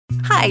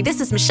Hi,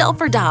 this is Michelle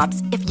for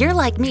Dobbs. If you're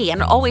like me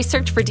and always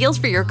search for deals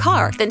for your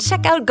car, then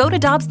check out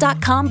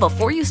GoToDobbs.com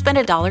before you spend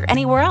 $1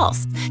 anywhere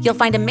else. You'll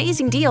find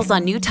amazing deals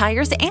on new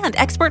tires and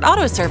expert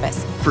auto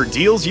service. For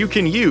deals you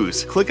can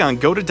use, click on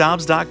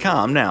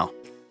GoToDobbs.com now.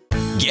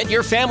 Get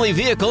your family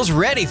vehicles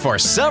ready for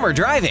summer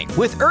driving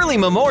with early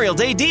Memorial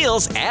Day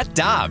deals at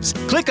Dobbs.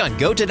 Click on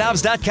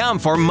GoToDobbs.com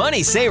for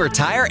money saver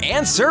tire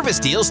and service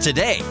deals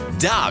today.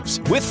 Dobbs,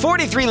 with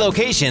 43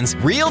 locations,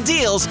 real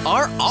deals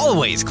are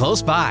always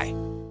close by.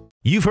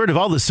 You've heard of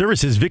all the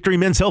services Victory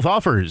Men's Health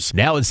offers.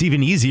 Now it's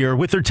even easier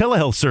with their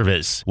telehealth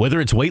service. Whether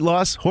it's weight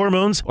loss,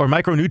 hormones, or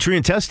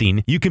micronutrient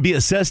testing, you can be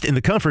assessed in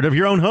the comfort of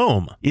your own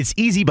home. It's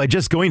easy by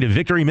just going to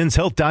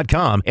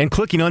victorymenshealth.com and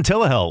clicking on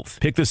telehealth.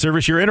 Pick the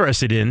service you're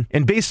interested in,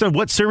 and based on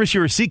what service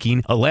you are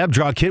seeking, a lab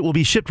draw kit will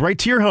be shipped right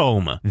to your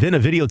home. Then a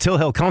video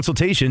telehealth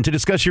consultation to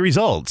discuss your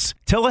results.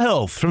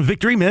 Telehealth from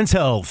Victory Men's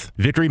Health.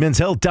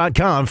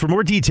 victorymenshealth.com for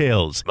more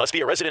details. Must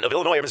be a resident of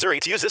Illinois or Missouri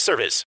to use this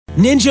service.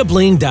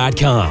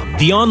 NinjaBling.com,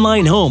 the online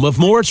home of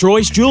Moritz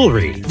Royce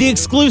Jewelry, the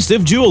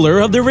exclusive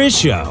jeweler of the Riz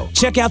Show.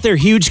 Check out their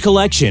huge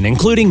collection,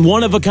 including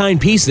one-of-a-kind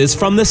pieces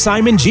from the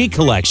Simon G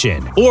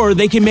collection. Or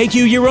they can make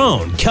you your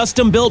own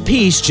custom-built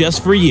piece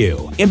just for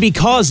you. And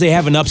because they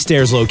have an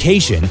upstairs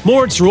location,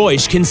 Moritz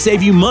Royce can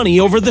save you money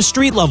over the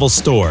street-level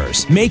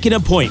stores. Make an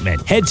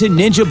appointment. Head to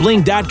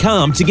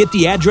NinjaBling.com to get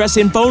the address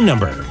and phone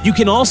number. You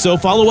can also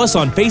follow us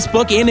on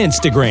Facebook and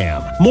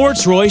Instagram.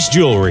 Moritz Royce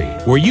Jewelry,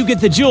 where you get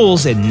the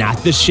jewels and not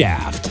the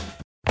shaft.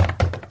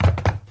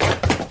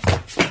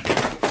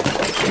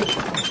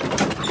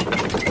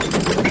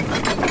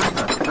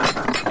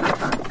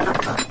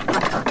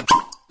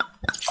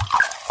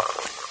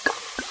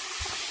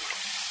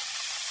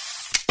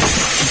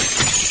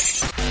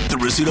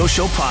 Rizzuto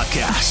Show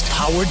podcast,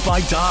 powered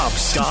by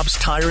Dobbs. Dobbs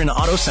Tire and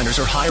Auto Centers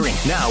are hiring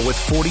now with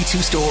 42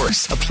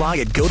 stores. Apply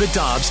at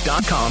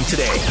GoToDobbs.com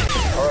today.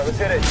 All right, let's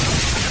hit it.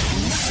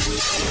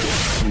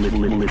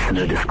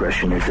 Listener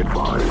discretion is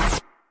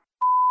advised.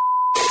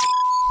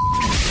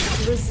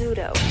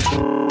 Rizzuto.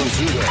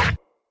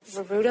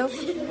 Rizzuto.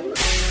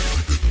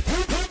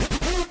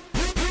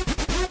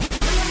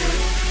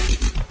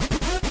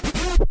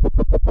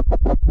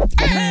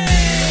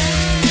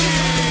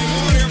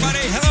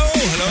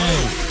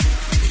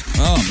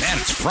 Oh, man,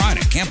 it's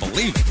Friday. Can't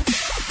believe it.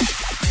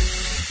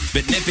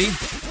 Bit nippy.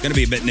 Going to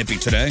be a bit nippy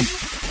today.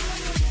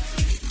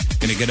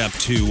 Going to get up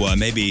to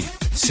maybe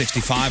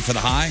 65 for the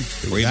high.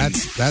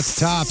 That's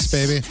tops,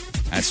 baby.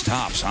 That's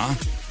tops, huh?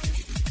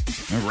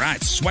 All right,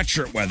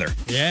 sweatshirt weather.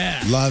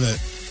 Yeah. Love it.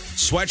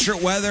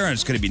 Sweatshirt weather, and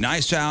it's going to be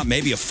nice out.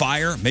 Maybe a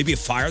fire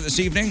this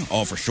evening.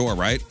 Oh, for sure,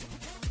 right?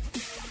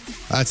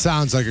 That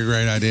sounds like a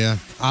great idea.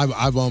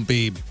 I won't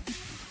be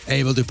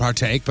able to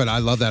partake, but I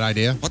love that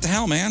idea. What the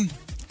hell, man?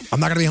 I'm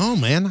not going to be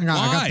home, man. I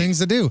got things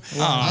to do.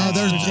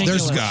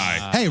 There's a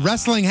guy. Hey,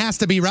 wrestling has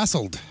to be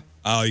wrestled.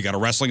 Oh, you got a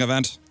wrestling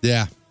event?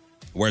 Yeah.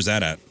 Where's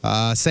that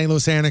at? St.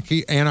 Louis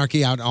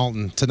Anarchy out in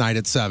Alton tonight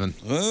at 7.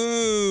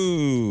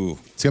 Ooh.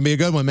 It's going to be a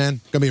good one, man.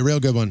 Going to be a real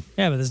good one.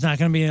 Yeah, but there's not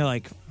going to be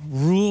like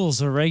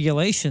rules or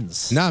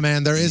regulations. No,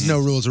 man, there is no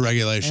rules or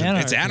regulations.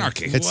 It's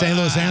anarchy. It's St.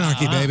 Louis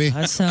Anarchy, baby.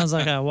 That sounds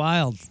like a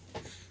wild.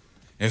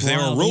 If there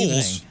were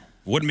rules,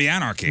 wouldn't be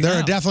anarchy. There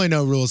are definitely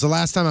no rules. The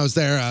last time I was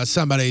there,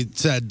 somebody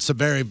said some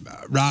very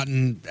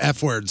rotten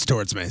F words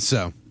towards me.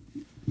 So,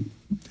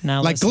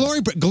 now like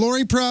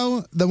Glory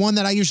Pro, the one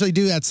that I usually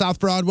do at South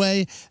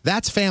Broadway,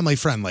 that's family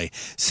friendly.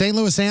 St.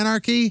 Louis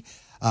Anarchy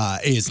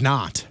is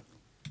not.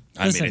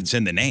 Listen, it's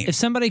in the name. If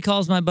somebody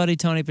calls my buddy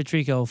Tony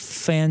Patrico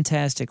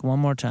fantastic one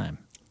more time,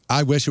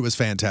 I wish it was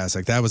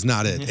fantastic. That was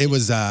not it. It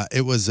was a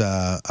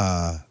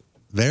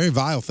very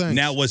vile thing.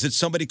 Now, was it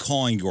somebody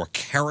calling your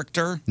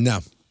character?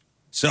 No.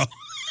 So,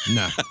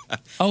 no.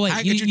 Oh wait, how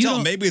could you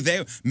tell? Maybe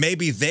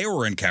they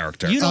were in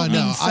character. You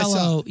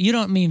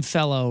don't mean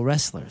fellow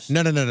wrestlers.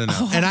 No.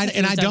 Oh, and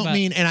I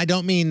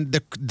don't mean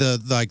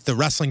the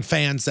wrestling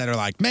fans that are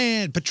like,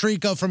 man,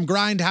 Patrico from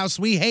Grindhouse,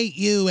 we hate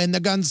you, and the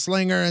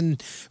Gunslinger,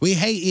 and we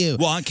hate you.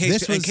 Well, in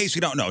case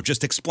you don't know,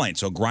 just explain.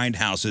 So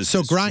Grindhouse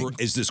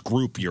is this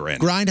group you're in.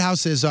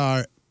 Grindhouse is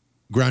our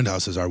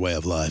way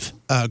of life.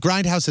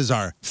 Grindhouse is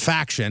our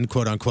faction,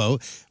 quote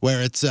unquote,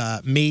 where it's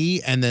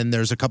me, and then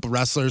there's a couple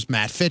wrestlers,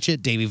 Matt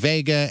Fitchett, Davey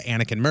Vega,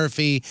 Anakin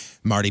Murphy,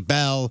 Marty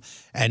Bell,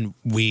 and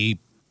we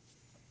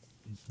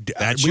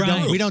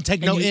don't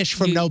take no ish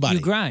from nobody.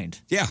 You grind.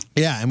 Yeah.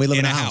 Yeah, and we live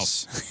in a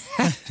house.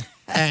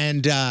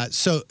 And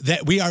so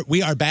that we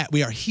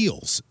are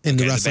heels in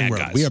the wrestling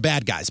world. Guys. We are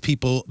bad guys.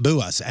 People boo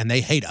us and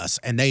they hate us,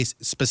 and they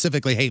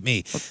specifically hate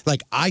me.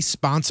 Like, I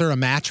sponsor a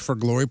match for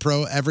Glory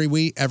Pro every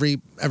week, every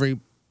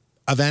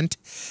event,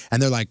 and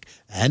they're like,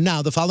 and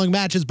now the following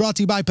match is brought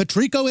to you by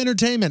Patrico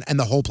Entertainment, and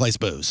the whole place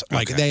boos.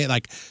 Like, they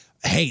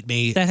hate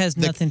me. That has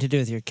nothing to do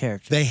with your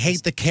character. They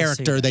hate the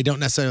character. They don't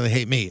necessarily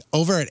hate me.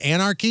 Over at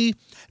Anarchy,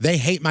 they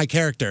hate my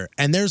character.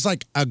 And there's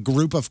like a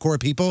group of core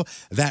people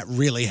that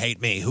really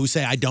hate me, who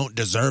say I don't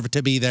deserve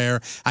to be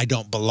there. I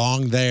don't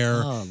belong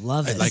there. Oh,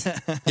 love it. Like,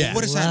 yeah.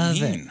 What does that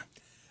mean?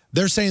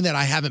 they're saying that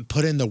I haven't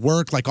put in the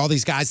work, like all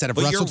these guys that have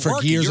But wrestled you're for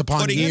working. years You're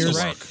upon putting in the years.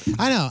 work.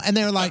 I know, and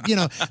they're like,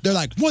 they're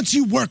like, once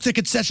you work the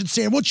concession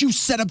stand, once you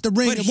set up the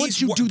ring, and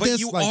once you do but this,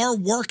 you like, are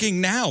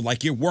working now.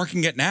 Like you're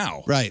working it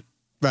now. right.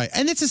 Right.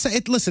 And it's a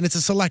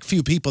select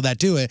few people that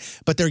do it,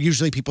 but they're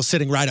usually people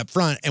sitting right up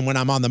front. And when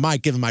I'm on the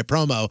mic giving my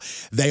promo,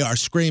 they are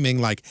screaming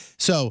like,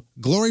 so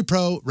Glory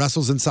Pro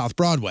wrestles in South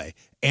Broadway.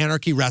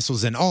 Anarchy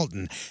wrestles in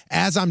Alton.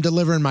 As I'm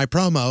delivering my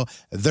promo,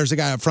 there's a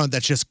guy up front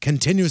that's just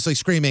continuously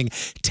screaming,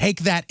 take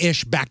that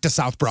ish back to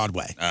South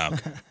Broadway.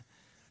 Okay.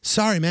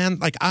 Sorry, man.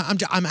 Like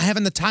I'm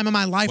having the time of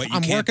my life. What, you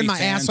I'm can't working be my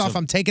ass fans off. of-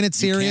 I'm taking it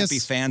You can't serious. be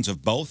fans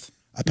of both.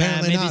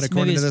 Apparently maybe not, it's,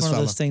 according maybe to it's this one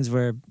fella. of those things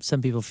where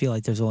some people feel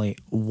like there's only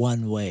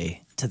one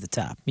way to the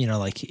top.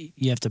 Like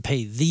you have to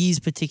pay these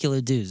particular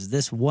dues,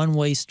 this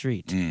one-way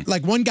street.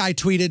 Like one guy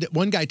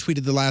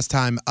tweeted the last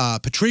time,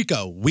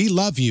 Patrico, we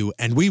love you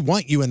and we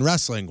want you in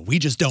wrestling. We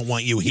just don't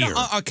want you here.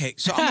 Okay,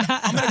 so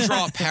I'm going to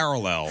draw a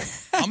parallel.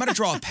 I'm going to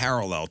draw a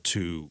parallel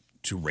to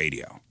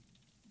radio.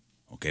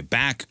 Okay,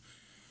 back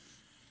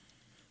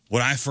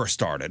when I first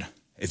started,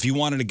 if you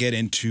wanted to get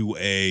into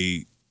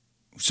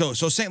so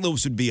St.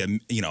 Louis would be a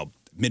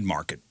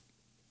mid-market,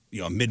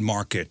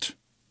 mid-market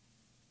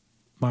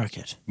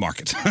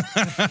market.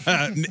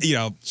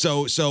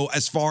 So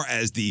as far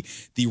as the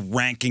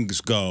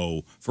rankings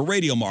go for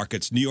radio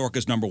markets, New York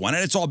is number one,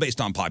 and it's all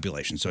based on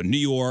population. So New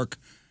York,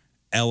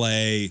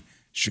 L.A.,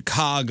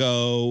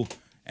 Chicago,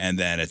 and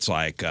then it's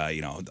like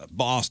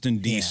Boston,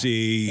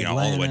 D.C., all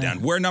the way Atlanta.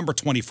 down. We're number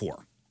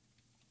 24.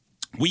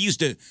 We used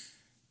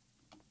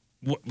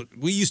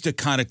to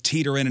kind of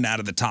teeter in and out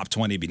of the top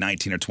 20, be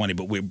 19 or 20,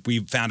 but we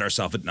found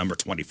ourselves at number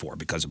 24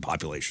 because of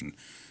population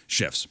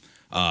shifts.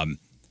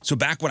 So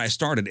back when I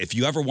started, if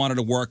you ever wanted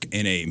to work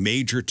in a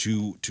major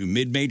to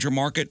mid-major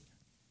market,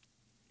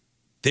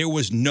 there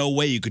was no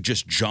way you could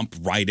just jump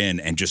right in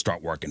and just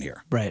start working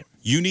here. Right.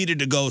 You needed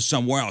to go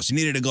somewhere else. You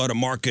needed to go to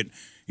market,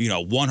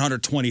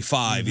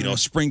 125,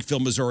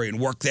 Springfield, Missouri, and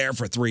work there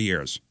for 3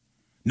 years.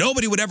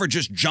 Nobody would ever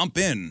just jump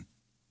in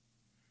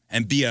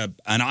and be an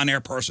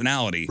on-air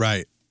personality.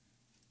 Right.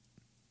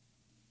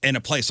 In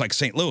a place like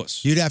St.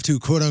 Louis. You'd have to,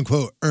 quote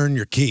unquote, earn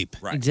your keep.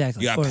 Right.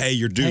 Exactly. You got to pay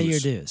your dues. Pay your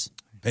dues.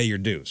 Pay your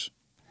dues.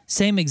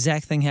 Same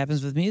exact thing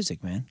happens with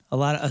music, man.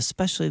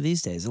 Especially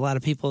these days, a lot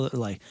of people are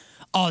like,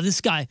 "Oh,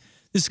 this guy's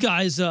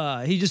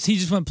he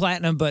just went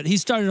platinum, but he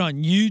started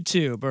on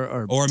YouTube or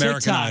American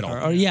TikTok Idol,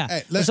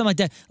 or something like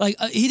that. Like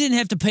he didn't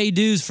have to pay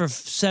dues for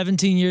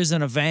 17 years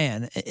in a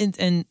van."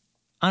 And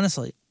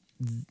honestly,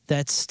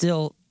 that's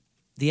still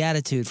the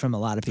attitude from a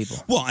lot of people.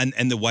 Well,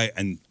 and the way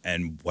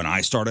and when I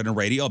started in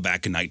radio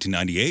back in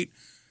 1998.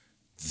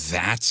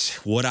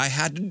 That's what I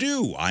had to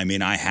do. I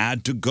mean, I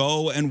had to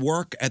go and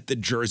work at the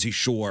Jersey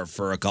Shore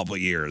for a couple of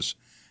years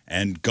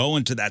and go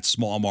into that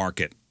small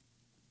market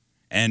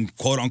and,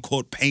 quote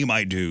unquote, pay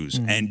my dues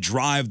and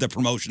drive the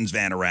promotions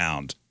van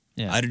around.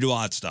 Yeah. I had to do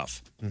all that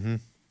stuff. Mm-hmm.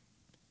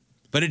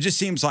 But it just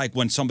seems like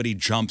when somebody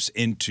jumps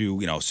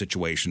into, a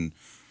situation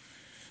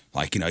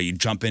like, you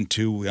jump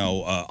into,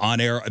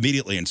 on air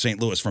immediately in St.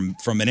 Louis from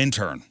an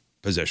intern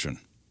position.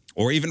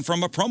 Or even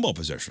from a promo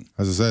position.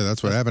 As I say,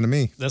 that's what happened to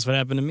me. That's what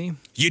happened to me.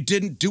 You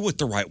didn't do it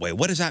the right way.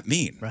 What does that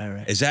mean?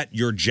 Right. Is that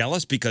you're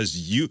jealous because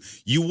you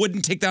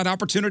wouldn't take that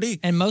opportunity?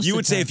 And most you of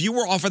would the say time- if you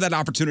were offered that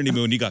opportunity,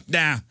 Moon, you go,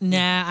 nah,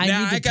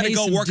 I got to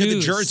go work at the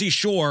Jersey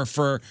Shore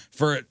for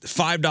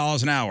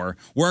 $5 an hour,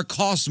 where it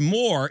costs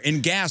more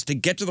in gas to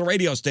get to the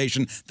radio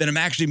station than I'm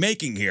actually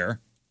making here.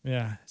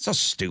 Yeah. So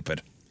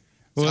stupid.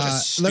 Let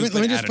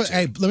me just put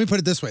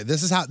it this way.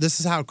 This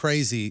is how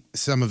crazy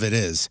some of it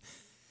is.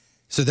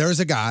 So there is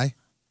a guy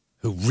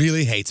who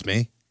really hates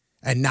me,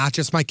 and not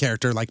just my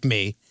character, like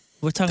me.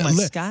 We're talking about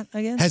Scott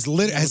again? Has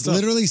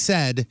literally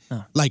said,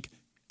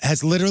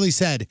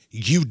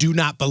 you do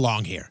not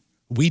belong here.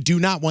 We do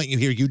not want you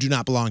here. You do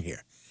not belong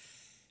here.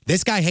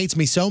 This guy hates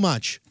me so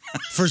much,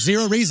 for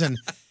zero reason,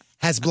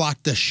 has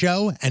blocked the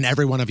show and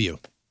every one of you.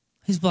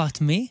 He's blocked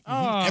me.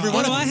 Oh, Every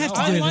one of I have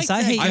to do this.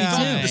 I hate you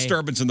too.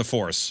 Disturbance in the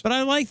force. But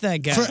I like that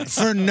guy.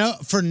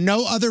 For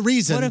no other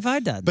reason. What have I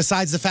done?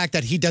 Besides the fact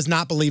that he does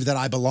not believe that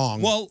I belong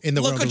in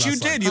the world look of what you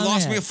wrestling. did. You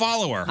lost me a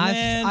follower.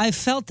 I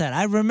felt that.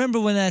 I remember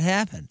when that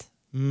happened.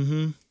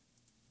 Mm-hmm.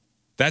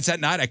 That's at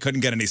night. I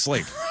couldn't get any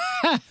sleep.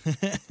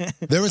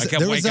 There was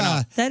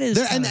that is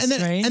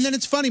strange. and then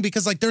it's funny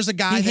because there's a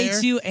guy he there.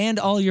 hates you and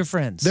all your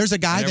friends. There's a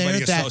guy there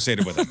that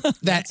associated with him.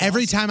 that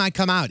every time I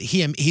come out,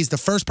 he's the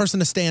first person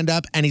to stand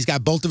up, and he's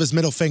got both of his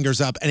middle fingers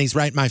up, and he's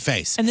right in my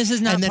face. And this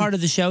is not part of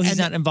the show. He's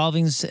not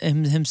involving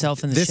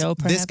himself in the show.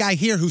 Perhaps? This guy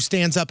here who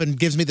stands up and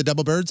gives me the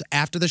double birds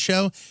after the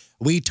show,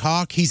 we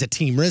talk. He's a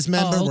Team Riz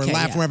member. okay, We're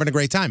laughing. We're having a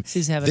great time.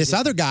 This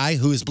other guy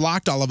who has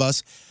blocked all of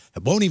us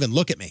won't even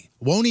look at me.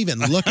 Won't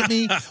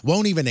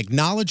even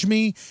acknowledge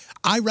me.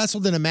 I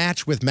wrestled in a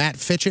match with Matt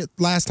Fitchett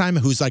last time,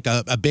 who's like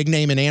a big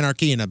name in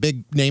Anarchy and a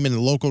big name in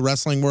the local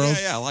wrestling world.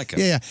 Yeah, I like him.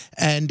 Yeah.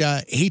 And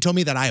he told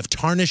me that I have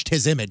tarnished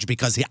his image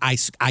because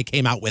I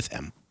came out with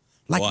him.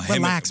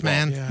 Relax,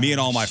 man. Me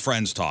and all my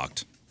friends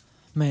talked.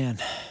 Man,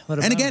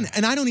 what And again,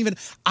 and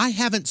I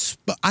haven't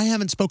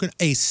spoken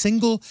a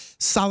single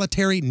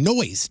solitary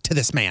noise to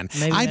this man.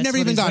 Maybe I've that's never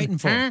what even he's gone. waiting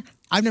for.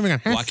 I've never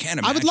gone. Well, I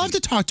can't I would love to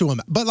talk to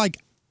him, but like,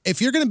 if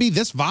you're going to be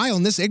this vile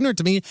and this ignorant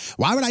to me,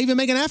 why would I even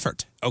make an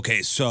effort?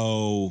 Okay,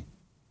 so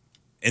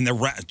in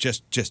the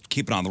just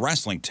keep it on the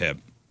wrestling tip,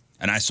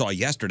 and I saw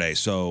yesterday.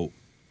 So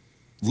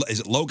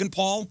is it Logan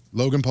Paul?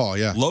 Logan Paul,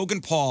 yeah.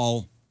 Logan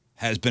Paul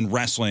has been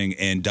wrestling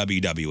in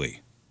WWE,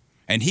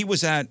 and he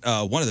was at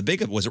one of the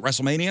big. Was it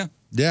WrestleMania?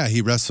 Yeah,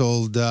 he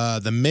wrestled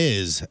The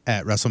Miz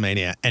at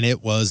WrestleMania, and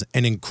it was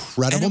an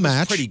incredible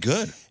match. Pretty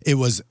good. It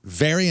was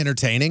very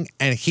entertaining,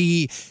 and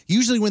he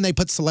usually when they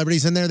put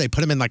celebrities in there, they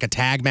put them in like a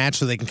tag match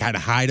so they can kind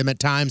of hide them at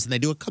times, and they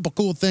do a couple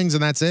cool things,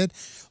 and that's it.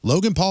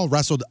 Logan Paul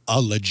wrestled a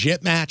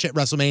legit match at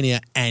WrestleMania,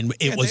 and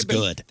it was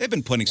good. They've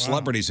been putting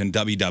celebrities in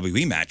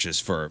WWE matches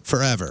for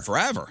forever.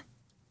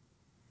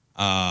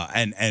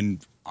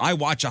 And I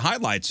watch the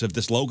highlights of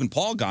this Logan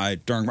Paul guy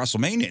during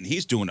WrestleMania, and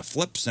he's doing the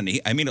flips, and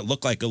it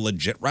looked like a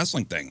legit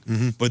wrestling thing.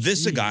 Mm-hmm. But this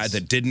is a guy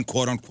that didn't,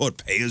 quote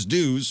unquote, pay his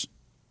dues,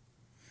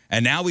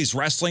 and now he's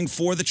wrestling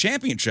for the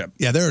championship.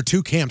 Yeah, there are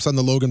two camps on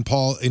the Logan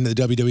Paul in the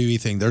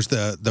WWE thing. There's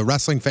the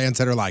wrestling fans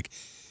that are like,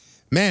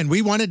 man,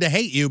 we wanted to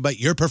hate you, but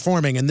you're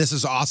performing, and this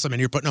is awesome,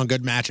 and you're putting on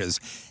good matches.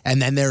 And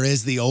then there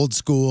is the old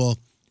school,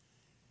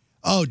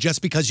 oh,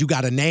 just because you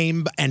got a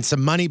name and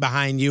some money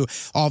behind you,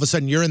 all of a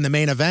sudden you're in the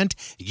main event,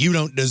 you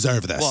don't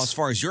deserve this. Well, as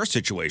far as your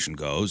situation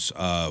goes,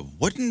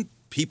 wouldn't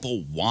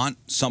people want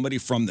somebody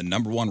from the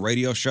number one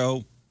radio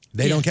show?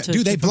 They don't care.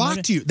 Dude, they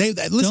blocked you. They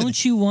listen.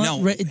 Don't you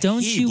want?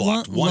 Don't you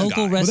want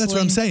local wrestling? Well, that's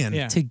what I'm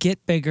saying. To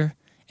get bigger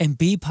and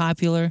be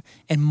popular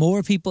and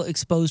more people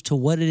exposed to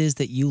what it is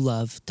that you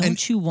love.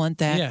 Don't you want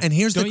that? Yeah. And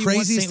here's Don't the you want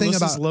craziest St. thing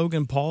Louis's about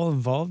Logan Paul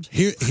involved.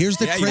 Here's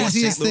the Yeah, you want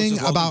craziest St. Louis's thing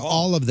Logan about Paul.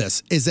 all of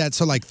this is that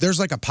there's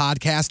like a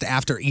podcast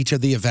after each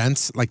of the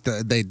events. Like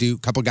they do a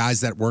couple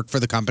guys that work for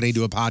the company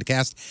do a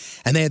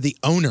podcast, and they had the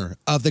owner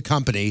of the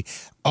company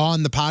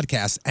on the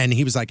podcast, and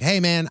he was like, hey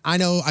man, I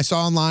know I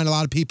saw online a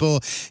lot of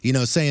people,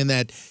 saying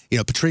that,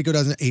 Patrico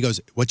doesn't, he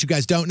goes, what you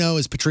guys don't know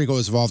is Patrico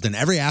was involved in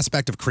every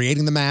aspect of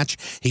creating the match.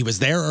 He was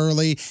there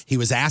early. He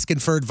was asking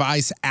for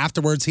advice.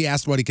 Afterwards, he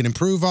asked what he could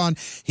improve on.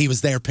 He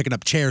was there picking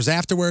up chairs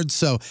afterwards.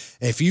 So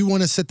if you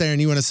want to sit there and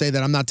you want to say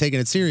that I'm not taking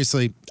it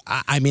seriously,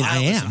 I am.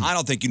 Listen, I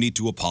don't think you need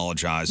to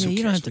apologize. Yeah, Who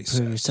you don't cares have to what he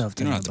prove says? yourself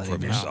to You don't have to nobody,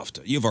 prove man. yourself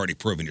to. You've already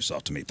proven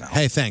yourself to me, pal.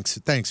 Hey,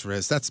 thanks,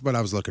 Riz. That's what I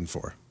was looking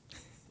for.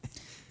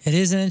 It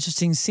is an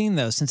interesting scene,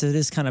 though, since it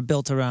is kind of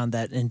built around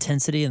that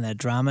intensity and that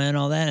drama and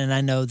all that. And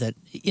I know that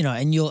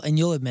and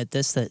you'll admit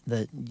this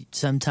that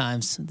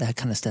sometimes that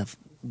kind of stuff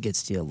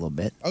gets to you a little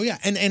bit. Oh yeah,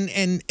 and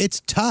it's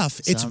tough.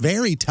 It's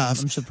very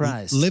tough. I'm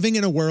surprised. Living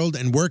in a world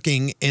and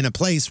working in a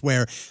place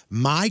where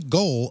my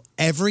goal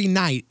every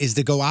night is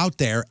to go out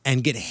there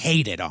and get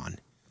hated on.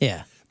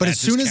 Yeah. But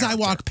That's as soon his as I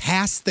walk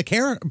past the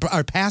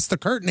past the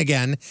curtain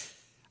again,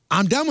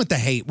 I'm done with the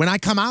hate. When I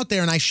come out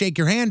there and I shake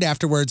your hand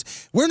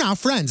afterwards, we're now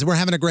friends. We're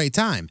having a great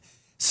time.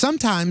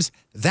 Sometimes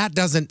that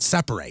doesn't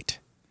separate.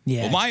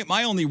 Yeah. Well,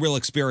 my only real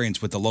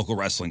experience with the local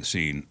wrestling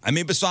scene, I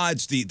mean,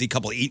 besides the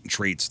couple of eat and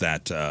treats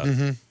that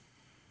that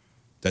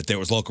there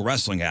was local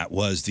wrestling at,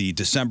 was the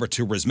December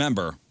to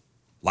Remember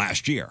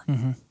last year,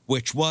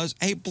 which was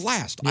a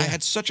blast. I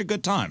had such a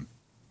good time.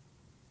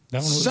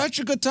 Such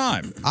a good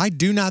time. I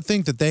do not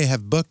think that they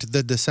have booked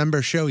the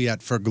December show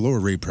yet for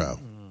Glory Pro.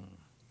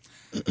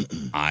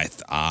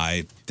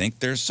 I think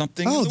there's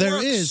something Oh, in the there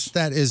works. is.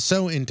 That is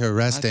so I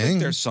interesting. think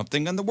there's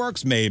something in the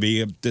works.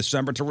 Maybe a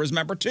December to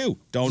Remember too.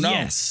 Don't know.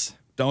 Yes.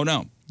 Don't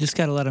know. Just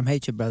got to let them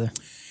hate you, brother.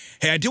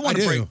 Hey, I do want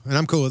to bring. and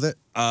I'm cool with it.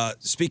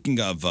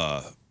 Speaking of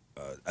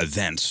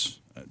events,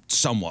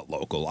 somewhat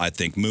local, I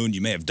think, Moon,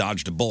 you may have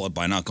dodged a bullet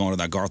by not going to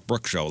that Garth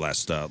Brooks show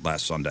last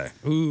Sunday.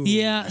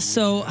 Yeah,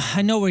 so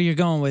I know where you're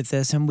going with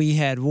this, and we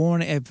had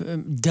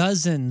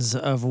dozens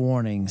of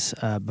warnings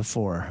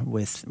before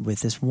with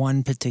this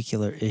one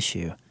particular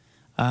issue.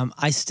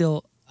 I'm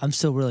still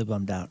really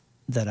bummed out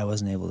that I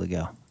wasn't able to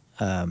go.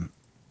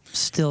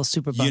 Still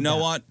super bummed out. You know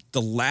what?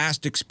 The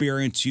last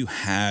experience you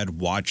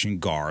had watching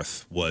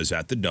Garth was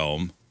at the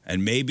Dome,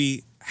 and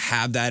maybe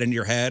have that in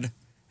your head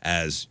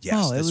as,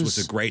 yes, this was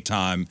a great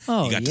time.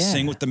 Oh, you got to yeah.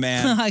 sing with the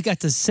man. I got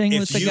to sing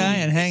with the guy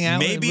and hang out.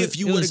 Maybe if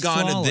you would have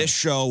gone flawless. to this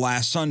show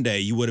last Sunday,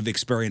 you would have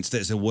experienced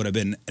this. It would have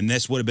been, and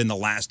this would have been the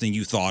last thing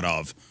you thought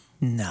of.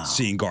 No.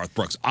 Seeing Garth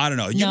Brooks. I don't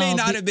know. You No, may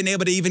not have been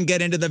able to even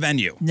get into the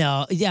venue.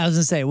 No, yeah, I was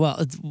going to say,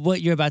 well,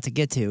 what you're about to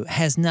get to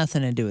has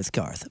nothing to do with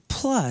Garth.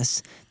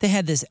 Plus, they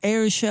had this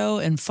air show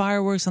and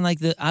fireworks, and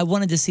I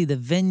wanted to see the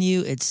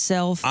venue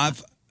itself.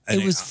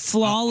 It was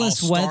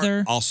flawless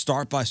weather. I'll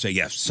start by saying,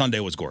 yes, Sunday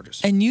was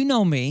gorgeous. And you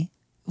know me.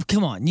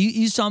 Come on,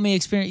 you saw me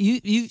experience.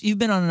 You've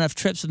been on enough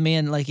trips with me,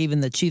 and like even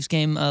the Chiefs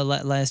game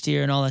last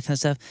year and all that kind of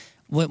stuff.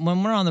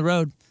 When we're on the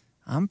road,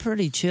 I'm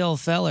pretty chill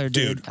feller,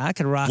 dude. I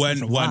could rock it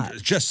for a lot.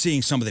 Just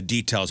seeing some of the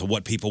details of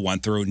what people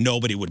went through,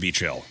 nobody would be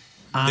chill.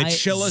 The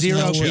chill is zero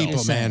no chill.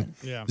 people, man.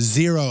 Yeah.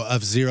 Zero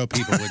of zero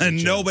people would be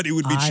chill. Nobody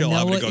would be chill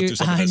having to go through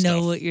some of I this know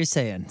stuff. what you're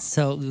saying.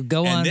 So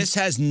go on. And this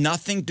has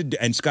nothing to do.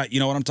 And Scott, you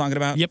know what I'm talking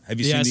about? Yep. Have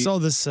you yeah, I seen saw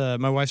this.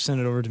 My wife sent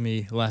it over to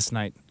me last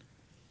night.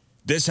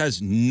 This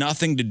has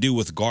nothing to do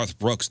with Garth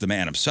Brooks, the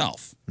man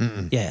himself.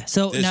 Yeah.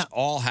 So this now,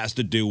 all has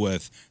to do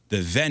with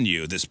the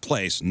venue, this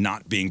place,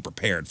 not being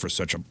prepared for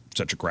such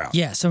a crowd.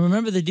 yeah. So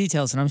remember the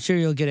details, and I'm sure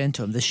you'll get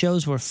into them. The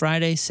shows were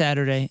Friday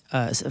Friday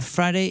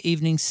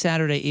evening,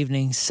 Saturday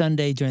evening,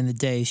 Sunday during the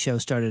day. Show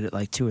started at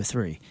like 2 or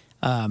 3.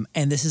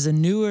 And this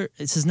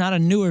is not a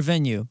newer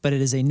venue, but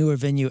it is a newer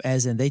venue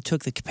as in they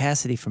took the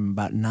capacity from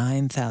about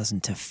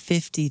 9,000 to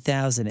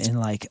 50,000 in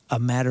like a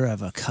matter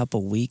of a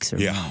couple weeks or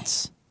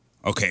months.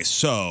 Okay,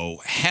 so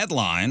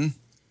headline,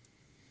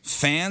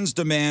 fans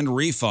demand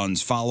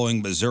refunds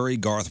following Missouri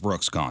Garth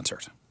Brooks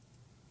concert.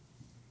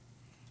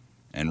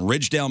 And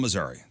Ridgedale,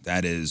 Missouri,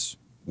 that is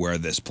where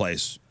this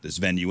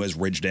venue is,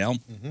 Ridgedale,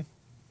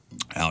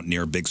 out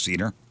near Big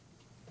Cedar.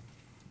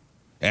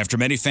 After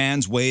many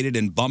fans waited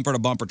in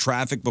bumper-to-bumper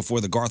traffic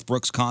before the Garth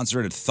Brooks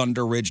concert at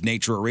Thunder Ridge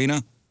Nature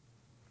Arena,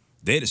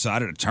 they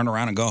decided to turn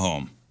around and go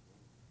home.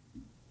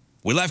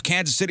 We left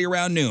Kansas City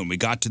around noon. We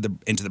got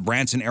into the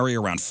Branson area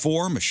around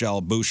 4,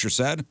 Michelle Boucher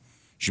said.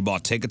 She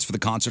bought tickets for the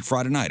concert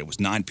Friday night. It was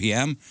 9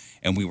 p.m.,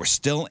 and we were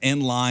still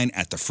in line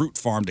at the fruit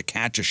farm to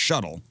catch a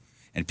shuttle,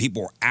 and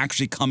people were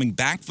actually coming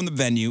back from the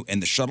venue,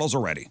 and the shuttles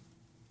are ready.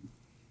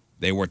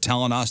 They were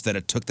telling us that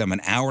it took them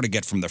an hour to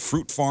get from the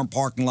fruit farm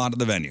parking lot to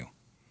the venue.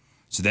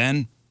 So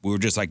then we were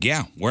just like,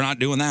 yeah, we're not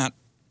doing that.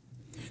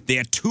 They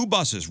had 2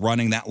 buses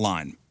running that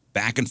line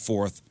back and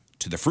forth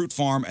to the fruit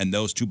farm, and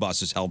those 2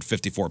 buses held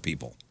 54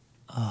 people.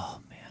 Oh,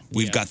 man.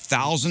 We've got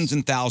thousands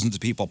and thousands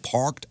of people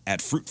parked at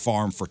Fruit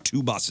Farm for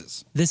 2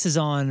 buses. This is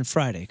on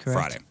Friday, correct?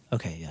 Friday.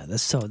 Okay, yeah.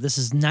 This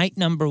is night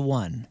number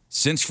 1.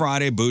 Since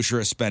Friday, Boucher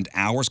has spent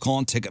hours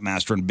calling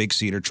Ticketmaster in Big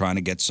Cedar trying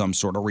to get some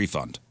sort of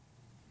refund.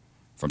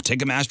 From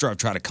Ticketmaster, I've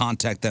tried to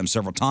contact them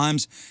several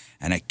times,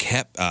 and I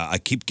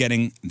keep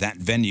getting that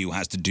venue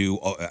has to do.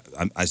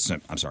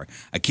 I'm sorry.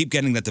 I keep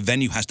getting that the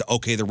venue has to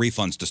okay the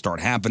refunds to start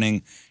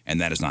happening,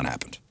 and that has not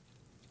happened.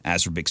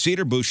 As for Big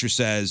Cedar, Boucher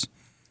says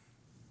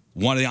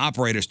one of the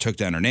operators took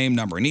down her name,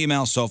 number, and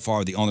email. So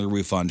far, the only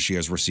refund she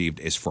has received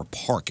is for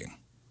parking.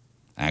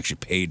 I actually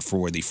paid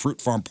for the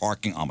Fruit Farm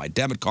parking on my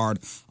debit card.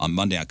 On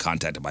Monday, I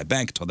contacted my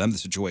bank, told them the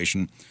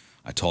situation.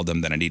 I told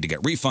them that I need to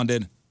get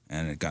refunded,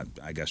 and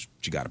I guess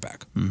she got it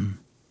back.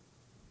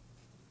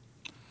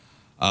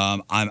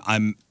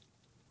 I'm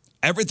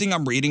everything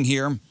I'm reading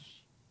here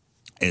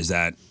is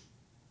that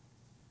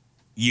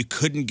you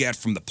couldn't get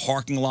from the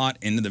parking lot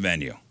into the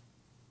venue.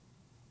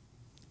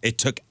 It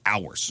took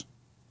hours.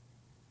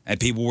 And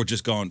people were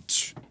just going,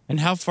 And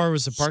how far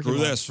was the parking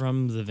Screw lot this.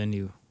 from the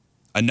venue?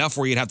 Enough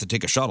where you'd have to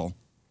take a shuttle.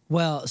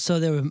 Well, so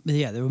there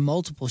were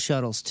multiple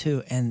shuttles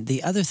too, and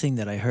the other thing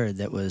that I heard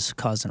that was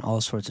causing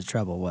all sorts of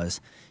trouble was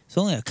there's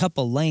only a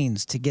couple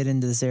lanes to get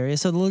into this area,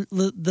 so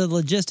the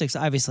logistics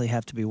obviously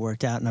have to be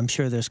worked out, and I'm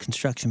sure there's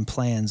construction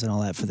plans and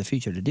all that for the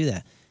future to do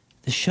that.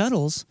 The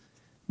shuttles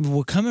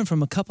were coming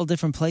from a couple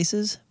different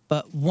places,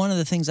 but one of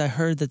the things I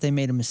heard that they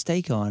made a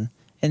mistake on,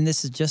 and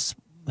this is just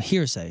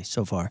hearsay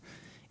so far,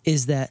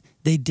 is that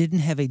they didn't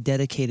have a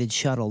dedicated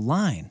shuttle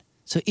line.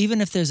 So even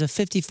if there's a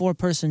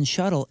 54-person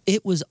shuttle,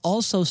 it was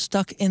also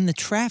stuck in the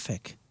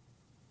traffic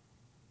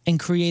and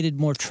created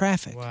more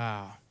traffic.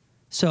 Wow.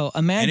 So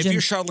imagine... And if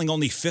you're shuttling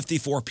only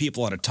 54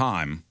 people at a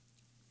time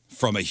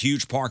from a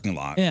huge parking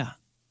lot... Yeah.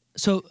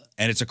 So...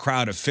 And it's a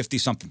crowd of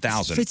 50-something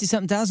thousand.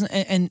 50-something thousand.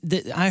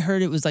 I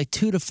heard it was like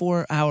 2 to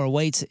 4 hour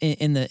waits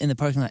in the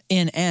parking lot,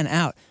 in and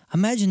out.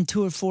 Imagine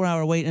 2 or 4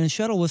 hour wait in a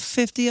shuttle with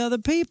 50 other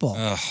people.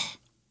 Ugh.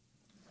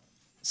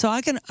 So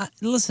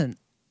listen...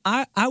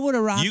 I would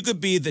have rocked. You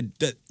could be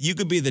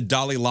the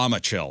Dalai Lama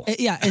chill.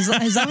 Yeah, as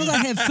long as I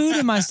had food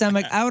in my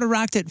stomach, I would have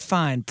rocked it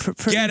fine.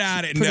 Get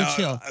at it, pretty no.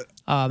 chill.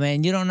 Oh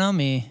man, you don't know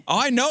me. Oh,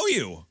 I know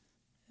you.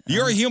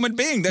 You're a human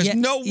being. There's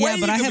no way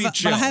but you can be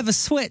chill. But I have a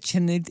switch,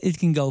 and it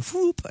can go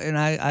whoop, and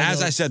I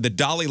said, the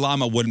Dalai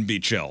Lama wouldn't be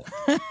chill.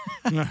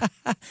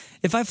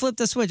 If I flipped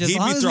the switch, as He'd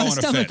long be as my throwing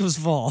a stomach fit. was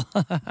full.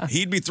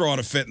 He'd be throwing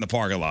a fit in the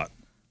parking lot.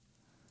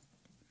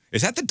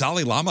 Is that the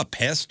Dalai Lama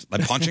pissed,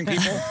 like punching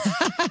people?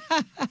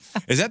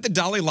 Is that the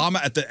Dalai Lama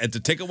at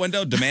the ticket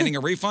window demanding a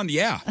refund?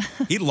 Yeah,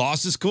 he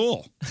lost his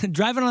cool.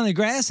 Driving on the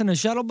grass in a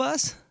shuttle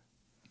bus?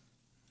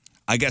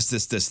 I guess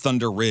this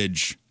Thunder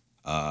Ridge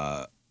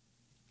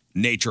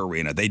Nature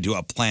Arena, they do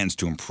have plans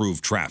to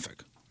improve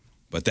traffic,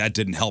 but that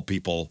didn't help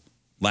people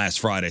last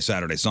Friday,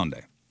 Saturday,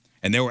 Sunday.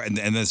 And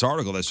in this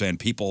article they're saying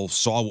people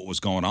saw what was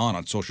going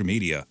on social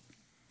media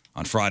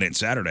on Friday and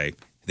Saturday.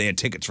 They had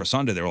tickets for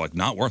Sunday. They were like,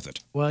 not worth it.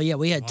 Well, yeah,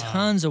 we had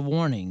tons of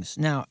warnings.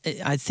 Now,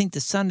 I think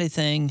the Sunday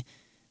thing,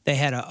 they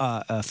had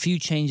a few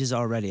changes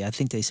already. I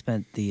think they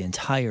spent the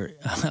entire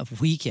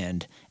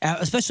weekend,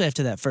 especially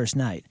after that first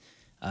night,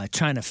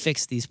 trying to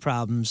fix these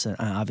problems and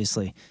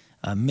obviously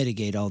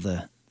mitigate all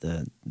the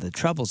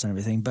troubles and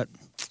everything. But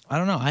I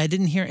don't know. I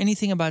didn't hear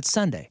anything about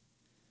Sunday.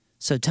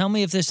 So tell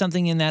me if there's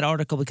something in that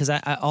article, because I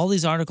all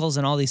these articles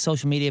and all these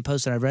social media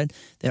posts that I've read,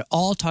 they're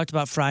all talked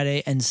about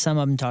Friday, and some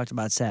of them talked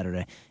about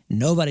Saturday.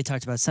 Nobody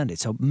talked about Sunday.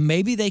 So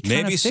maybe they kind of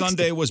Maybe fixed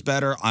Sunday it. was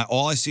better.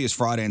 All I see is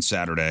Friday and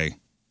Saturday,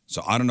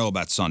 so I don't know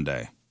about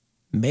Sunday.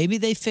 Maybe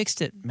they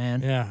fixed it,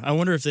 man. Yeah, I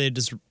wonder if they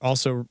just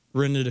also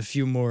rented a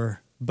few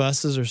more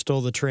buses or stole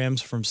the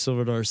trams from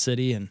Silver Dollar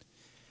City and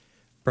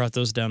brought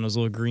those down, those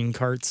little green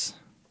carts.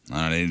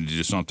 I need to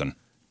do something.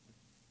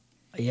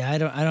 Yeah, I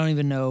don't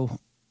even know.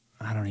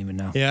 I don't even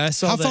know. Yeah, I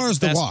saw. How that far is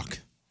the Best- walk?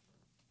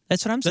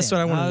 That's what I'm saying. That's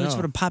what I wanna I just know.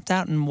 would have popped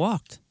out and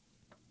walked.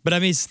 But I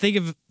mean, think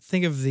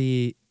of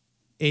the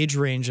age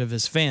range of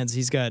his fans.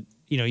 He's got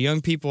young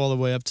people all the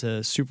way up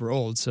to super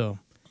old. So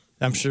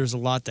I'm sure there's a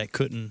lot that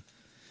couldn't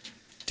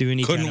do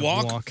any Couldn't kind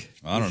of walk.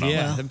 I don't know.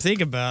 Yeah,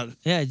 think about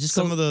just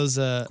some of those.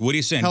 What are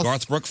you saying? health-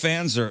 Garth Brooks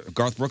fans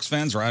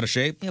are out of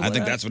shape? Yeah, I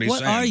think that's what he's what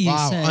saying. are you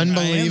Wow, saying?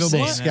 unbelievable, I am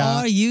saying What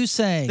Scott. are you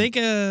saying?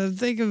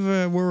 Think of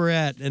where we're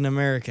at in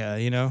America.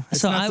 It's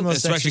So not I- the most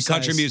Especially country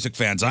exercise. music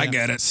fans. I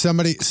get it.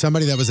 Somebody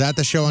that was at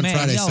the show on Man,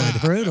 Friday y'all said are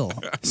brutal.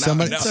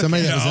 somebody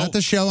that was at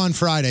the show on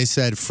Friday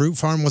said Fruit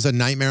Farm was a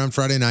nightmare on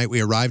Friday night.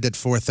 We arrived at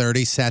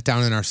 4:30, sat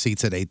down in our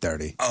seats at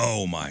 8:30.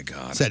 Oh my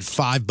God. Said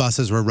 5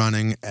 buses were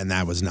running, and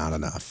that was not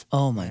enough.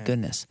 Oh my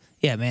goodness.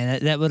 Yeah,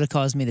 man, that would have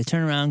caused me to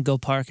turn around, go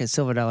park at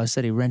Silver Dollar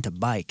City, rent a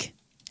bike,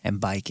 and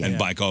bike in. And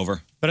bike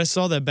over. But I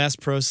saw that Bass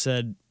Pro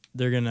said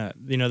they're gonna,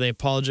 they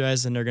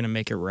apologize and they're gonna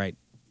make it right.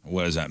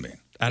 What does that mean?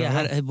 I don't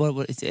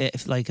know.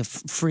 Like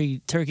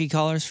free turkey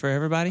collars for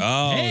everybody?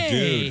 Oh,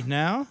 Hey, dude.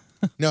 now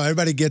No,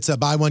 everybody gets a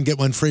buy one, get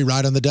one free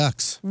ride on the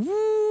Ducks.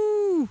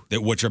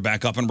 Which are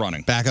back up and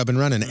running. Back up and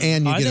running.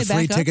 And you Are get a they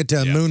free back up? ticket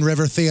to Moon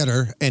River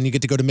Theater, and you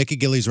get to go to Mickey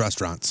Gilly's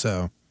restaurant.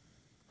 So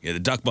Yeah, the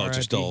duck boats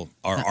are still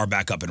are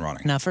back up and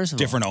running. Now, first of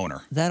Different all,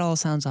 owner. that all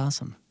sounds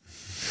awesome.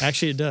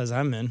 actually it does.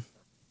 I'm in.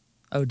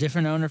 Oh,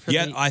 different owner for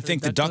Yeah, the I for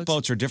think the duck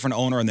boats are different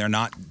owner, and they're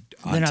not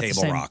on They're not the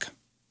Table same. Rock.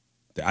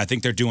 I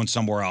think they're doing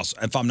somewhere else.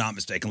 If I'm not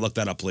mistaken, look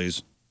that up,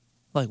 please.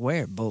 Like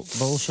where? Bull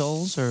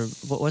Shoals? Or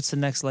what's the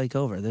next lake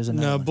over? There's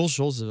another No, one. Bull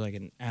Shoals is like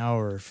an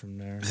hour from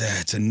there.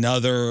 It's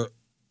another.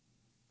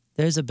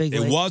 There's a big It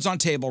lake. was on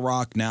Table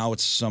Rock. Now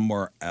it's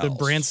somewhere else. The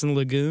Branson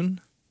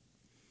Lagoon.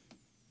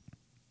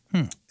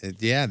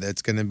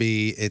 that's going to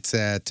be. It's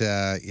at.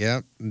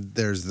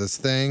 There's this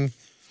thing,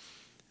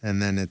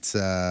 and then it's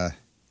a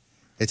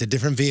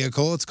different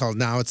vehicle. It's called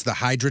now. It's the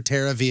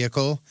Hydroterra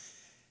vehicle,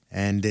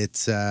 and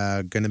it's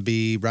going to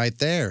be right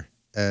there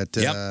at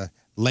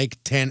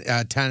Lake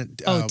Taneycomo.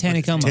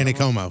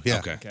 Taneycomo. Yeah.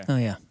 Okay. Oh,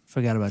 yeah.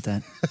 Forgot about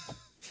that.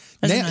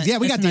 That's a Yeah, nice- yeah,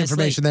 we that's got a the nice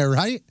information lake. there,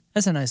 right?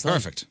 That's a nice lake.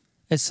 Perfect.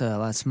 It's a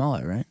lot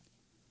smaller, right?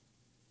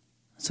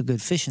 It's a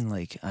good fishing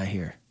lake, I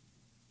hear.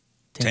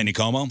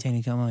 Taneycomo?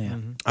 Taneycomo, yeah.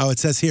 Oh, it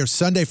says here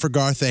Sunday for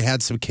Garth, they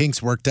had some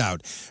kinks worked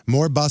out.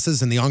 More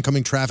buses in the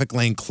oncoming traffic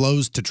lane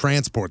closed to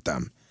transport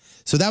them.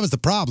 So that was the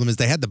problem, is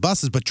they had the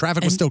buses, but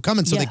traffic was And- still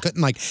coming, so they yeah.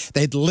 couldn't,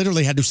 they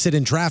literally had to sit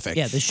in traffic.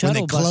 Yeah, the When shuttle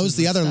they buses closed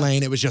the were other stuck.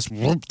 lane, it was just,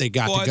 whoop, they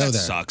got Boy, to go that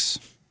there. sucks.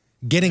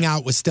 Getting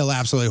out was still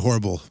absolutely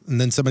horrible.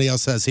 And then somebody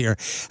else says here,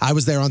 I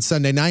was there on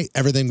Sunday night.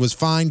 Everything was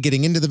fine.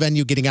 Getting into the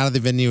venue, getting out of the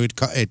venue, it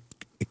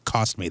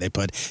cost me. They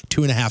put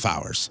 2.5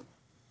 hours.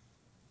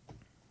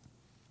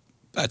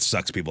 That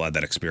sucks. People had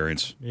that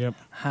experience. Yep.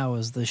 How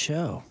was the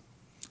show?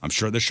 I'm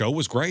sure the show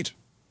was great.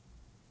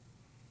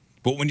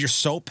 But when you're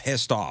so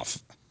pissed off,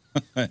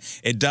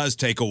 it does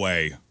take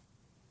away.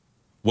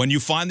 When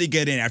you finally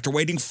get in, after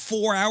waiting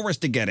 4 hours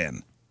to get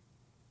in,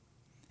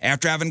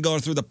 after having to go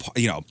through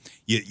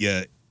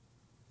the,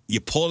 you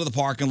pull into the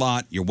parking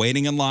lot, you're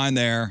waiting in line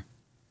there.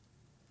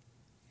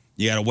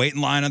 You got to wait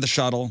in line on the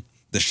shuttle.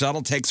 The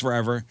shuttle takes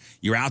forever.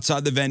 You're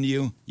outside the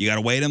venue. You got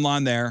to wait in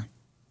line there.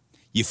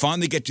 You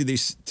finally get to the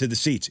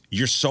seats.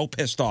 You're so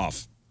pissed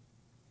off.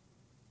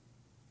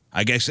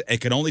 I guess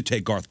it could only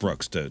take Garth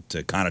Brooks to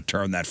kind of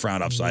turn that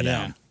frown upside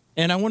down.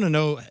 And I want to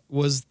know,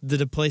 did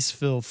the place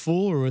feel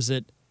full, or was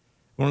it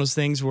one of those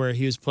things where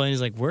he was playing,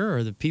 he's like, where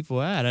are the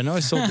people at? I know I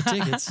sold the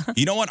tickets.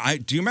 You know what?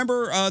 Do you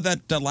remember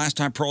that last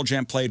time Pearl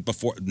Jam played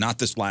before? Not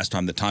this last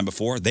time, the time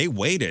before. They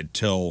waited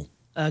till.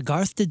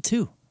 Garth did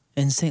too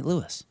in St.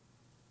 Louis.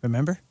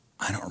 Remember?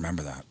 I don't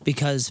remember that.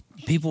 Because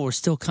people were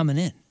still coming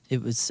in.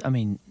 It was,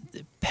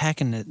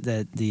 packing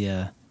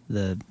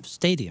the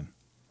stadium.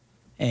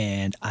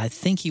 And I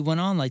think he went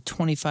on like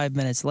 25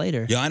 minutes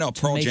later. Yeah, I know.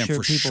 to Pearl make Jam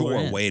for people were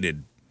sure in.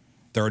 waited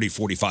 30,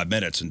 45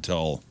 minutes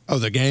until. Oh,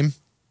 the game?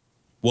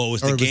 Well, it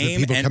was Or the was it game,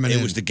 people and coming it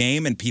in? was the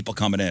game and people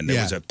coming in. It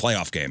Yeah. was a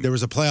playoff game. There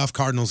was a playoff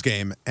Cardinals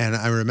game, and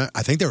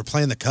I think they were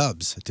playing the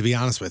Cubs, to be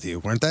honest with you,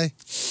 weren't they?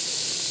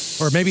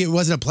 Or maybe it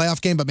wasn't a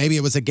playoff game, but maybe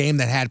it was a game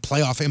that had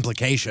playoff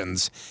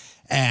implications.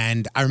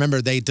 And I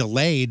remember they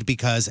delayed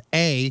because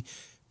A,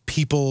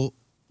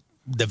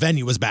 the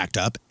venue was backed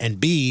up, and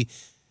B,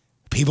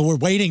 people were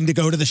waiting to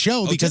go to the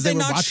show because did they were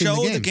not watching show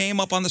the game. the game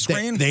up on the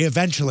screen? They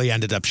eventually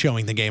ended up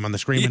showing the game on the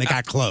screen when it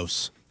got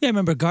close. Yeah, I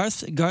remember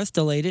Garth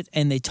delayed it,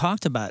 and they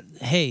talked about,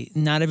 hey,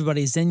 not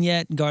everybody's in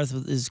yet. Garth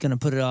is going to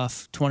put it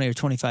off 20 or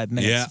 25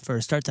 minutes for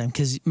a start time.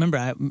 Because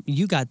remember,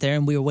 you got there,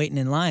 and we were waiting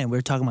in line. We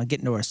were talking about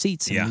getting to our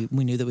seats, and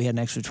we knew that we had an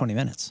extra 20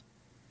 minutes.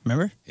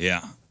 Remember?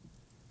 Yeah.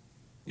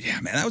 Yeah,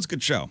 man, that was a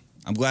good show.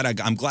 I'm glad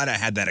I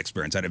had that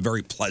experience. I had a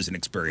very pleasant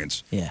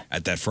experience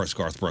at that first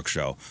Garth Brooks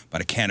show. But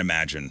I can't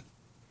imagine.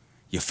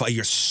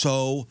 You're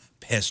so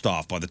pissed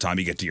off by the time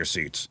you get to your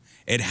seats.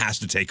 It has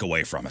to take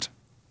away from it.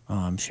 Oh,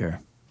 I'm sure.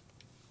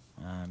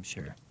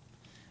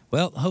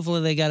 Well,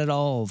 hopefully they got it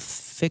all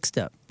fixed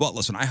up. Well,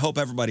 listen, I hope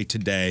everybody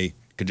today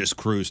could just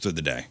cruise through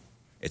the day.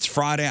 It's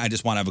Friday. I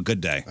just want to have a good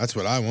day. That's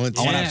what I want.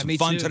 I want to have some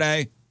fun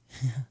today.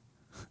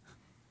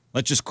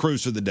 Let's just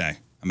cruise through the day.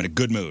 I'm in a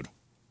good mood.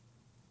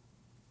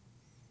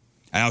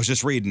 And I was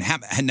just reading,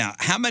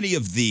 how many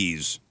of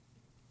these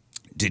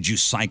did you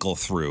cycle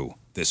through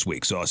this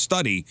week? So a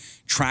study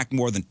tracked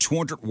more than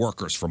 200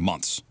 workers for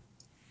months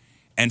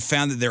and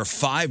found that there are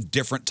 5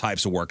 different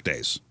types of work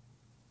days.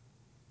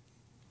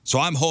 So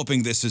I'm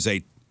hoping this is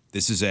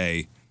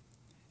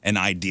an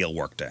ideal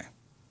work day.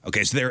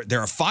 Okay, so there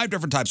are 5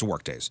 different types of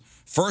work days.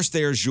 First,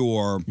 there's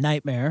your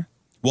nightmare.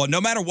 Well,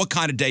 no matter what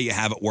kind of day you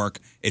have at work,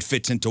 it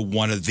fits into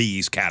one of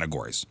these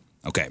categories.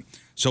 Okay,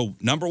 so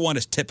number 1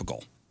 is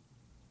typical.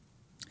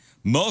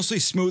 Mostly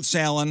smooth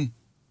sailing,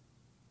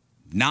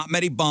 not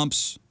many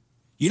bumps.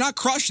 You're not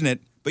crushing it,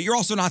 but you're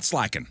also not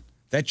slacking.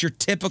 That's your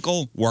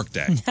typical work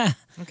day.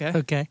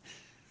 Okay.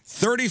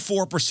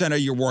 34% of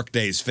your work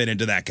days fit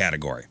into that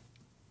category.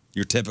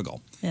 Your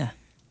typical. Yeah.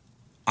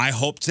 I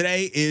hope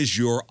today is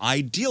your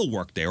ideal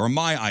work day or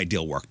my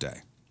ideal work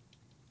day.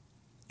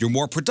 You're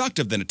more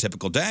productive than a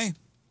typical day,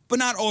 but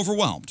not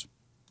overwhelmed.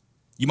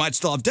 You might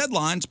still have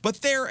deadlines,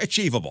 but they're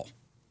achievable.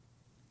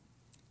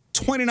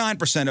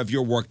 29% of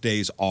your work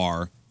days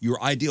are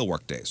your ideal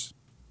work days.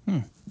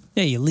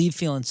 Yeah, you leave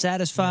feeling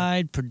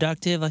satisfied,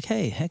 productive, like,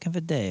 hey, heck of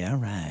a day, all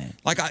right.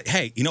 Like,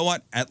 hey, you know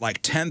what? At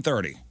like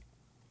 10:30,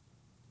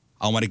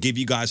 I want to give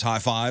you guys high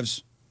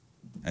fives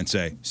and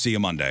say, see you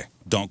Monday.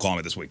 Don't call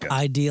me this weekend.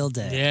 Ideal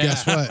day.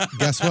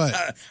 Guess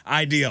what?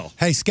 Ideal.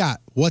 Hey, Scott,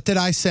 what did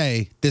I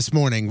say this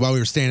morning while we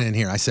were standing in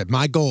here? I said,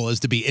 my goal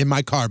is to be in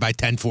my car by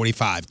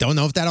 10:45. Don't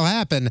know if that'll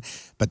happen,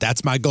 but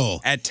that's my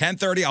goal. At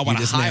 10:30, I want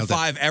to high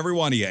five every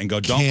one of you and go,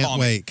 don't Can't call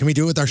me. wait. Can we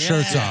do it with our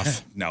shirts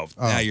off? No,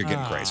 Oh. now you're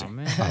getting crazy.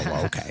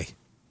 Oh, okay.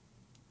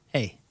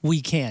 Hey,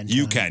 we can.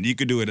 You can. You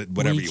can do it at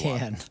whatever we you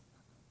can. want.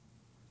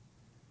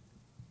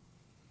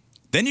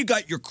 Then you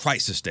got your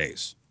crisis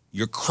days,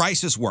 your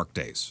crisis work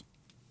days.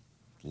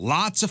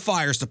 Lots of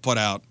fires to put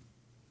out.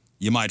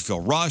 You might feel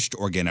rushed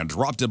or get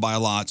interrupted by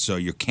a lot, so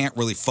you can't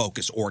really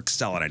focus or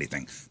excel at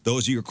anything.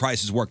 Those are your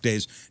crisis work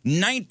days.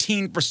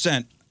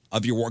 19%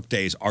 of your work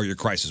days are your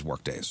crisis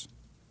work days.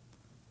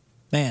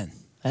 Man,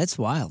 that's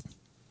wild.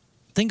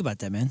 Think about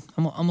that, man.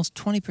 Almost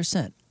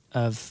 20%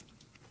 of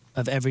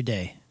every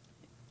day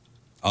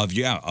Of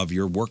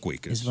your work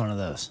week is one of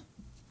those.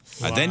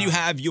 Then you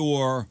have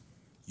your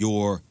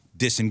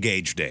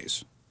disengaged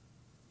days.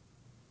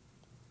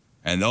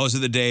 And those are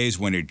the days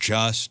when you're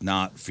just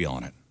not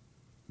feeling it.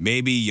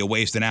 Maybe you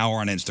waste an hour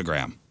on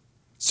Instagram.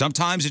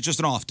 Sometimes it's just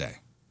an off day.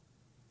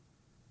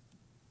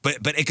 But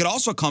it could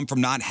also come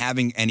from not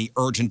having any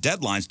urgent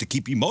deadlines to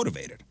keep you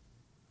motivated.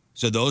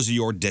 So those are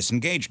your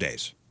disengaged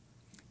days.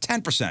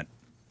 10%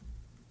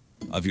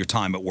 of your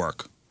time at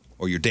work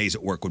or your days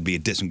at work would be a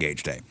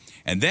disengaged day.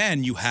 And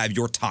then you have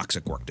your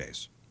toxic work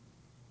days.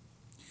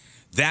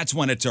 That's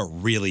when it's a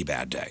really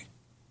bad day.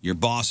 Your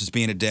boss is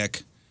being a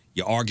dick.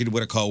 You argued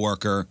with a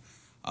coworker.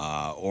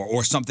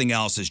 Or something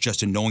else is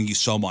just annoying you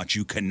so much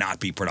you cannot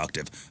be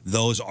productive.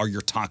 Those are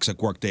your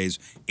toxic work days.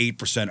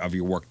 8% of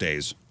your work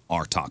days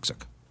are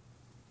toxic.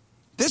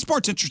 This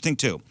part's interesting,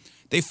 too.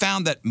 They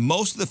found that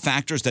most of the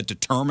factors that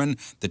determine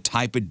the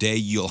type of day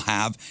you'll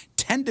have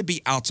tend to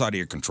be outside of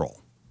your control.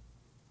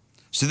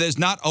 So there's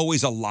not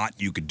always a lot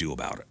you could do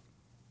about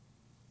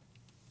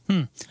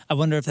it. I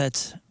wonder if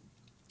that's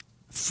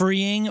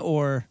freeing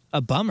or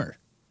a bummer.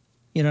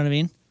 You know what I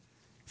mean?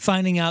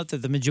 Finding out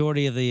that the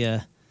majority of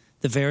the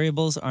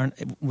variables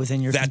aren't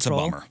within your That's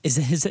control. a bummer. Is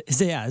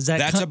that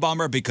That's a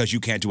bummer because you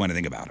can't do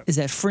anything about it. Is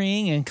that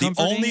freeing and The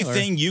comforting? only or-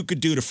 thing you could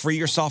do to free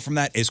yourself from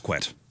that is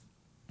quit.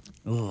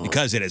 Ugh.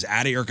 Because it is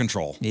out of your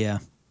control. Yeah.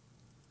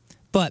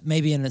 But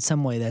maybe in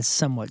some way that's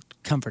somewhat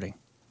comforting.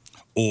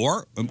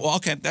 Or, well,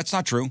 okay, that's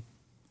not true.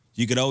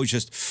 You could always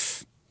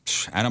just,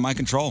 out of my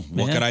control.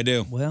 What Yeah. could I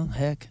do? Well,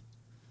 heck.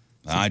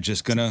 I'm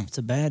just gonna. It's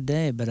a bad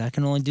day, but I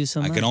can only do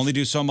so much. I can only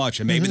do so much,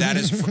 and maybe that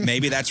is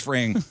maybe that's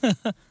freeing.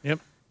 Yep.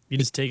 You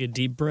just take a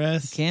deep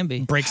breath. Can be.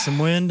 Break some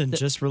wind and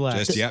just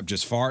relax.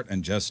 Just fart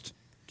and just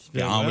be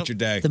get like, on well, with your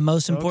day. The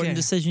most important Okay.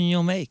 decision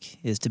you'll make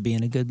is to be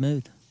in a good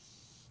mood.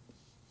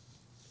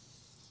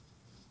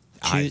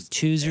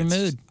 Choose your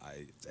mood.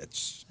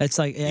 It's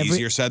like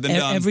easier said than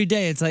done. Every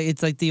day, it's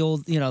like the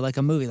old, like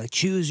a movie, like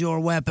choose your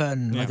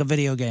weapon, like a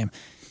video game.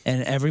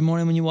 And every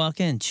morning when you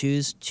walk in,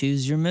 choose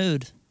your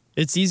mood.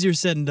 It's easier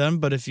said than done,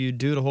 but if you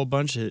do it a whole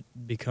bunch, it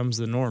becomes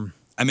the norm.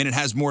 I mean, it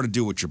has more to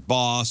do with your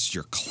boss,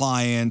 your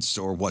clients,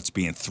 or what's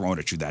being thrown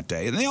at you that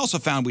day. And they also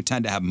found we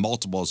tend to have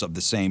multiples of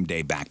the same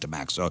day back to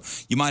back. So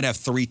you might have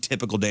 3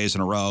 typical days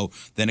in a row,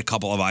 then a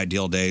couple of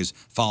ideal days,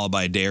 followed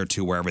by a day or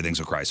two where everything's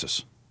a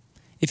crisis.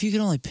 If you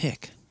could only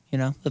pick,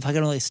 if I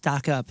could only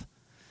stock up,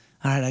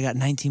 all right, I got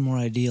 19 more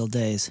ideal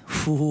days.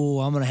 Ooh,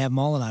 I'm going to have them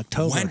all in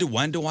October.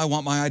 When do I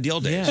want my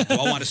ideal days? Yeah. Do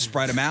I want to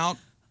spread them out?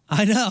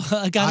 I know.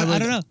 I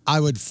don't know. I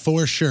would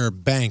for sure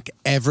bank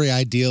every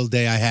ideal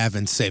day I have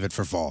and save it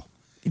for fall.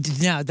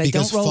 No, they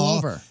don't roll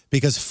over.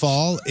 Because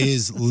fall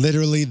is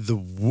literally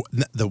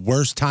the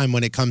worst time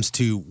when it comes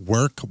to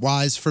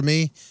work-wise for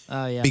me.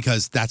 Oh, yeah.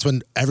 Because that's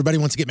when everybody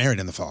wants to get married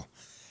in the fall.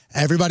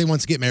 Everybody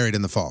wants to get married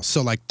in the fall.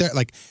 So like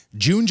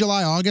June,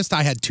 July, August,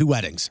 I had 2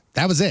 weddings.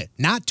 That was it.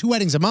 Not 2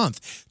 weddings a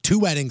month. 2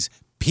 weddings,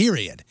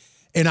 period.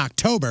 In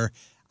October,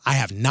 I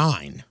have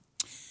 9.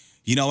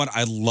 You know what?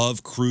 I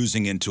love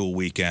cruising into a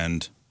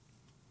weekend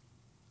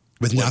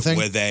with nothing?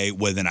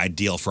 With an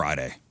ideal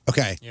Friday.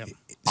 Okay. Yep.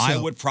 I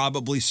would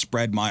probably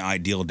spread my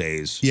ideal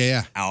days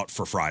out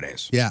for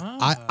Fridays. Yeah.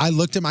 I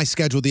looked at my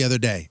schedule the other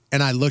day,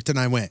 and I looked and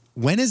I went,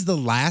 when is the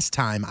last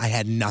time I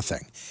had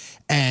nothing?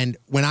 And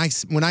when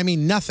I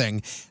mean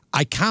nothing,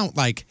 I count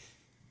like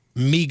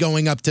me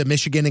going up to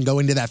Michigan and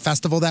going to that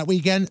festival that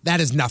weekend.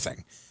 That is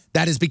nothing.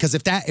 That is because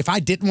if I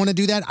didn't want to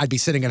do that, I'd be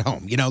sitting at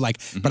home,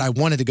 but I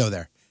wanted to go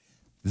there.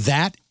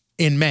 That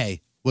in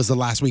May was the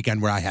last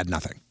weekend where I had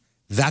nothing.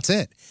 That's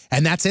it.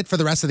 And that's it for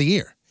the rest of the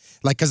year.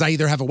 Like, because I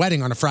either have a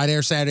wedding on a Friday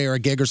or Saturday or a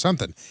gig or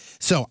something.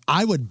 So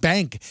I would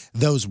bank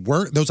those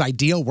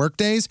ideal work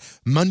days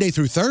Monday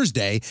through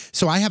Thursday.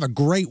 So I have a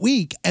great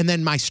week. And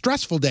then my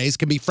stressful days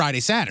can be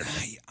Friday,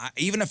 Saturday.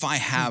 Even if I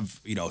have,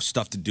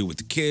 stuff to do with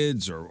the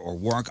kids or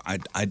work,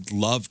 I'd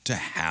love to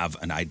have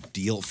an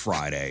ideal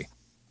Friday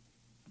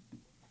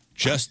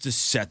just to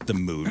set the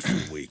mood for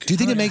the week. Do you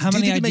think how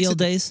many ideal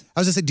days?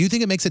 I was going to say, do you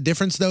think it makes a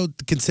difference, though,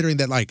 considering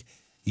that, like,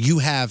 you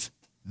have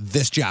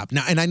this job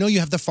now, and I know you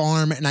have the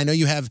farm, and I know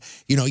you have,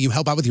 you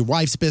help out with your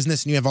wife's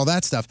business, and you have all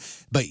that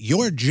stuff, but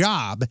your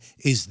job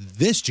is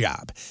this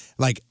job.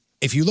 Like,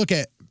 if you look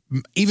at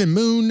even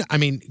Moon,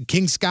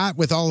 King Scott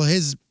with all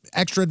his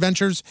extra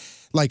adventures,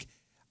 like,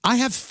 I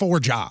have 4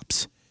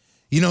 jobs,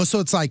 so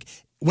it's like,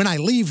 when I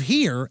leave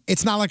here,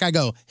 it's not like I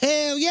go,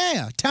 hell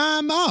yeah,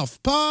 time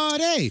off,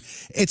 party.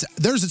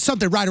 There's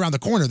something right around the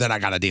corner that I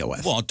got to deal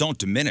with. Well, don't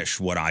diminish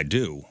what I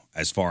do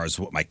as far as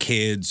what my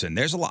kids, and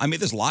there's a lot.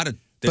 There's a lot of.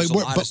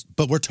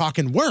 But we're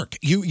talking work.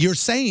 You're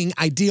saying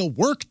ideal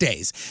work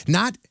days,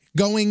 not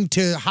going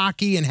to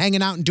hockey and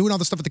hanging out and doing all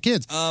the stuff with the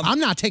kids. I'm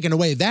not taking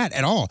away that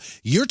at all.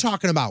 You're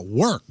talking about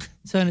work.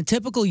 So in a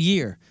typical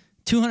year,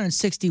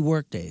 260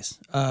 work days.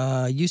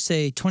 You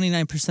say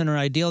 29% are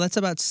ideal. That's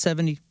about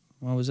 70.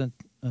 What was it?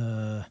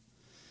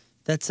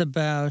 That's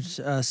about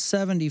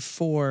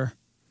 74.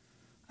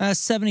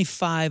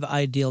 75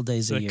 ideal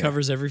days a year. So it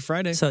covers every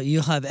Friday. So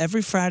you'll have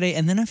every Friday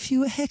and then a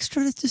few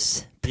extra to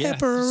just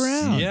pepper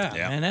around. Yeah,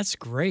 man, that's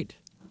great.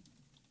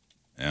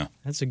 Yeah.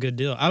 That's a good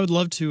deal. I would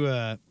love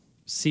to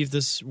see if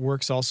this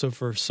works also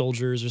for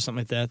soldiers or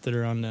something like that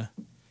are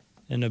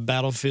in a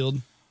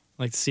battlefield.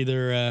 Like to see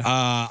their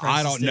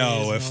I don't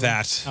know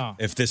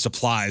if this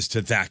applies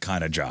to that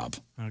kind of job.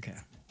 Okay.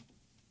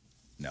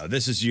 No,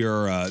 this is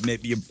your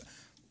maybe you're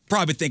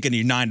probably thinking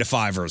your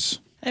 9-to-5ers.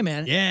 Hey,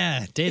 man.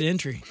 Yeah, data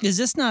entry. Is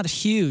this not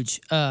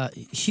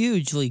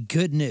hugely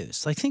good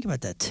news? Like, think about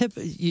that.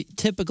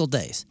 Typical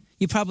days.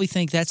 You probably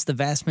think that's the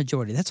vast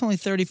majority. That's only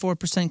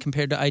 34%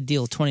 compared to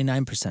ideal,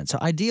 29%. So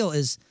ideal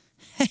is,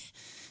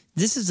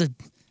 this is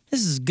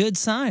a good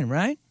sign,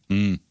 right?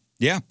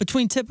 Yeah.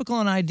 Between typical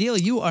and ideal,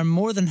 you are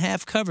more than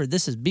half covered.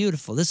 This is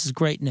beautiful. This is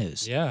great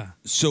news. Yeah.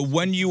 So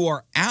when you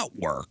are at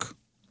work,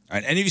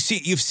 right, and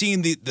you've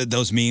seen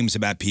those memes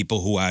about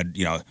people who had,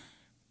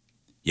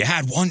 you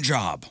had one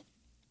job.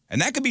 And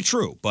that could be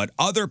true, but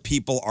other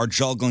people are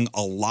juggling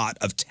a lot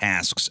of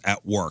tasks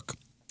at work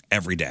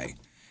every day.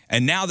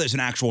 And now there's an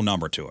actual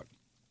number to it.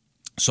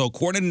 So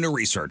according to new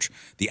research,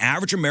 the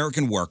average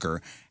American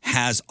worker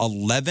has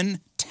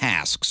 11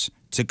 tasks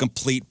to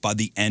complete by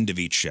the end of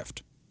each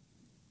shift.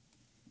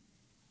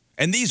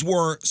 And these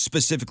were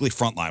specifically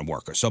frontline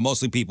workers. So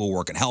mostly people who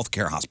work in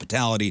healthcare,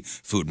 hospitality,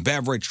 food and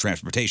beverage,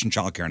 transportation,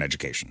 childcare, and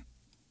education.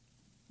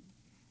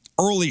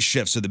 Early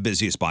shifts are the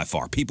busiest by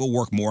far. People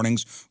work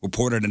mornings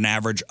reported an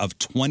average of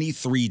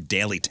 23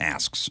 daily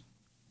tasks.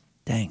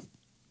 Dang.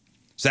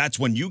 So that's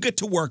when you get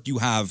to work, you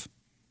have,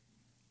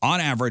 on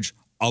average,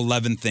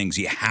 11 things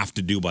you have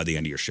to do by the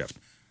end of your shift.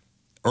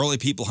 Early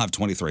people have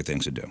 23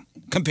 things to do.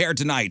 Compared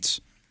to nights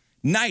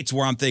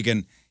where I'm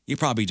thinking, you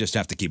probably just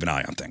have to keep an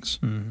eye on things.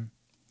 Mm-hmm.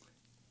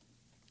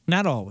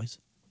 Not always.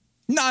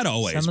 Not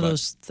always. Some of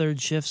those third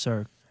shifts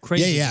are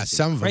crazy. Yeah,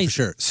 some of them for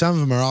sure. Some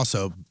of them are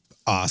also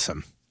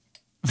awesome.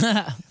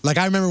 Like,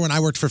 I remember when I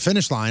worked for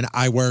Finish Line,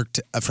 I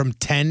worked from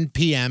 10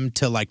 p.m.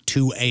 till like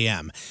 2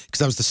 a.m. because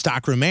I was the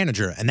stockroom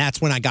manager, and that's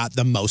when I got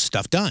the most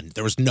stuff done.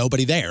 There was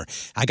nobody there.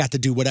 I got to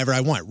do whatever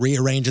I want,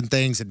 rearranging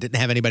things, and didn't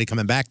have anybody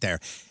coming back there.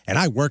 And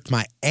I worked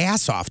my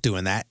ass off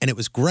doing that, and it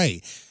was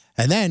great.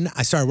 And then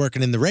I started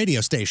working in the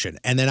radio station.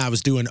 And then I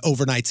was doing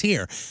overnights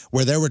here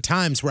where there were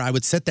times where I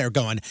would sit there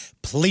going,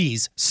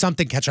 please,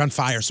 something catch on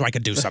fire so I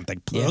could do something.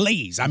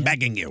 Please, I'm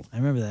begging you. I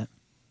remember that.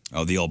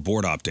 Oh, the old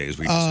board op days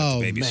where you just had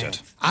to babysit. Man.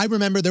 I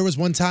remember there was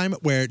one time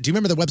where, do you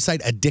remember the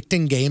website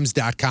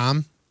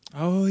addictinggames.com?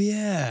 Oh,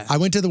 yeah. I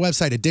went to the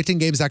website,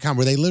 addictinggames.com,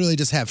 where they literally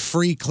just have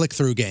free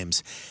click-through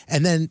games.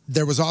 And then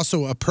there was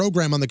also a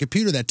program on the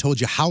computer that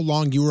told you how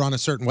long you were on a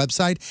certain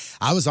website.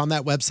 I was on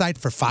that website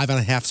for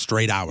 5.5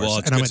 straight hours. Well,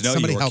 it's and I good went, to know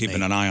somebody you were help keeping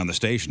me. an eye on the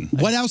station.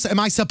 What else am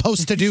I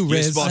supposed to do, You're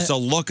Riz? supposed to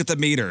look at the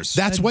meters.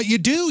 That's what you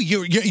do.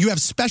 You have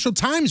special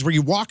times where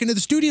you walk into the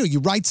studio,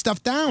 you write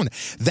stuff down.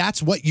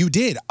 That's what you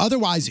did.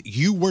 Otherwise,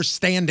 you were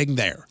standing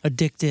there.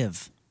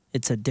 Addictive.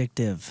 It's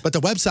addictive. But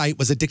the website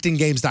was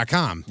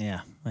addictinggames.com.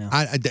 Yeah. Well.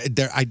 I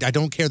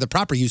don't care the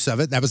proper use of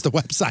it. That was the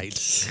website.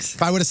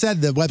 If I would have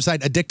said the website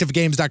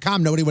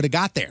addictivegames.com, nobody would have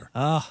got there.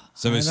 Oh,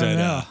 Somebody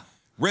said,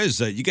 Riz,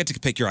 you get to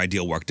pick your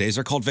ideal work days.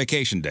 They're called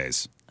vacation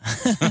days.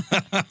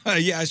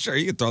 Yeah, sure.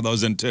 You can throw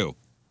those in too.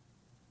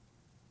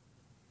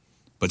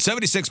 But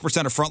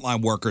 76% of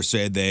frontline workers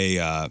say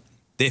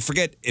they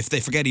forget, if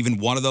they forget even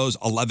one of those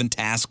 11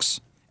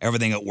 tasks,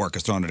 everything at work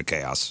is thrown into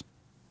chaos.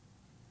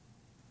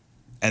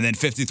 And then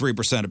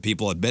 53% of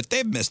people admit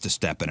they've missed a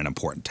step in an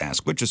important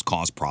task, which has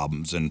caused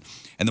problems. And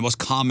the most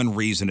common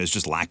reason is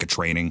just lack of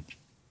training,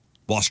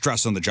 while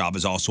stress on the job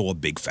is also a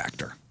big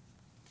factor.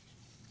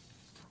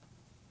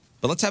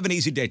 But let's have an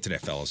easy day today,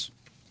 fellas.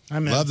 I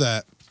love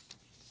that.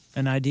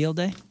 An ideal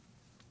day?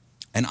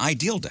 An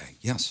ideal day,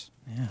 yes.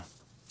 Yeah.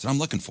 That's what I'm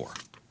looking for.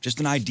 Just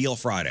an ideal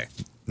Friday.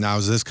 Now,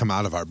 does this come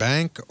out of our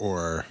bank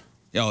or?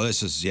 Oh,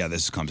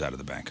 this comes out of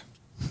the bank.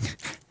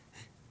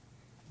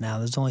 Now,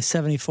 there's only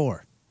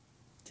 74.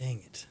 Dang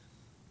it.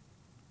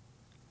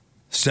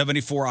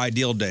 74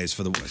 ideal days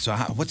for the.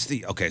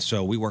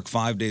 So we work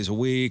 5 days a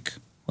week.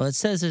 Well, it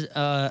says in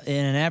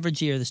an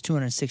average year, there's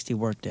 260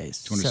 work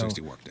days.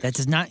 260 work days. That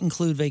does not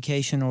include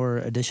vacation or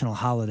additional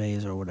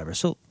holidays or whatever.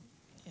 So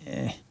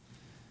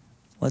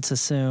let's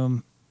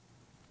assume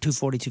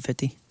 240,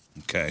 250.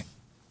 Okay.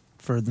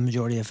 For the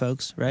majority of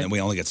folks, right? And we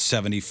only get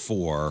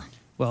 74.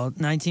 Well,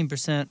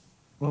 19%.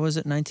 What was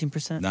it? 19%?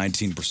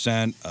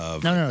 19%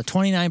 of. No.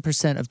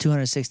 29% of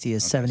 260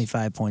 is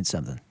 75 point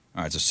something.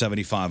 All right, so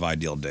 75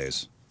 ideal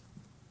days.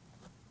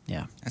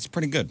 Yeah. That's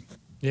pretty good.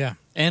 Yeah.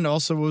 And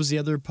also, what was the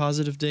other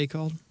positive day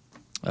called?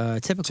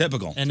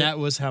 Typical. And that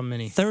was how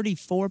many?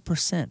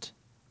 34%.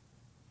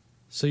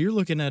 So you're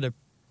looking at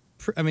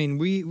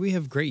we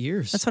have great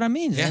years. That's what I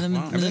mean. Yeah, And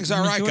everything's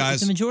all right,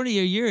 guys. The majority of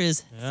your year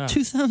is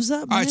 2 thumbs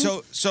up, man. All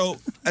right, so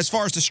as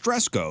far as the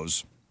stress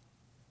goes,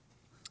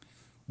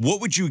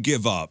 what would you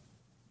give up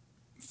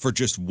for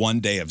just 1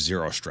 day of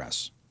zero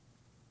stress?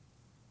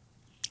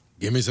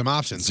 Give me some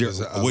options.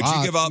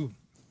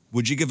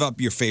 Would you give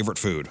up your favorite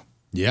food?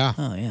 Yeah.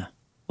 Oh, yeah.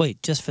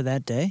 Wait, just for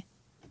that day?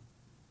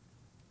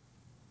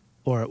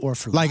 Or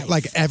for life?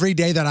 Like every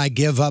day that I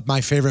give up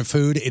my favorite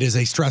food, it is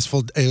a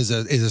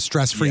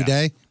stress-free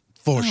day?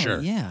 For sure.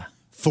 Yeah.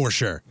 For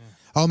sure. Yeah.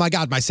 Oh, my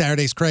God, my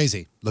Saturday's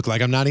crazy. Look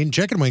like I'm not eating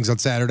chicken wings on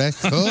Saturday.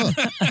 Oh.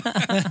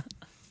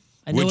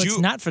 I know it's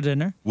not for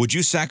dinner. Would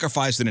you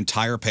sacrifice an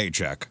entire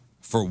paycheck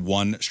for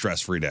one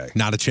stress-free day?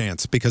 Not a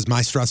chance, because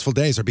my stressful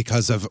days are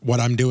because of what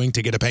I'm doing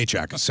to get a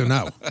paycheck. So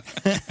no.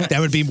 That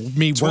would be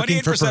me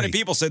working for free. 28% of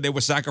people said they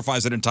would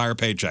sacrifice an entire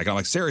paycheck. I'm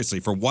like,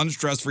 seriously, for one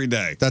stress-free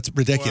day? That's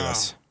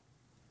ridiculous. Wow.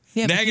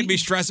 Yeah, now you're going to be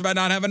stressed about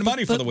not having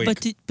money for the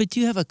week. But do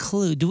you have a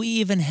clue? Do we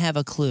even have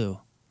a clue?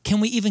 Can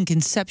we even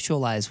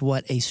conceptualize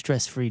what a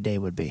stress-free day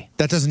would be?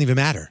 That doesn't even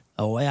matter.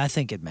 Oh, I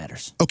think it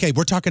matters. Okay,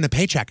 we're talking a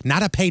paycheck,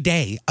 not a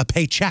payday, a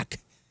paycheck.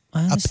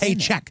 A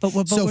paycheck. But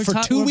so for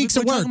 2 weeks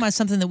of we're work. talking about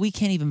something that we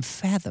can't even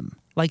fathom.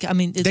 Like, I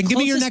mean, then give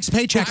me your next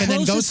paycheck and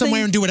then go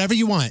somewhere and do whatever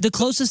you want. The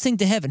closest thing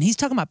to heaven. He's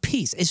talking about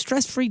peace. A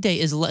stress-free day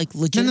is like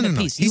legitimate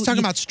peace. He's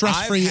talking about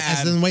stress-free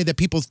as in the way that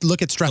people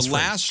look at stress-free. The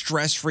last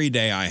stress-free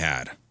day I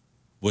had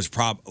was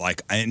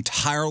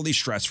entirely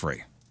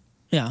stress-free.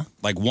 Yeah.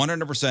 Like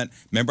 100%.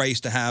 Remember I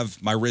used to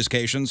have my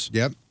Rizcations?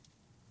 Yep.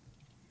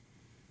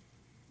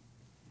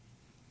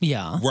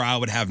 Yeah. Where I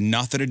would have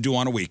nothing to do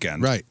on a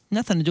weekend. Right.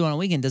 Nothing to do on a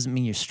weekend doesn't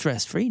mean you're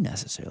stress-free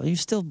necessarily. You're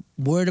still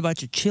worried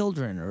about your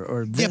children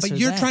or this. Yeah, but or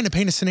you're that. trying to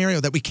paint a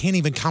scenario that we can't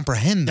even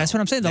comprehend. That's what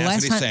I'm saying. The That's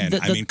last what he's time,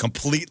 saying. I mean,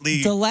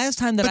 completely. The last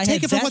time that But I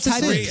take had it for that what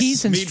type it of is.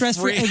 peace and Mean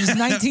stress-free, free. it was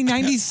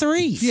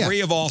 1993. Yeah.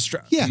 Free of all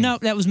stress. Yeah. No,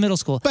 that was middle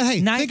school. But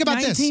hey, think about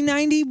this.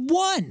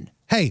 1991.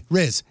 Hey,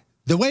 Riz,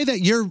 the way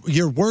that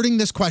you're wording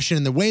this question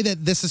and the way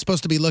that this is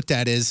supposed to be looked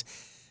at is,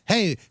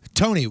 hey,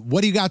 Tony,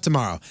 what do you got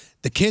tomorrow?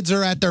 The kids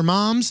are at their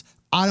mom's.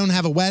 I don't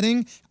have a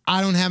wedding.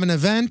 I don't have an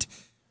event.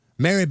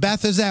 Mary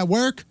Beth is at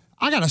work.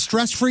 I got a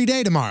stress-free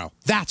day tomorrow.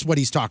 That's what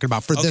he's talking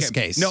about for this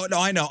Okay. case. No,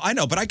 I know,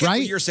 but I get what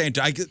Right? you're saying.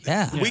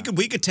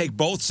 We could take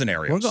both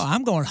scenarios.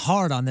 I'm going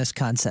hard on this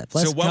concept.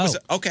 Let's so what go. was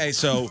it? Okay,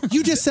 so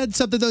You just said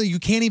something though you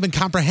can't even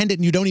comprehend it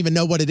and you don't even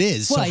know what it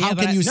is. Well, so yeah, how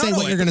but can you say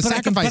what you're going to but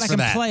I can- sacrifice but I for can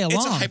that? play it's a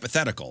along.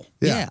 hypothetical.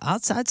 Yeah,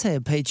 I'd say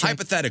a paycheck.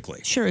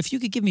 Hypothetically. Sure, if you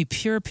could give me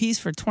pure peace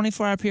for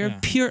 24-hour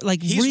period, pure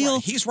like He's real.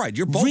 right. He's right.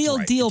 You're both real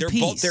right. deal they're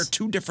peace. They're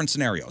two different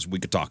scenarios we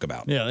could talk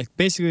about. Yeah, like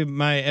basically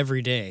my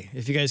everyday.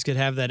 If you guys could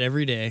have that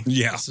every day,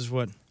 this is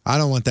what. I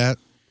don't want that.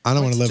 I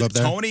don't want to live up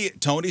there.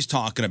 Tony's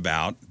talking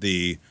about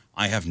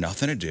I have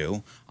nothing to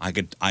do. I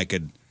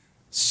could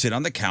sit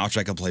on the couch.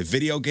 I could play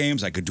video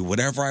games. I could do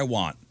whatever I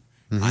want.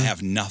 Mm-hmm. I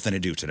have nothing to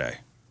do today.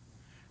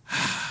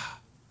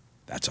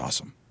 That's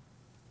awesome.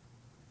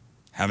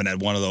 Haven't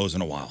had one of those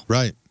in a while.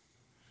 Right.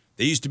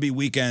 There used to be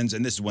weekends,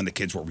 and this is when the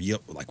kids were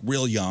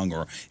real young,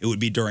 or it would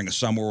be during a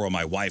summer where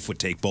my wife would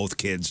take both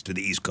kids to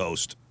the East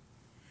Coast,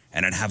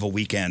 and I'd have a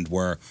weekend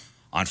where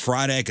on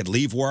Friday I could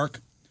leave work,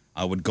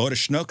 I would go to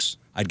Schnucks,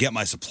 I'd get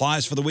my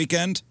supplies for the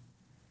weekend,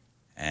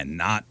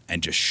 and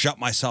just shut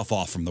myself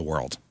off from the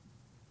world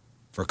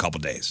for a couple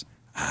days.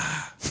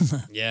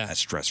 Yeah, that's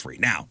stress free.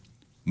 Now,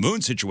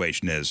 Moon's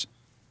situation is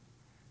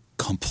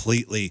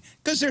completely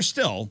because they're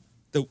still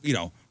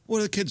what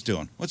are the kids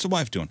doing? What's the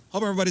wife doing?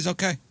 Hope everybody's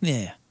okay.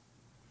 Yeah.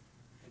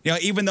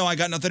 Even though I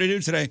got nothing to do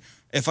today,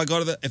 if I go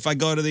to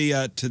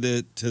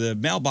the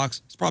mailbox,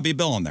 there's probably a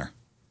bill on there.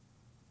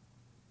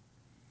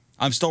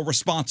 I'm still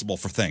responsible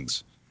for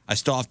things. I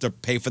still have to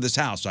pay for this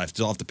house. I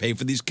still have to pay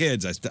for these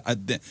kids.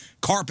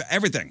 Carpet,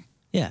 everything.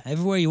 Yeah,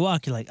 everywhere you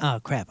walk, you're like, oh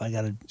crap, I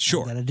gotta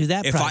do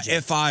that project.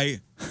 If I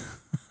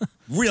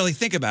really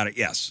think about it,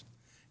 yes.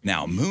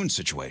 Now, Moon's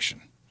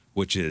situation,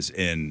 which is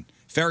in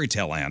fairy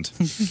tale land.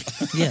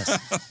 Yes.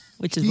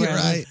 Which is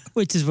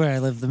where I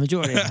live the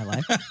majority of my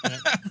life.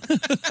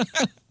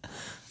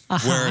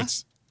 Where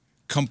it's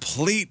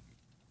complete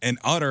and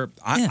utter.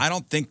 I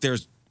don't think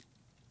there's.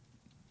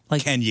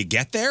 Can you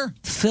get there?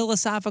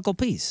 Philosophical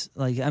peace.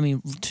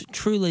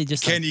 Truly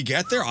just. Can you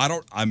get there?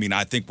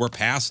 I think we're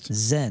past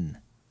Zen.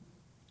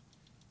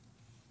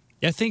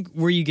 Yeah, I think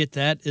where you get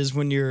that is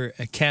when you're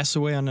a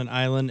castaway on an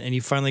island and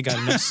you finally got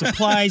enough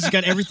supplies, you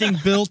got everything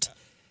built,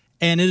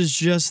 and it is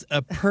just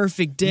a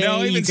perfect day.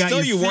 No, even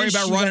still, you worry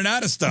about running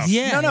out of stuff.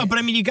 Yeah. No, but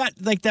I mean, you got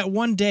like that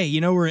one day,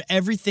 where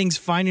everything's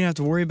fine, you don't have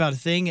to worry about a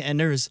thing, and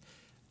there's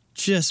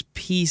just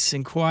peace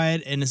and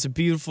quiet, and it's a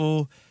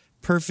beautiful,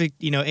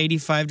 perfect,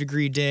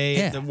 85-degree day.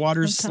 Yeah. The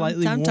water's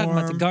slightly warm. I'm talking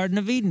about the Garden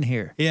of Eden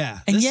here. Yeah,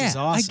 And this yeah, is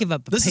awesome. I give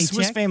up a This is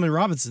Swiss paycheck. Family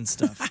Robinson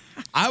stuff.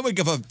 I would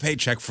give up a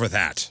paycheck for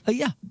that.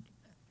 Yeah,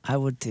 I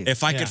would too.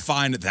 If I could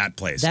find that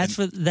place. That's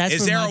And that's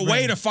is where there my a way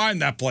brain- to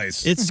find that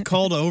place? It's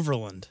called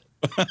Overland.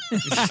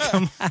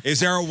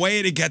 Is there a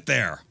way to get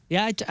there?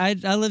 Yeah, I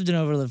lived in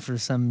Overland for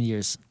some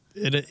years.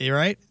 You're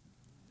right.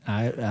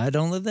 I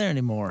don't live there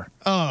anymore.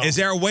 Oh, Is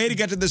there a way to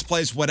get to this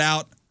place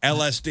without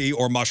LSD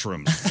or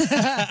mushrooms?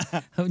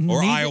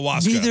 Or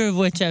ayahuasca? Neither of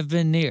which I've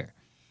been near.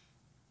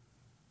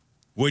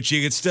 Which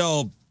you could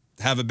still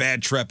have a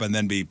bad trip and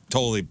then be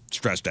totally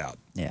stressed out.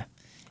 Yeah.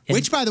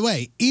 Which, by the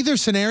way, either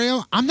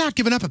scenario, I'm not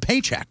giving up a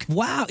paycheck.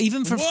 Wow,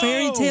 even for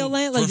fairy tale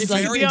land, For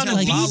fairy tale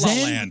La La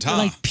Zen, Land, huh?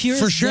 like pure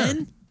For sure.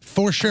 Zen.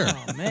 For sure.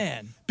 Oh,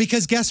 man.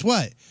 Because guess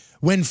what?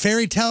 When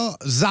fairy tale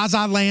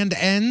Zaza land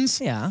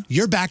ends,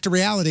 you're back to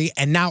reality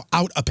and now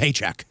out a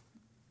paycheck.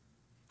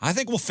 I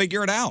think we'll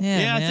figure it out.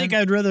 Yeah, I think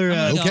I'd rather.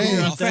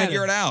 I'll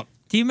figure it out.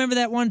 Do you remember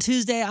that one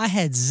Tuesday I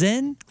had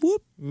Zen?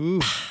 Whoop.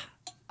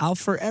 I'll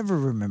forever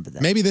remember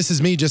that. Maybe this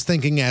is me just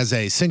thinking as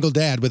a single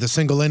dad with a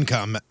single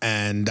income,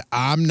 and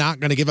I'm not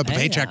going to give up a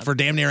paycheck for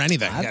damn near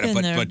anything.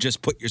 But just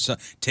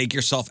take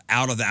yourself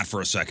out of that for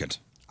a second.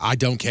 I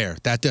don't care.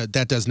 That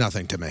does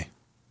nothing to me.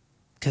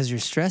 Because you're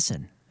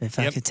stressing. If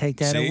I could take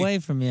that See? away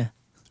from you.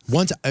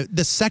 Once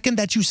the second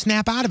that you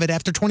snap out of it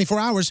after 24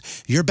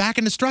 hours, you're back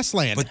into stress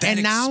land. But that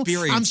and now I'm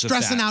experience of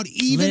stressing that- out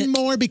even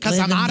more because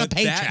I'm out of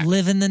paycheck.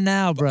 Live in the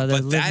now, brother.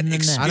 But Live that in the now.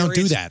 experience, I don't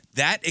do that.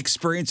 That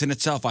experience in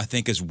itself, I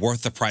think, is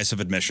worth the price of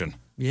admission.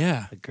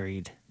 Yeah.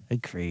 Agreed.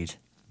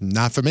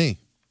 Not for me.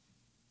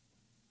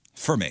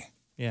 For me.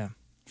 Yeah.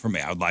 For me,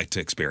 I would like to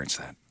experience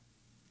that.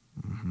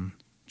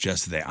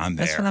 Just there. I'm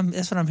there.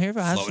 That's what I'm here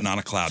for. Floating on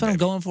a cloud, That's what I'm baby.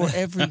 going for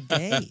every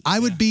day. I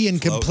would be in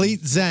complete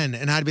zen,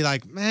 and I'd be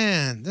like,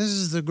 man, this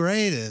is the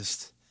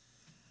greatest.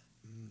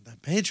 The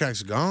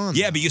paycheck's gone.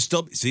 Yeah, but you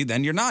still see.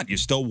 Then you're not. You're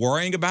still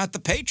worrying about the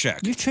paycheck.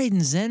 You're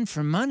trading Zen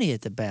for money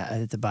at the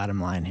bottom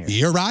line here.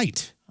 You're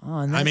right. Oh,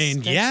 and I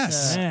mean,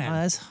 yes.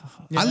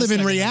 I live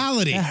in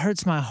reality. That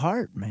hurts my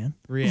heart, man.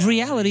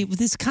 Reality.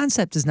 This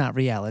concept is not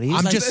reality.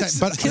 I'm Like- just saying,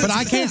 but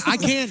I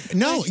can't.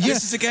 No, yeah.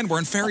 This is again. We're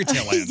in fairy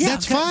tale land.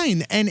 That's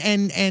fine,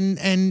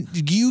 and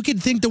you can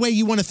think the way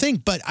you want to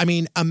think, but I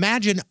mean,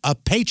 imagine a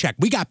paycheck.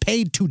 We got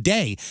paid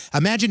today.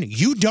 Imagine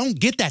you don't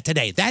get that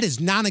today. That is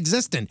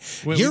non-existent.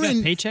 Wait, we got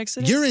paychecks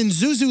today? You're in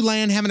Zuzu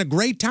land having a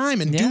great time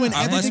and doing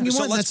everything you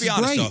want. So let's That's be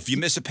honest, great. though. If you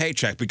miss a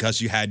paycheck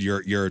because you had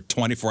your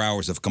 24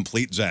 hours of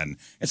complete zen,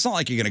 It's not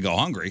like you're going to go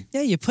hungry.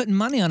 Yeah, you're putting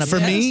money on a For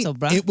me, pedestal,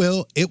 bro.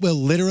 it will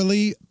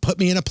literally put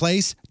me in a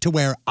place to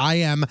where I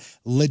am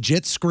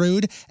legit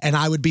screwed, and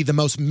I would be the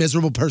most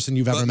miserable person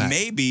you've ever But met.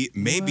 maybe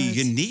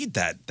you need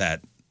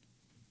that.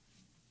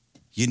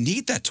 You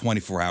need that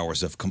 24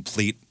 hours of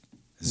complete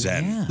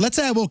zen. Let's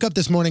say I woke up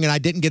this morning and I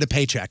didn't get a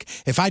paycheck.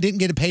 If I didn't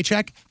get a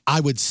paycheck, I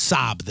would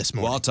sob this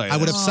morning. Well, I'll tell you I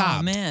would have Oh,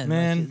 sobbed. man.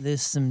 Man. Like,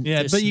 there's some. Yeah,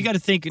 there's but you some- got to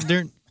think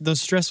during those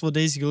stressful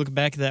days. You look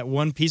back at that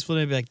one peaceful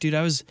day, and be like, dude,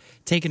 I was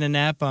taking a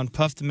nap on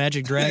Puff the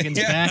Magic Dragon's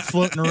back,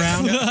 floating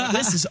around.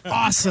 This is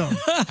awesome.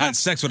 Had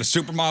sex with a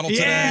supermodel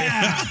today.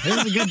 Yeah, it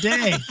was a good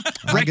day.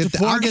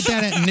 I'll get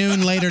that at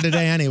noon later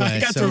today anyway. I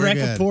got so to we're wreck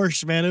good. a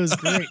Porsche, man. It was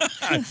great.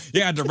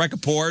 You had to wreck a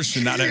Porsche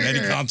and not have any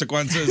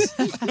consequences.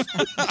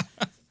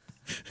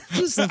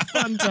 Just a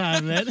fun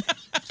time, man.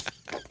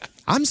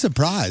 I'm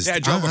surprised. Yeah, I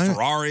drove a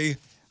Ferrari.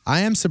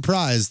 I am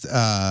surprised,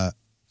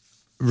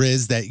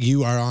 Riz, that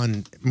you are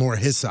on more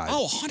his side.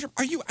 Oh, 100.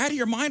 Are you out of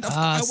your mind?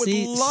 I would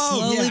see, love.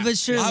 slowly but I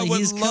surely, would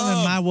he's love.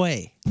 coming my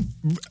way.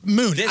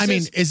 Moon, This I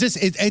mean, is-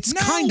 it's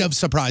kind of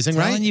surprising,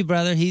 Telling right? you,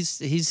 brother,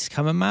 he's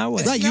coming my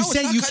way. Right, No, you it's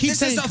say not you co- keep this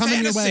saying is a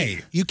coming your fantasy.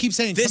 way. You keep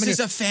saying This coming is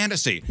your a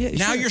fantasy. Yeah,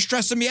 now sure. you're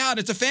stressing me out.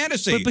 It's a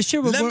fantasy. But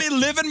sure, let we're- me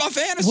live in my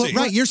fantasy. Well,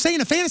 right, you're saying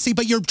a fantasy,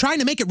 but you're trying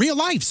to make it real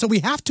life, so we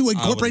have to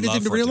incorporate it love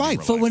into for it real to be life.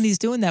 real But when he's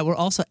doing that, we're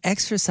also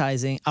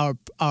exercising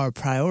our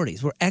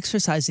priorities. We're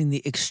exercising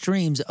the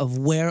extremes of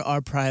where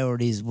our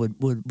priorities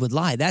would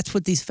lie. That's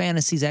what these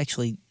fantasies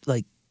actually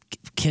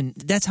can.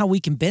 That's how we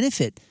can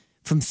benefit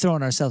from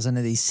throwing ourselves into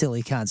these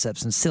silly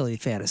concepts and silly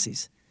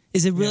fantasies.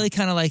 Is it really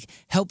kind of like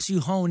helps you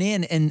hone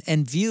in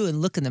and view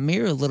and look in the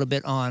mirror a little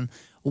bit on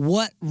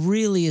what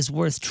really is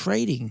worth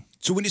trading.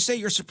 So when you say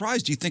you're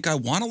surprised, do you think I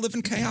want to live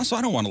in chaos?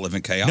 I don't want to live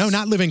in chaos. No,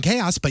 not live in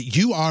chaos, but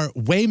you are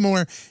way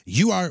more.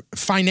 You are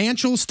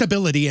financial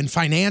stability and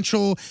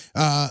financial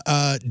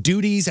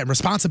duties and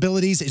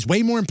responsibilities is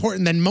way more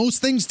important than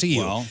most things to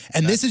you. Well,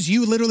 and this is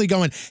you literally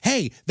going,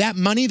 hey, that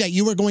money that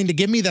you were going to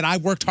give me that I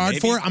worked hard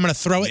for, I'm going to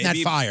throw it in that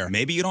fire.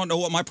 Maybe you don't know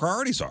what my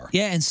priorities are.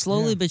 Yeah, and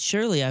slowly but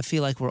surely, I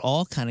feel like we're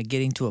all kind of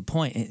getting to a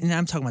point, and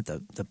I'm talking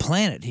about the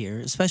planet here,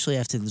 especially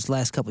after this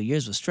last couple of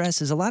years with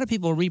stress, is a lot of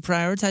people are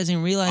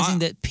reprioritizing, realizing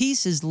that peace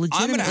is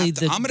legitimately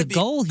the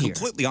goal here.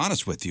 Completely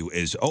honest with you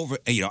is over.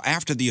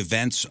 After the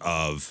events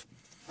of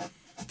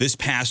these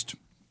past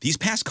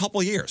couple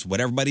of years, with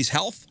everybody's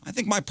health, I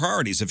think my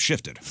priorities have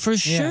shifted. For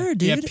sure,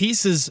 dude. Yeah,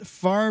 peace is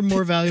far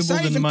more valuable It's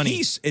not than even money.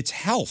 peace; it's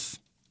health.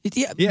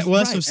 Yeah, well, that's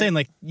what I'm right. saying.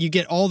 Like, you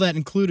get all that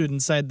included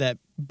inside that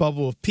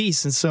bubble of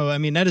peace, and so I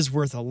mean that is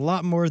worth a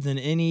lot more than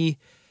any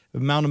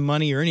amount of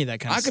money or any of that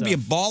kind of I stuff. could be a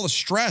ball of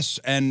stress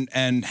and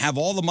have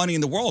all the money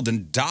in the world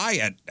and die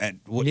at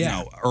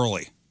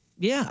early.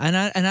 Yeah, and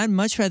I'd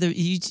much rather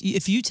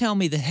if you tell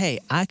me that, hey,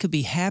 I could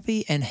be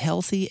happy and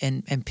healthy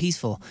and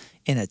peaceful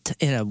in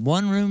a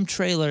one-room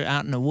trailer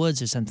out in the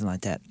woods or something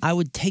like that, I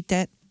would take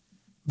that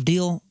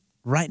deal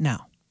right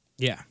now.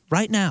 Yeah.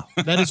 Right now.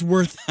 That is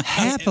worth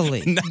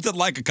happily. Nothing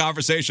like a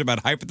conversation about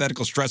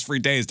hypothetical stress-free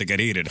days to get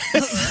heated.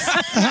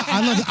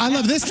 I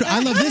love this. I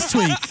love this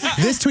tweet.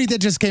 This tweet that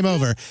just came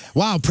over.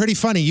 Wow, pretty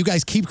funny. You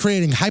guys keep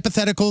creating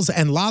hypotheticals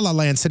and La La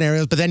Land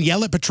scenarios, but then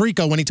yell at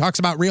Patrico when he talks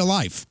about real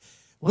life.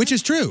 Which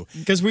is true.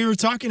 Because we were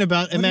talking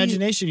about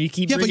imagination. You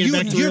keep bringing it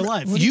back to real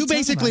life. You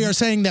basically are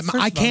saying that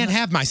I can't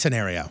have my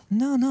scenario.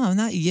 No, I'm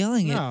not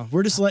yelling it. No,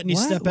 we're just letting you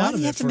step Why out do of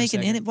you it have to for a make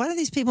an second. enemy? Why do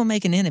these people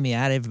make an enemy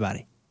out of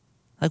everybody?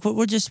 Like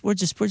we're just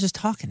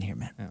talking here,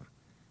 man.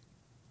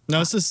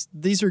 No, it's just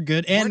these are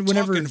good. And We're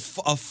whenever talking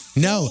a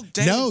full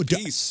day of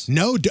peace.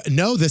 No,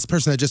 this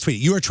person that just tweeted.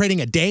 You are trading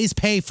a day's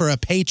pay for a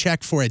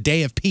paycheck for a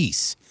day of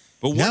peace.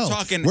 But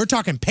we're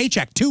talking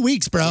paycheck 2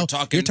 weeks, bro.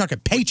 You're talking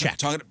paycheck.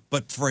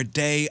 But for a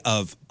day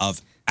of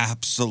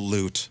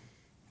absolute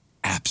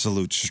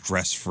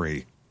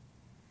stress-free.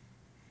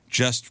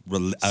 Just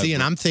See,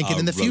 and I'm thinking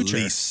in the future.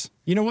 Release.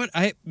 You know what?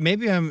 I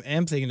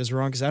am thinking this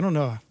wrong because I don't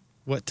know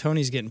what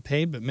Tony's getting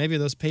paid, but maybe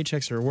those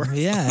paychecks are worth.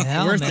 Yeah,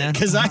 hell, worth man.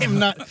 Because I am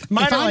not.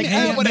 Mine If are like,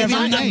 hey, whatever.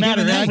 It doesn't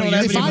matter. I don't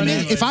have any money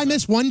anyway. If I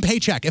miss one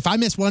paycheck,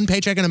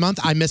 in a month,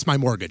 I miss my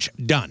mortgage.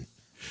 Done.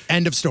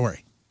 End of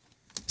story.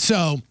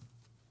 So,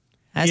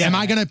 am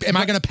I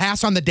gonna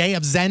pass on the day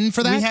of Zen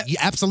for that? Yeah,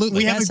 absolutely.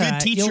 We have a good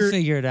teacher. You'll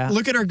figure it out.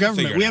 Look at our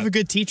government. We have a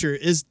good teacher.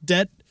 Is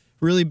debt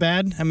really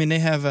bad? I mean, they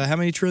have how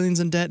many trillions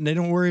in debt, and they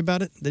don't worry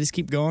about it. They just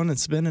keep going and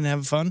spending and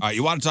having fun. All right,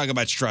 you want to talk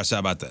about stress? How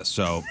about this?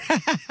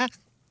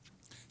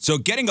 So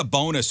getting a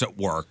bonus at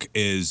work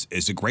is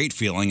a great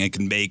feeling. It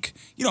can make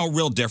a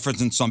real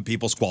difference in some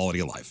people's quality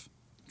of life.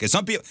 Okay,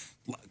 some people,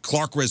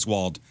 Clark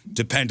Griswold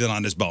depended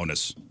on his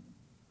bonus.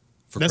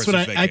 That's what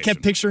I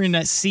kept picturing,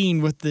 that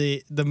scene with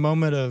the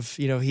moment of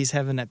he's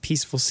having that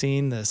peaceful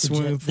scene, the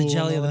swimming pool, the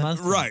jelly of the and all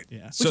month, that. Right?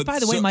 Yeah. Which, by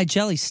the way, my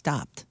jelly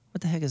stopped. What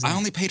the heck is that? I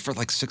only paid for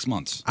like 6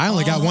 months. I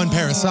only got one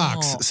pair of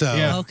socks, so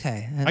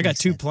Okay. I got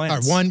 2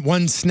 plants. Or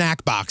one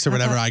snack box or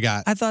whatever I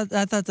got. I thought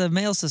the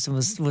mail system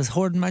was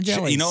hoarding my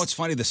jellies. You know what's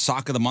funny? The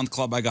Sock of the Month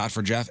club I got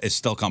for Jeff is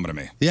still coming to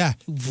me. Yeah,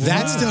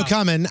 that's still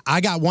coming. I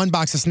got 1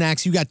 box of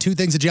snacks. You got 2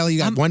 things of jelly. You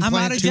got one I'm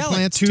plant, out of 2 jelly.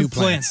 plants, 2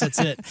 plants. That's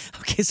it.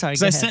 Okay, sorry.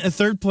 Because I sent a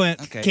 3rd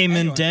plant, came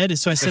in dead,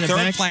 so I The sent it third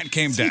back. plant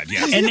came dead,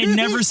 yes. And they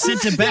never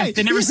sent it back.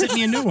 They never sent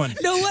me a new one.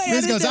 No way.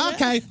 Liz goes,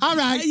 okay, all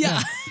right.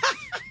 Yeah.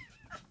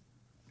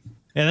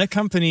 Yeah, that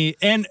company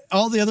and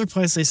all the other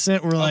plants they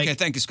sent were like. Okay,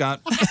 thank you, Scott.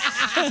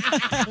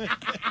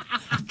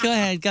 Go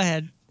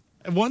ahead.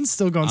 One's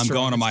still going I'm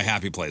strong. going to my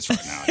happy place right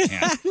now. I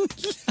can't.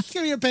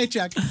 Give me your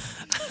paycheck.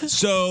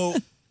 So,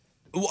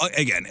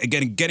 again,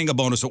 getting a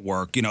bonus at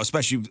work,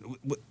 especially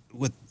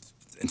with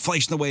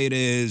inflation the way it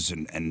is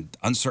and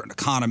uncertain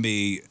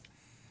economy,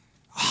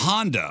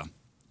 Honda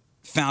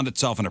found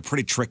itself in a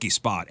pretty tricky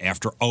spot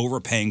after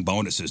overpaying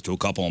bonuses to a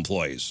couple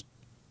employees.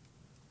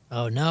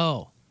 Oh,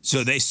 no.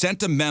 So they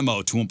sent a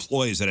memo to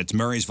employees at its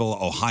Marysville,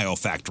 Ohio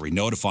factory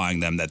notifying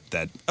them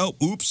that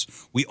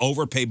oops, we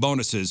overpay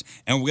bonuses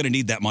and we're going to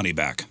need that money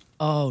back.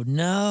 Oh,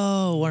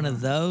 no. One of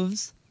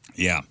those?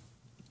 Yeah.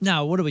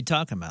 Now, what are we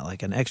talking about?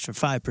 Like an extra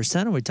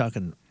 5%? Or are we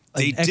talking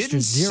They an extra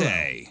didn't zero?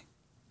 say,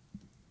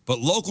 but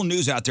local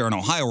news out there in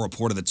Ohio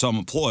reported that some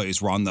employees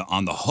were on the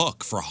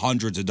hook for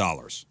hundreds of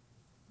dollars.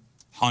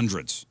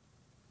 Hundreds.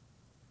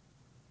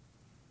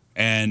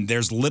 And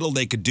there's little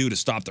they could do to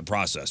stop the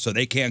process. So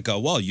they can't go,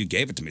 well, you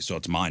gave it to me, so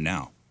it's mine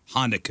now.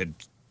 Honda could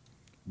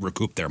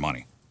recoup their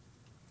money.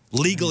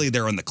 Legally,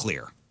 they're in the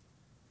clear.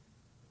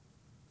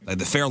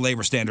 The Fair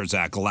Labor Standards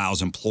Act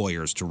allows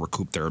employers to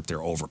recoup their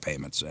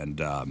overpayments.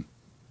 And a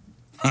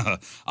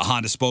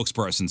Honda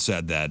spokesperson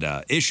said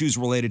that issues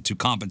related to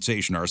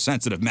compensation are a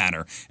sensitive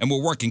matter, and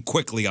we're working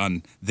quickly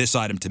on this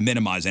item to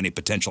minimize any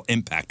potential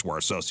impact to our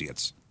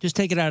associates. Just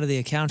take it out of the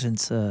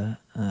accountant's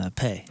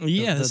pay.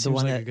 Yeah, that the seems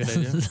one like a good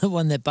idea. The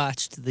one that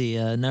botched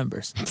the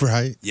numbers.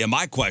 Right. Yeah,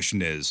 my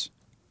question is,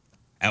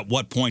 at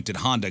what point did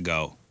Honda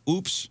go,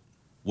 oops,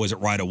 was it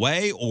right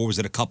away or was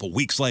it a couple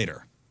weeks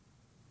later?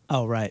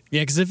 Oh, right.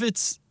 Yeah,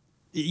 because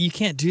you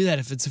can't do that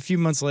if it's a few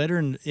months later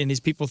and these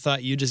people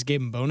thought you just gave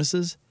them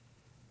bonuses.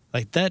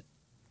 Like, that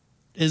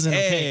isn't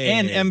okay.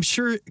 And I'm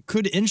sure,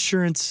 could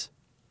insurance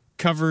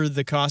cover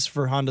the cost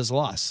for Honda's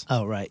loss?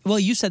 Oh, right. Well,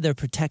 you said they're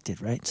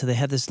protected, right? So they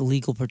have this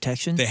legal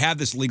protection? They have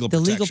this legal The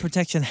protection. legal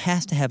protection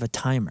has to have a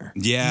timer.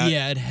 Yeah.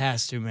 Yeah, it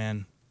has to,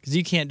 man. Because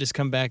you can't just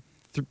come back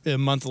a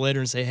month later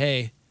and say,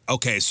 hey.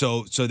 Okay,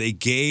 so they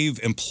gave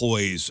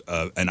employees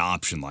an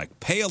option, like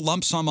pay a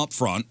lump sum up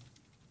front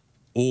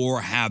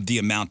or have the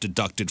amount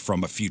deducted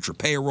from a future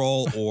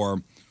payroll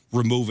or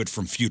remove it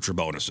from future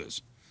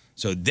bonuses.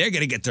 So they're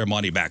going to get their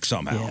money back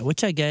somehow. Yeah,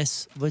 which I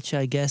guess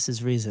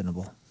is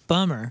reasonable.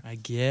 Bummer. I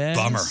guess.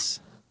 Bummer.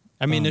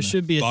 I mean, there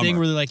should be a thing Bummer.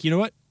 where they're like, you know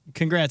what?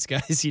 Congrats,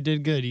 guys. You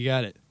did good. You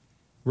got it.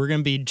 We're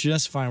going to be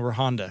just fine. We're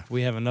Honda.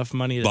 We have enough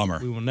money that Bummer.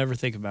 we will never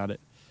think about it.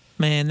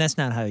 Man, that's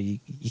not how you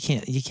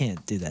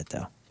can't do that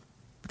though.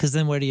 Because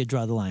then where do you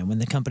draw the line? When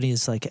the company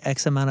is like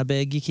X amount of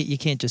big, you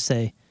can't just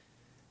say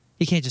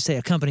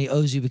a company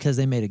owes you because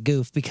they made a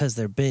goof because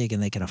they're big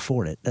and they can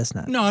afford it. That's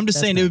not. No, I'm just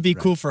that's saying it not would be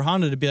right. cool for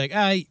Honda to be like,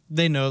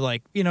 they know,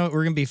 like, we're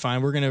going to be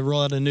fine. We're going to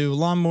roll out a new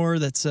lawnmower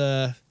that's,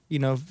 going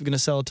to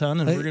sell a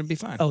ton and we're going to be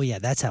fine. Oh yeah,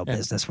 that's how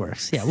business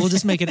works. Yeah, we'll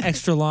just make an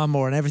extra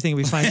lawnmower and everything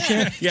will be fine.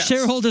 Yes.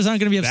 Shareholders aren't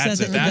going to be upset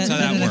That's it. That's how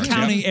that an works,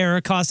 accounting yep.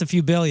 error costs a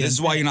few billion. This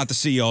is why you're not the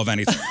CEO of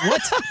anything.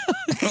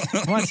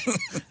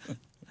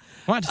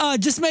 What?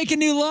 Just make a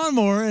new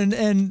lawnmower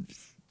and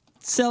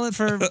sell it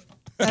for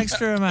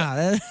extra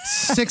amount.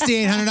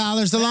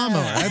 $6,800 the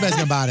lawnmower. Everybody's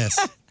gonna buy this.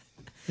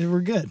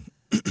 We're good.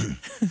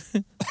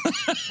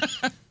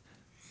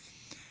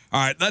 All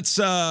right, let's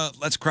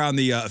crown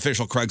the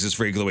official Craigslist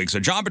Freak of the Week. So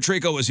John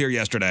Patrico was here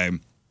yesterday.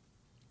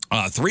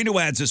 3 new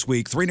ads this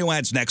week, 3 new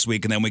ads next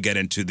week, and then we get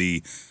into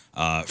the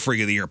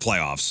Freak of the Year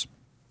playoffs.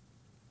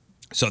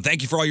 So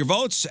thank you for all your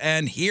votes,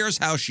 and here's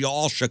how she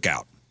all shook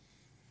out.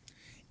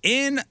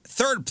 In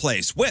third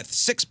place with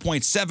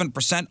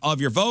 6.7%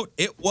 of your vote,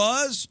 it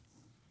was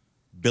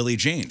Billie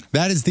Jean.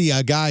 That is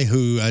the guy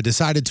who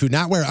decided to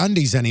not wear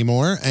undies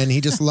anymore, and he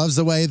just loves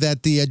the way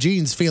that the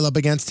jeans feel up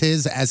against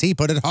his, as he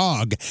put it,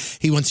 hog.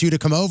 He wants you to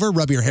come over,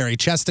 rub your hairy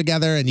chest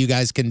together, and you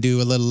guys can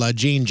do a little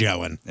jean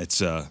joeing.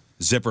 It's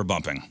zipper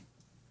bumping.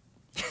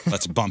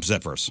 Let's bump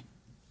zippers.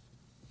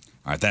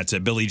 All right, that's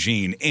Billie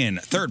Jean in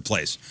third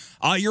place.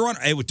 You're on,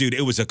 dude.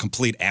 It was a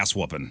complete ass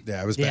whooping.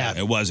 Yeah, it was bad.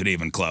 It wasn't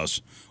even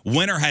close.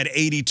 Winner had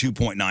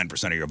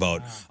 82.9% of your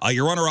vote.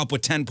 Your runner-up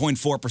with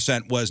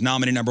 10.4% was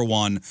nominee number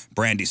 1,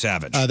 Brandy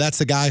Savage. That's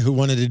the guy who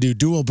wanted to do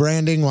dual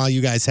branding while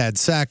you guys had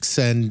sex,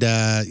 and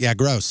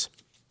gross.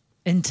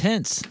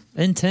 Intense.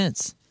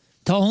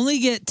 To only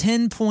get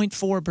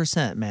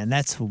 10.4%, man,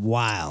 that's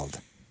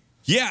wild.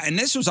 Yeah, and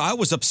I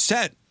was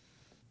upset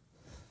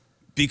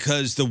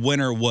because the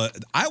winner was.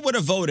 I would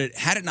have voted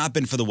had it not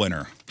been for the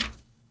winner.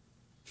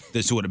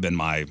 This would have been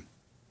my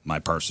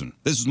person.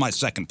 This was my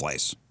second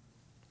place.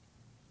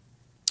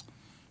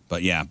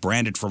 But yeah,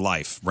 branded for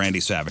life,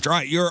 Randy Savage. All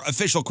right, your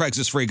official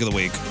Craigslist Freak of the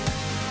Week.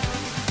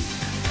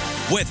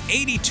 With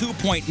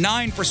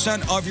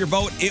 82.9% of your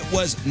vote, it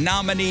was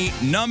nominee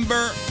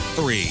number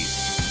 3,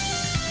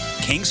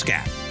 King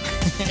Scat.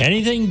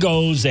 Anything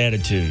goes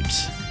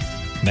attitudes.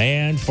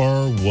 Man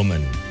for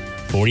woman.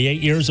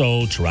 48 years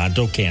old,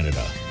 Toronto,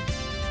 Canada.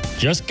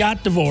 Just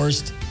got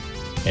divorced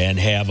and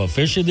have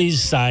officially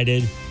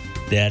decided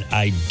that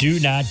I do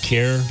not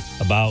care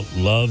about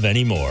love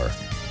anymore.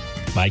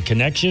 My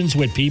connections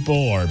with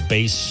people are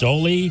based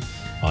solely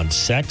on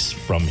sex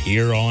from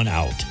here on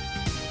out.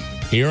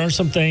 Here are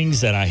some things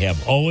that I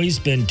have always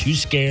been too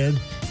scared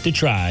to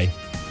try,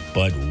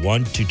 but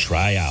want to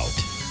try out.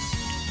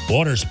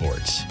 Water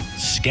sports,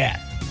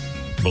 scat,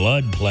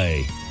 blood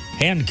play,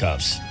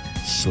 handcuffs,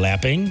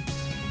 slapping,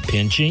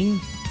 pinching,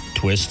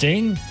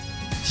 twisting,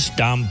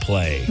 stomp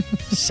play,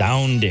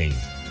 sounding,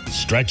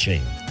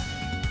 stretching,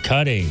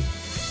 cutting,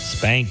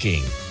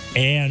 spanking,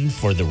 and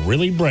for the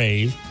really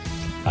brave,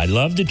 I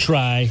love to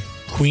try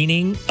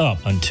queening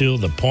up until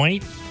the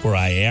point where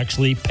I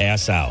actually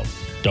pass out.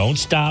 Don't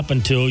stop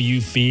until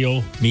you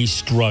feel me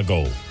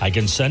struggle. I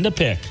can send a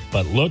pic,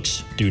 but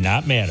looks do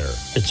not matter.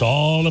 It's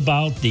all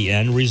about the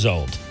end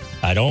result.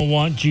 I don't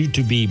want you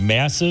to be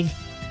massive,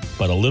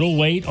 but a little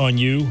weight on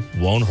you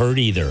won't hurt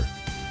either.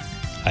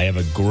 I have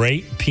a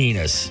great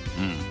penis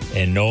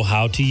and know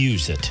how to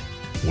use it.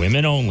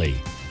 Women only.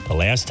 The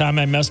last time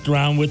I messed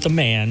around with a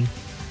man,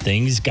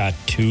 things got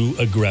too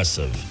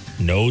aggressive.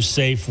 No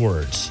safe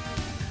words.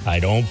 I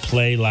don't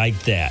play like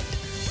that.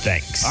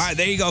 Thanks. All right,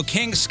 there you go.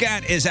 King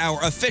Scat is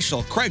our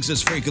official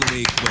Craigslist Freak of the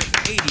Week with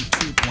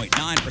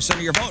 82.9%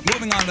 of your vote.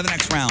 Moving on to the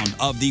next round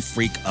of the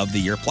Freak of the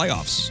Year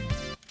playoffs.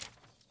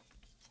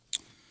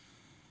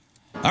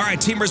 All right,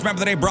 Teamers Member of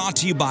the Day brought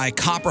to you by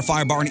Copper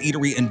Fire Bar and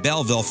Eatery in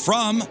Belleville.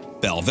 From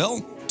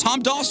Belleville,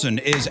 Tom Dawson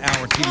is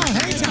our Teamers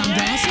Member. Hey, Tom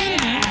Dawson.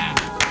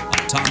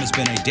 Tom has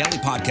been a daily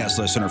podcast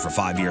listener for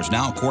 5 years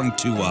now. According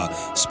to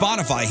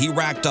Spotify, he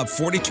racked up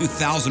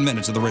 42,000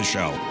 minutes of The Riz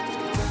Show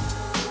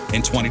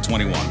in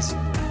 2021.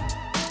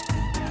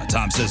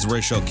 Tom says the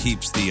Riz Show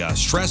keeps the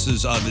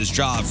stresses of his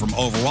job from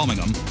overwhelming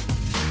him.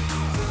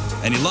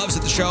 And he loves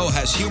that the show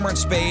has humor in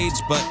spades,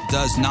 but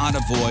does not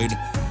avoid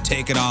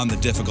taking on the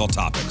difficult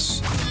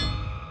topics.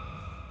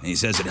 And he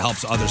says it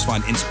helps others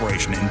find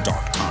inspiration in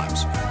dark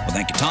times. Well,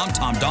 thank you, Tom.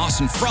 Tom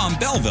Dawson from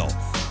Belleville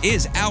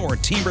is our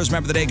Teamers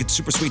Member of the Day. Get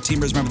super sweet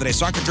Teamers Member of the Day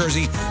soccer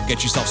jersey.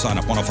 Get yourself signed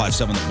up,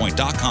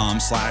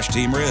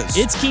 1057thepoint.com/TeamRiz.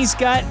 It's King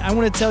Scott. I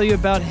want to tell you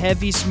about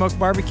Heavy Smoke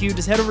Barbecue.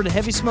 Just head over to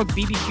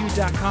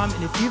HeavySmokeBBQ.com.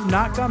 And if you've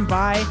not gone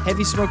by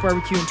Heavy Smoke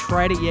Barbecue and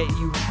tried it yet,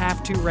 you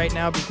have to right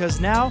now, because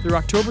now through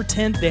October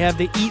 10th, they have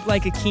the Eat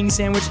Like a King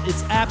sandwich.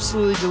 It's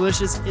absolutely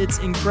delicious. It's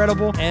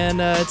incredible. And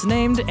it's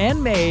named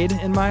and made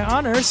in my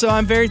honor, so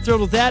I'm very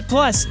thrilled with that.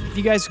 Plus, if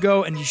you guys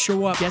go and you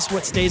show up, guess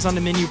what stays on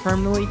the menu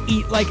permanently?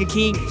 Eat Like a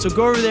King. So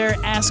go over there,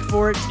 ask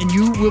for it, and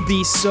you will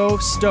be so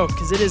stoked,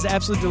 because it is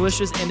absolutely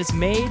delicious, and it's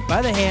made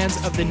by the hands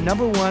of the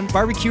 #1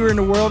 barbecuer in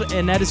the world,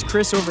 and that is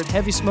Chris over at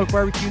Heavy Smoke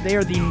Barbecue. They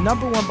are the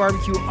 #1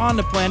 barbecue on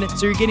the planet,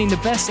 so you're getting the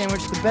best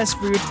sandwich, the best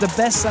food, the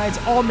best sides,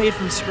 all made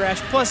from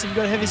scratch. Plus, if you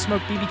go to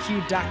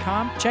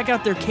HeavySmokeBBQ.com, check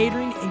out their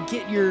catering and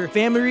get your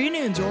family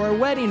reunions or a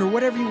wedding or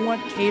whatever you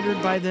want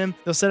catered by them.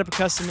 They'll set up a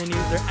custom menu.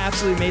 They're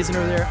absolutely amazing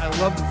over there. I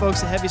love the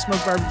folks at Heavy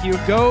Smoke Barbecue.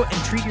 Go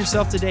and treat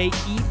yourself today.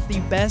 Eat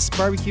the best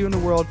barbecue in the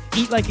world.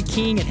 Eat like a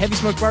king at Heavy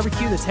Smoke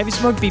Barbecue. That's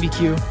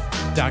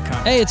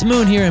HeavySmokeBBQ.com. Hey, it's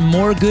Moon here, and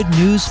more good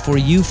news for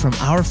you from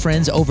our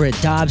friends over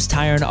at Dobbs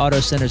Tire and Auto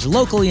Centers,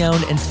 locally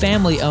owned and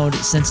family owned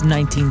since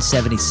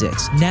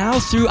 1976. Now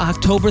through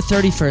October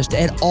 31st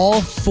at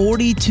all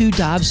 42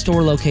 Dobbs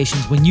store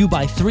locations, when you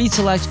buy 3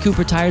 select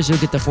Cooper tires, you'll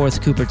get the 4th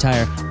Cooper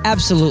tire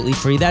absolutely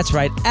free. That's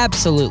right,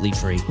 absolutely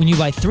free. When you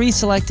buy 3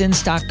 select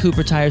in-stock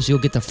Cooper tires, you'll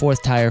get the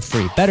 4th tire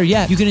free. Better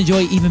yet, you can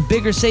enjoy even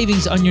bigger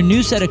savings on your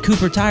new set of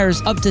Cooper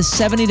tires, up to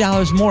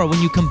 $70 more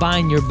when you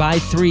combine your buy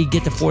 3,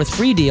 get the 4th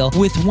free deal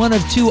with one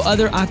of 2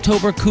 other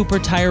October Cooper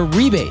tire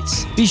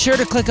rebates. Be sure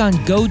to click on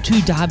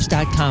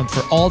GoToDobbs.com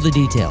for all the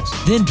details.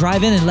 Then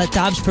drive in and let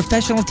Dobbs'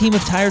 professional team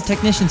of tire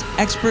technicians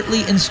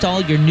expertly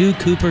install your new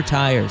Cooper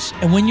tires.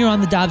 And when you're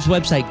on the Dobbs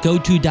website,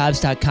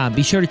 GoToDobbs.com,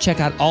 be sure to check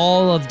out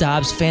all of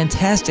Dobbs'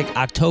 fantastic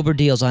October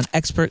deals on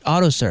expert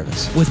auto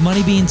service. With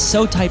money being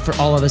so tight for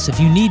all of us, if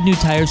you need new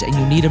tires and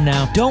you need them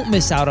now, don't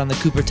miss out on the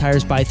Cooper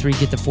Tires Buy 3,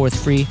 Get the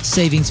 4th free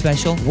saving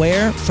special.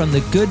 Where? From the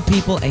good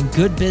people and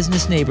good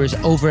business neighbors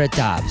over at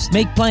Dobbs.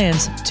 Make plans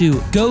to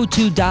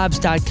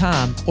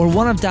GoToDobbs.com or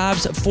one of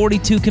Dobbs'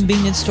 42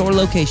 convenience store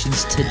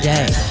locations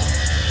today.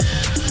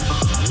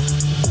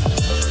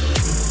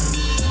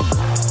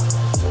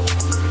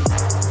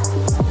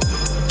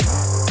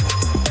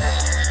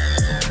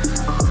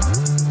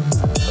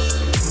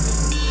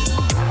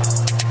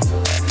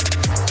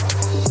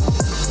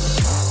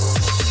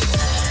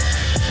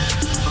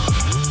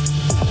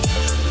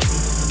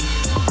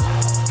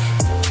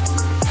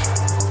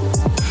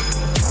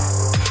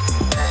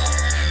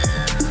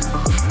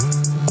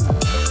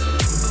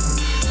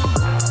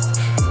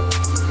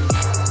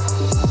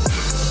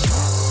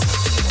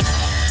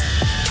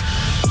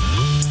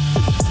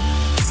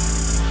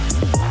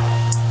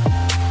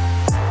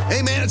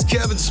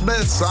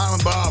 Smith,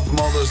 Silent Bob from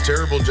all those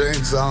terrible Jane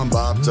Silent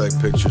Bob type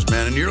pictures,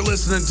 man. And you're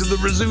listening to The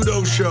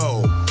Rizzuto Show.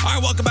 All right,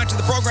 welcome back to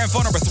the program.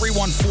 Phone number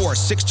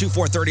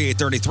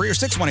 314-624-3833 or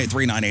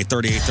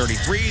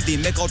 618-398-3833. The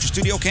Mick Ultra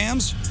Studio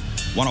Cams,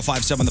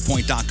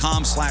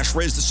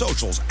 1057thepoint.com/Riz. The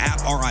socials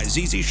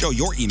 @RIZZ. Show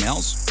your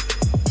emails.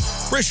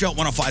 Riz Show at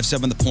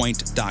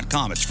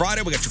 1057thepoint.com. It's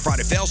Friday. We got your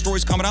Friday fail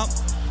stories coming up.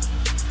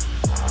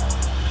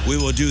 We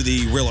will do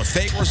the real or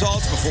fake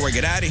results. Before we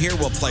get out of here,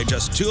 we'll play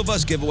Just Two of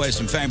Us, give away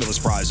some fabulous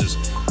prizes,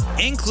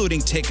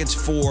 including tickets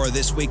for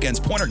this weekend's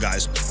Pointer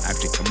Guys.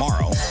 Actually,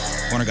 tomorrow.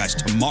 Pointer Guys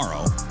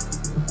tomorrow.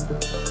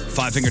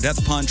 Five Finger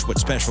Death Punch with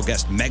special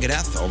guest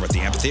Megadeth over at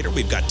the Amphitheater.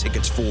 We've got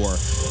tickets for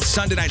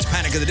Sunday night's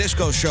Panic at the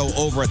Disco show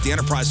over at the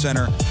Enterprise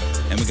Center.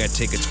 And we got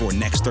tickets for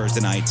next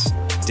Thursday night's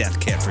Death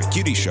Cat for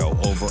Cutie show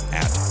over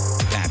at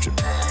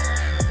Pageant.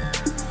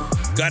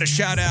 Got to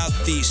shout out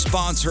the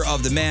sponsor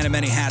of the Man in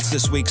Many Hats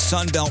this week,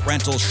 Sunbelt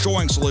Rentals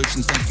Shoring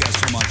Solutions. Thank you guys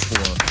so much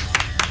for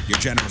your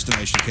generous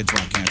donation. Kids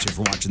Rock Cancer. If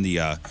you're watching the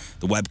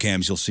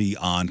webcams, you'll see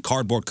on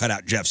cardboard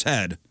cutout Jeff's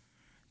head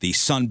the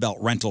Sunbelt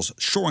Rentals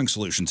Shoring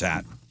Solutions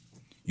hat.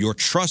 Your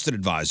trusted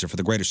advisor for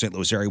the greater St.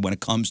 Louis area when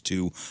it comes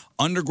to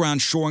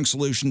underground shoring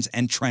solutions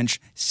and trench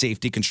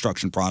safety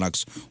construction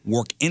products.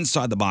 Work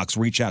inside the box.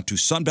 Reach out to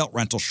Sunbelt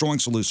Rental Shoring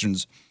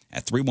Solutions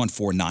at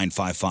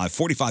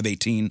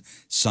 314-955-4518,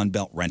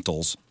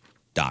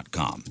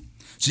 sunbeltrentals.com.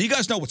 So you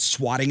guys know what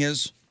swatting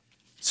is?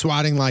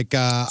 Swatting, like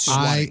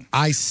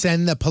I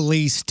send the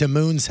police to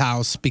Moon's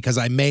house because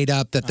I made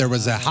up that there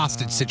was a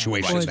hostage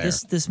situation Boy, there.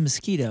 this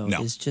mosquito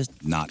No, is just...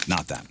 not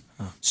that.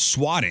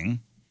 Swatting,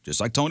 just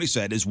like Tony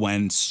said, is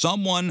when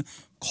someone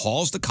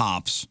calls the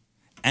cops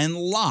and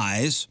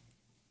lies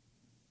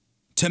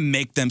to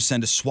make them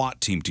send a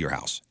SWAT team to your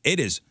house. It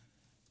is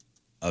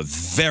a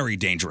very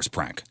dangerous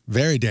prank.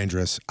 Very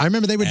dangerous. I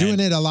remember they were doing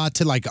it a lot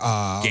to like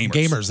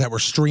gamers that were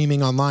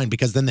streaming online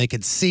because then they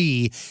could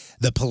see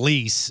the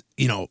police,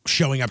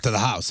 showing up to the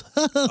house.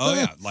 Oh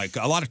yeah, like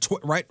a lot of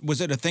right?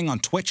 Was it a thing on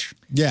Twitch?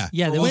 Yeah,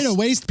 way to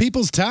waste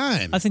people's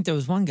time. I think there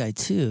was one guy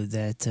too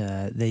that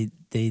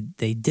they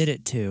did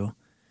it to,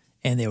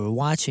 and they were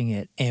watching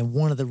it. And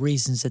one of the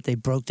reasons that they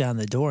broke down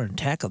the door and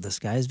tackled this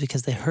guy is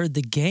because they heard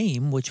the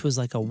game, which was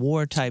like a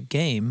war type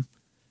game.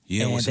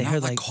 Yeah, and was they it not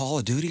heard like Call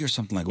of Duty or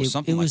something like? It was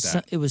something it was like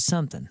that. It was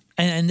something,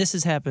 and this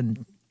has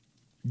happened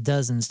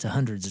dozens to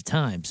hundreds of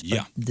times. But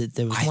Yeah.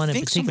 there was one I in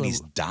think particular.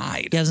 somebody's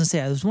died. Yeah, I was gonna say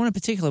there was one in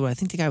particular where I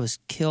think the guy was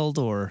killed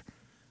or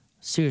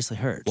seriously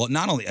hurt. Well,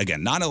 not only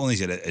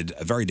is it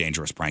a very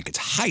dangerous prank, it's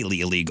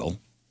highly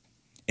illegal.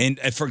 And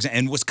for example,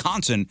 in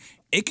Wisconsin,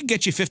 it could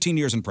get you 15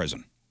 years in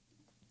prison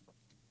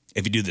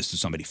if you do this to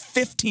somebody.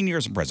 15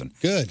 years in prison.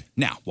 Good.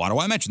 Now, why do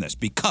I mention this?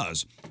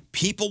 Because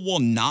people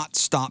will not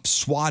stop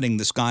swatting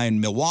this guy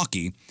in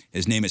Milwaukee.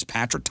 His name is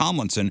Patrick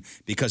Tomlinson,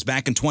 because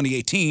back in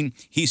 2018,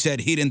 he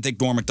said he didn't think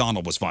Norm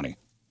Macdonald was funny.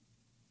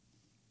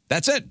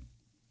 That's it.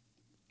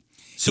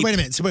 So wait a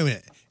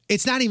minute.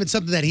 It's not even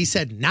something that he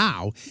said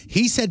now.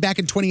 He said back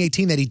in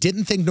 2018 that he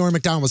didn't think Norm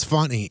Macdonald was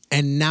funny,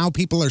 and now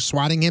people are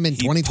swatting him in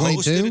 2022? He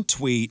posted a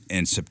tweet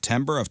in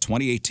September of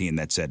 2018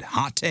 that said,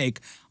 hot take,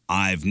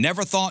 I've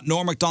never thought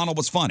Norm Macdonald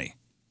was funny,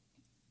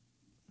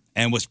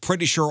 and was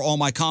pretty sure all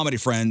my comedy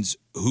friends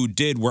who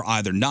did were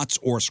either nuts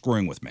or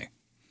screwing with me.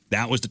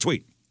 That was the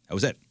tweet. That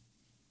was it.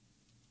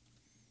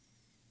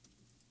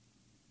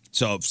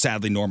 So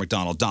sadly, Norm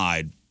Macdonald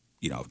died,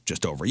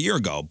 just over a year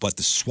ago, but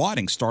the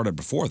swatting started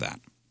before that.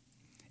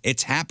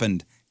 It's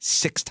happened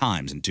 6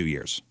 times in 2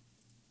 years.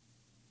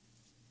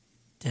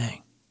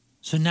 Dang.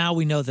 So now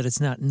we know that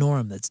it's not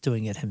Norm that's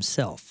doing it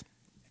himself.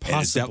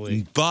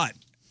 Possibly. But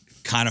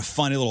kind of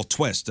funny little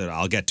twist that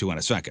I'll get to in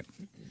a second.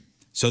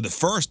 So the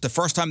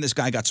first time this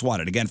guy got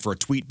swatted, again for a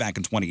tweet back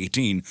in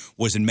 2018,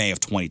 was in May of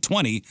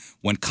 2020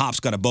 when cops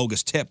got a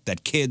bogus tip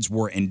that kids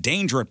were in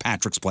danger at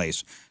Patrick's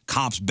place.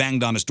 Cops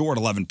banged on his door at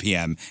 11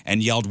 p.m.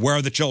 and yelled, "Where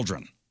are the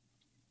children?"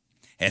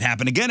 It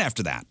happened again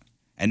after that.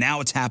 And now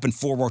it's happened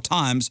 4 more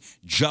times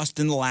just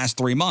in the last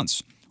 3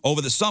 months.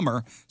 Over the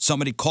summer,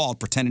 somebody called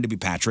pretending to be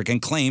Patrick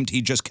and claimed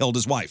he just killed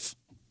his wife.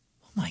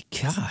 Oh, my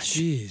gosh.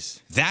 Jeez.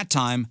 That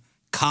time,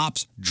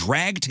 cops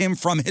dragged him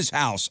from his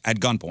house at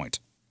gunpoint.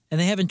 And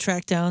they haven't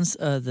tracked down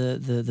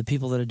the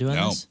people that are doing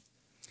No. this?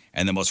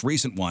 And the most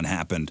recent one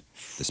happened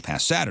this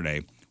past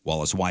Saturday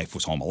while his wife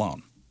was home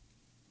alone.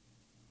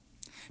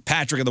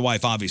 Patrick and the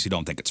wife obviously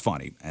don't think it's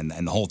funny, and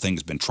the whole thing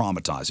has been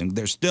traumatizing.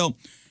 They're still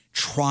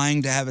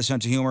trying to have a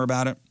sense of humor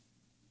about it.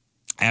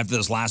 After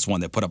this last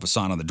one, they put up a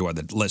sign on the door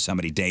that lists how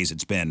many days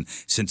it's been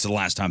since the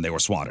last time they were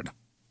swatted.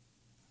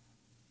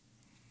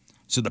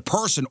 So the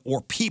person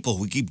or people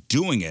who keep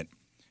doing it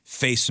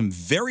face some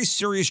very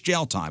serious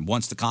jail time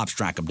once the cops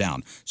track them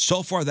down.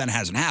 So far, that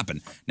hasn't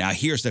happened. Now,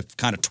 here's the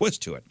kind of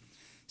twist to it.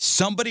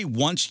 Somebody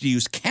wants to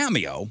use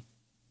Cameo.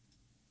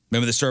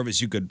 Remember the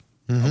service you could,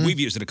 we've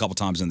used it a couple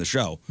times in the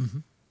show,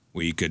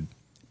 where you could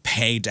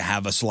pay to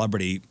have a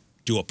celebrity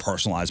do a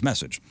personalized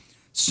message.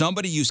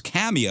 Somebody used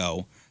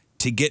Cameo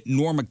to get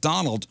Norm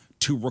Macdonald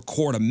to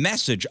record a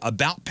message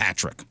about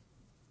Patrick.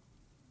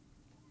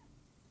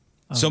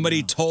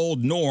 Somebody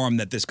told Norm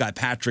that this guy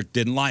Patrick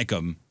didn't like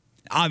him.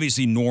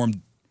 Obviously, Norm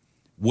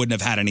wouldn't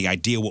have had any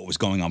idea what was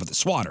going on with the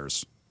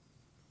Swatters.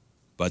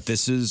 But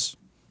this is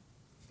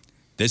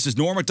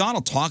Norm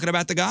Macdonald talking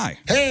about the guy.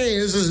 Hey,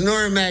 this is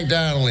Norm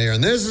Macdonald here,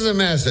 and this is a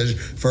message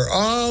for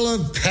all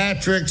of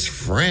Patrick's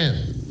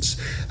friends.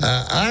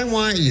 I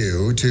want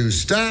you to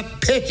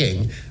stop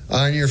picking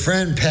on your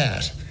friend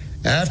Pat.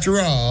 After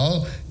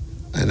all,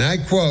 and I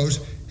quote,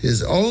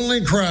 his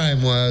only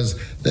crime was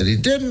that he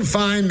didn't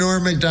find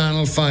Norm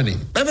Macdonald funny.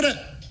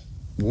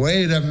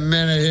 Wait a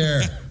minute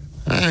here.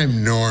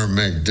 I'm Norm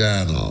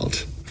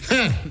Macdonald.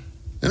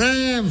 And I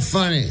am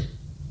funny.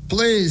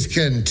 Please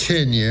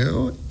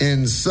continue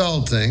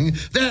insulting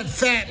that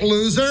fat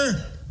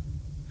loser.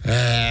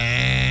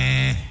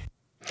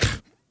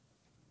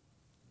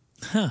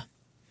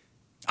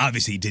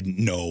 Obviously, he didn't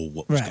know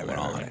what was going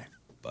on. Right.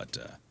 But,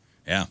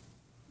 yeah.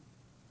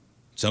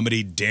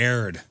 Somebody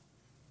dared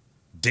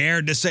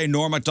to say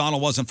Norm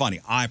Macdonald wasn't funny.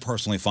 I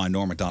personally find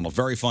Norm Macdonald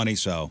very funny,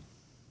 so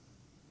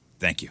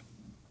thank you.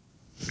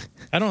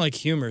 I don't like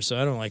humor, so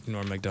I don't like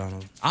Norm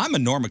Macdonald. I'm a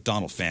Norm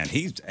Macdonald fan.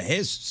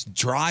 His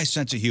dry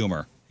sense of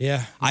humor.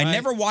 Yeah. I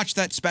never watched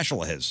that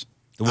special of his.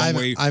 The one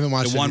I haven't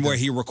watched the it one either. where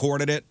he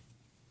recorded it.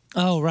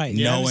 Oh, right.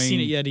 Yeah, I haven't seen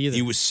it yet either.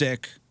 He was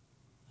sick.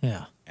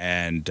 Yeah.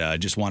 And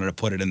just wanted to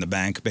put it in the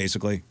bank,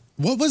 basically.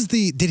 What was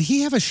did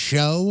he have a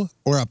show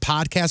or a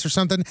podcast or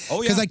something?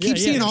 Oh, yeah. Because I keep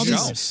seeing all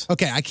shows. these.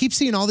 Okay, I keep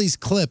seeing all these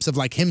clips of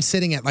like him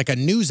sitting at like a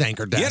news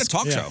anchor desk. He had a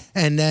talk show.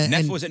 And,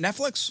 was it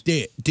Netflix?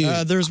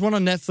 Dude. There's one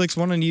on Netflix,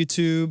 one on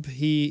YouTube.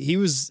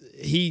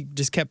 He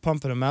just kept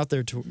pumping them out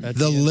there.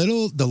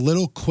 The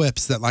little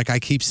quips that like I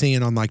keep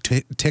seeing on like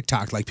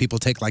TikTok, like people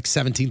take like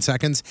 17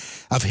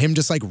 seconds of him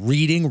just like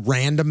reading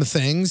random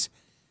things.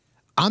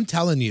 I'm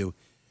telling you,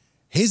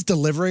 his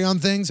delivery on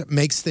things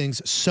makes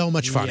things so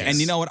much fun. And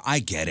you know what? I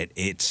get it.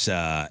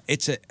 I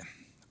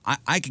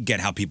could get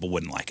how people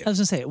wouldn't like it. I was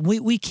going to say,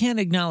 we can't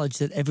acknowledge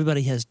that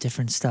everybody has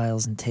different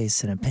styles and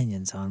tastes and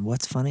opinions on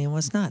what's funny and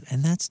what's not.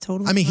 And that's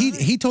totally I mean, fine.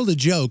 he told a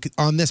joke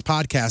on this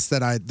podcast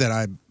that I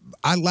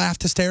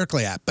laughed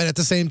hysterically at. But at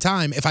the same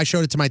time, if I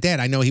showed it to my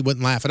dad, I know he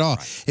wouldn't laugh at all.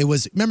 Right. It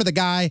was, remember the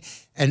guy,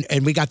 and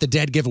we got the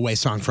Dead giveaway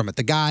song from it.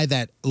 The guy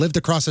that lived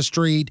across the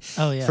street,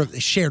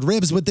 shared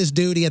ribs with this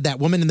dude. He had that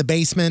woman in the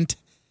basement.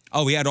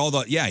 Oh, he had all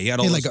those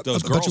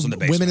girls in the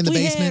basement. Women in the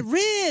basement.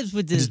 We had ribs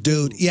with this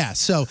dude. Yeah,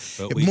 so.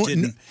 But we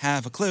didn't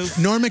have a clue.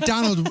 Norm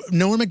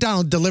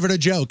Macdonald delivered a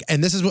joke,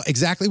 and this is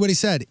exactly what he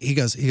said. He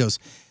goes,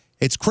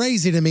 it's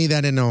crazy to me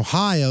that in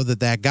Ohio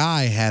that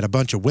guy had a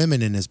bunch of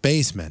women in his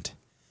basement.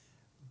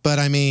 But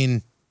I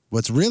mean,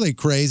 what's really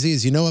crazy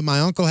is you know what my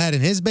uncle had in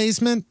his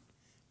basement?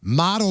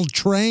 Model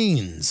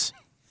trains.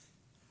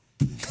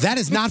 That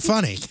is not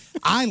funny.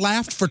 I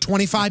laughed for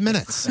 25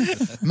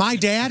 minutes. My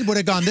dad would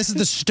have gone, this is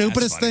the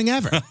stupidest thing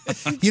ever.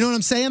 You know what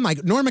I'm saying?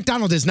 Like, Norm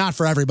Macdonald is not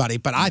for everybody,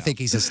 but I think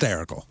he's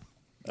hysterical.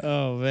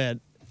 Oh,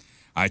 man.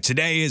 All right,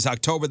 today is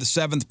October the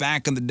 7th.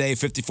 Back in the day,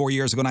 54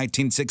 years ago,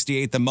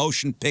 1968, the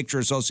Motion Picture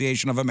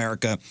Association of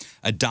America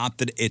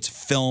adopted its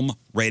film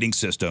rating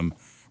system,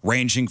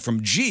 ranging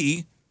from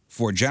G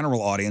for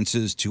general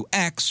audiences to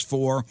X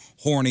for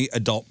horny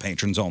adult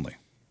patrons only.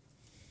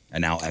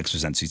 And now X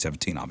is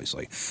NC-17,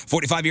 obviously.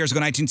 45 years ago,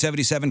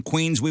 1977,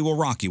 Queen's We Will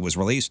Rock You was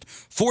released.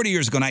 40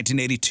 years ago,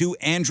 1982,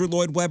 Andrew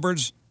Lloyd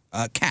Webber's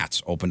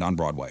Cats opened on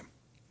Broadway.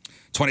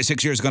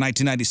 26 years ago,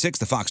 1996,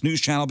 the Fox News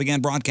Channel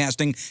began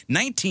broadcasting.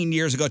 19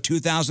 years ago,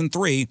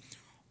 2003,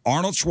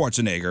 Arnold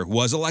Schwarzenegger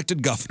was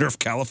elected governor of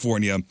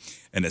California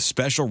in a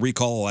special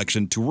recall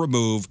election to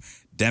remove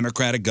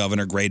Democratic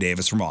Governor Gray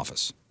Davis from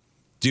office.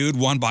 Dude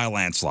won by a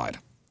landslide.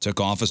 Took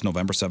office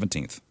November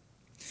 17th.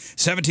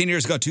 17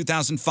 years ago,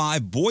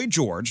 2005, Boy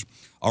George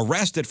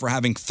arrested for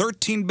having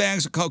 13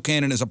 bags of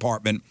cocaine in his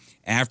apartment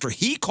after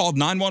he called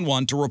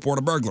 911 to report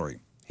a burglary.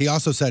 He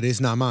also said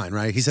it's not mine,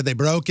 right? He said they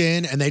broke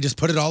in and they just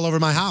put it all over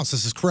my house.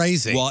 This is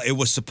crazy. Well, it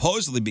was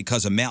supposedly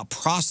because a male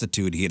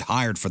prostitute he had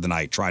hired for the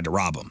night tried to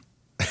rob him.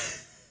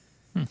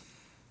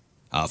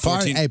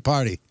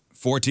 Party.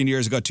 14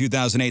 years ago,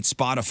 2008,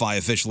 Spotify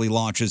officially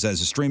launches as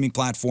a streaming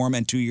platform,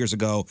 and 2 years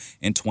ago,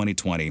 in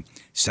 2020,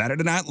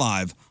 Saturday Night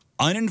Live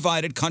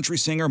uninvited country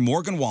singer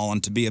Morgan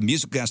Wallen to be a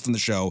music guest on the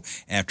show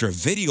after a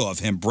video of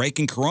him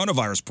breaking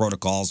coronavirus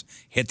protocols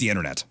hit the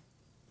internet.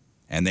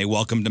 And they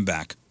welcomed him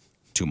back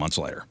 2 months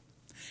later.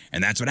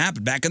 And that's what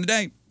happened back in the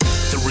day.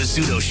 The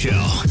Rizzuto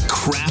Show.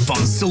 Crap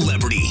on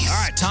celebrities.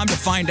 All right, time to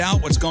find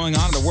out what's going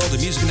on in the world of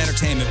music and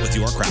entertainment with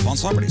your Crap on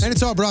Celebrities. And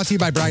it's all brought to you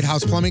by Bright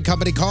House Plumbing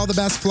Company. Call the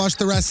best, flush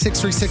the rest,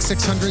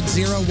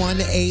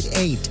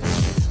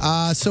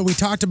 636-600-0188. So we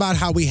talked about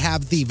how we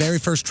have the very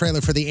first trailer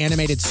for the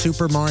animated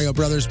Super Mario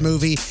Brothers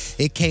movie.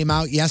 It came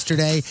out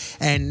yesterday,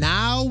 and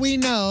now we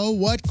know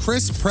what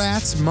Chris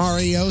Pratt's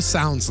Mario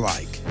sounds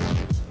like.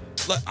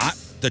 Look,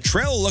 the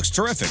trailer looks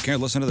terrific. Here,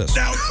 listen to this.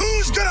 Now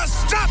who's gonna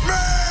stop me?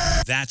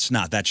 That's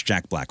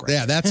Jack Black, right?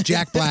 Yeah, that's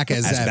Jack Black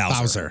as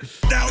Bowser.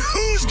 Now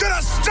who's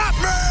gonna stop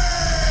me?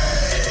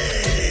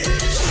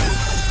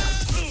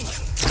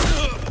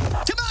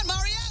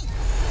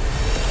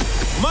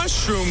 My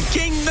Mushroom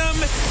Kingdom,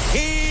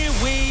 here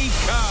we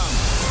come.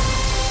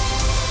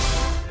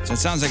 So it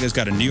sounds like it's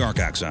got a New York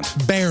accent.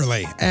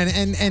 Barely,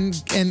 and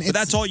But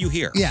that's all you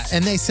hear. Yeah,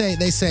 and they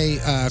say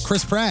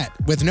Chris Pratt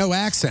with no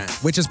accent,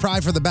 which is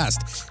probably for the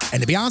best.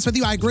 And to be honest with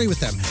you, I agree with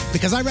them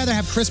because I'd rather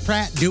have Chris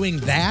Pratt doing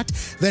that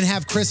than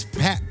have Chris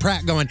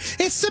Pratt going,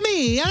 "It's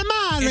me, I'm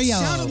Mario." It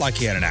sounded like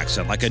he had an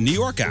accent, like a New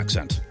York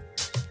accent.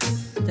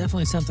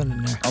 Definitely something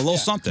in there. A little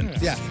something.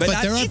 Yeah, But but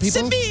not, there are it's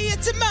people. a me,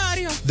 it's a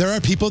Mario. There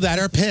are people that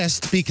are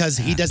pissed because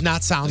he does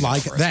not sound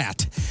like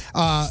that.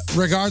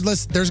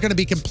 Regardless, there's going to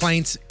be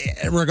complaints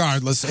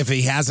regardless if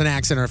he has an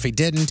accent or if he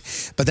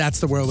didn't, but that's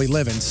the world we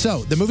live in.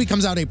 So the movie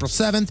comes out April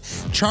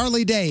 7th.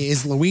 Charlie Day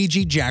is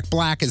Luigi, Jack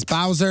Black is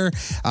Bowser,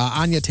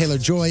 Anya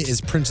Taylor-Joy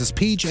is Princess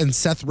Peach, and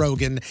Seth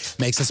Rogen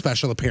makes a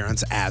special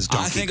appearance as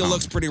Donkey I think Kong. it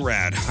looks pretty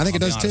rad. I think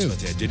it I'll does be honest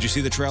too. with you. Did you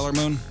see the trailer,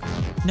 Moon?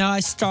 No,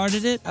 I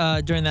started it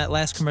during that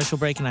last commercial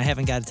break, and I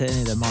haven't got to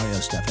any of the Mario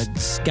stuff. I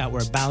just got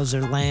where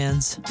Bowser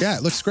lands. Yeah,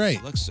 it looks great.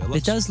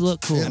 It does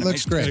look cool. It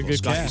looks great.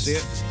 Scott, you see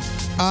it?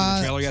 See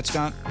the trailer yet,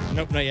 Scott?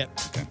 Nope, not yet.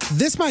 Okay.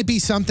 This might be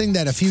something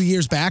that a few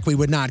years back we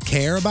would not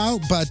care about,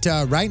 but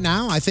right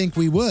now I think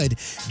we would.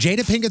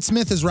 Jada Pinkett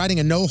Smith is writing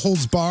a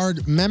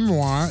no-holds-barred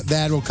memoir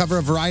that will cover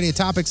a variety of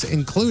topics,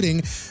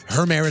 including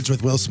her marriage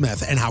with Will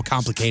Smith and how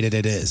complicated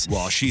it is.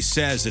 Well, she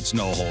says it's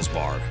no holes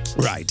barred.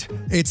 Right.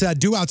 It's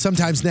due out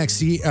sometime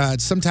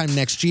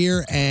next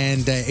year,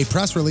 and a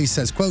press release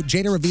says, quote,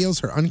 Jada reveals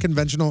her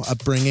unconventional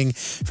upbringing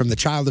from the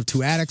child of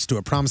two addicts to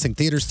a promising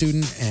theater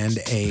student and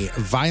a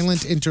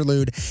violent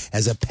interlude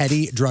as a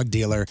petty drug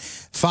dealer,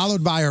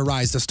 followed by her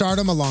rise to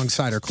stardom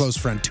alongside her close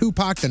friend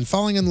Tupac, then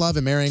falling in love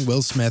and marrying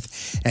Will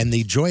Smith and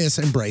the joyous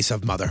embrace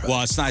of motherhood.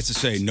 Well, it's nice to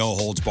say no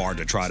holds barred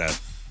to try to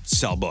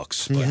sell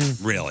books, but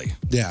really.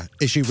 Yeah.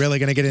 Is she really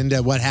going to get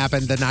into what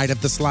happened the night of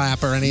the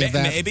slap or any of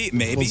that? Maybe.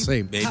 We'll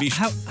see. Maybe.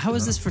 How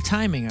is this for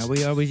timing? Are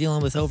we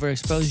dealing with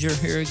overexposure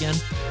here again?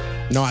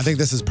 No, I think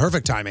this is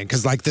perfect timing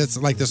because like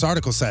this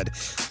article said,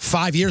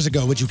 5 years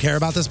ago, would you care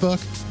about this book?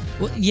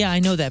 Well, yeah, I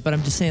know that, but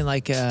I'm just saying,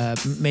 like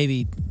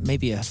maybe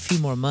a few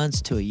more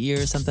months to a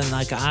year or something.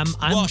 Like I'm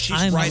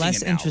she's writing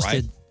less it now,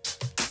 interested.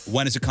 Right?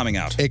 When is it coming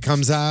out? It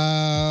comes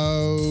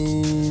out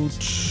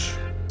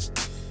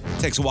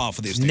takes a while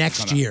for these things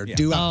next to come year. out. Yeah.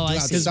 Due out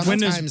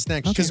sometimes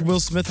next year. Because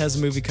Will Smith has a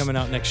movie coming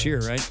out next year,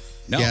 right?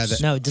 No, Yeah,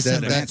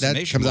 December.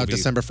 That comes out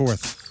December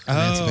 4th.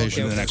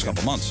 Emancipation. in the next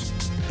couple months.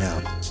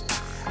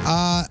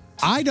 Yeah.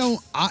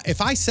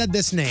 If I said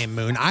this name,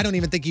 Moon, I don't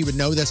even think you would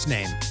know this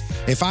name.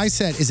 If I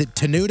said, is it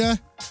Tenuta?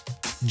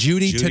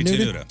 Judy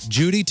Tenuta?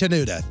 Judy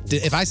Tenuta.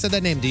 If I said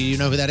that name, do you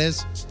know who that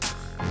is?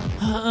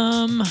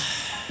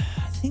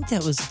 I think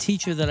that was a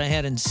teacher that I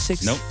had in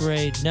sixth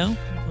grade. No?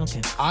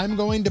 Okay. I'm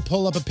going to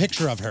pull up a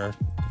picture of her,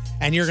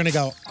 and you're going to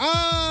go,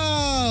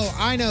 oh,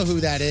 I know who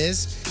that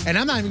is. And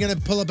I'm not even going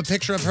to pull up a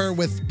picture of her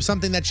with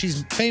something that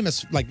she's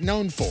famous, like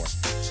known for.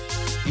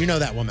 You know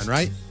that woman,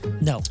 right?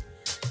 No.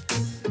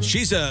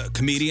 She's a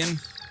comedian.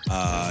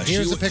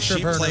 Here's a picture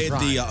of her in her She played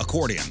prime. the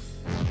accordion.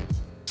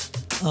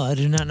 Oh, I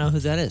do not know who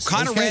that is.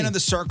 Kind of ran in the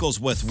circles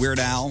with Weird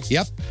Al.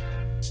 Yep.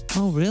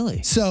 Oh,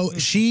 really? So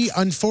she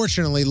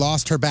unfortunately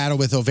lost her battle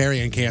with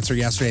ovarian cancer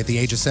yesterday at the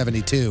age of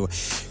 72.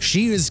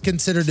 She is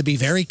considered to be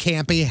very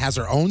campy, has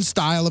her own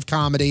style of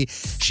comedy.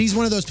 She's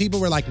one of those people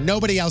where like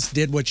nobody else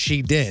did what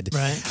she did.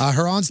 Right.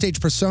 Her onstage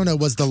persona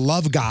was the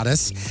love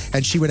goddess,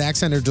 and she would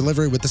accent her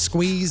delivery with the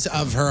squeeze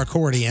of her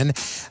accordion.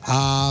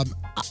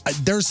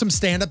 There's some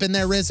stand-up in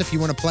there, Riz, if you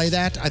want to play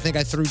that. I think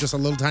I threw just a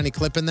little tiny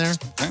clip in there.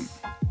 Okay.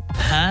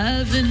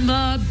 Having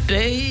my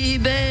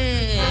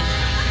baby.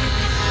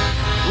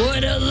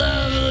 What a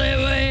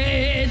lovely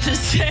way to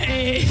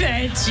say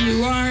that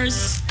you are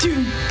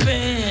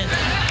stupid.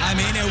 I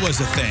mean, it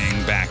was a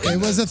thing back It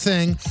was a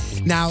thing.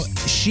 Now,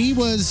 she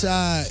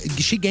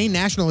gained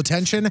national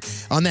attention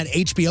on that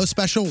HBO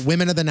special,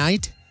 Women of the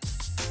Night.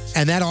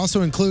 And that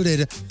also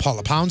included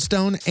Paula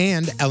Poundstone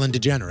and Ellen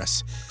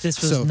DeGeneres.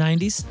 This was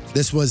 90s?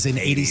 This was in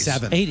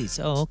 87. 80s.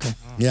 Oh, okay.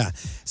 Yeah.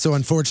 So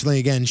unfortunately,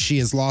 again, she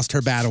has lost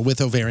her battle with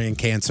ovarian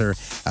cancer.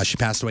 She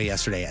passed away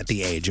yesterday at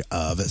the age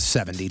of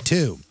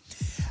 72.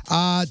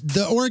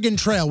 The Oregon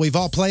Trail, we've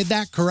all played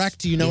that, correct?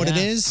 Do you know what it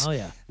is? Oh,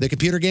 yeah. The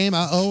computer game?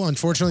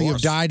 Unfortunately,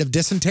 you've died of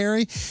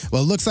dysentery.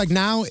 Well, it looks like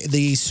now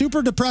the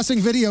super depressing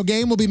video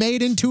game will be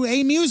made into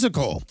a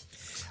musical.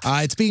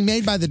 It's being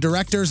made by the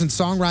directors and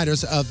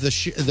songwriters of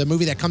the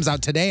movie that comes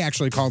out today,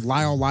 actually called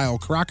Lyle Lyle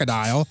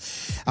Crocodile.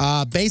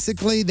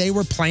 Basically, they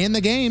were playing the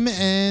game,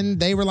 and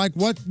they were like,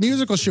 what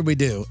musical should we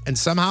do? And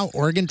somehow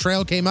Oregon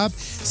Trail came up.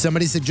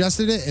 Somebody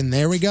suggested it, and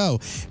there we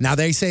go. Now,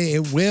 they say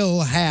it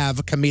will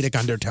have comedic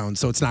undertones,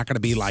 so it's not going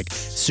to be like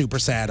super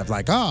sad of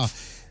like,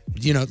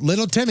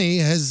 little Timmy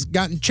has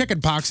gotten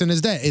chicken pox in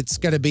his day. It's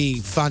going to be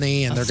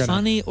funny, and they're going to...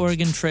 funny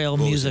Oregon Trail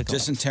musical.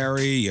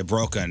 Dysentery, you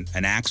broke an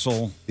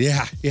axle.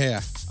 Yeah.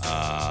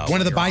 One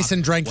of the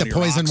bison drank the one of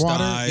your poison ox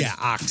water. died. Yeah,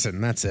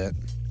 oxen. That's it.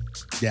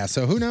 Yeah,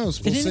 so who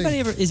knows? We'll Did see. anybody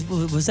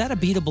ever... was that a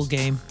beatable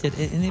game? Did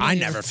anybody I ever-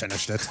 never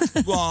finished it.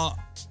 Well,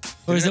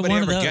 Or is it anybody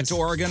one of ever those? get to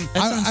Oregon? That's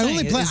what I'm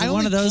saying. Is it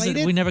one of those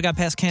that we never got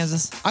past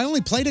Kansas? I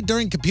only played it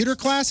during computer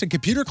class, and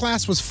computer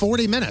class was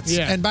 40 minutes.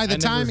 Yeah, and by the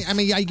time,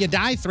 you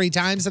die 3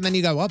 times, and then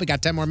you go, well, we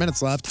got 10 more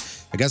minutes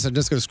left. I guess I'm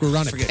just going to screw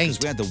around and Forget, paint.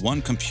 because we had the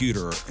one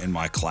computer in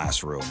my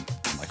classroom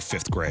in like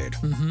 5th grade.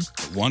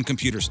 Mm-hmm. One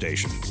computer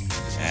station.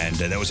 And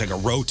that was like a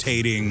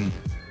rotating...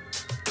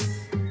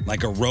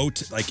 Like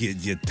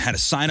you had a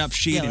sign-up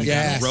sheet and you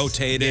kind of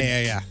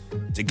rotated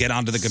to get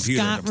onto the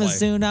computer Scott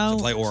to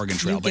play Oregon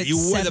Trail.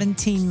 You get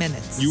 17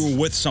 minutes. You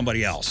were with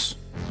somebody else.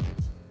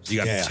 So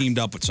you got teamed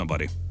up with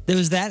somebody. There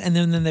was that, and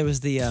then there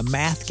was the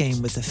math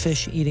game with the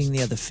fish eating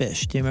the other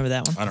fish. Do you remember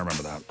that one? I don't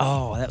remember that.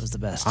 Oh, that was the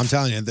best. I'm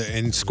telling you,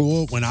 in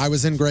school, when I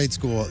was in grade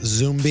school,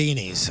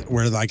 Zoombinis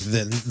were like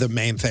the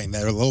main thing.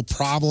 They were little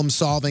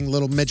problem-solving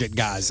little midget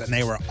guys, and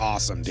they were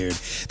awesome, dude.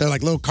 They're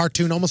like little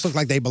cartoon, almost look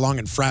like they belong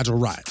in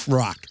Fraggle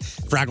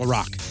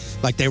Rock.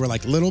 Like they were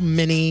like little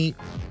mini,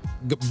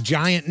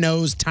 giant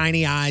nose,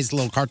 tiny eyes,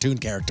 little cartoon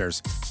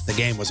characters. The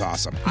game was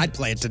awesome. I'd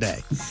play it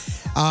today.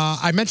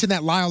 I mentioned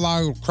that Lyle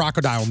Lyle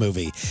Crocodile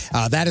movie.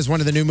 That is one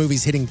of the new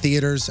movies hitting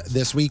theaters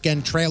this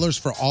weekend. Trailers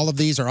for all of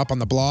these are up on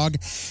the blog.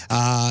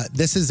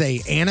 This is a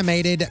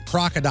animated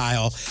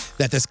crocodile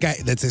that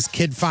this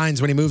kid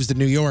finds when he moves to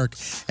New York,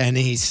 and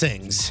he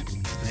sings.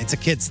 It's a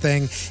kid's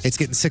thing. It's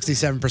getting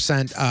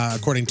 67%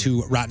 according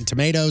to Rotten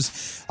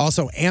Tomatoes.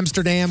 Also,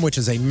 Amsterdam, which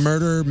is a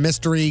murder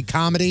mystery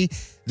comedy.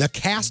 The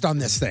cast on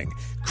this thing: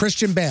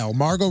 Christian Bale,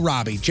 Margot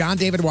Robbie, John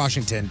David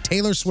Washington,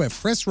 Taylor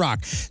Swift, Chris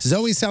Rock,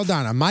 Zoe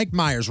Saldana, Mike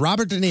Myers,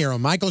 Robert De Niro,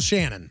 Michael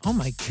Shannon. Oh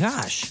my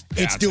gosh!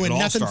 It's doing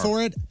nothing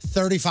for it.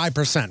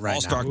 35% right now.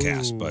 All-star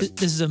cast, but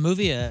This is a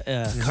movie,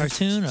 a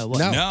cartoon, or what?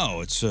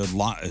 No, it's a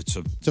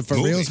for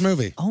reals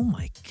movie. Oh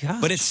my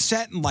god! But it's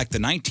set in like the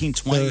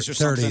 1920s or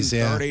something, 30s,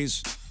 yeah.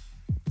 30s.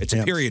 It's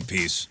a period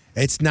piece.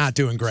 It's not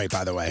doing great,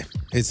 by the way.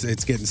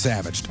 It's getting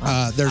savaged.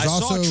 There's I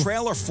also saw a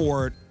trailer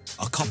for it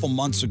a couple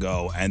months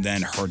ago and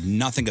then heard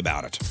nothing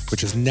about it.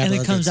 Which is never. And a it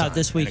good comes out sign.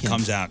 this weekend. It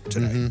comes out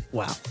today.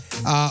 Wow.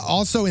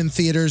 Also in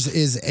theaters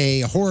is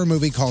a horror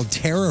movie called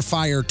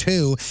Terrifier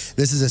 2.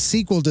 This is a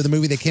sequel to the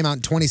movie that came out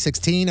in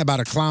 2016 about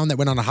a clown that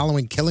went on a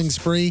Halloween killing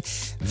spree.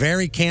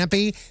 Very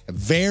campy,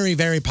 very,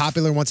 very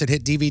popular once it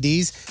hit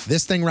DVDs.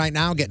 This thing right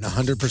now getting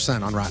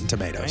 100% on Rotten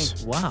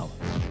Tomatoes. Wow.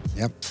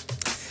 Yep.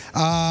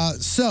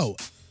 So,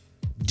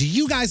 do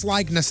you guys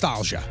like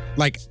nostalgia?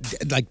 Like,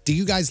 do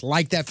you guys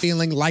like that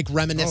feeling? Like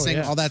reminiscing,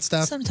 all that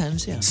stuff?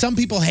 Sometimes, yeah. Some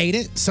people hate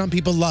it. Some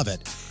people love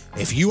it.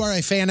 If you are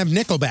a fan of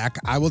Nickelback,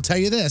 I will tell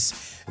you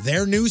this.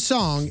 Their new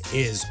song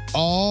is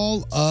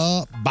all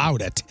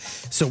about it.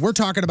 So we're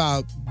talking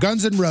about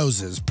Guns N'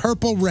 Roses,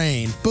 Purple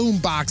Rain, boom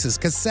boxes,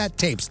 cassette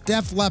tapes,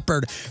 Def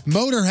Leppard,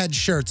 Motorhead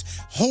shirts,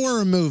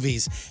 horror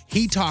movies.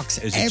 He talks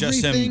Is it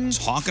everything.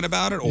 just him talking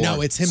about it, or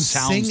No, it's him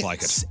sounds singing.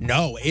 like it?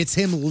 No, it's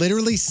him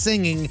literally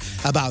singing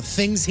about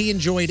things he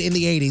enjoyed in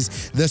the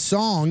 80s. The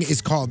song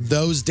is called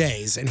Those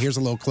Days, and here's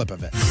a little clip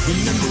of it.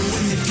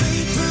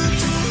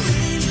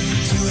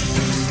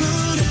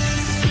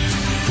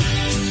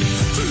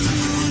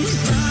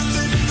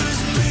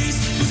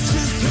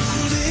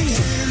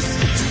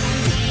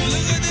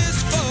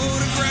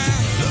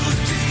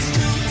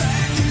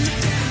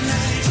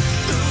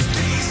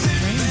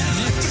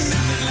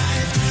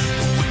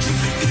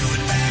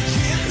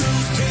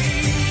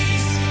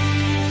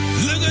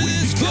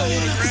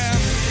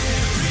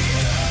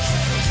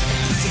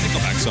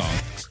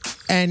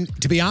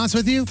 And to be honest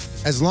with you,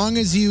 as long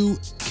as you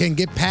can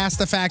get past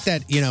the fact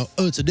that,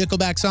 it's a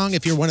Nickelback song,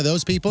 if you're one of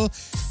those people,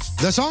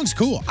 the song's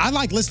cool. I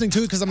like listening to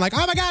it because I'm like,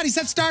 oh my God, he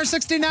said Star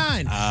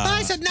 69.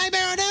 I said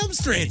Nightmare on Elm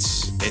Street.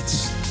 It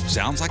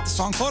sounds like the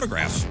song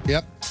Photograph.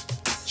 Yep,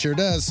 sure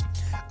does.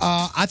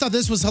 I thought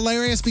this was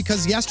hilarious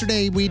because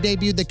yesterday we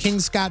debuted the King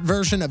Scott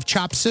version of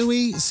Chop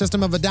Suey,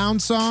 System of a Down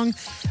song.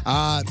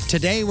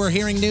 Today we're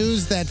hearing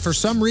news that for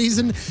some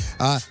reason,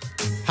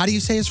 how do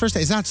you say his first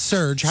name? It's not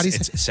Serge. How do you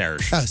say it? It's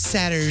Serge. Oh,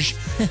 Serge.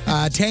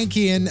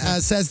 Tankian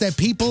says that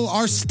people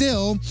are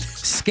still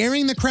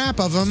scaring the crap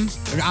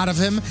out of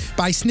him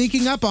by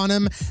sneaking up on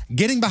him,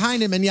 getting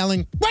behind him and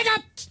yelling, "Wake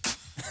up!"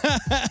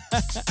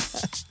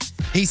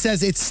 He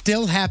says it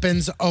still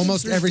happens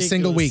almost every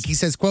single week. He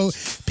says, quote,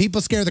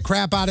 people scare the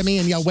crap out of me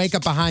and yell, wake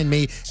up behind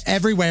me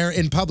everywhere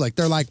in public.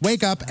 They're like,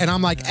 wake up. And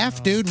I'm like,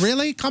 F, dude,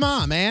 really? Come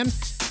on, man.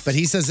 But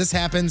he says this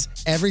happens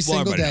every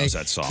single everybody day. knows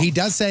that song. He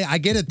does say, I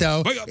get it,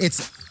 though.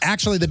 It's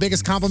actually the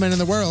biggest compliment in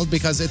the world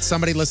because it's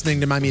somebody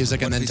listening to my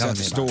music and then telling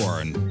me about it.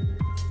 Store and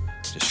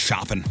just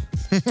shopping.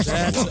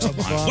 That's a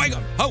bummer. Wake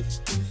up. Oh.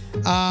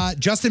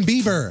 Justin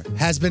Bieber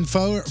has been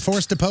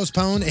forced to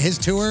postpone his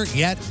tour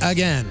yet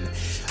again.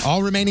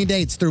 All remaining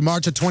dates through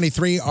March of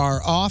 23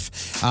 are off.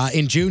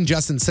 In June,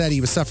 Justin said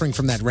he was suffering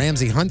from that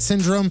Ramsey-Hunt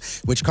syndrome,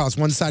 which caused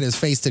one side of his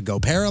face to go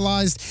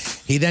paralyzed.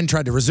 He then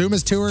tried to resume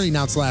his tour. He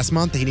announced last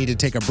month he needed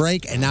to take a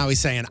break, and now he's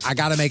saying, I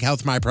got to make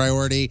health my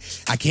priority.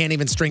 I can't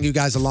even string you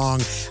guys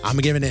along. I'm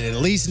giving it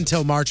at least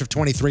until March of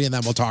 23, and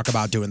then we'll talk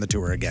about doing the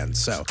tour again.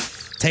 So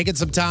taking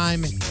some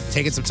time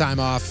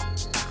off.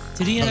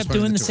 Did he end up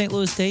doing the St.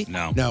 Louis date?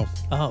 No. No.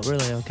 Oh,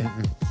 really? Okay.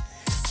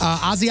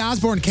 Ozzy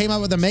Osbourne came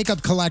out with a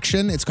makeup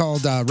collection. It's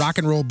called Rock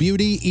and Roll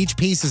Beauty. Each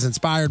piece is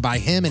inspired by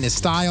him and his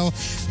style.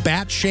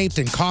 Bat-shaped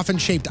and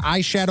coffin-shaped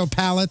eyeshadow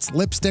palettes,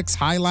 lipsticks,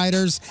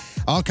 highlighters,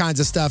 all kinds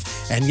of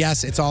stuff. And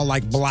yes, it's all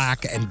like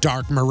black and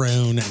dark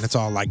maroon, and it's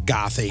all like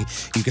gothy.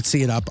 You could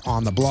see it up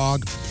on the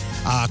blog.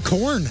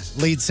 Korn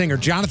lead singer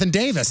Jonathan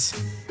Davis.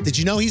 Did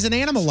you know he's an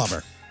animal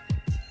lover?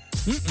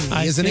 He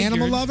is an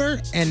animal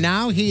lover, and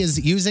now he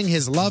is using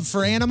his love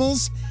for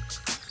animals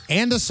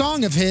and a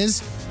song of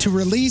his to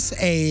release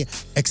a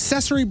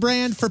accessory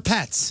brand for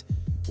pets.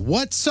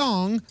 What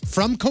song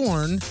from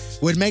Korn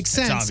would make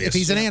sense obvious. if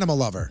he's an animal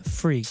lover?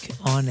 Freak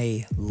on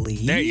a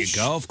Leash. There you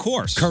go, of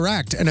course.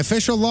 Correct. An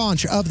official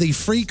launch of the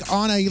Freak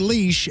on a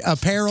Leash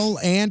apparel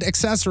and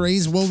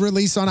accessories will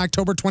release on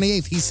October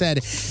 28th. He said,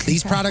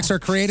 these products are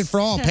created for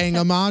all, paying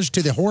homage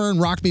to the horror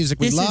and rock music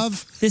we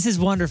love. This is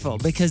wonderful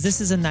because this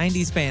is a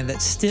 90s band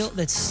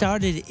that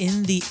started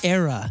in the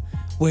era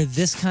where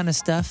this kind of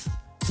stuff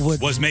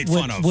was made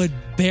fun of. Would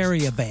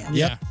bury a band.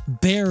 Yep.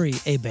 Bury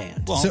a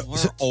band. Well,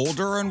 we're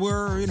older and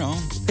we're,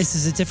 This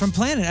is a different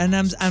planet, and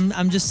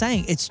I'm just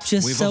saying it's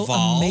just We've so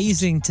evolved.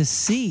 amazing to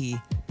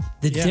see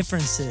the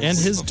differences. And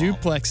his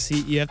duplex,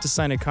 you have to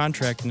sign a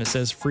contract and it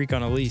says freak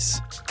on a lease.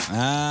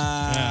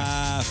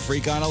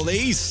 Freak on a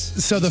lease.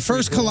 So the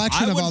first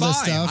collection of all this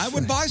stuff. I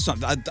would buy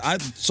something. I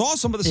saw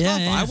some of the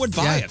stuff. I would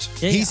buy it.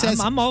 He says,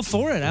 I'm all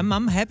for it.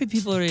 I'm happy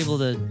people are able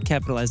to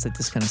capitalize like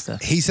this kind of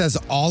stuff. He says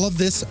all of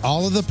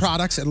the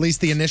products, at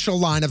least the initial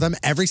line of them,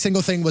 every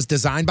single thing was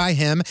designed by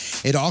him.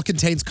 It all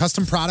contains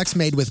custom products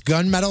made with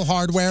gunmetal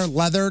hardware,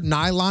 leather,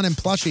 nylon, and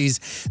plushies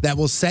that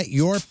will set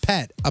your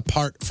pet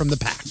apart from the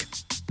pack.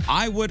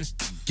 I would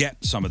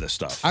get some of this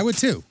stuff. I would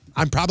too.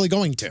 I'm probably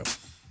going to.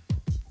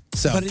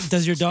 So, But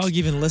does your dog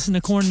even listen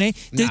to Korn?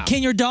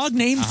 Can your dog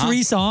name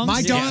 3 songs?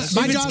 My dog was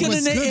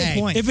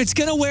good. If it's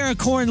gonna wear a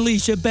Korn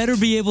leash, it better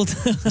be able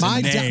to.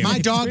 My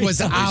dog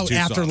was out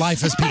after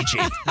Life is Peachy.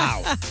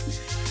 Out.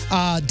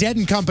 Dead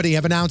 & Company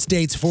have announced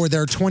dates for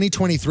their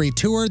 2023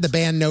 tour. The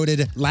band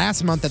noted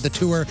last month that the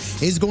tour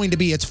is going to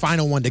be its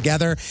final one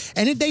together,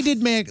 and they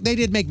did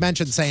make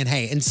mention saying,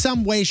 "Hey, in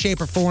some way,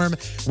 shape, or form,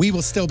 we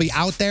will still be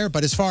out there."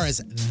 But as far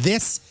as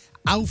this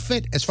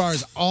outfit, as far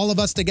as all of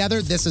us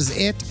together, this is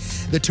it.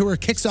 The tour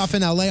kicks off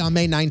in LA on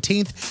May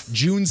 19th.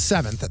 June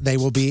 7th, they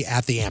will be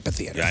at the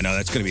amphitheater. Yeah, I know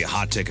that's going to be a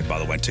hot ticket. By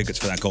the way, tickets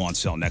for that go on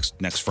sale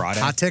next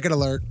Friday. Hot ticket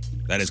alert.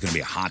 That is going to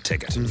be a hot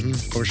ticket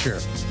For sure.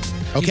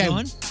 Okay.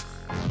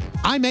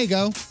 I may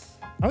go.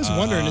 I was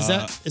wondering, is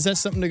that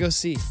something to go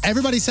see?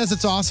 Everybody says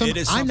it's awesome. It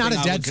is I'm not a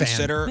something I Dead would fan,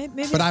 consider.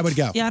 but I would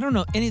go. Yeah, I don't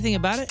know anything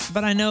about it,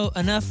 but I know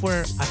enough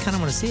where I kind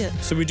of want to see it.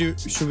 Should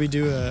we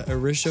do a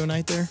Riz show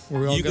night there? Where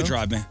we all You go? could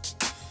drive me.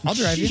 I'll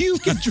drive you. You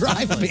can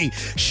drive me.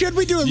 Should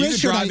we do a You Riz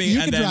could show drive night? me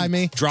You and can then drive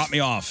me. Drop me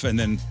off and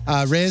then.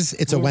 Riz,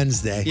 it's a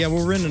Wednesday. Yeah,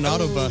 we'll rent an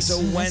auto bus. It's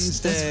a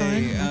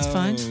Wednesday. That's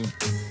fine.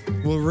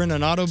 We'll rent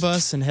an auto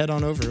bus and head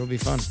on over. It'll be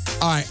fun.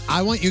 All right,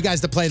 I want you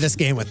guys to play this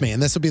game with me,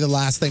 and this will be the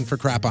last thing for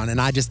Crap On,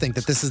 and I just think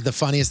that this is the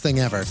funniest thing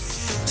ever.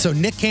 So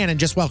Nick Cannon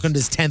just welcomed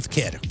his 10th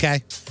kid,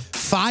 okay?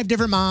 5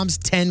 different moms,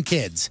 10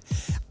 kids.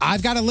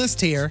 I've got a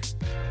list here.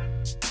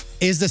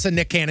 Is this a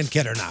Nick Cannon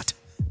kid or not?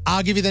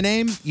 I'll give you the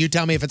name. You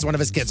tell me if it's one of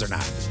his kids or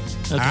not.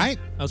 Okay. All right?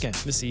 Okay.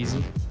 This is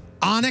easy.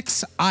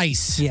 Onyx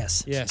Ice.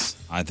 Yes. Yes.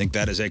 I think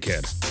that is a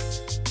kid.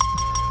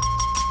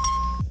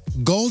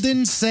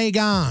 Golden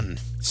Sagan.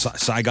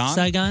 Saigon?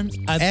 Saigon?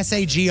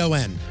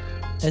 S-A-G-O-N.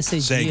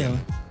 S-A-G-O.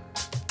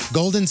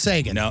 Golden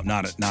Sagan. No,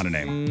 not a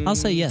name. I'll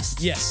say yes.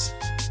 Yes.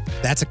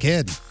 That's a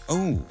kid.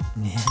 Oh.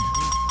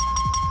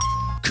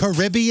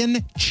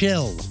 Caribbean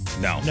Chill.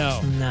 No.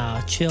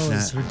 No, chill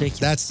is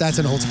ridiculous. That's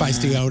an Old Spice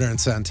deodorant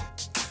scent.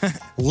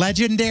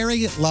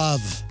 Legendary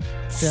Love.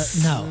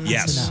 No.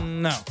 Yes.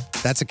 No.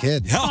 That's a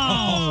kid.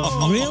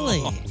 Oh,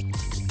 really?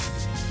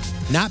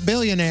 Not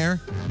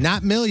billionaire,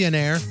 not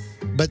millionaire,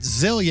 but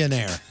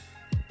zillionaire.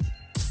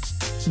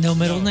 No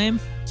middle name?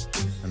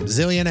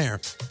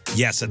 Zillionaire.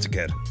 Yes, that's a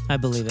kid. I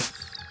believe it.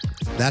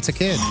 That's a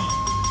kid.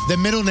 The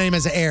middle name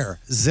is Air.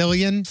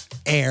 Zillion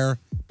Air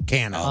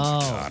Cannon.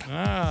 Oh.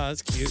 Ah,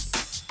 that's cute.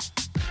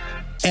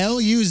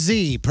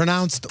 L-U-Z,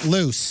 pronounced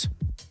loose.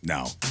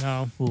 No.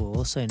 No. Ooh,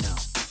 we'll say no.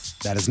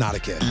 That is not a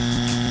kid.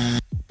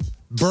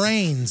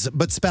 Brains,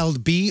 but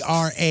spelled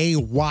B-R-A-Y-N-Z.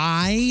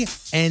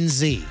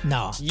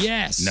 No.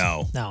 Yes.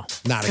 No. No.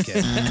 Not a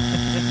kid.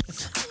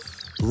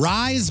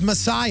 Rise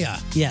Messiah.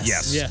 Yes.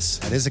 Yes. Yes.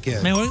 That is a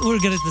kid. Man, we're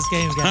good at this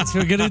game, guys.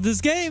 We're good at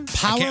this game.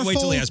 I can't wait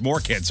till he has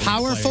more kids. so we can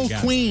play Powerful again.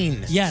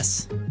 Queen.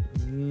 Yes.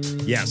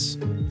 Yes.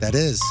 That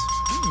is.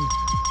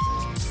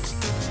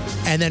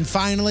 And then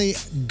finally,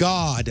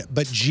 God,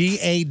 but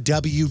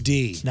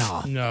G-A-W-D.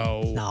 No.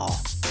 No. No.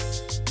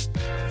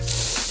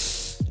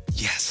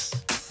 Yes.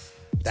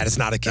 That is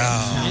not a kid.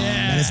 Oh.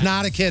 That is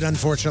not a kid,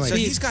 unfortunately. So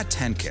he's got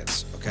 10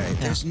 kids, okay?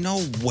 There's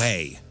no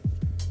way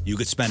you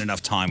could spend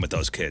enough time with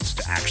those kids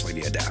to actually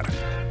be a dad.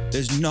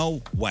 There's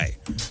no way.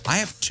 I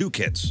have 2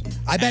 kids.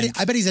 I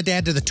bet he's a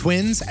dad to the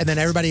twins, and then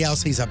everybody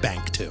else he's a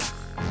bank to.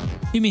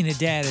 You mean a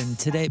dad in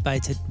today by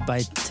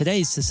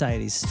today's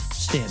society's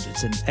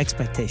standards and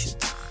expectations?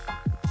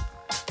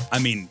 I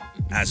mean,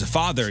 as a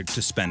father,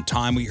 to spend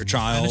time with your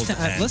child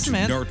and Listen, to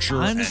man,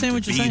 nurture I understand and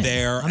what to you're be saying.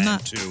 there I'm and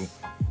not- to.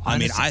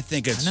 I I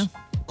think it's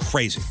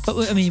crazy.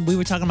 But I mean, we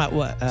were talking about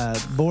what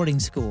boarding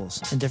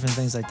schools and different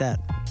things like that.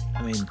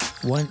 I mean,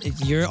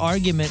 your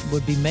argument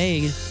would be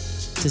made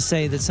to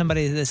say that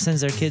somebody that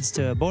sends their kids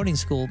to a boarding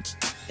school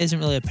isn't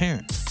really a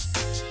parent.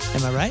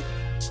 Am I right?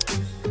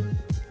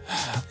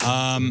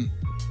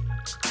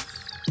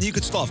 You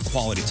could still have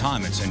quality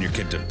time and send your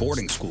kid to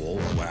boarding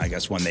school, I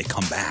guess, when they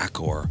come back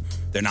or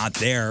they're not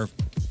there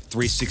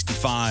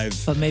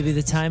 365. But maybe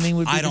the timing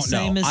would be I the don't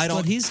same know. as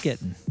what he's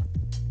getting.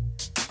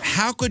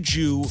 How could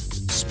you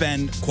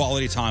spend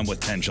quality time with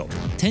 10 children?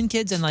 10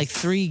 kids and like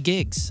 3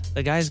 gigs.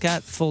 The guy's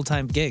got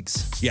full-time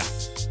gigs. Yeah.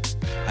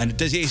 And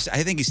does he?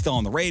 I think he's still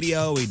on the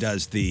radio. He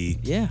does the.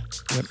 Yeah.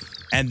 Yep.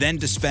 And then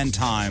to spend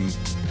time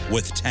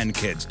with 10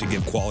 kids to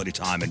give quality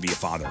time and be a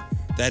father.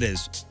 That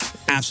is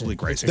absolutely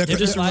crazy.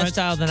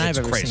 lifestyle than I've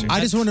ever crazy. seen. I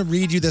just want to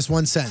read you this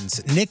one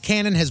sentence. Nick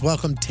Cannon has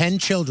welcomed 10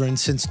 children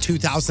since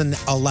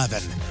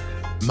 2011.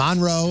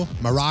 Monroe,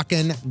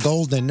 Moroccan,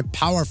 Golden,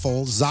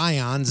 Powerful,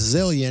 Zion,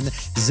 Zillion,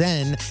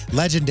 Zen,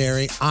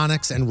 Legendary,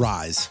 Onyx, and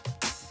Rise.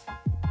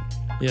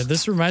 Yeah,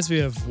 this reminds me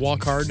of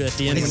Walk Hard at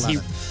the end. When he,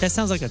 that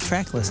sounds like a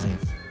track listing.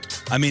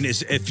 I mean,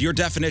 if your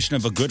definition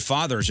of a good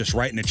father is just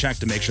writing a check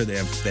to make sure they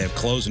have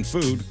clothes and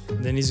food,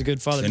 then he's a good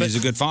father. Then he's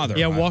a good father.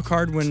 Yeah, Walk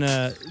Hard when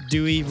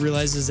Dewey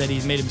realizes that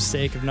he's made a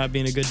mistake of not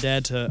being a good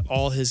dad to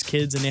all his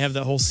kids, and they have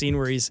that whole scene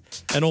where he's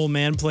an old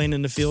man playing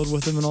in the field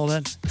with him and all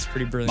that. It's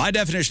pretty brilliant. My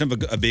definition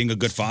of being a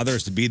good father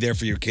is to be there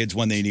for your kids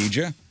when they need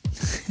you.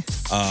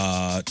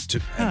 I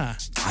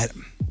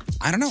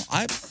don't know.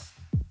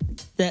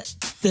 That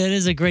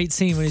is a great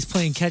scene when he's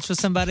playing catch with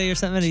somebody or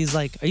something. And he's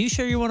like, "Are you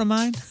sure you're one of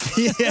mine?"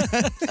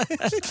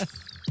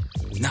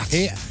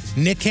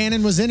 Nick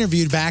Cannon was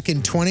interviewed back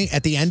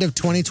at the end of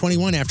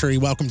 2021 after he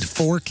welcomed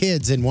 4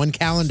 kids in one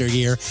calendar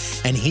year,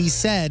 and he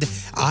said,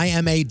 "I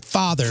am a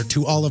father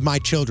to all of my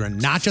children,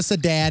 not just a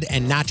dad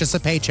and not just a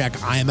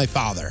paycheck. I am a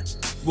father."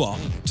 Well,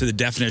 to the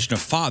definition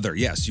of father,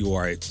 yes, you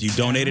are. You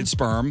donated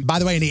sperm. By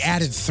the way, and he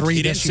added 3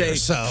 He this didn't year.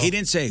 say. So He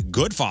didn't say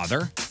good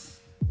father.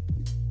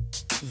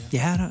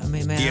 Yeah, I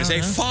mean, man, He I is don't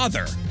a know.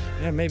 father.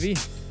 Yeah, maybe.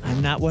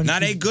 I'm not one.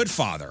 Not a good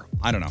father.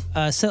 I don't know.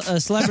 A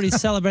celebrity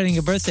celebrating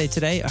a birthday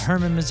today.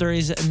 Herman,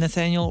 Missouri's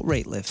Nathaniel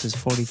Rateliff is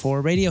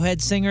 44.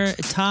 Radiohead singer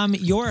Tom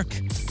York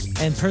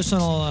and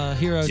personal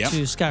hero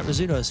to Scott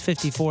Rizzuto is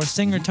 54.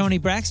 Singer Tony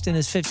Braxton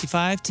is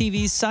 55.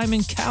 TV's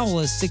Simon Cowell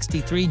is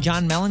 63.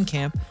 John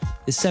Mellencamp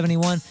is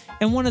 71.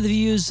 And one of the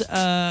View's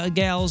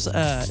gals,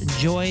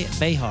 Joy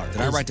Behar.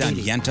 Did I write down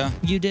Yenta?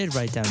 You did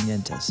write down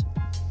Yentas.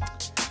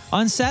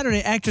 On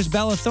Saturday, actress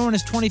Bella Thorne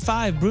is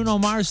 25, Bruno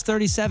Mars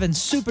 37,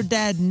 super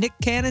dad Nick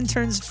Cannon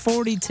turns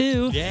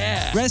 42.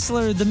 Yeah.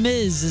 Wrestler The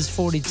Miz is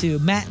 42.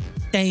 Matt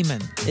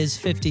Damon is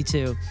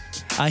 52.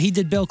 He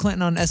did Bill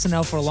Clinton on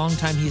SNL for a long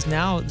time. He's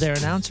now their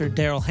announcer.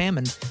 Daryl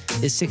Hammond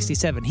is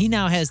 67. He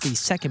now has the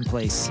second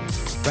place,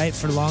 right,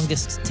 for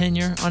longest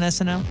tenure on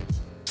SNL.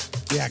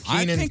 Yeah,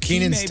 I think he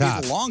Keenan's may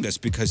top. be the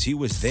longest because he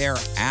was there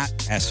at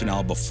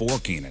SNL before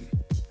Keenan.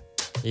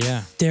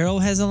 Yeah.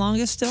 Daryl has the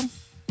longest still?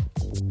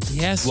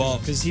 Yes, Well,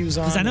 because he was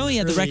on. Because I know he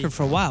had the early- record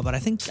for a while, but I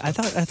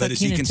thought But is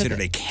he Keenan considered took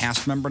a it.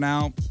 cast member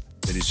now?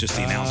 That he's just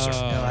the announcer.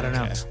 No, I don't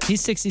know.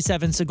 He's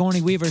 67.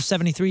 Sigourney Weaver is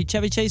 73.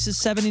 Chevy Chase is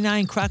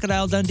 79.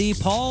 Crocodile Dundee.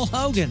 Paul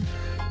Hogan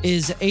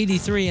is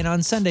 83. And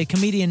on Sunday,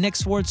 comedian Nick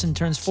Swartzen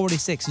turns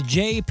 46.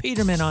 Jay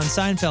Peterman on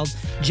Seinfeld.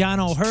 John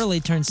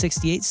O'Hurley turns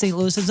 68. St.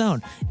 Louis's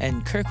own.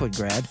 And Kirkwood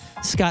grad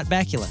Scott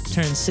Bakula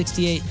turns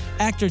 68.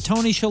 Actor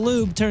Tony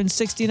Shalhoub turns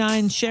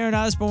 69. Sharon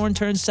Osbourne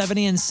turns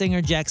 70. And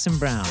singer Jackson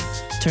Brown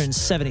turns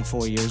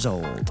 74 years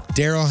old.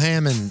 Daryl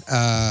Hammond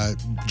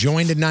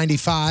joined in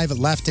 95,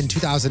 left in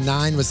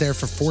 2009, was there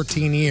for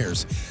 14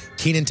 years.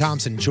 Keenan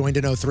Thompson joined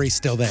in 03,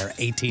 still there,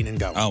 18 and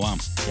go. Oh, wow.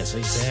 Yeah, so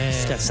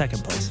he's got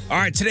second place. All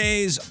right,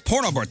 today's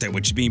porno birthday,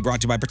 which is being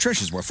brought to you by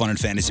Patricia's, where fun and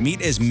fantasy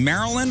meet, is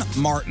Marilyn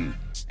Martin.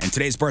 And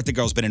today's birthday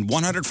girl has been in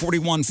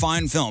 141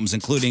 fine films,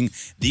 including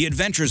The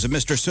Adventures of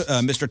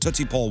Mr.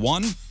 Tootsie Pole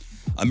 1,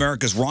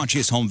 America's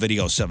Raunchiest Home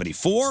Video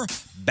 74,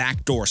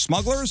 Backdoor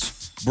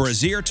Smugglers,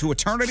 Brazier to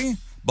Eternity,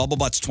 Bubble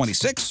Butts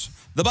 26,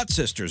 The Butt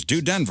Sisters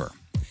do Denver,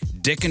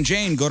 Dick and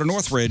Jane go to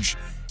Northridge,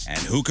 and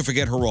who could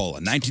forget her role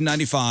in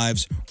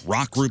 1995's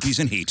Rock Groupies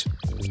and Heat.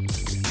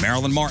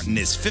 Marilyn Martin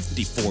is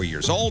 54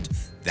 years old.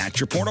 That's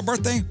your porno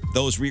birthday.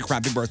 Those were your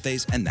crappy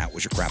birthdays, and that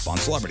was your crap on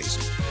celebrities.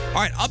 All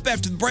right, up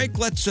after the break,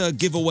 let's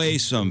give away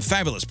some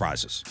fabulous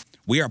prizes.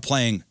 We are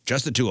playing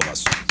just the two of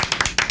us.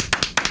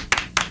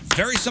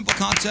 Very simple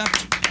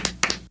concept.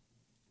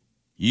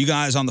 You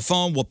guys on the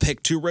phone will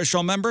pick 2 Rich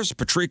Show members.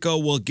 Patrico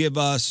will give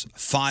us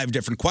 5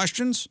 different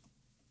questions.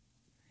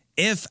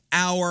 If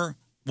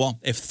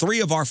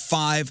 3 of our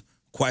 5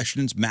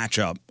 questions match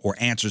up, or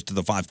answers to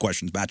the 5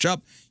 questions match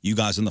up, you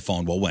guys on the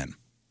phone will win.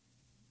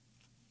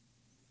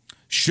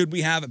 Should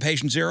we have a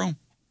patient zero?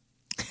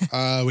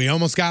 We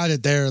almost got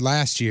it there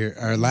last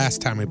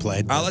time we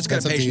played. Let's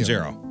get That's a up to patient you.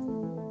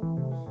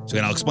 zero. So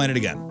again, I'll explain it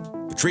again.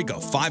 Patrico,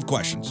 5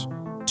 questions.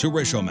 2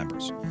 Rich Show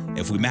members.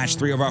 If we match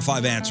 3 of our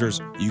 5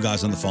 answers, you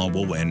guys on the phone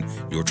will win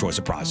your choice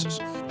of prizes.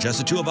 Just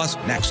the 2 of us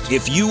next.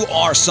 If you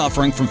are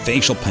suffering from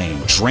facial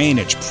pain,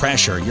 drainage,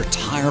 pressure, you're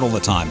tired all the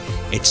time,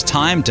 it's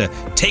time to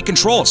take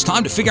control. It's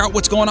time to figure out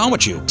what's going on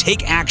with you.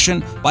 Take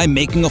action by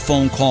making a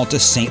phone call to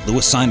St.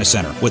 Louis Sinus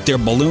Center. With their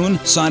balloon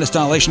sinus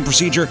dilation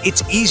procedure,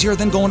 it's easier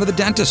than going to the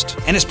dentist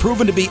and is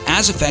proven to be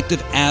as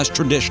effective as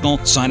traditional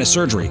sinus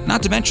surgery.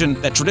 Not to mention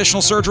that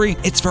traditional surgery,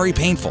 it's very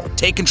painful.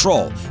 Take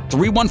control.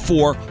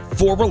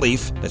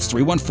 314-4RELIEF. That's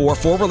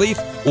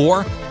 314-4RELIEF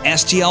or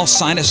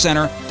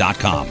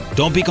stlsinuscenter.com.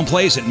 Don't be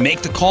complacent.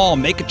 Make the call.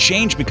 Make a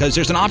change because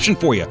there's an option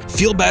for you.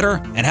 Feel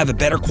better and have a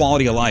better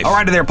quality of life. All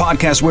right, there,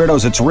 podcast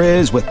weirdos. It's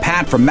Riz with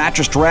Pat from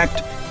Mattress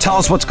Direct. Tell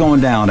us what's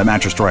going down at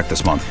Mattress Direct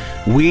this month.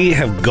 We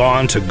have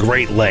gone to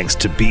great lengths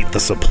to beat the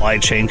supply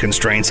chain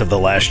constraints of the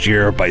last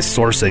year by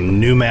sourcing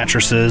new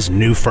mattresses,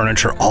 new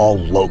furniture, all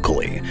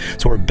locally.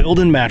 So we're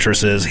building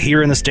mattresses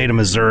here in the state of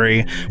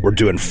Missouri. We're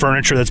doing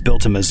furniture that's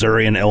built in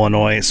Missouri and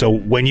Illinois. So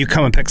when you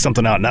come and pick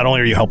something out, not only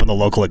are you helping the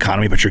local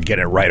economy, but you're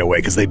getting it right away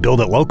because they build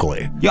it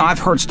locally. Yeah, I've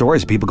heard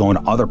stories of people going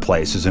to other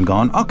places and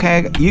going,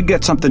 okay, you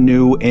get something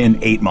new in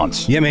 8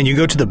 months. Yeah, man, you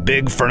go to the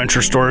big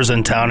furniture stores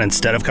in town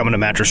instead of coming to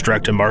Mattress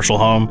Direct in Marshall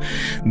Home.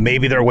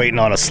 Maybe they're waiting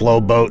on a slow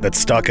boat that's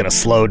stuck in a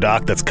slow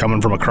dock that's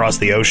coming from across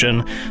the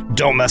ocean.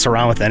 Don't mess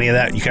around with any of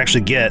that. You can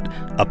actually get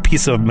a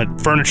piece of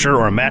furniture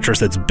or a mattress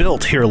that's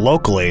built here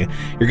locally.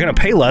 You're going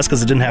to pay less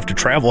because it didn't have to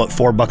travel at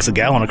 $4 a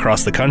gallon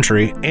across the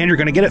country, and you're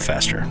going to get it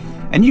faster.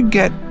 And you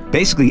get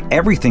basically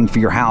everything for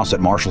your house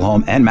at Marshall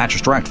Home and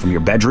Mattress Direct, from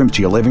your bedroom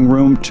to your living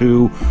room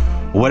to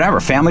whatever,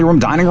 family room,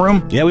 dining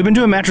room. Yeah, we've been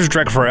doing Mattress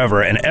Direct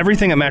forever, and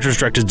everything at Mattress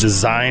Direct is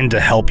designed to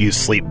help you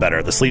sleep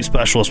better. The sleep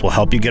specialist will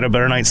help you get a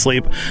better night's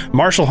sleep.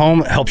 Marshall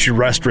Home helps you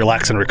rest,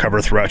 relax, and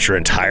recover throughout your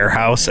entire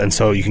house, and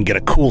so you can get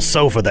a cool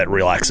sofa that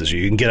relaxes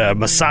you. You can get a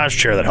massage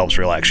chair that helps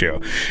relax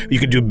you. You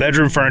can do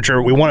bedroom furniture.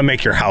 We want to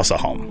make your house a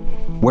home.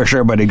 Where should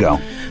everybody go?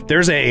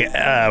 There's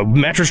a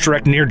Mattress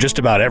Direct near just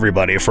about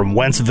everybody, from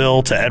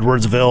Wentzville to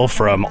Edwardsville,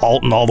 from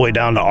Alton all the way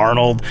down to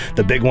Arnold.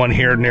 The big one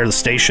here near the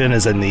station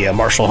is in the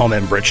Marshall Home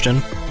in Bridgeton.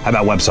 How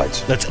about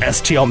websites? That's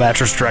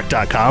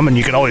stlmattressdirect.com, and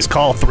you can always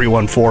call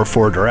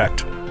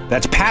 314-4DIRECT.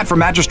 That's Pat from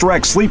Mattress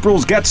Direct. Sleep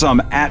rules, get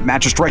some at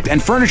Mattress Direct,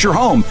 and furnish your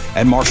home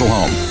at Marshall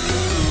Home.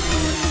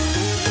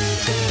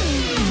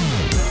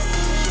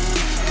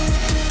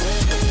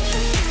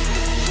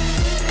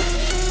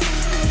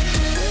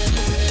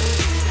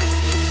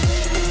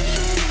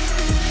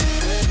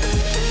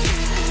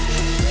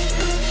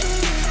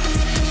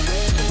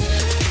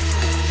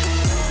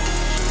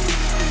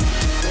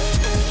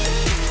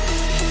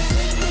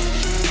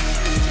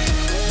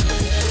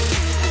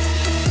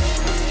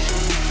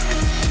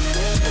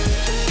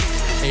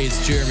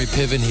 Jeremy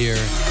Piven here.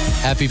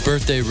 Happy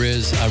birthday,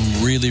 Riz.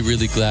 I'm really,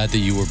 really glad that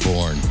you were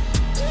born.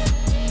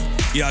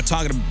 Yeah,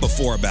 talking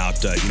before about,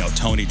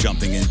 Tony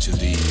jumping into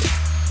the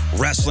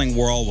wrestling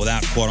world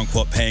without,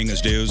 quote-unquote, paying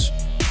his dues.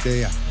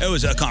 Yeah. It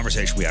was a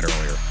conversation we had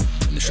earlier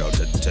in the show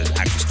to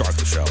actually start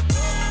the show.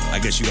 I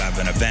guess you have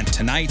an event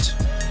tonight.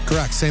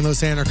 Correct. St.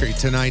 Louis Anarchy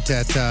tonight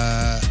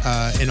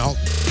in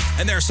Alton.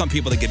 And there are some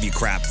people that give you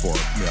crap for,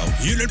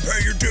 you didn't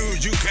pay your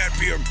dues, you can't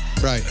be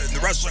right. In the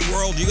wrestling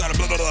world, you got to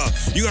blah, blah, blah.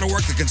 You got to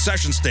work the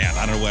concession stand.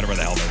 I don't know, whatever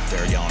the hell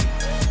they're yelling.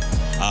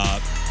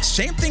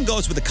 Same thing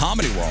goes with the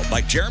comedy world.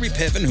 Like Jeremy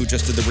Piven, who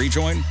just did the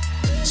rejoin,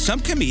 some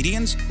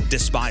comedians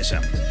despise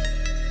him.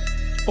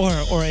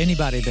 Or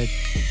anybody that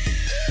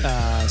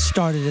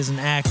started as an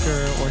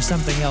actor or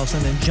something else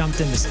and then jumped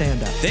into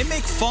stand-up. They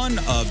make fun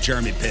of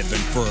Jeremy Piven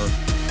for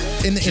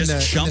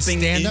jumping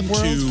stand-up into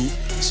world?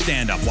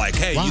 Stand-up. Like,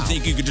 hey, Wow. you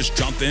think you could just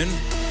jump in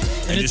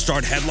and just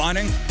start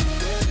headlining?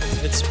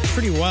 It's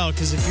pretty wild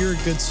because if you're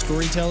a good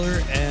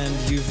storyteller and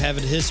you have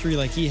a history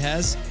like he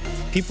has,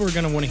 people are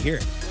going to want to hear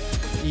it.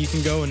 You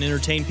can go and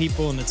entertain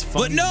people and it's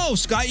fun. But no,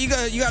 Scott, you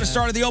got to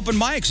start at the open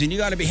mics and you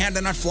got to be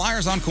handing out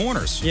flyers on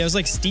corners. Yeah, it was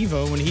like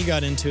Steve-O when he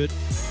got into it.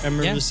 I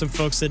remember there's some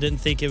folks that didn't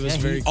think it was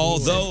very cool.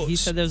 Although he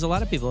said there was a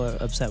lot of people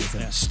upset with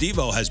him.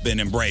 Steve-O has been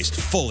embraced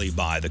fully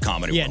by the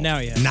comedy world. Now,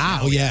 yeah.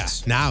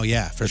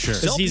 Now, for sure.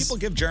 Still, people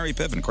give Jeremy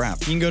Piven crap.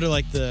 You can go to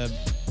like the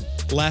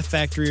Laugh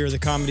Factory or the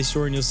Comedy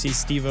Store and you'll see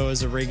Steve-O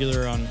as a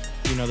regular on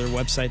their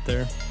website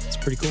there. It's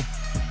pretty cool.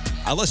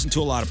 I listen to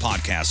a lot of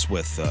podcasts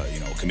with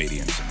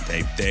comedians,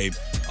 and they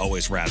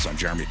always razz on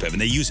Jeremy Piven.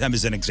 They use him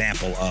as an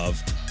example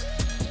of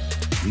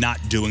not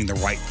doing the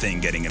right thing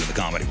getting into the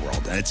comedy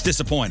world, and it's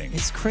disappointing.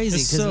 It's crazy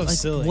It's so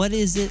because silly. what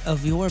is it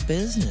of your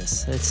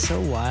business? It's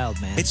so wild,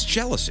 man. It's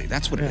jealousy.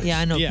 That's what it is. Yeah,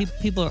 I know. Yeah.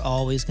 People are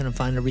always going to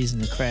find a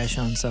reason to crash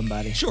on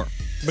somebody. Sure.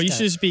 But you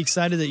should just be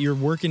excited that you're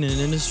working in an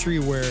industry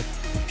where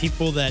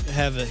people that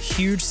have a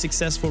huge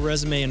successful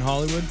resume in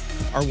Hollywood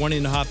are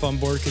wanting to hop on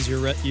board because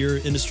your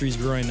industry is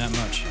growing that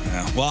much.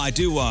 Yeah. Well, I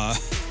do want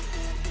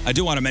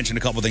to mention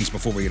a couple things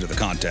before we get to the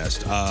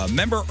contest.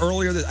 Remember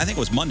earlier, I think it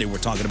was Monday, we were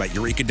talking about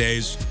Eureka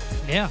Days.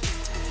 Yeah.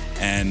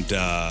 And,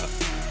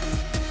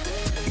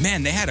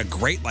 man, they had a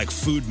great,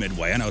 food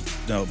midway. I know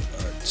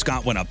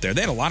Scott went up there.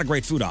 They had a lot of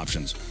great food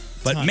options.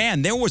 But,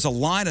 man, there was a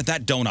line at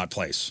that donut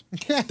place.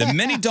 The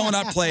mini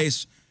donut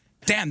place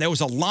damn, there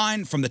was a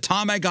line from the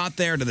time I got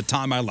there to the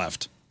time I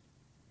left.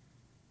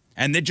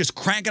 And they're just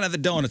cranking out the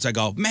donuts. I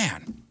go,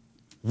 man,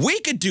 we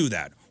could do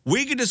that.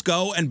 We could just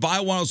go and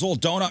buy one of those little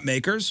donut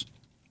makers,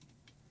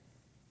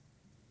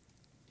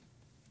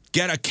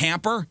 get a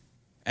camper,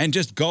 and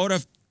just go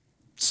to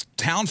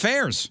town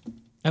fairs.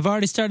 I've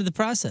already started the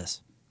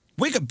process.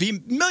 We could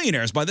be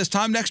millionaires by this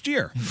time next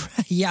year.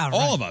 Yeah, right.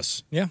 All of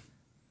us. Yeah.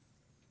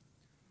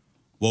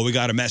 Well, we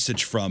got a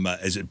message from,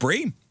 is it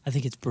Bree? I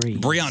think it's Bree.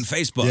 Bree on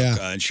Facebook.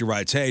 Yeah. And she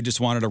writes, hey,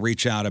 just wanted to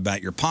reach out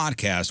about your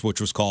podcast,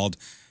 which was called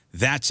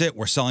That's It,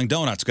 We're Selling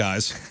Donuts,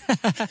 Guys.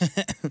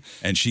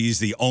 And she's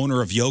the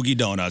owner of Yogi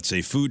Donuts,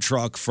 a food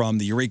truck from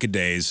the Eureka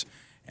days.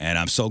 And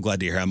I'm so glad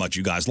to hear how much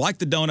you guys like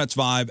the donuts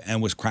vibe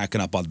and was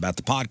cracking up about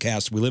the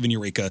podcast. We live in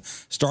Eureka.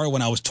 Started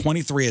when I was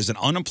 23 as an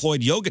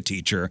unemployed yoga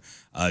teacher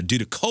due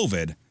to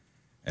COVID.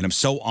 And I'm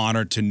so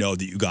honored to know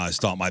that you guys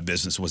thought my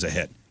business was a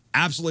hit.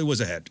 Absolutely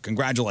was a hit.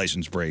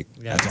 Congratulations, Bree.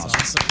 Yeah, that's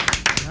awesome.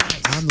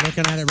 I'm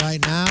looking at it right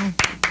now.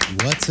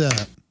 What's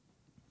up?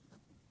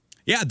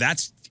 Yeah,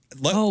 that's.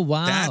 Look, Oh,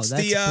 wow, That's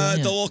that's the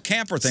brilliant. little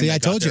camper thing. See, they I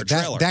got told you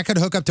there, trailer. that could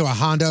hook up to a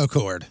Honda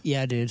Accord.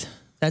 Yeah, dude.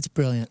 That's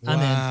brilliant.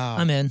 Wow.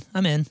 I'm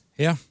in.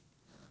 Yeah.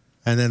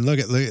 And then look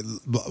at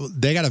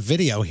they got a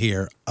video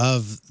here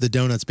of the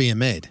donuts being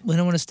made. We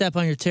don't want to step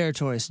on your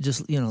territory, so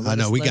just, I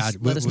know,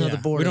 let us know the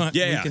border.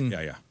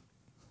 Yeah.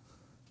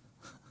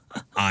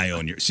 I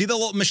own your. See the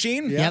little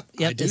machine? Yep.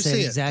 I do it's an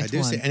see it. exact I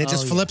do see it. one. And it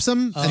just Oh, flips yeah.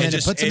 them, and then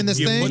it puts them in this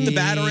you thing. put the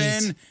batter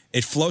in,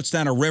 it floats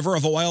down a river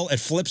of oil, it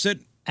flips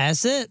it.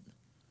 That's it.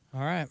 All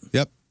right.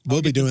 Yep.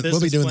 We'll be doing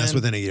business this plan.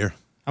 within a year.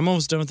 I'm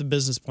almost done with the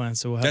business plan,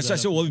 so we'll have That's what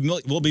I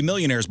said. We'll be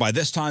millionaires by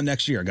this time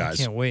next year,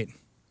 guys. I can't wait.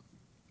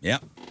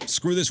 Yep.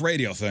 Screw this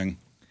radio thing.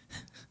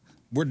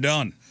 We're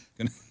done.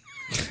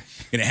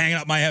 Gonna hang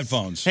up my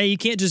headphones. Hey, you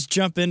can't just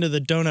jump into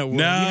the donut world.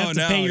 You have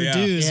to pay your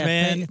dues,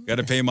 man. Got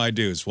to pay my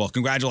dues. Well,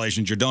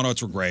 congratulations. Your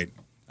donuts were great.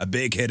 A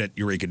big hit at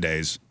Eureka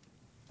Days.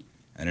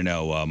 And I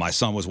know my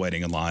son was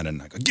waiting in line,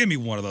 and I go, give me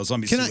one of those. Let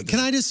me see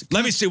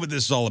let me see what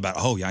this is all about.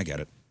 Oh, yeah, I get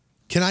it.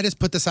 Can I just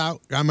put this out?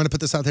 I'm going to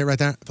put this out there right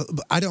there.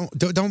 I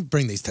don't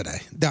bring these today.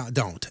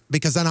 Don't,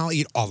 because then I'll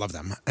eat all of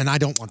them, and I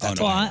don't want that.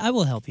 Well, I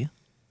will help you.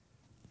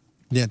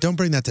 Yeah, don't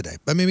bring that today,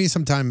 but maybe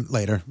sometime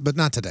later, but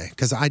not today,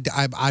 because I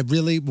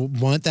really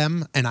want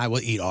them, and I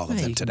will eat all of them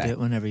You can today. do it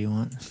whenever you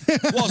want.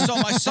 Well, so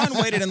my son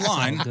waited in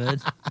line.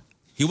 Good.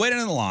 He waited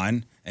in the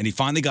line, and he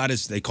finally got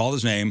they called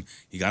his name.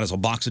 He got his whole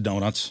box of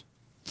donuts.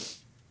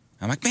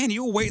 I'm like, man,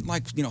 you were waiting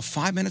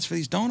 5 minutes for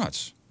these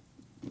donuts.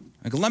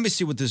 I go, let me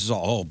see what this is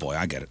all. Oh, boy,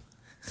 I get it.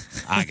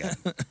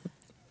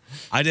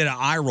 I did an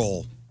eye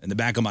roll in the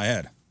back of my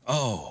head.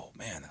 Oh,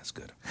 man, that's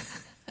good.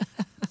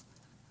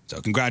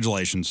 So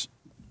congratulations.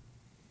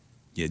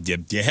 You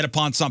hit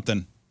upon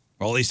something,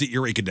 or at least at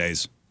Eureka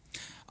Days.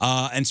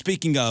 And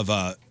speaking of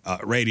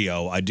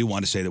radio, I do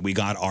want to say that we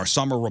got our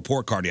summer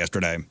report card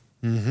yesterday.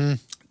 Mm-hmm.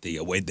 The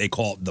way they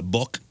call it the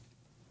book.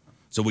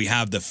 So we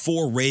have the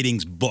 4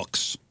 ratings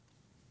books.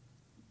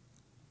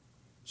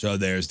 So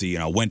there's the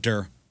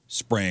winter,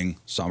 spring,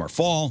 summer,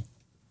 fall.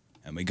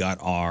 And we got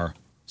our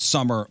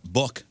summer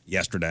book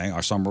yesterday,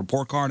 our summer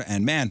report card.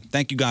 And man,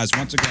 thank you guys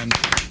once again.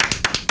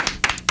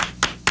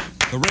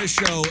 The Riz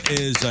Show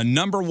is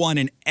 #1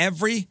 in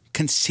every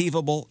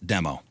conceivable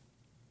demo.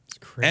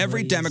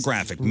 Every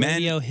demographic,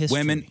 men,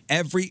 women,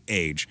 every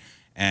age.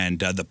 And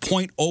the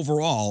point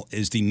overall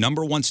is the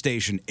 #1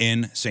 station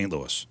in St.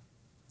 Louis.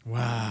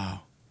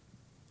 Wow.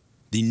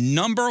 The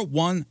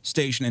 #1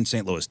 station in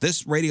St. Louis.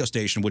 This radio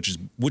station, which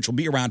will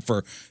be around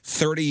for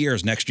 30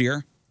 years next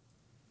year,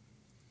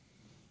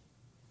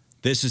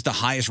 this is the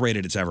highest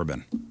rated it's ever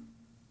been.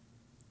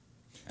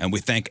 And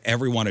we thank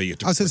every one of you.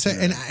 I was going to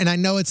say, and I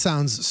know it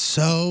sounds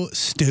so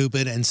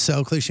stupid and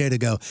so cliche to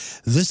go,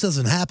 this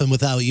doesn't happen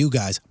without you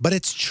guys, but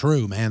it's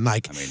true, man.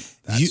 Like,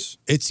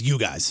 it's you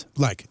guys.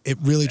 Like, it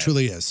really,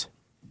 truly is.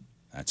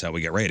 That's how we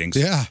get ratings.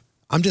 Yeah.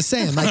 I'm just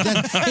saying, like,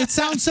 it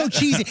sounds so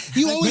cheesy.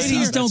 You always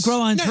ratings hear, don't grow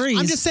on trees.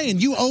 I'm just saying,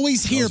 you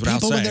always hear Goes without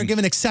people when they're saying.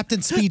 giving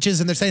acceptance speeches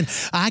and they're saying,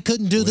 I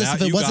couldn't do this Without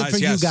if it you wasn't guys, for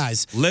you yes.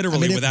 guys. Literally,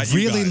 I mean, without it you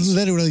really, guys.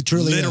 literally,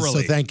 truly is.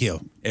 So thank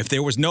you. If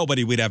there was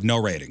nobody, we'd have no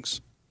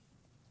ratings.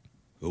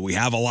 But we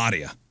have a lot of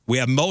you. We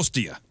have most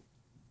of you.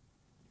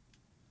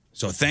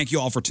 So thank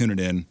you all for tuning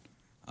in.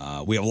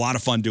 We have a lot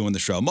of fun doing the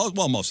show.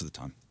 Most of the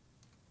time.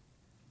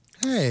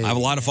 Hey. I have a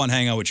lot of fun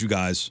hanging out with you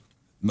guys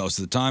most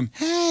of the time.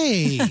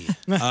 Hey.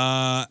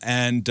 Yeah,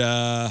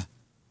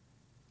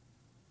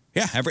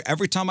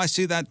 every time I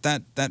see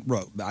that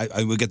row,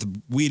 we get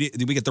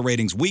the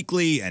ratings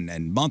weekly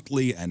and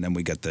monthly, and then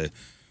we get the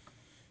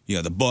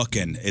book,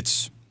 and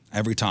it's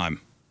every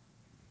time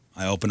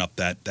I open up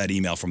that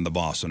email from the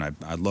boss and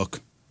I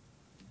look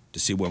to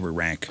see where we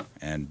rank.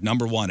 And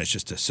 #1, it's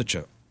just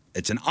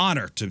it's an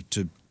honor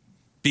to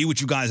be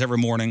with you guys every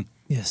morning.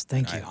 Yes,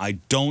 thank you. I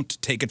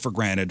don't take it for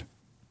granted.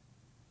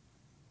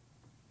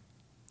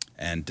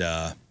 And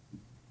yeah,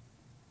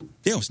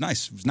 it was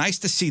nice. It was nice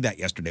to see that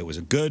yesterday. It was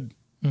a good.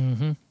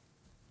 Mm-hmm.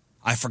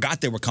 I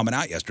forgot they were coming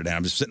out yesterday.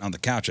 I'm just sitting on the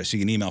couch. I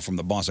see an email from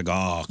the boss. I go,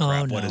 oh,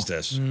 crap, what is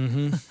this?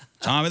 Mm-hmm.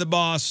 Tommy the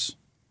boss.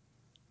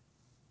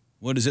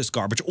 What is this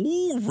garbage?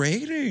 Ooh,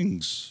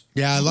 ratings.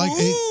 Yeah,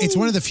 it's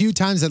one of the few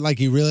times that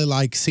you really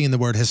like seeing the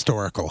word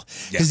historical.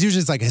 Because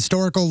usually it's like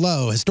historical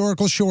low,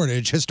 historical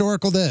shortage,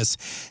 historical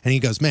this. And he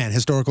goes, man,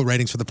 historical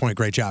ratings for The Point,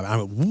 great job. I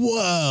went,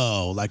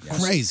 whoa,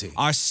 crazy.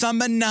 Our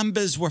summer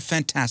numbers were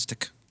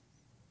fantastic.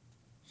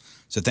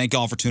 So thank you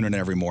all for tuning in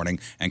every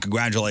morning. And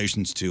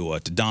congratulations to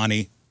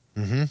Donnie.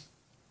 Mm-hmm.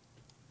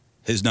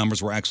 His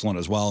numbers were excellent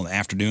as well. And the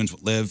afternoons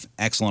with Liv,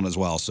 excellent as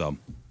well. So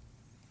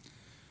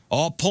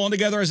all pulling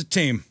together as a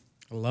team.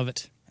 I love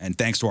it. And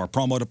thanks to our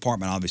promo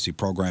department, obviously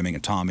programming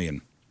and Tommy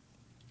and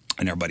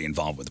everybody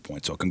involved with The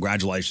Point. So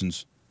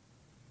congratulations.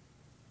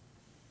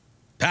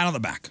 Pat on the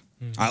back.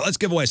 All right, let's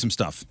give away some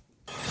stuff.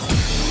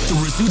 The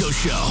Rizzuto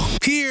Show.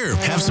 Here,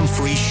 have some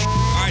free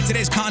All right,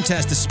 today's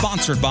contest is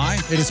sponsored by...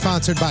 It is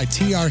sponsored by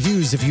TR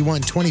Hughes. If you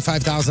want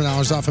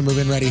 $25,000 off a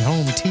move-in ready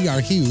home,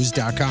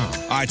 trhughes.com.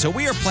 All right, so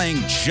we are playing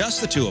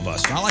just the two of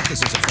us. I like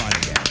this as a Friday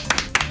game.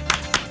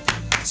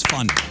 It's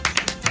fun.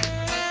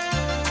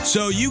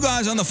 So you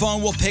guys on the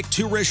phone will pick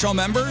two Riz Show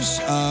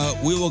members.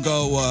 We will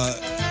go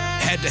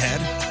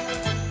head-to-head,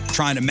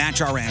 trying to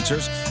match our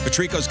answers.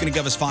 Patrico's going to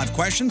give us 5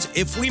 questions.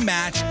 If we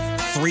match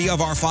 3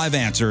 of our 5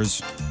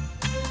 answers,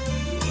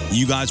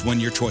 you guys win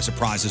your choice of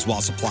prizes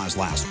while supplies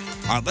last.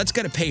 All right, let's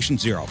get a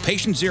patient zero.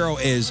 Patient zero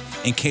is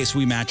in case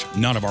we match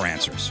none of our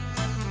answers.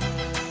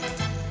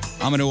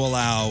 I'm going to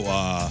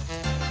allow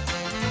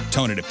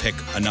Tony to pick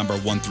a number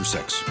 1 through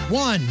 6. 1.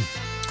 All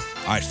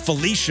right,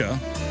 Felicia.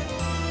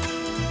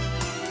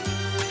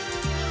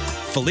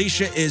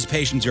 Felicia is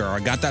patient zero. I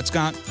got that,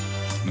 Scott?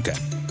 Okay,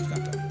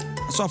 got that.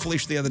 I saw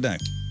Felicia the other day.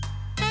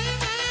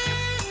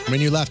 When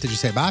you left, did you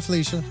say bye,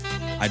 Felicia?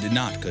 I did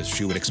not, because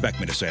she would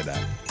expect me to say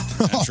that.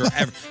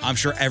 I'm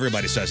sure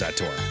everybody says that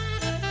to her.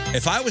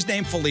 If I was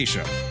named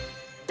Felicia,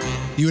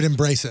 you would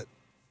embrace it.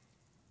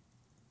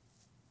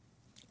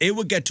 It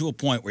would get to a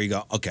point where you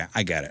go, okay,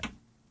 I get it.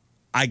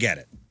 I get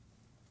it.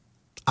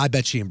 I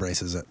bet she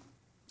embraces it.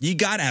 You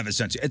got to have a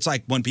sense. It's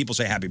like when people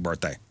say happy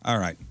birthday. All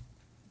right.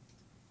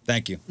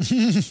 Thank you.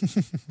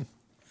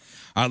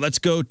 All right, let's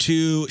go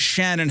to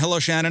Shannon. Hello,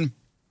 Shannon.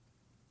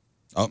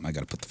 Oh, I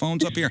got to put the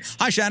phones up here.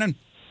 Hi, Shannon.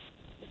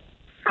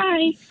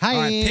 Hi. Hi.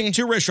 All right, pick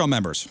 2 Riz Show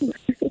members.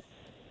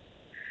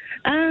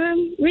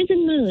 Riz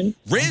and Moon.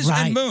 Riz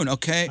and Moon.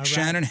 Okay,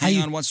 Shannon, hang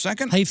on 1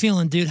 second. How you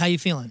feeling, dude? How you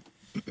feeling?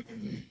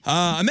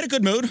 I'm in a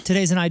good mood.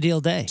 Today's an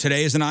ideal day.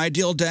 Today is an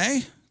ideal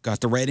day.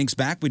 Got the ratings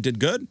back. We did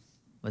good.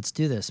 Let's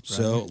do this, bro.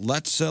 So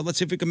let's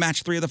see if we can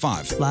match 3 of the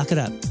 5. Lock it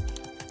up.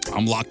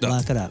 I'm locked up.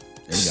 Lock it up.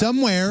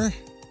 Somewhere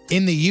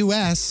in the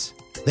U.S.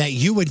 that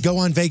you would go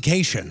on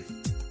vacation.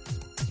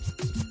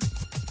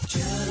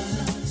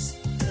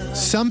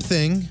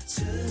 Something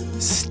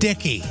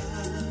sticky.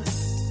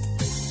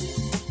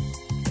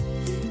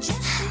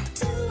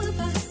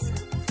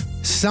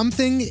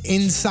 Something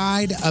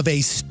inside of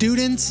a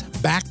student's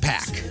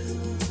backpack.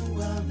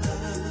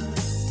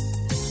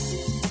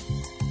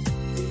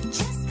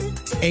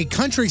 A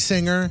country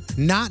singer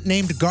not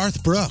named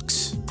Garth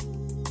Brooks.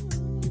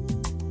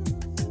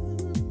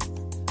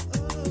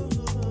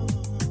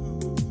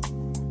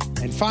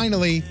 And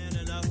finally,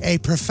 a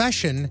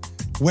profession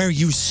where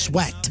you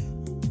sweat.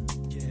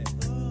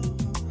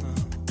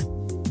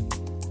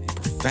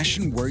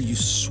 Profession where you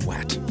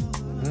sweat.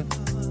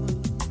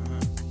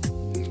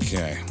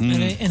 Okay.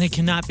 And it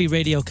cannot be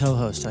radio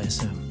co-host, I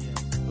assume.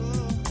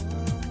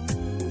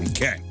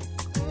 Okay.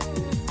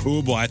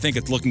 Oh boy, I think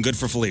it's looking good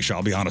for Felicia.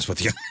 I'll be honest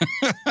with you.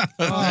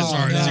 As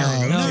far as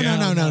zero goes.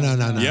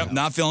 No. Yep,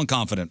 not feeling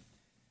confident.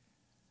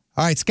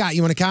 All right, Scott,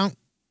 you want to count?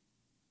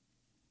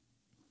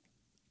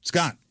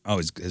 Scott. Oh,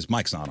 his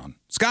mic's not on.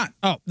 Scott.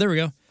 Oh, there we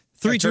go.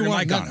 3, 2,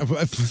 1.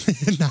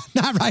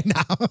 Not right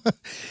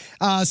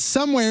now.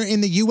 Somewhere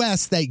in the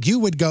U.S. that you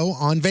would go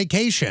on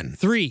vacation.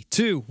 3,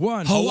 2,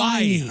 1.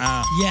 Hawaii.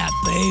 Yeah,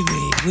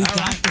 baby. We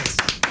got this.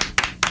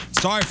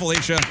 Sorry,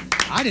 Felicia.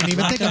 I didn't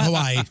even think of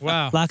Hawaii.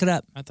 Wow. Lock it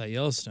up. I thought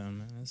Yellowstone,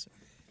 man.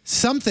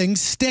 Something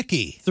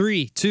sticky.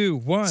 3, 2,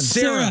 1.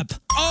 Syrup.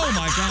 Oh,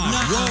 my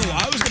God. Whoa,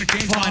 I was going to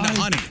change mine to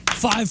honey.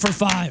 5 for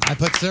 5. I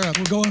put syrup.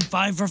 We're going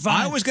 5 for 5.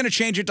 I was going to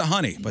change it to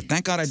honey, but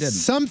thank God I didn't.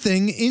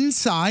 Something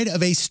inside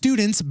of a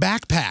student's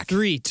backpack.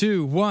 3,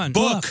 2, 1.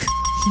 Book. All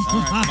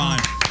right, fine.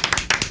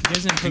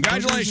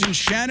 Congratulations,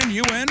 Shannon.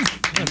 You win.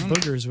 Yeah,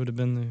 boogers would have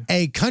been the...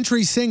 A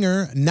country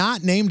singer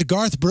not named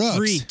Garth Brooks.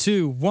 3,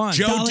 2, 1.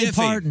 Joe Dolly Diffie.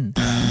 Parton.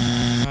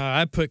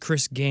 I put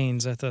Chris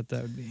Gaines. I thought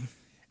that would be...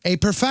 A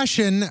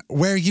profession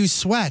where you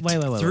sweat. Wait.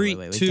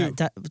 3, 2.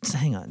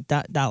 Hang on.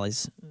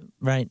 Dolly's,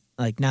 right?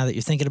 Like, now that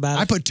you're thinking about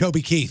it? I put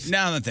Toby Keith.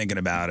 Now I'm thinking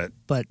about it.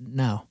 But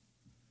no.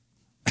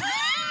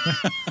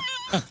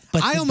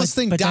 I almost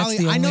think that's Dolly,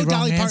 the I know only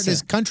Dolly wrong Parton answer.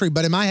 is country,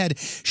 but in my head,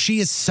 she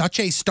is such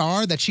a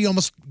star that she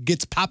almost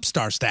gets pop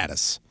star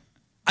status.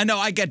 I know,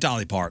 I get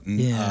Dolly Parton.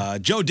 Yeah.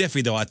 Joe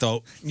Diffie, though, I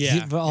thought.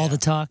 For all the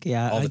talk?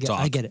 Yeah, All the talk.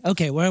 I get it.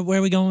 Okay, where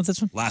are we going with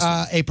this one? Last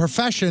one. A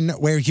profession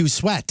where you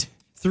sweat.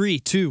 3,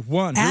 2,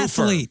 1.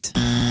 Athlete.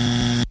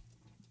 I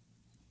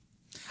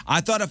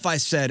thought if I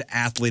said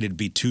athlete, it'd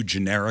be too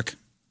generic.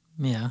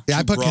 Yeah.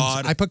 Yeah, Too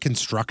broad. I put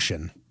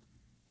construction.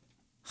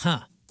 Huh.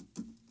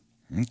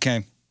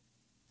 Okay.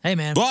 Hey,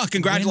 man. Well,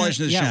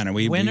 congratulations to Shannon.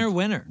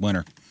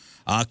 Winner.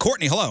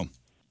 Courtney, hello.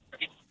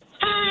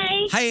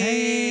 Hi.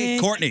 Hey,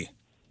 Courtney.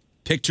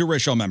 Pick 2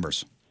 Riz Show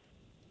members.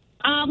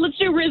 Let's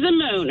do Riz and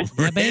Moon.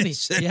 Yeah, baby.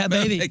 Yeah,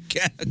 baby.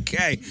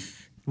 Okay.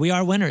 We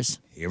are winners.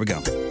 Here we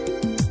go.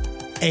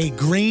 A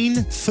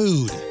green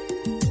food.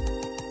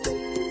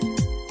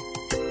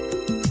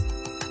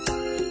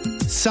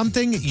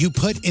 Something you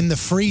put in the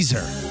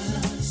freezer.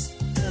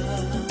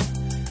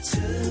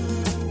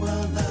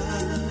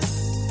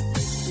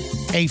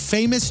 A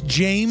famous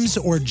James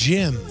or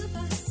Jim.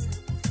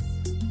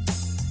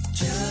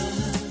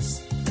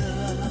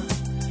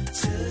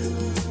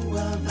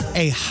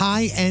 A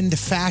high-end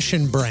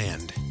fashion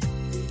brand.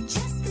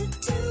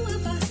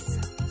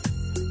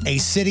 A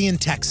city in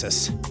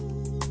Texas.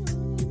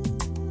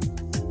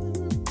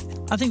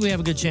 I think we have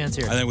a good chance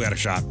here. I think we got a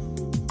shot.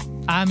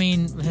 I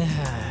mean,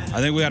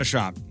 I think we got a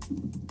shot.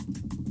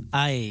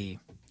 All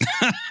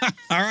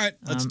right,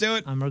 let's do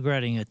it. I'm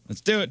regretting it.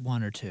 Let's do it.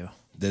 1 or 2.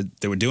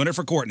 They were doing it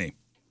for Courtney.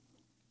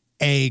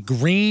 A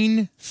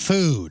green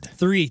food.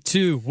 3,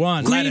 2,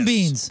 1. Green Lettuce.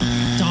 beans.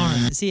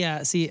 Darn.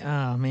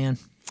 Oh, man.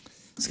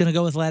 I was going to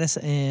go with lettuce,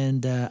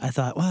 and I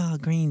thought, well,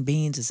 green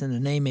beans is in the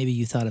name. Maybe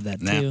you thought of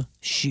that, Nah. too.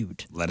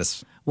 Shoot.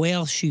 Lettuce.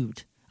 Well,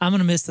 shoot. I'm going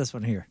to miss this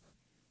one here.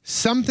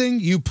 Something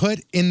you put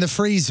in the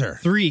freezer.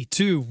 3,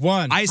 2,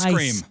 1. Ice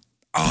cream.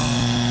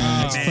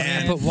 Oh,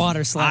 man. I put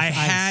water slash I ice.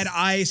 had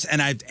ice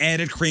and I've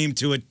added cream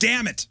to it.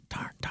 Damn it.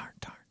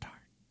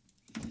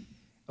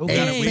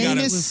 Okay.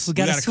 We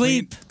got a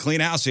sweep.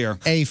 Clean house here.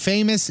 A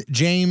famous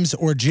James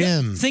or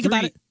Jim. Think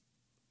about it.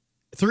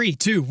 3,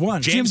 2,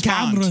 1. James Jim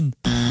Bond. Cameron.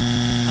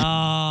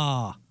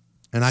 Oh.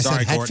 And I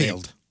Sorry, said Courtney.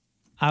 Hetfield.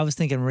 I was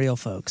thinking real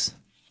folks.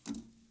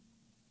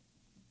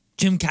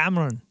 Jim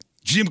Cameron.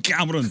 Jim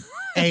Cameron.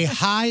 A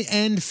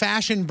high-end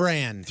fashion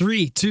brand.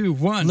 3, 2,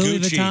 1. Louis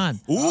Gucci. Vuitton.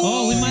 Ooh.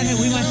 Oh, we might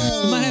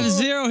have a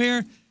 0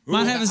 here.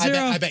 Might have a 0.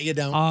 I bet you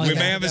don't. Oh, We yeah.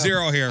 may have a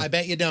 0 here. I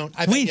bet you don't.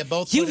 I bet you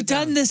both. You've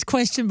done this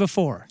question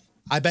before.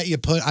 I bet you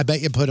put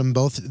them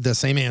both the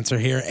same answer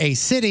here. A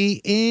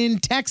city in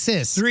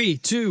Texas. 3,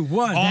 2,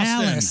 1.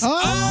 Dallas. Oh!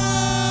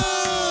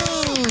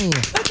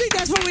 I think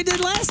that's what we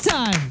did last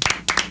time.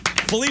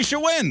 Felicia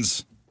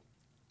wins.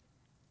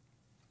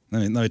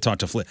 Let me talk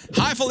to Felicia.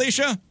 Hi,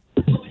 Felicia.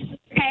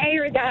 Hey,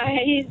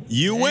 guys.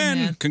 You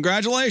win.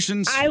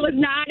 Congratulations. I was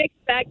not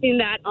expecting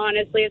that,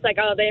 honestly. It's like,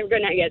 oh, they were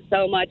going to get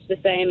so much the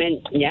same.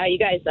 And, yeah, you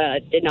guys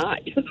did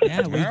not.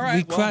 Yeah,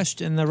 we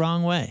crushed in the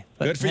wrong way.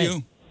 But Good for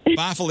hey, you.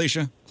 Bye,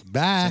 Felicia.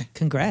 Bye.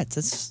 Congrats.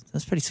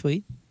 That's pretty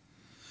sweet.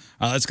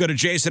 Let's go to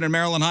Jason in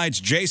Maryland Heights.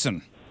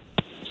 Jason.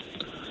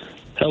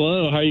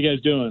 Hello, how you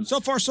guys doing? So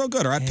far, so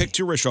good. All right, pick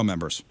 2 Riz Show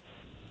members.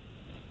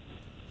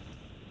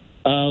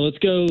 Let's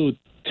go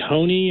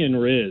Tony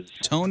and Riz.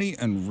 Tony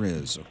and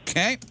Riz.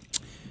 Okay.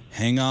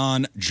 Hang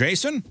on,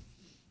 Jason.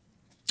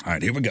 All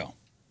right, here we go.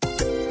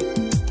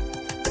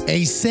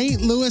 A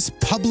St. Louis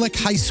public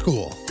high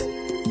school.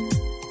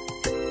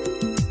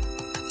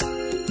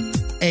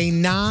 A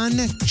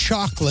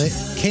non-chocolate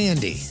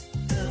candy.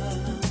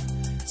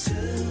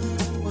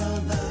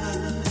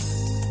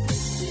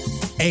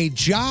 A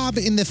job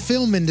in the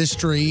film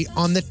industry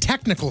on the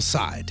technical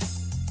side.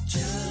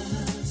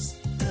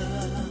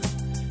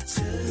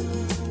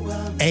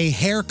 A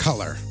hair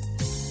color.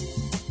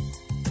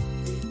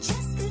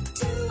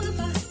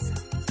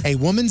 A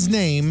woman's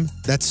name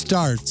that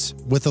starts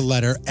with the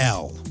letter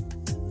L.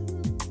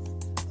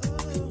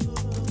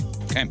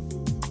 Okay.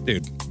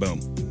 Dude, boom.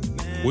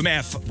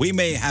 We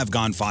may have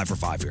gone 5 for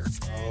 5 here.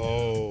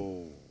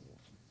 Oh.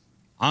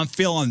 I'm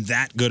feeling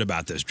that good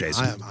about this,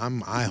 Jason.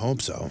 I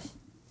hope so.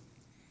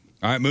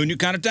 All right, Moon, you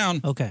count it down.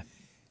 Okay.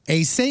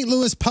 A St.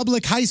 Louis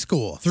public high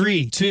school.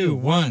 3, 2,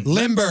 1.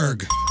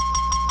 Lindbergh.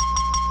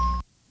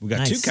 We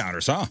got 2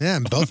 counters, huh? Yeah,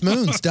 both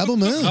moons, double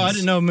moons. Oh, I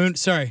didn't know Moon.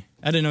 Sorry.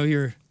 I didn't know you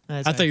were.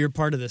 That's I thought you were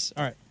part of this.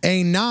 All right.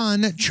 A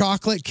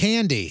non-chocolate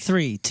candy.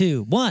 3,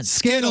 2, 1.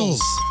 Skittles.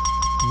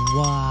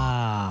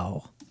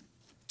 Wow.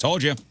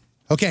 Told you.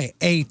 Okay,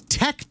 a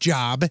tech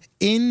job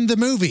in the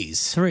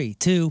movies. 3,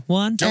 2,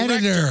 1.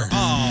 Editor.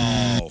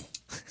 Oh.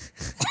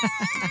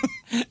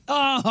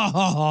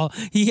 Oh,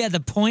 he had the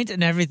point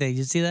and everything. Did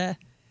you see that?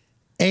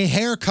 A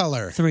hair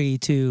color. 3,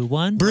 2,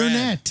 1.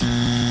 Brunette.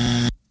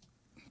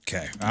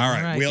 Okay. All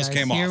right. Wheels guys,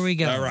 came off. here we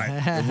go. All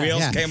right. The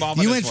wheels came off.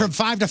 You on went this from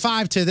one. 5 to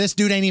 5 to this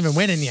dude ain't even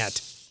winning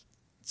yet.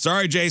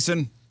 Sorry,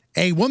 Jason.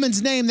 A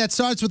woman's name that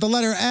starts with the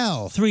letter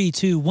L. 3,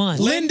 2, 1.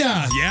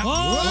 Linda. Yeah.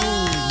 Whoa,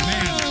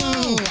 man.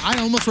 I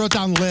almost wrote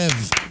down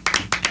Liv.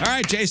 All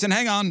right, Jason,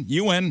 hang on.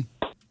 You win.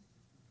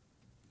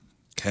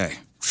 Okay.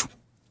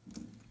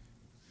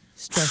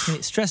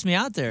 Stress me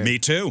out there. Me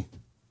too.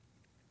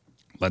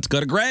 Let's go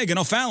to Greg in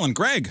O'Fallon.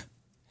 Greg,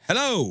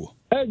 hello.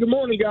 Hey, good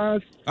morning,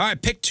 guys. All right,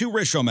 pick 2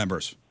 Riz Show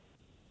members.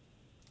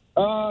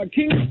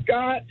 King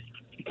Scott,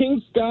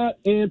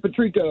 and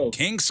Patrico.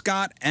 King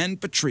Scott and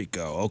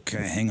Patrico.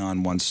 Okay, hang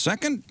on 1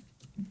 second.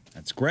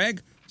 That's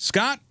Greg.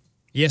 Scott?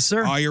 Yes,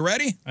 sir. Are you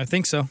ready? I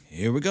think so.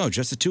 Here we go.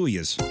 Just the 2 of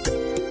yous.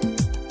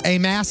 A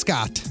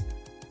mascot.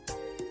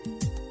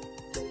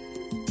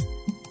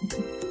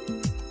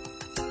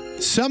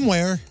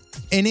 Somewhere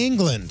in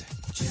England.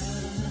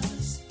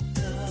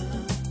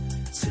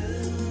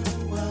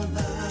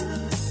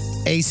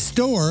 A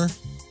store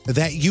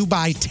that you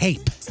buy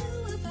tape.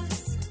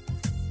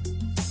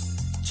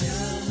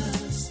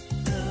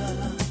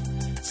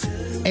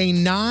 A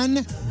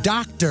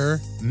non-doctor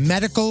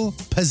medical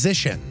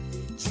position.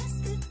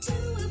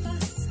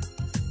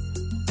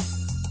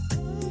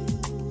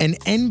 An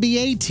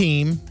NBA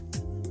team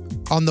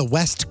on the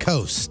West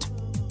Coast.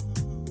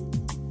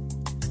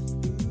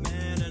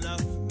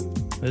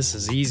 This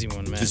is an easy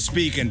one, man. To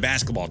speak in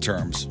basketball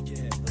terms,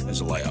 is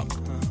a layup.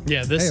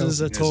 Yeah, this Hey-o.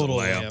 is a It's a total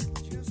layup.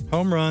 layup.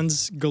 Home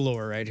runs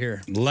galore right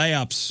here.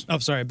 Layups. Oh,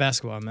 sorry,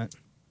 basketball, I meant.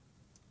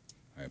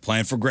 All right,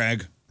 playing for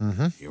Greg.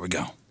 Mm-hmm. Here we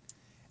go.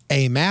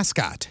 A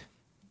mascot.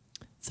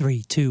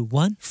 3, 2,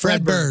 1.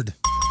 Fred Bird. Nice.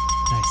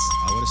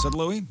 I would have said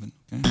Louis, but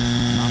okay.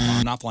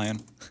 I'm not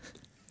playing.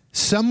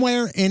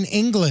 Somewhere in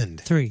England.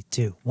 3,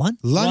 2, 1.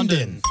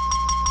 London.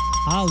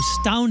 Oh,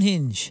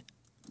 Stonehenge.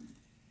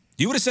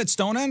 You would have said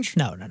Stonehenge?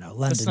 No.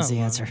 London's the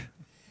answer.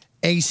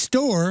 A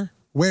store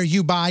where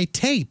you buy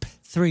tape.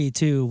 3,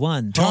 2,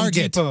 1.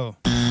 Target. Oh,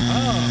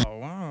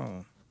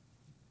 wow.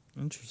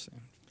 Interesting.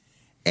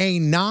 A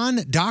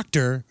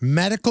non-doctor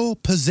medical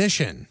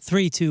position.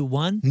 3, 2,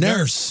 1.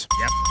 Nurse.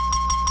 Yep.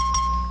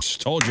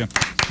 Just told you.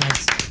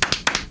 Nice.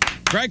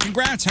 Greg,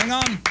 congrats. Hang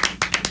on.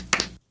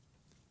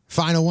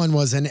 Final one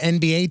was an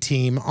NBA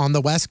team on the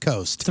West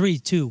Coast. 3,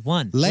 2,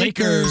 1.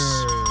 Lakers.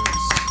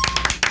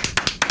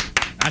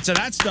 That's it.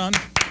 That's done.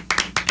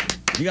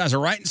 You guys are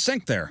right in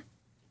sync there.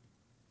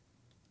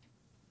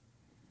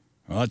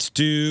 Let's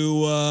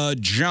do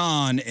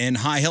John in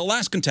High Hill.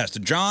 Last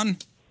contestant. John.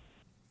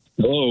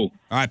 Hello. All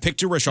right, pick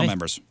two Rishon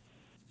members.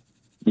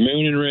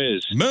 Moon and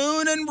Riz.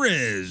 Moon and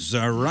Riz.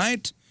 All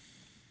right.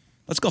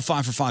 Let's go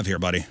 5 for 5 here,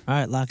 buddy. All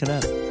right, lock it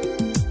up.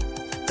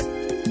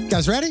 You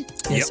guys ready?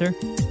 Yes, sir.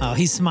 Oh,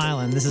 he's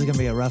smiling. This is going to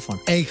be a rough one.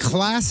 A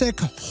classic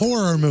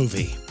horror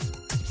movie.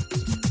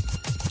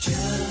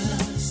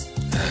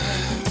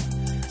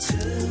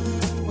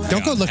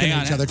 Don't go looking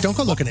at each other. Don't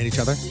go looking at each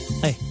other.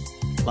 Hey,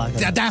 lock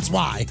it up. That's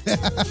why.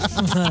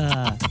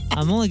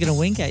 I'm only going to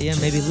wink at you and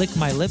maybe lick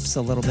my lips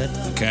a little bit.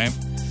 Okay.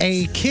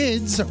 A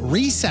kid's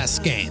recess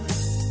game.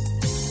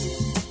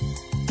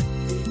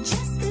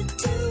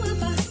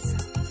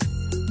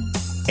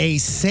 A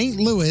St.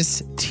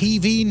 Louis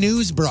TV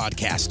news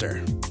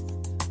broadcaster.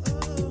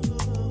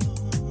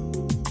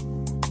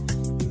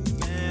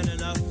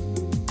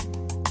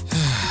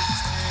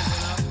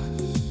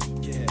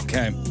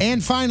 Okay.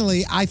 And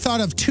finally, I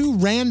thought of two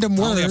random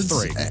words. only have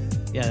 3.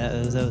 Yeah,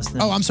 that was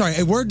Oh, I'm sorry.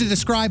 A word to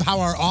describe how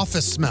our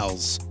office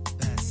smells.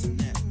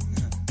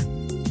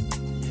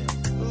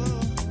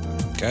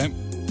 Okay.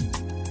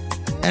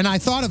 And I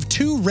thought of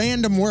two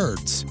random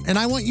words, and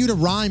I want you to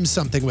rhyme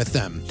something with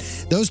them.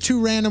 Those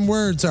two random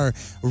words are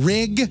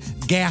rig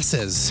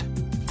gases.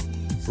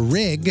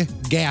 Rig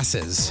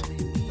gases.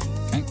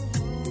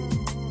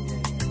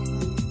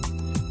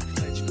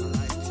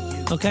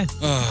 Okay.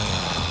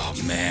 Oh,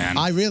 man.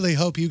 I really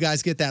hope you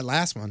guys get that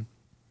last one.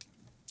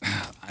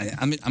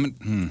 I'm going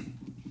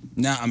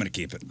to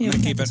keep it. I'm Yeah,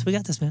 going to keep it. We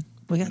got this, man.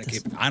 We got I'm gonna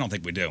this. keep it. I don't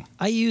think we do.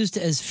 I used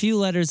as few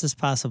letters as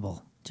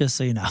possible, just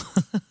so you know.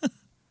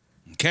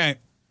 Okay.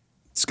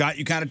 Scott,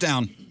 you count it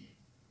down.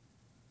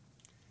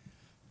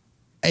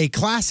 A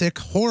classic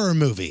horror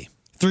movie.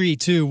 3,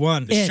 2,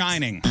 1. The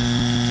Shining.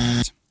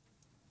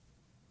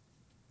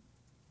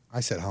 I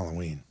said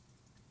Halloween.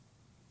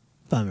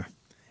 Bummer.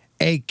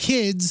 A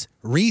kid's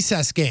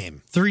recess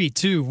game. 3,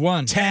 2,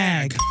 1.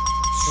 Tag. What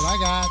I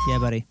got? Yeah,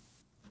 buddy.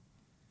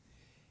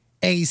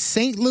 A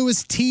St.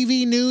 Louis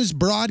TV news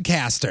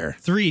broadcaster.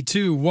 3,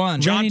 2,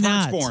 1. John Rennie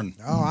Knott. Pertzborn.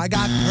 Oh, I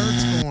got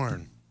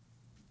Pertzborn.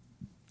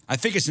 I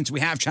figure since we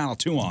have Channel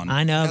 2 on.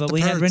 I know, Got but the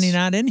we had Perts. Rennie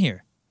not in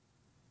here.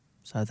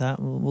 So I thought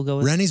we'll go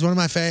with Rennie's one of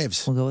my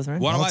faves. We'll go with Rennie.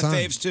 One of all my time.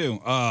 faves, too.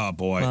 Oh,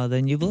 boy. Well,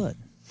 then you blew it.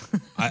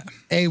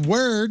 A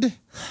word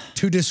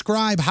to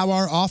describe how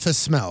our office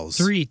smells.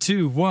 3,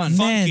 2, 1.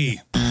 Funky.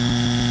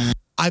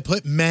 I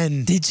put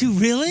men. Did you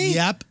really?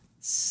 Yep.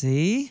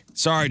 See?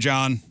 Sorry,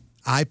 John.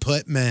 I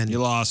put men. You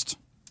lost.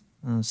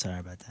 I'm sorry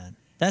about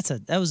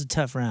that. That was a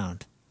tough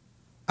round.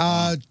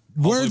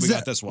 Words we that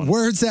got this one.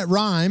 words that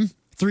rhyme.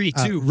 3,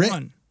 2,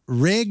 1.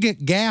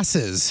 Rig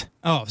gases.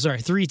 Oh,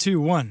 sorry. 3,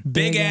 2, 1.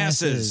 Big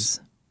asses.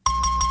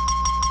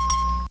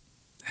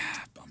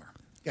 Bummer.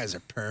 You guys are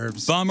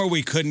pervs. Bummer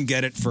we couldn't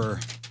get it for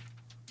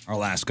our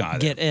last guy.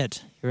 There. Get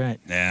it. You're right.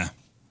 Yeah.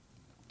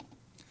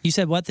 You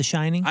said what? The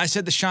Shining? I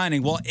said The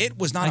Shining. Well, it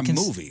was not a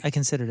movie. I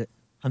considered it.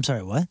 I'm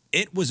sorry, what?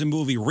 It was a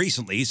movie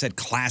recently. He said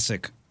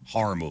classic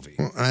horror movie.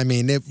 Well, I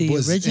mean, it The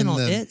was original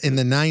in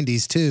the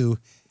 90s too.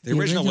 The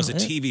original was a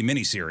original TV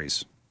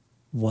miniseries.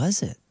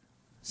 Was it?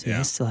 See, I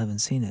Yeah. still haven't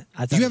seen it.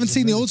 I thought You it haven't was a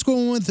seen the movie. old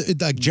school one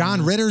with like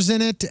John Ritter's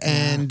in it,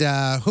 and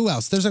who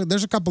else? There's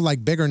a couple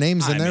like bigger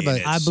names in I there, mean,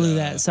 but I blew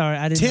that. Sorry,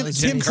 I didn't know it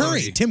Tim was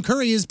Curry. Curry. Tim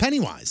Curry is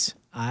Pennywise.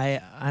 I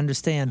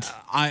understand.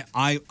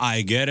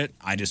 I get it.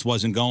 I just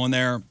wasn't going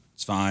there.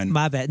 It's fine.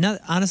 My bad. No,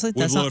 honestly,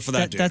 We that's blew on, it for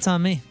that dude. That's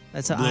on me.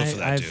 That's Blew it for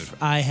that dude.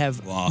 I have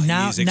Well,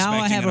 now. he's Now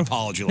I expecting have an a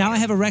apology Now I letter.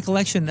 have a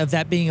recollection of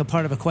that being a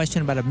part of a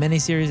question about a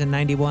miniseries in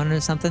 '91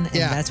 or something, and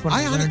that's when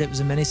I learned it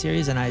was a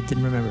miniseries, and I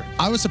didn't remember.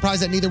 I was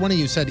surprised that neither one of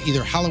you said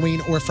either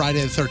Halloween or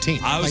Friday the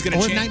 13th. I was Like, going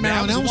to or change. Nightmare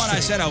That on was Elm the one I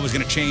Street. said I was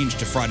going to change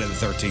to Friday the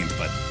 13th,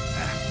 but.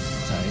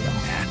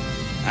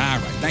 All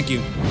right, thank you.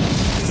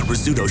 The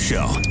Rizzuto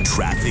Show,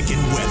 traffic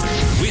and weather.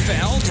 We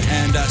failed,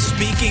 and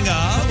speaking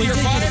of, your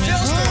Friday Fail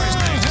Stories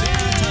next.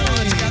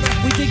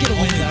 We did get a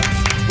win, though.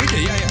 We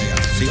did, yeah.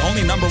 It's the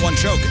only number one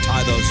show could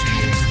tie those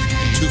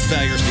two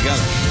failures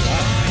together.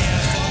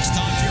 Folks,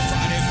 time for your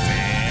Friday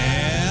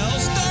Fail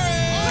Story.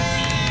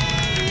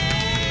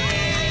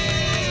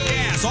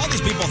 Yeah, so all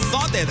these people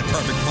thought they had the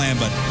perfect plan,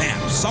 but man,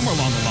 somewhere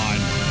along the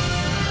line,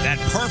 that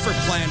perfect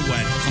plan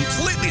went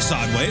completely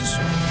sideways,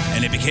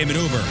 and it became an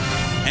Uber.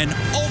 An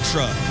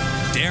ultra,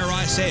 dare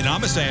I say it?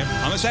 I'm going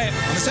to say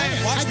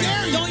it. Watch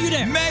me. Don't you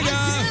dare. Mega.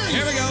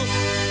 Here we go.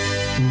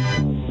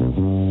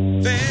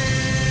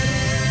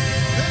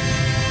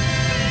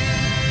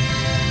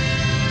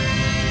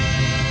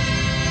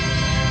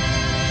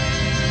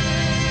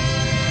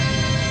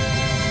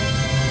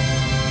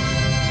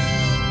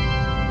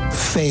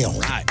 Fail.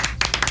 Right.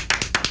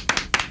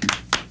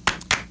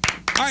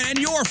 All right, and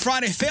your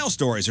Friday Fail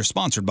Stories are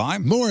sponsored by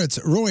Moritz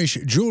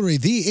Roish Jewelry,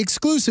 the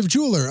exclusive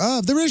jeweler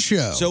of The Riz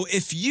Show. So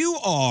if you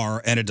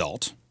are an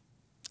adult,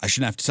 I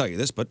shouldn't have to tell you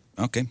this, but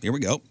okay, here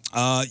we go.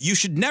 You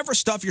should never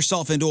stuff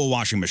yourself into a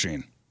washing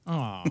machine.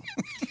 Oh.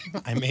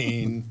 I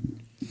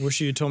mean,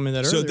 wish you had told me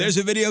that So earlier. there's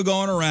a video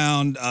going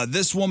around.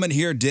 This woman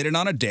here did it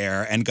on a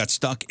dare and got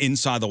stuck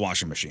inside the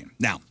washing machine.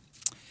 Now,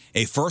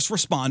 a first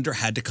responder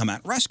had to come out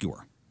and rescue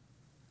her.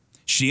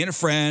 She and a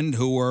friend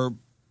who were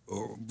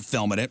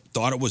filming it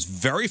thought it was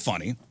very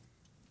funny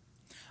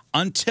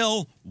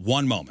until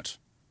one moment.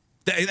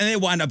 They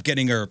wind up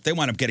getting her. They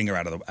wind up getting her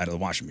out of the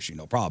washing machine,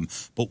 no problem.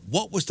 But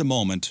what was the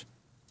moment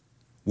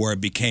where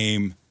it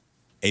became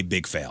a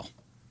big fail?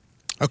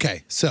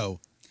 Okay, so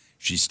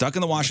she's stuck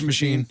in the washing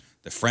machine.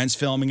 The friend's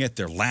filming it.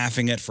 They're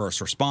laughing at first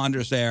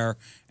responders there,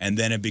 and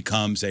then it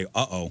becomes a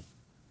uh-oh.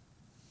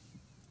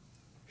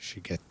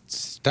 She gets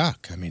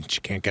stuck. I mean,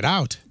 she can't get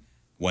out.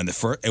 When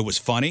it was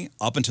funny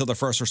up until the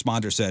first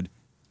responder said,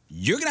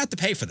 "You're gonna have to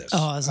pay for this."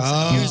 Oh, I was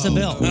gonna say, here's the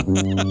bill.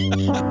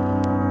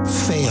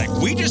 Fail.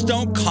 Like, we just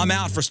don't come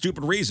out for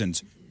stupid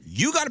reasons.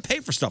 You got to pay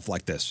for stuff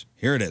like this.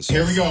 Here it is.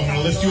 Here we go. I'm going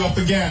to lift you up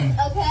again.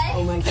 Okay.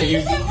 Oh my God.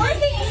 Is it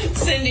working?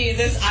 Cindy,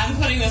 I'm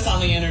putting this on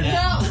the internet.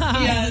 No.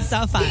 Yes.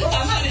 So fun. I'm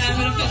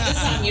going to put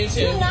this on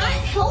YouTube You're not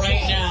helping.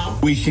 right now.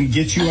 We can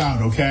get you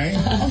out, okay?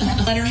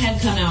 Let her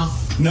head come out.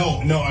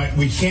 No,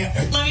 we can't.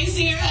 Let me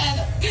see your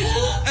head.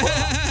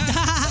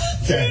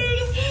 Okay.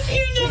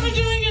 You're never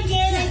doing a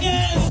dare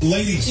again.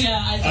 Ladies,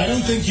 Yeah, I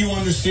don't think you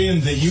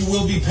understand that you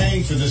will be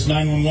paying for this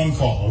 911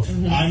 call.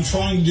 I'm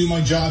trying to do my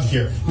job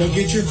here. Now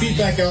get your feet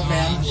back out,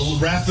 ma'am. We'll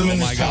wrap them in Oh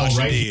this my towel, gosh,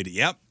 right? indeed.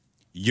 Yep.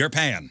 You're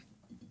paying.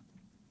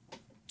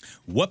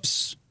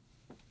 Whoops.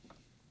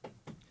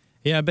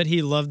 Yeah, I bet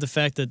he loved the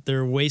fact that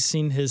they're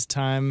wasting his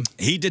time.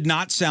 He did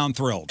not sound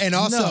thrilled. And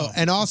also,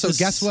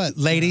 guess what,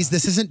 ladies?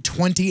 This isn't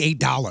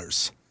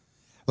 $28.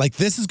 Like,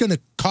 this is going to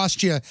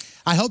cost you.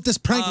 I hope this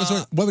prank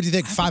was. What would you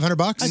think?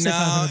 $500?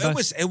 No,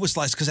 it was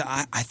less because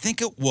I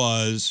think it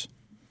was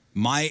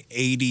my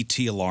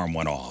ADT alarm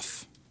went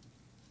off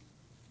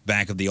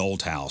back at the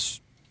old house,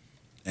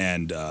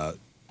 and the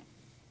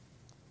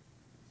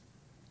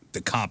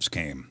cops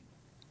came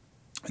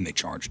and they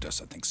charged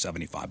us, I think,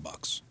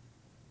 $75.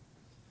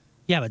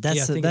 Yeah, but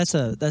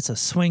that's a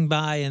swing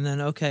by and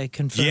then okay,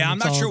 confirm. Yeah, I'm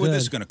it's not all sure what good.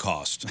 this is going to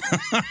cost.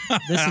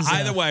 This is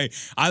either way,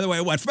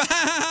 it went.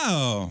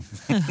 Wow.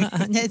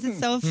 This is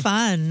so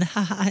fun.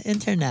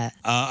 Internet.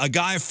 A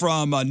guy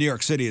from New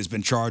York City has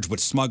been charged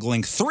with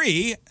smuggling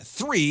three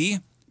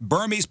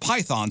Burmese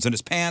pythons in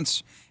his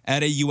pants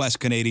at a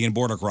U.S.-Canadian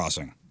border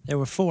crossing. There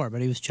were 4, but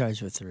he was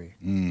charged with 3.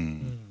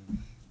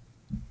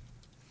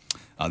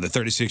 The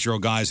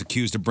 36-year-old guy is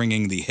accused of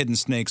bringing the hidden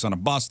snakes on a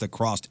bus that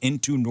crossed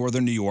into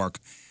northern New York.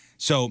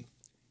 So,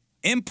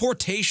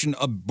 importation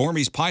of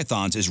Burmese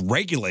pythons is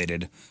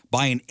regulated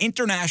by an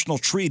international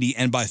treaty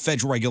and by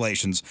federal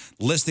regulations,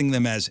 listing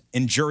them as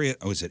injurious.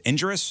 Oh, is it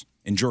injurious?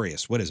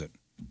 Injurious. What is it?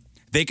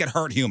 They could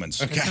hurt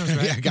humans. Okay.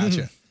 Yeah,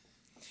 gotcha.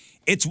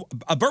 It's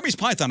a Burmese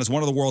python is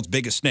one of the world's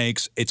biggest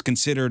snakes. It's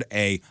considered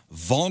a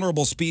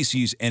vulnerable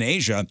species in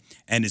Asia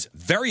and is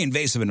very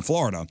invasive in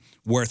Florida,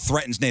 where it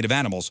threatens native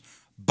animals.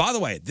 By the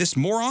way, this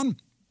moron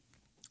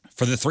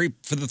for the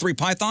three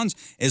pythons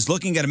is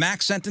looking at a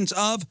max sentence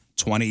of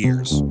 20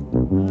 years.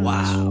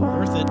 Wow,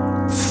 worth it.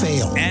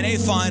 Fail. And a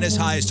fine as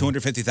high as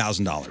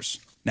 $250,000.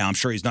 Now, I'm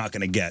sure he's not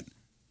going to get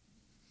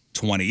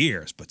 20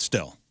 years, but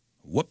still,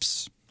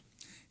 whoops.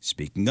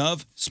 Speaking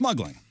of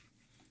smuggling,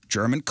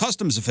 German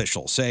customs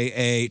officials say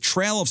a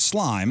trail of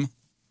slime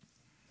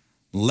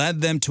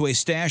led them to a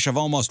stash of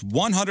almost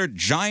 100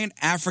 giant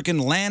African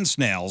land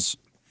snails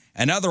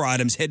and other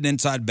items hidden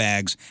inside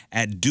bags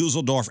at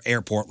Dusseldorf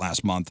Airport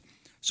last month.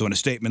 So in a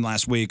statement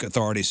last week,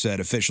 authorities said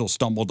officials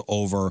stumbled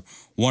over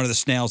one of the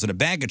snails in a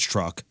baggage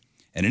truck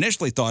and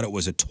initially thought it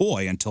was a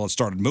toy until it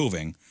started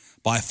moving.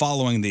 By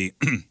following the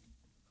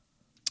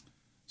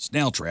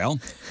snail trail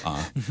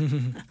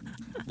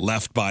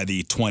left by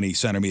the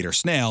 20-centimeter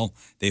snail,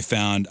 they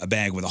found a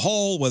bag with a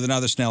hole with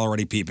another snail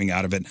already peeping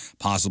out of it,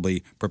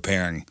 possibly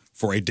preparing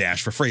for a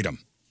dash for freedom.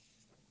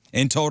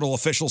 In total,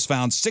 officials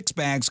found 6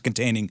 bags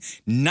containing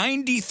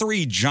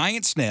 93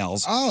 giant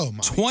snails,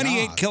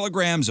 28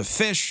 kilograms of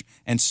fish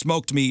and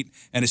smoked meat,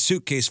 and a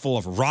suitcase full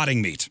of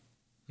rotting meat.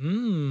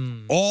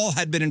 All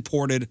had been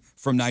imported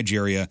from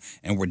Nigeria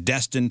and were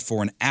destined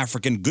for an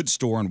African goods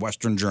store in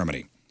Western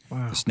Germany.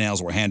 Wow. The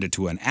snails were handed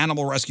to an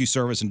animal rescue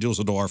service in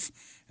Dusseldorf,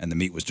 and the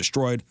meat was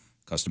destroyed.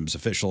 Customs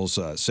officials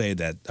say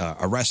that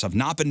arrests have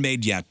not been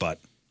made yet, but,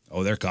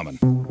 they're coming.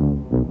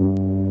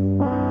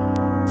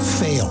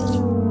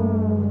 Failed.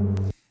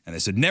 And they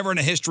said, never in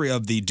the history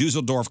of the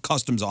Dusseldorf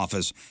Customs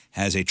Office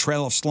has a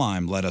trail of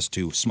slime led us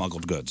to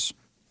smuggled goods.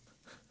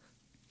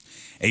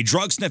 A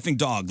drug-sniffing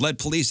dog led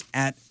police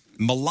at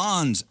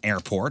Milan's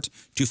airport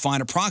to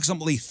find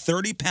approximately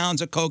 30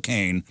 pounds of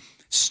cocaine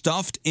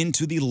stuffed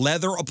into the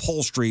leather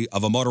upholstery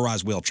of a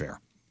motorized wheelchair.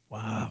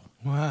 Wow.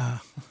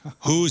 Wow.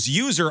 Whose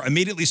user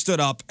immediately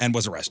stood up and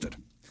was arrested.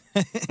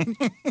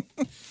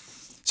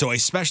 So a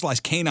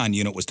specialized canine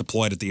unit was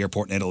deployed at the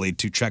airport in Italy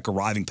to check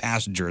arriving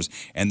passengers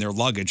and their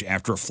luggage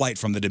after a flight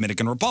from the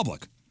Dominican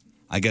Republic.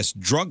 I guess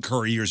drug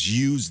couriers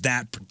use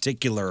that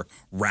particular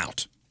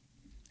route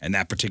and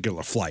that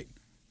particular flight,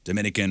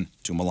 Dominican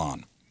to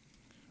Milan.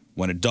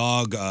 When a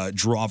dog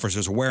drew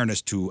officers'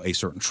 awareness to a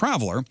certain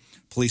traveler,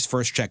 police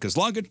first checked his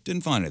luggage,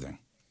 didn't find anything,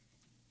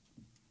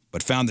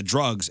 but found the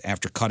drugs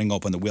after cutting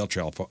open the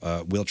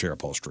wheelchair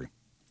upholstery.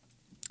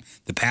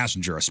 The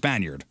passenger, a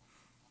Spaniard,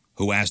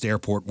 who asked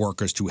airport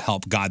workers to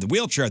help guide the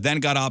wheelchair, then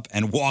got up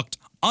and walked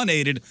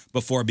unaided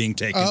before being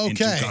taken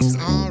into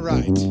custody. All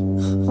right.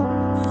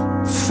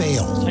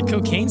 Failed. That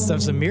cocaine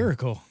stuff's a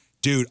miracle.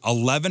 Dude,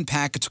 11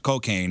 packets of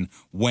cocaine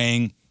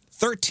weighing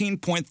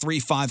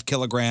 13.35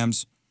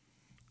 kilograms.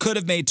 Could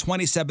have made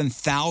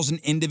 27,000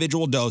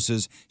 individual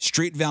doses.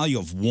 Street value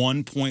of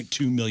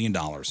 $1.2 million.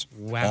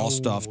 Wow. All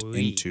stuffed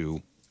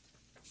into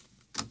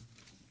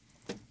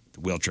the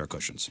wheelchair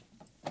cushions.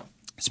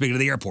 Speaking of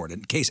the airport,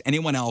 in case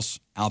anyone else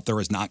out there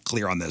is not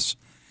clear on this,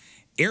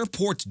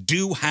 airports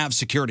do have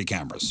security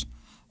cameras.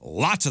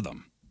 Lots of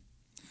them.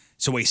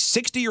 So a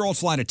 60-year-old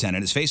flight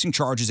attendant is facing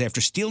charges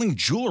after stealing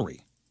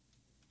jewelry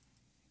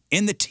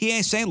in the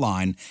TSA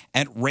line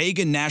at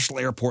Reagan National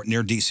Airport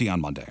near D.C.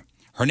 on Monday.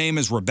 Her name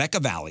is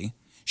Rebecca Valley.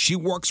 She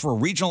works for a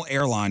regional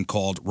airline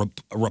called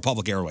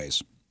Republic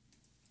Airways.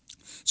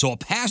 So a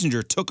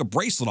passenger took a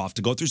bracelet off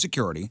to go through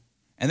security,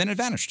 and then it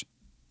vanished.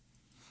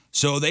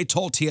 So they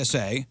told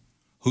TSA,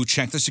 who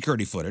checked the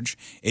security footage,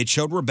 it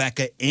showed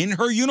Rebecca in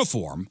her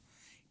uniform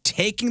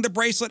taking the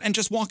bracelet and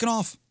just walking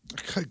off.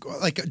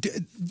 Like,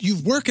 you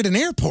work at an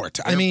airport.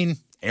 I mean...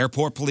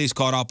 Airport police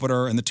caught up with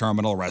her in the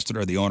terminal, arrested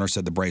her. The owner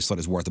said the bracelet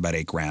is worth about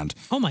 $8,000.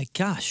 Oh, my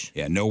gosh.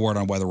 Yeah, no word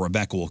on whether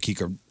Rebecca will keep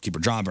her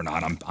job or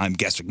not. I'm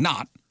guessing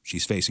not.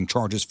 She's facing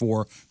charges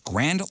for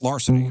grand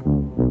larceny.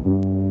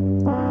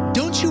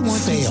 Don't you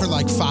want to, for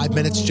like 5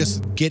 minutes,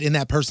 just get in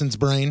that person's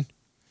brain?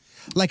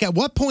 Like, at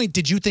what point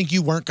did you think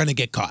you weren't going to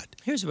get caught?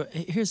 Here's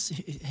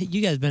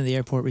you guys been to the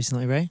airport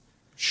recently, right?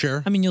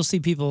 Sure. I mean, you'll see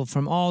people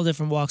from all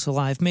different walks of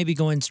life, maybe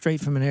going straight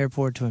from an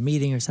airport to a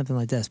meeting or something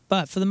like this.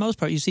 But for the most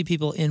part, you see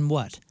people in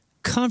what?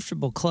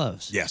 Comfortable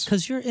clothes. Yes.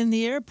 Because you're in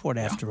the airport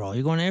after all.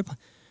 You're going to airport.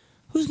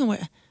 Who's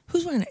wearing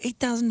an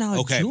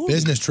 $8,000 jewelry?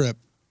 Business trip.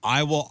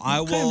 I will.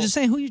 I'm just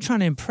saying, who are you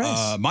trying to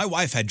impress? My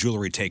wife had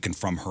jewelry taken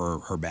from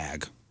her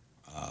bag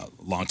a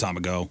long time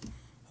ago.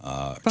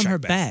 From her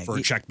bag? For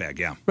a check bag,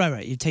 yeah.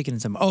 Right. You're taking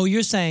it somewhere. Oh,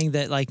 you're saying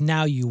that like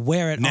now you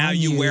wear it Now on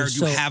you you. wear it,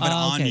 you have it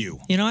on okay.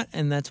 you. You know what?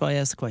 And that's why I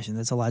asked the question.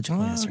 That's a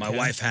logical answer. My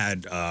wife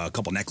had a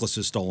couple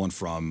necklaces stolen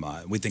from,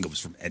 we think it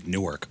was at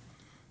Newark,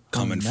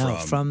 coming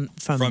from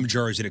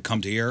Jersey to come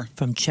to here.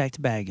 From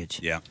checked baggage.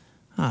 Yeah.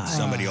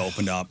 Somebody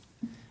opened up.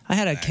 I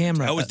had a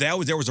camera.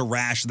 There was a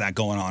rash of that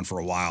going on for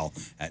a while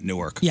at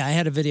Newark. Yeah, I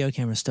had a video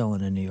camera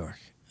stolen in New York.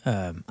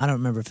 I don't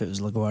remember if it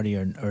was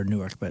LaGuardia or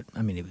Newark, but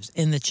I mean, it was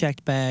in the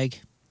checked bag.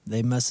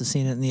 They must have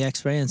seen it in the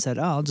X-ray and said,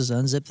 "Oh, I'll just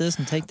unzip this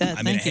and take that."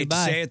 I mean, Thank I hate you. to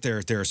Bye. say it,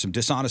 there are some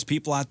dishonest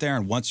people out there,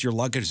 and once your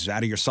luggage is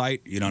out of your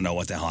sight, you don't know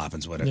what the hell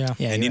happens with it. Yeah.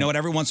 Yeah, and you you're know what?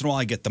 Every once in a while,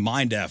 I get the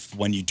mind F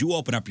when you do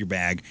open up your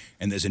bag,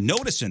 and there's a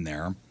notice in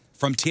there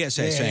from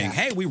TSA saying,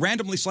 "Hey, we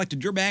randomly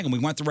selected your bag, and we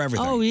went through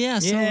everything." Oh yeah,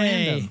 so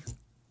random.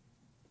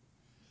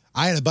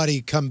 I had a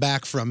buddy come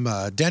back from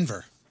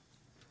Denver,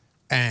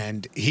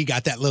 and he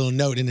got that little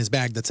note in his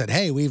bag that said,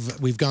 "Hey,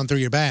 we've gone through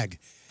your bag,"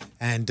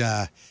 and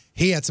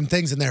he had some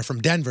things in there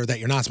from Denver that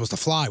you're not supposed to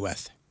fly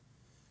with,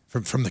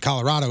 from the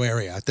Colorado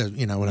area.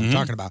 You know what I'm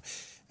talking about.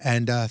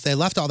 And they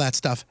left all that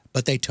stuff,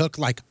 but they took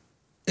like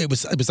it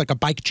was like a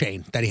bike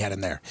chain that he had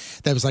in there.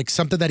 That was like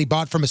something that he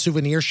bought from a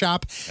souvenir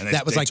shop. And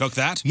that was they like took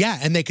that? Yeah,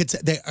 and they could.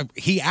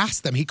 He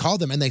asked them. He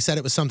called them, and they said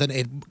it was something.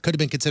 It could have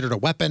been considered a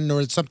weapon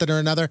or something or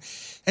another.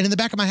 And in the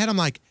back of my head, I'm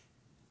like,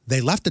 they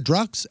left the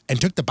drugs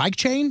and took the bike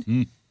chain.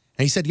 And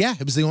he said, yeah,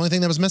 it was the only thing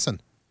that was missing.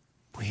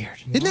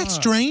 Weird. Isn't that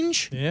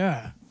strange?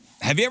 Yeah.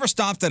 Have you ever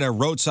stopped at a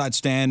roadside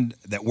stand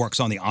that works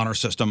on the honor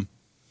system?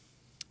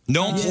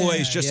 No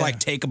employees, just like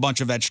take a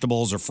bunch of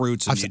vegetables or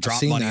fruits and you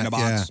drop money in a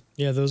box.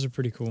 Yeah, those are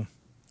pretty cool.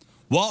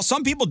 Well,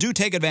 some people do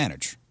take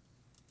advantage.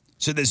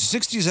 So there's a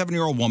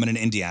 67-year-old woman in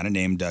Indiana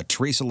named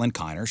Teresa Lynn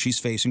Kiner. She's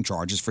facing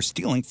charges for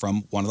stealing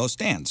from one of those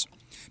stands.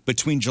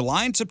 Between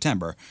July and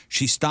September,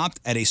 she stopped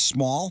at a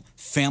small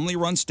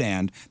family-run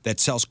stand that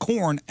sells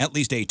corn at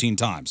least 18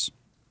 times.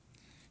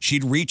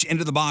 She'd reach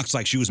into the box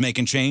like she was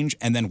making change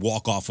and then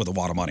walk off with a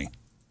wad of money.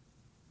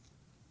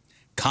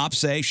 Cops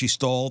say she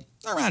stole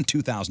around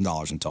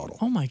 $2,000 in total.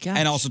 Oh, my gosh.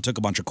 And also took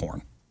a bunch of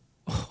corn.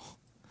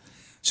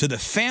 So the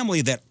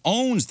family that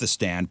owns the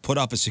stand put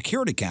up a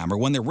security camera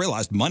when they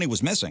realized money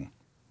was missing.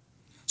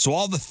 So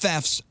all the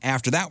thefts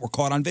after that were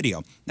caught on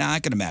video. Now, I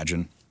can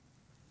imagine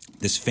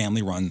this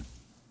family-run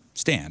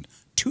stand,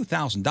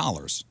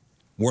 $2,000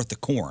 worth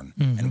of corn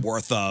and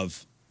worth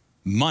of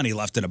money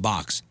left in a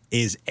box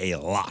is a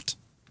lot.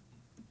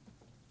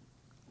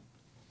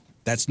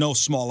 That's no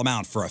small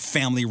amount for a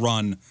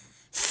family-run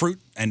fruit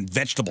and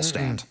vegetable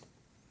stand.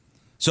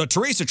 So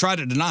Teresa tried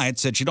to deny it,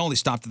 said she'd only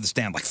stopped at the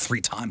stand like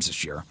 3 times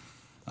this year.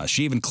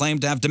 She even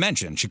claimed to have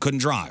dementia and she couldn't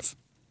drive.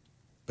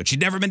 But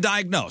she'd never been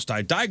diagnosed.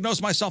 I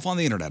diagnosed myself on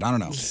the internet. I don't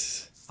know.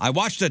 I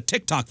watched a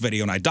TikTok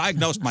video and I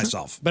diagnosed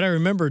myself. But I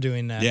remember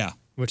doing that. Yeah.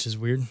 Which is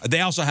weird. They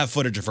also have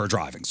footage of her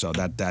driving, so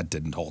that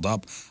didn't hold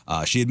up.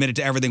 She admitted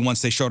to everything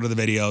once they showed her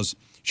the videos.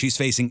 She's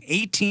facing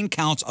 18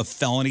 counts of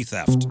felony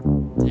theft.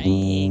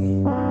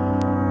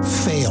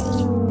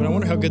 Failed. But I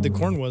wonder how good the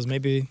corn was.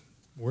 Maybe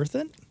worth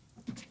it?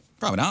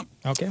 Probably not.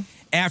 Okay.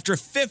 After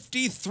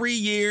 53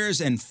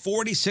 years and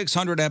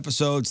 4,600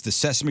 episodes, the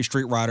Sesame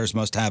Street writers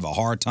must have a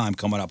hard time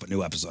coming up with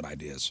new episode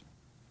ideas.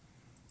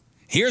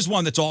 Here's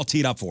one that's all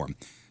teed up for him.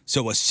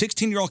 So a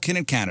 16-year-old kid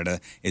in Canada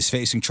is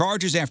facing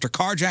charges after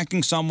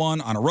carjacking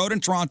someone on a road in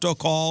Toronto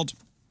called,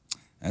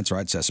 that's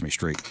right, Sesame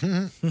Street.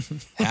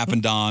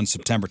 Happened on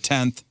September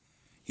 10th.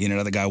 He and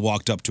another guy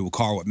walked up to a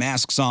car with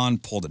masks on,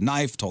 pulled a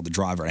knife, told the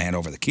driver to hand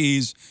over the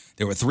keys.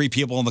 There were 3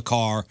 people in the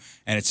car,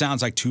 and it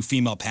sounds like 2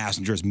 female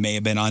passengers may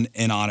have been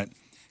in on it.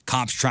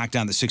 Cops tracked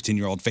down the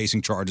 16-year-old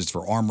facing charges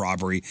for armed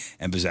robbery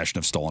and possession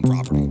of stolen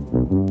property.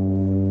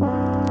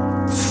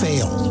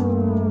 Failed.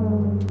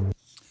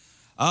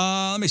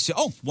 Let me see.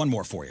 Oh, one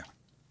more for you.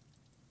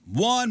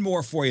 One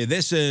more for you.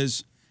 This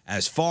is,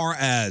 as far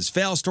as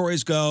fail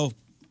stories go,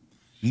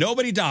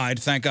 nobody died,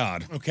 thank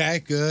God. Okay,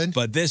 good.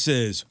 But this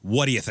is,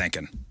 what are you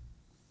thinking?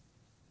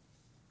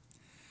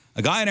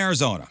 A guy in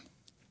Arizona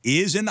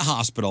is in the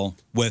hospital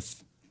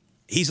with,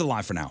 he's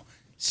alive for now,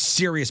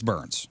 serious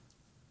burns.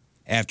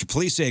 After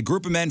police say a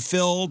group of men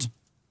filled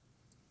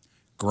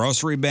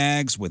grocery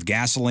bags with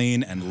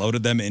gasoline and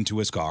loaded them into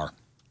his car.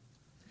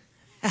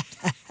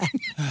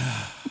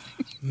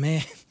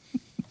 Man.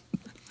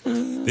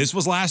 This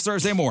was last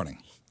Thursday morning.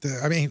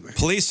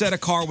 Police said a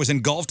car was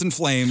engulfed in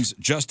flames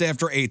just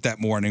after 8 that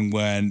morning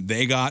when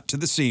they got to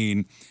the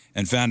scene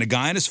and found a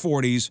guy in his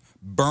 40s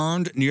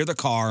burned near the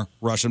car,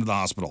 rushed him to the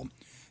hospital.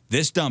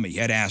 This dummy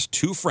had asked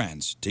 2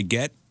 friends to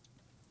get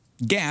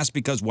gas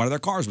because one of their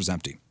cars was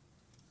empty.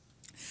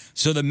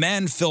 So the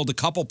men filled a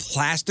couple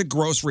plastic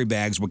grocery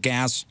bags with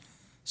gas.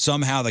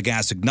 Somehow the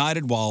gas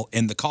ignited while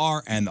in the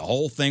car and the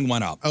whole thing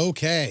went up.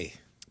 Okay.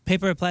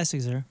 Paper or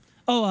plastic, sir?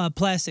 Oh,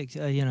 plastic,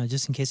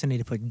 just in case I need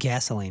to put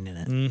gasoline in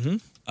it.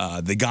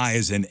 Mm-hmm. The guy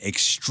is in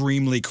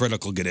extremely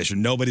critical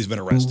condition. Nobody's been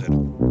arrested.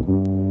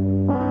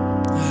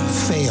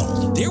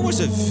 Failed. There was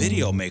a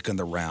video making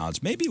the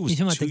rounds. Maybe it was You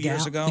talking about 2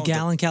 years ago. The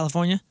gal in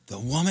California? The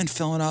woman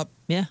filling up.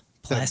 Yeah.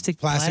 Plastic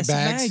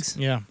bags.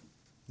 Yeah.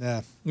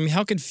 Yeah. I mean,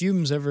 how could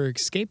fumes ever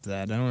escape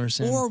that? I don't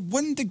understand. Or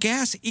wouldn't the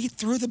gas eat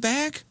through the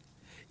bag?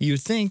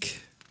 You'd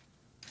think.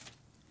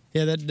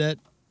 Yeah, that's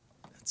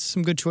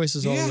some good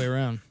choices all the way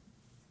around.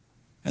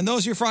 And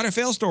those are your Friday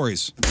fail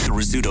stories. The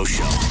Rizzuto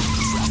Show.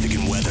 Traffic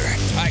and weather.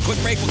 All right,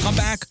 quick break. We'll come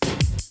back.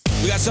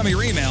 We got some of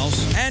your emails.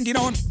 And you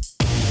know what?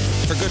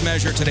 For good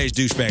measure, today's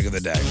douchebag of the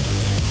day.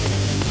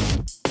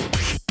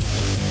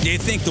 Do you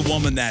think the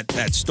woman that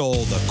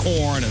stole the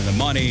corn and the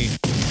money,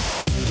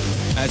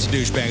 that's a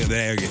douchebag of the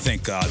day? Or you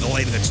think the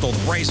lady that stole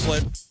the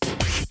bracelet,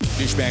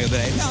 douchebag of the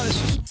day? No,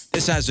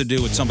 this has to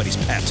do with somebody's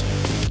pet.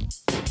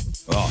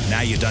 Oh, now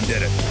you done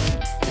did it.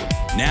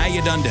 Now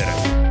you done did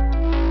it.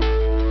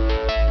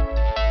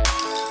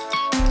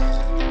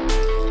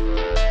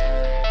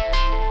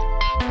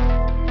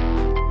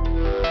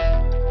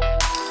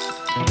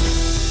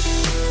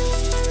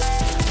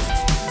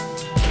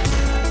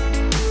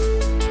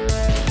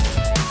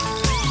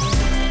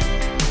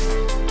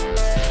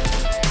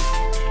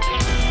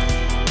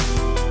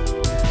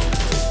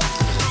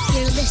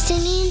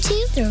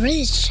 The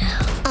Riz Show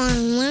on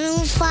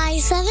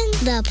 105.7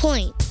 The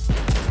Point.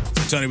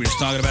 Tony was just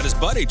talking about his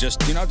buddy.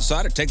 Just,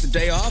 decided to take the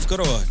day off, go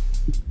to a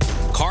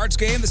cards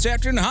game this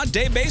afternoon,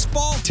 day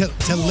baseball.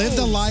 To live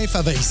the life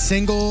of a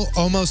single,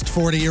 almost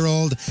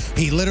 40-year-old,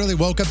 he literally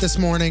woke up this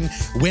morning,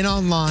 went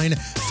online,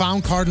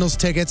 found Cardinals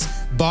tickets,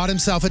 bought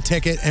himself a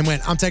ticket, and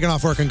went, I'm taking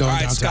off work and going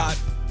downtown. Scott.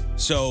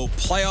 So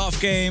playoff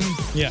game.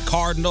 Yeah.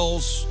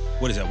 Cardinals.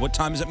 What is that? What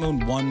time is it, Moon?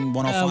 1:05?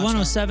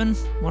 107,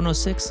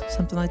 106,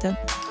 something like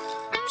that.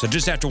 So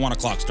just after 1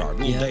 o'clock start.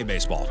 Little day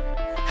baseball.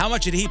 How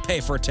much did he pay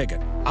for a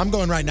ticket? I'm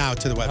going right now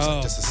to the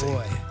website just to see.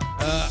 Boy.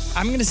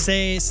 I'm going to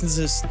say, since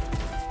it's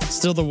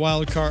still the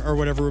wild card or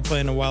whatever, we're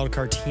playing a wild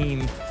card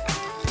team,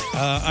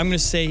 I'm going to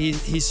say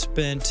he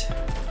spent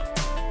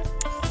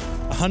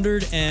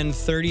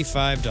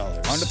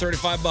 $135.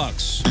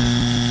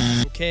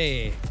 $135.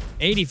 Okay.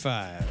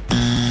 85.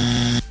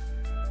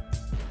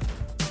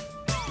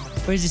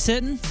 Where's he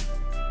sitting?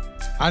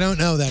 I don't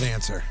know that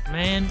answer.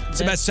 Man,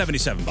 It's about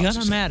 $77.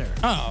 Gonna matter.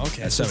 Oh,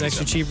 okay. That's So it's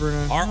actually cheaper.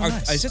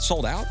 Is it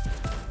sold out?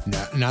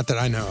 No, not that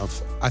I know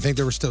of. I think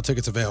there were still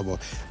tickets available.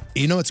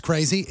 You know what's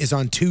crazy is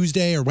on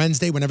Tuesday or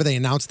Wednesday, whenever they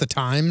announce the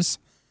times,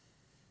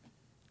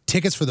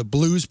 tickets for the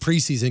Blues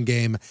preseason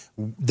game,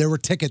 there were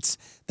tickets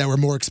that were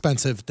more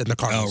expensive than the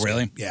Cardinals. Oh,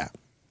 really? game. Yeah.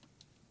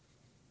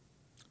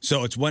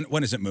 So it's when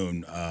is it,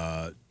 Moon?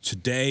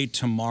 Today,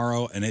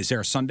 tomorrow, and is there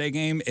a Sunday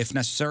game if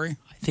necessary?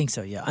 I think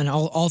so, yeah. And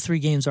all three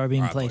games are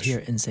being played here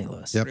in St.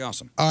 Louis. Yep. Pretty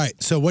awesome. All right.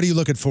 So what are you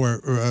looking for,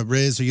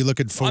 Riz? Are you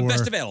looking for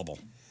Best available.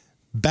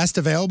 Best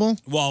available?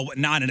 Well,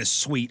 not in a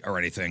suite or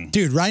anything.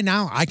 Dude, right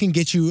now I can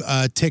get you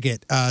a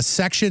ticket,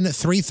 section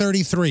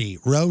 333,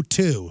 row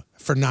 2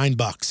 for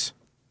 $9.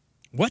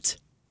 What?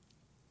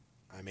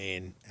 I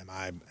mean,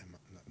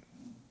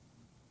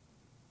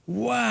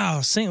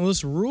 Wow, St.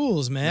 Louis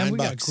rules, man. We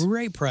got $9.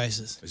 great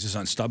prices. Is this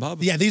on StubHub?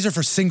 Yeah, these are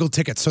for single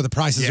tickets, so the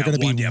prices are going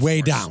to be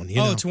way down. You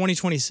know?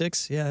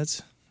 2026. Yeah,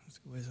 that's a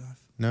ways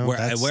off. No, Where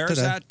that's is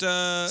today.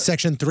 that?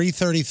 Section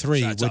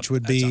 333, So that's which up-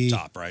 would that's be up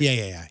top, right?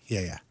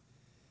 Yeah.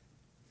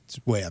 It's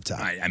way up top.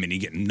 I mean, you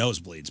get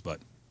nosebleeds, but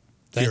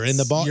You're in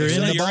the ball. You're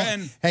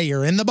in. Hey,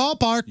 you're in the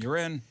ballpark. You're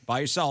in by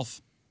yourself.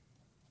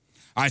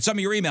 All right, some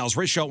of your emails,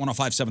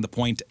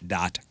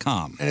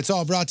 RizShow1057thepoint.com. And it's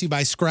all brought to you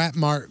by Scrap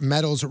Mart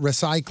Metals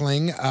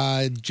Recycling.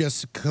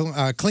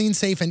 Clean,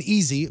 safe, and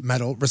easy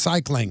metal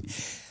recycling.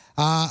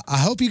 I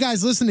hope you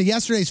guys listened to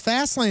yesterday's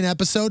Fastlane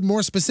episode,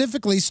 more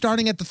specifically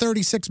starting at the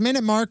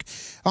 36-minute mark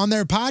on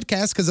their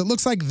podcast, because it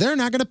looks like they're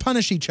not going to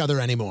punish each other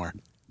anymore.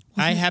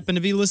 I happen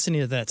to be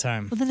listening at that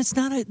time. Well, then it's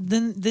not a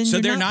then. So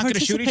you're they're not gonna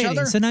shoot each participating.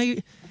 other? So now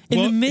you in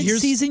Well, the here's-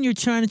 mid-season you're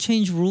trying to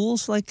change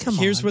rules. Like, come on.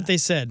 Here's what they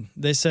said.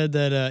 They said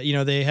that,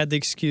 they had the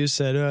excuse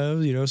that,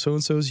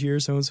 so-and-so's here,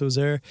 so-and-so's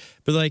there.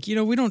 But,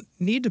 we don't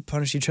need to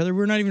punish each other.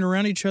 We're not even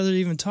around each other to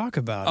even talk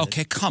about it.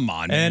 Okay, come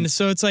on, man. And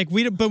so it's like,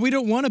 we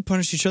don't want to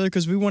punish each other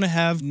because we want to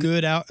have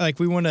good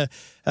we want to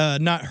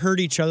not hurt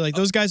each other. Like,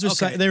 those guys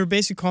are, they were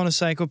basically calling us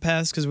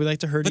psychopaths because we like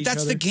to hurt But each other.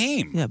 that's the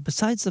game. Yeah,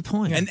 besides the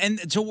point.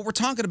 And so what we're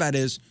talking about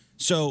is,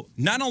 so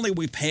not only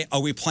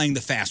are we playing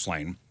the fast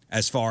lane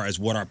as far as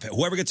what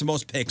whoever gets the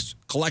most picks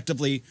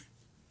collectively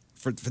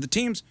for the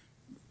teams,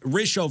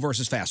 Riz Show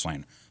versus fast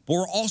lane, but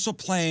we're also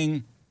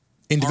playing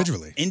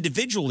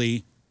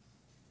individually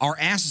our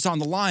asses on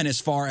the line as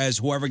far as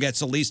whoever gets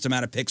the least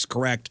amount of picks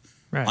correct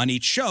on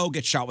each show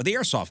gets shot with the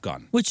airsoft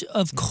gun. Which,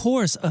 of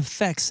course,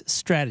 affects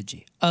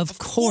strategy. Of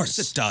course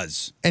it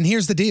does. And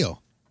here's the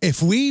deal.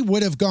 If we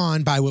would have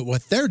gone by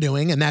what they're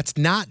doing, and that's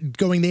not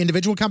going the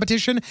individual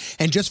competition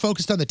and just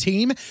focused on the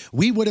team,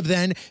 we would have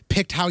then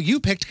picked how you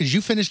picked because you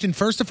finished in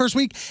first the first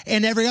week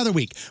and every other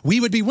week.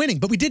 We would be winning.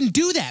 But we didn't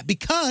do that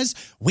because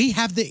we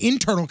have the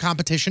internal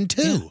competition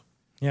too.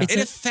 Yeah. It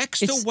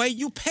affects the way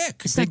you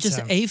pick. It's not just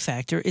a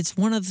factor; it's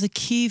one of the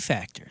key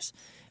factors.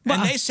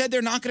 And they said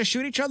they're not going to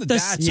shoot each other. The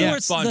That's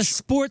sports, a bunch. the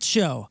sports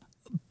show,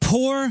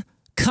 poor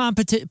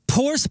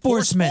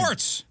sportsmen,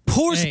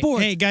 poor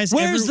sport. Hey, guys,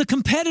 where's the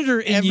competitor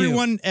in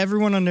you?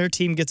 Everyone on their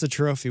team gets a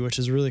trophy, which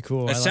is really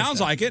cool. It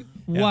sounds like it.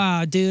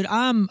 Wow, dude,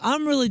 I'm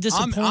really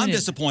disappointed. I'm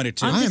disappointed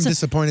too. I am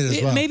disappointed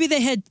as well. Maybe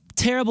they had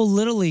terrible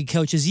little league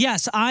coaches.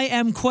 Yes, I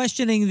am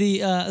questioning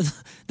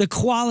the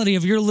quality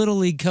of your little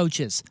league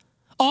coaches.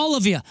 All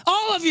of you.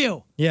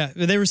 Yeah,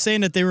 they were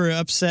saying that they were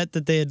upset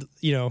that they had,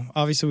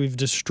 obviously we've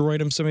destroyed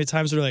them so many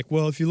times. They're like,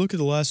 well, if you look at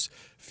the last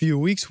few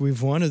weeks,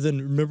 we've won, and then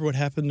remember what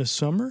happened this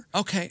summer?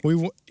 Okay.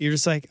 You're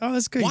just like, oh,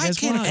 that's good. Why you guys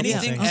can't won.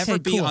 anything ever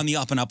be on the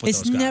up and up with It's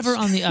those guys? never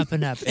on the up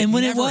and up. And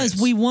when it never was,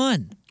 is. we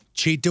won.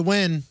 Cheat to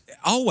win.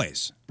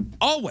 Always.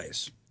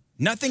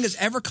 Nothing is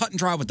ever cut and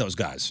dry with those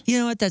guys. You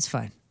know what? That's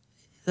fine.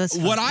 That's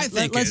fine. What I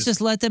think Let's is-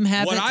 just let them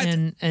have what it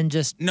I and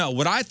just. No,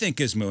 what I think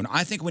is, Moon,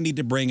 I think we need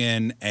to bring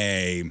in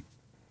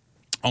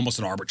almost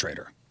an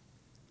arbitrator.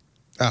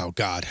 Oh,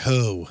 God.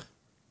 Who?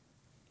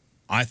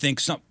 I think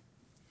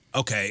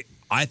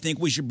I think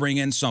we should bring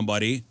in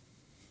somebody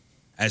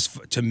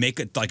to make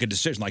it like a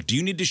decision. Like, do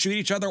you need to shoot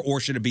each other or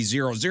should it be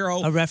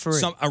 0-0? A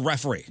referee. A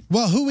referee.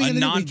 Well, who are we A going to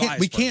do? non-biased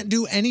We can't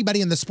do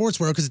anybody in the sports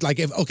world because,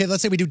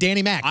 let's say we do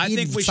Danny Mac. I He'd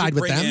think we side should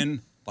with bring them.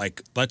 in,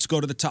 let's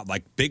go to the top,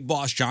 like Big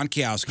Boss John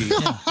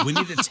Kiowski. We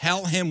need to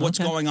tell him what's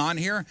going on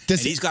here, and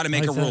he's got to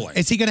make a ruling.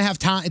 Is he going to have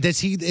time? Is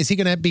he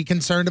going to be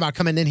concerned about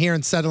coming in here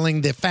and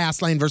settling the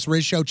Fast Lane versus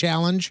Riz Show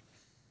challenge?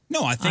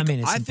 No, I think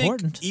it's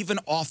important. Even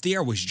off the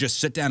air, we should just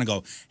sit down and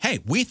go, hey,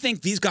 we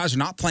think these guys are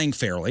not playing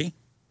fairly.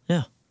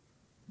 Yeah.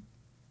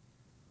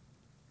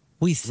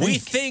 We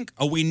think.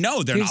 We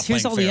know they're not playing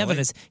Here's all the fairly.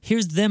 evidence.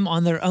 Here's them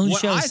on their own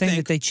What show I saying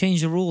think- that they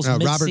changed the rules No,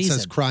 mid-season. Robert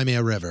says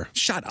Crimea River.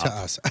 Shut to up.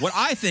 us. What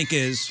I think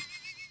is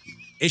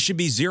it should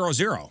be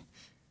 0-0.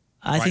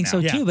 I right think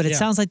so now. too, but it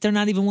sounds like they're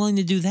not even willing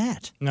to do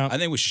that. No. I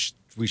think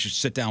we should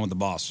sit down with the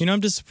boss. You know, I'm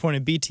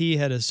disappointed. BT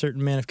had a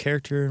certain man of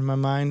character in my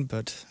mind,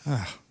 but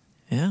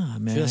yeah,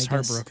 man, just I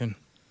guess- heartbroken.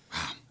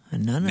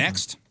 None of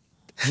Next.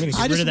 I'm gonna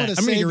I get rid just of that. want I'm to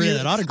gonna save get rid of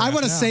that you- autograph. I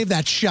want to now. save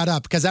that shut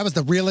up because that was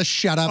the realest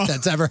shut up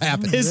that's ever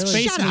happened. His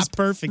face Shut was up.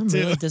 perfect I'm too.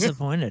 really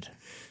disappointed.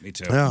 Me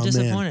too. Oh, man.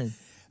 Disappointed.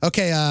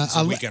 Okay, It's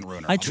a weekend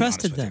ruiner. I I'll be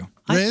trusted honest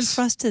with them. you. I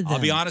trusted them. I'll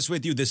be honest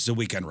with you. This is a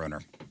weekend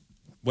ruiner.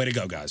 Way to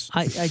go, guys.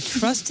 I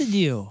trusted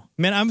you.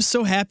 Man, I'm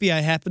so happy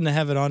I happened to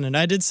have it on, and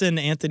I did send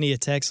Anthony a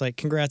text like,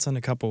 "Congrats on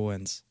a couple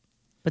wins."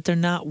 But they're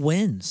not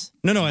wins.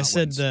 No, I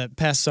said the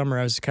past summer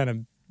I was kind of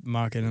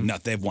mocking him. No,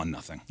 they've won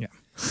nothing. Yeah.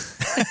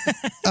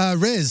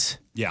 Riz.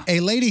 Yeah. A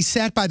lady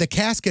sat by the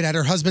casket at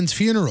her husband's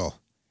funeral.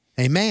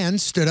 A man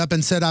stood up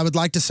and said, "I would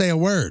like to say a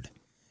word."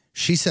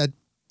 She said,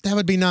 "That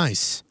would be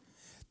nice."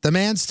 The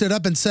man stood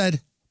up and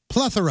said,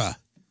 "Plethora."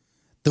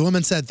 The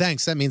woman said,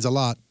 "Thanks, that means a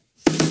lot."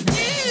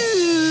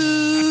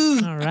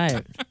 All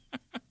right.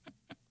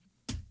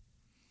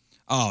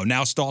 Oh,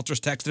 now Stalter's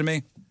texted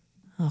me.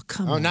 Oh,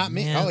 come Oh, on. not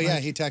me. man. Oh, yeah,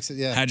 Like- he texted,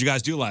 yeah. How'd you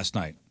guys do last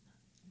night?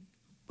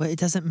 But it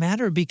doesn't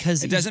matter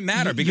because It doesn't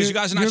matter because you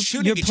guys are not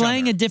shooting You're each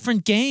playing other. a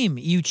different game.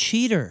 You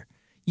cheater.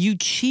 You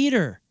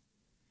cheater.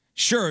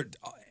 Sure,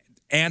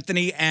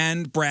 Anthony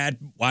and Brad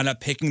wound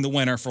up picking the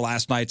winner for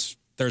last night's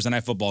Thursday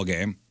Night Football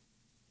game.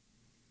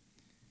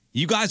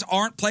 You guys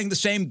aren't playing the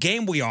same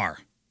game we are.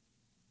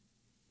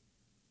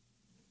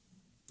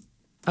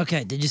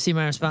 Okay, did you see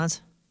my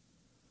response?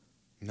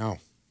 No.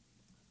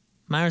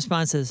 My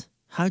response is,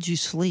 how'd you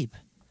sleep?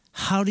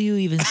 How do you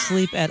even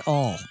sleep at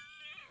all?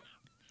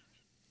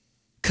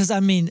 Because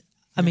I mean,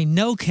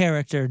 no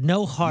character,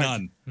 no heart.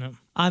 None. No.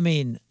 I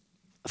mean,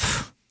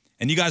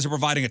 And you guys are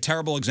providing a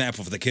terrible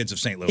example for the kids of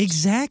St. Louis.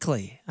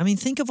 exactly. I mean,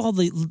 think of all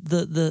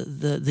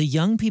the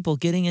young people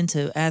getting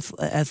into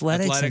athletics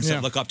Athletics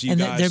that look up to you and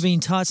guys. they're being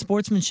taught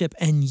sportsmanship,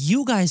 and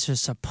you guys are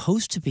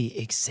supposed to be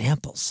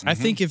examples. I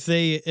think if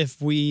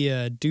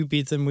we do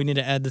beat them, we need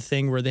to add the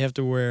thing where they have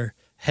to wear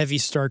heavy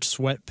starch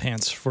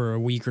sweatpants for a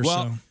week or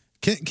so.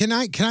 Can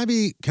I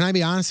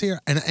be honest here?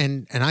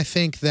 And I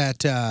think that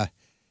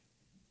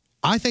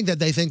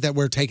they think that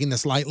we're taking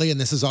this lightly and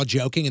this is all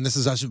joking and this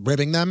is us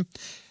ribbing them.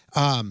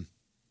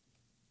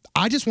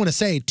 I just want to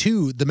say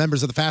to the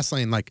members of the Fast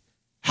Lane, like,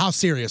 how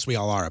serious we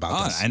all are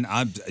about this. And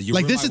you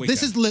like ruined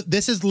this my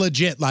this is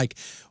legit. Like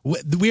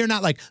we are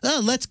not like,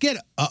 oh, let's get.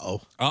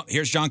 Oh,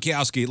 here's John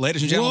Kiowski,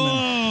 ladies and gentlemen.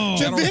 The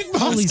General- big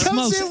boss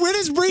comes in with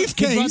his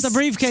briefcase. He brought the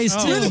briefcase,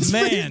 too. With his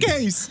Man.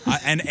 briefcase.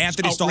 And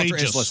Anthony Stalter is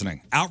Outrageous.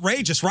 listening.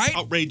 Outrageous, right?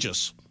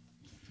 Outrageous.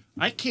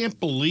 I can't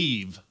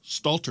believe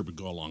Stalter would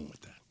go along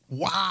with that.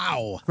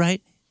 Wow.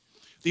 Right?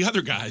 The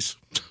other guys,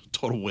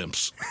 total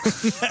wimps.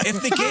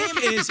 if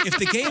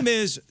the game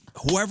is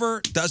whoever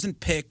doesn't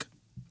pick,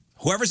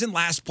 whoever's in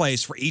last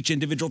place for each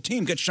individual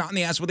team gets shot in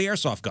the ass with the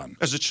airsoft gun.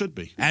 As it should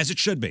be. As it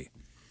should be.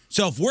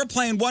 So if we're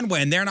playing one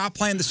way and they're not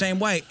playing the same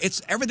way,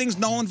 everything's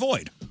null and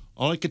void.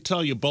 All I could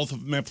tell you, both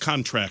of them have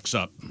contracts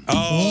up. All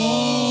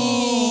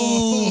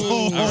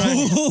right.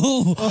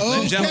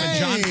 Ladies and gentlemen,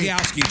 John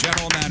Kiowski,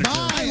 general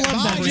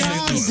manager.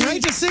 John.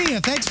 Great to see you.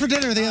 Thanks for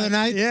dinner the other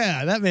night.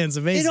 Yeah, that man's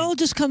amazing. It all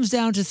just comes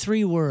down to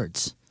 3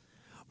 words.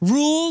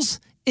 Rules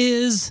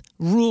is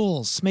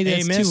rules. Maybe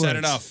that's 2 words. Said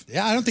enough.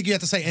 Yeah, I don't think you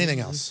have to say anything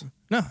else.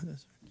 No.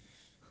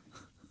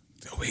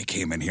 The way he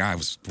came in here, I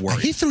was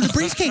worried. He threw the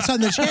briefcase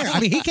on the chair. I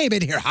mean, he came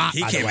in here hot.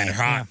 He by the came way. in here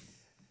hot.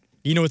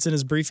 You know what's in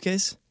his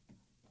briefcase?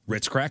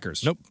 Ritz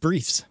crackers. Nope,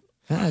 briefs.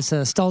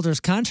 It's Stalter's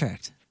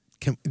contract.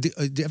 Have you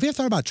ever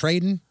thought about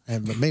trading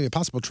and maybe a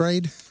possible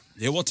trade?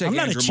 Yeah, we'll take I'm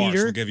not a Andrew Marsh.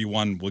 cheater. We'll give you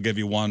one. We'll give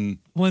you one.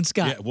 One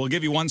Scott. Yeah, we'll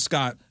give you one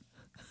Scott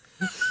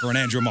for an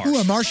Andrew Marsh. Ooh,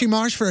 a Marshy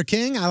Marsh for a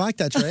king? I like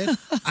that trade.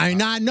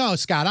 No,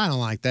 Scott, I don't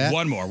like that.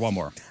 One more.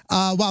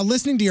 While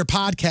listening to your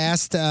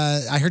podcast,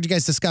 I heard you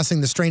guys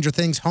discussing the Stranger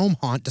Things home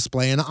haunt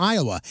display in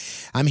Iowa.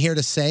 I'm here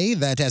to say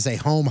that as a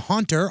home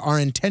haunter, our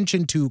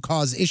intention to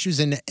cause issues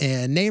in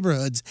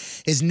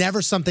neighborhoods is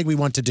never something we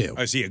want to do.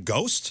 Is he a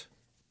ghost?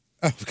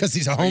 Because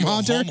he's a Are home you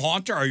haunter? A home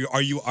haunter?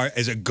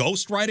 Is a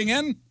ghost writing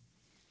in?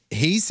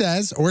 He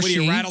says, or Will she.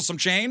 you rattle some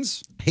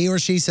chains? He or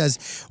she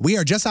says, we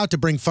are just out to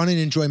bring fun and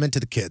enjoyment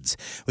to the kids.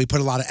 We put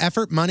a lot of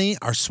effort, money,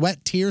 our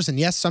sweat, tears, and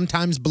yes,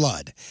 sometimes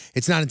blood.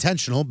 It's not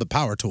intentional, but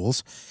power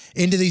tools,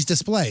 into these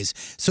displays.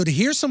 So to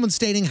hear someone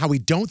stating how we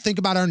don't think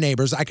about our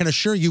neighbors, I can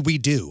assure you we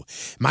do.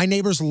 My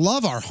neighbors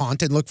love our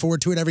haunt and look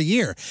forward to it every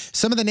year.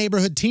 Some of the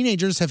neighborhood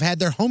teenagers have had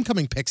their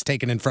homecoming pics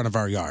taken in front of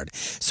our yard.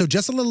 So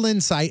just a little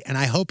insight, and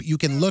I hope you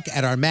can look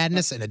at our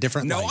madness in a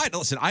different light.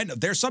 Listen. I know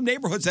there's some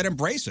neighborhoods that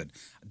embrace it.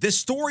 This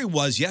story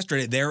was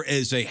yesterday. There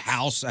is a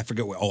house. I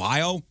forget where.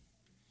 Ohio.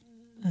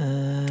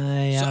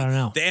 I don't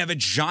know. They have a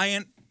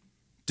giant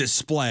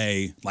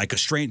display, like a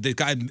strange.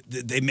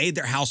 They made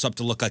their house up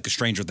to look like a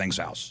Stranger Things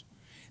house.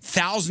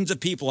 Thousands of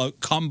people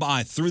come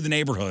by through the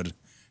neighborhood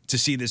to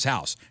see this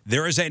house.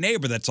 There is a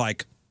neighbor that's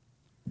like,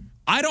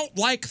 I don't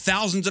like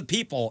thousands of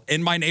people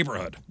in my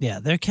neighborhood. Yeah,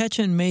 they're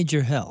catching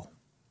major hell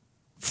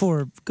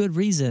for good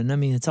reason. I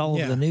mean, it's all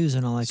over the news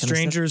and all that kind of stuff.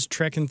 Strangers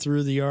trekking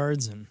through the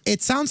yards and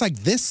It sounds like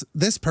this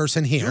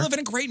person here. You live in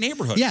a great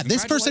neighborhood. Yeah,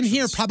 this person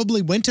here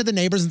probably went to the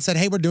neighbors and said,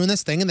 "Hey, we're doing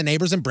this thing," and the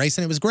neighbors embraced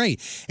it, and it was great.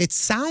 It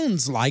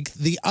sounds like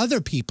the other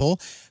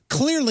people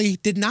clearly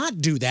did not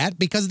do that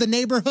because the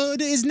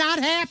neighborhood is not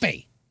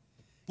happy.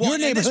 Your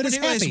in this neighborhood is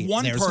particular case, happy.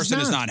 one Theirs person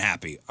is not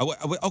happy.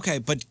 Okay,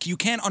 but you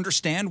can't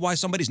understand why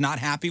somebody's not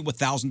happy with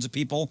thousands of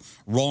people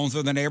rolling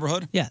through the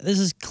neighborhood? Yeah, this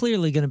is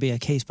clearly going to be a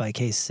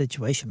case-by-case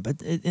situation.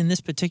 But in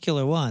this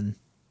particular one,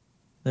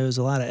 there was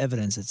a lot of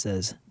evidence that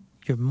says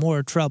you're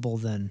more trouble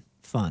than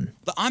fun.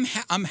 But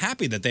I'm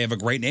happy that they have a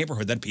great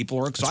neighborhood that people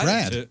are excited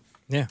rad. to.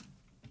 Yeah.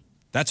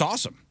 That's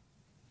awesome.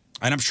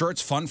 And I'm sure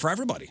it's fun for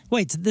everybody.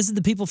 Wait, this is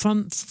the people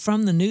from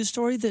the news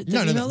story that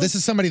No. emailed This us?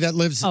 is somebody that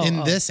lives Oh,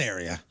 in oh. this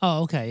area.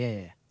 Oh, okay,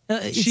 yeah. We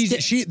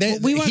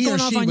weren't he or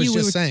going off she on was you. just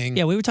We were saying.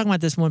 Yeah, we were talking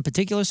about this one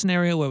particular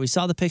scenario where we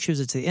saw the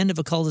pictures. It's the end of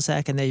a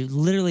cul-de-sac, and they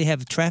literally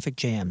have traffic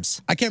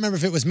jams. I can't remember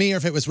if it was me or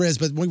if it was Riz,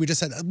 but we just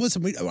said,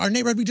 listen, our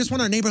neighborhood, we just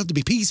want our neighborhood to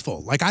be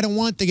peaceful. Like, I don't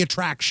want the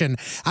attraction.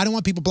 I don't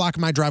want people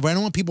blocking my driveway. I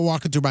don't want people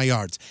walking through my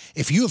yards.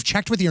 If you have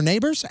checked with your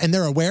neighbors and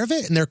they're aware of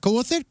it and they're cool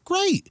with it,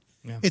 great.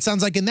 Yeah. It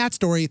sounds like in that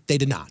story, they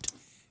did not.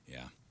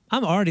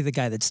 I'm already the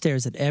guy that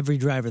stares at every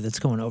driver that's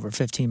going over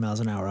 15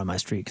 miles an hour on my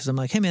street because I'm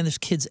like, hey, man, there's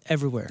kids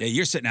everywhere. Yeah,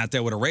 you're sitting out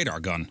there with a radar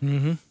gun.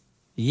 Mm-hmm.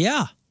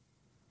 Yeah.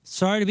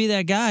 Sorry to be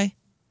that guy,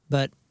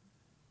 but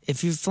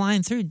if you're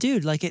flying through,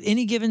 dude, like at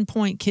any given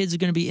point, kids are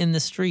going to be in the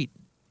street,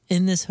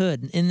 in this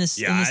hood, in this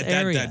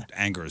area. That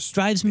angers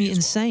Drives me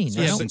insane.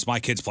 I don't- Since my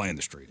kids play in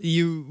the street.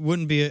 You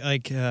wouldn't be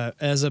like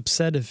as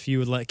upset if you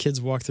would let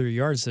kids walk through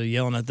your yard, so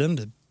yelling at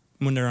them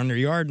when they're on their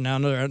yard, now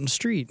they're out in the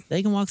street.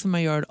 They can walk through my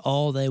yard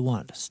all they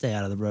want. Stay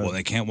out of the road. Well,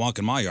 they can't walk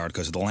in my yard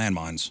because of the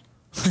landmines.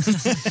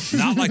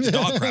 Not like the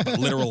dog crap, but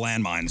literal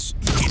landmines.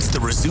 It's the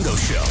Rizzuto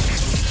Show.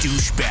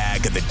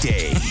 Douchebag of the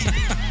day.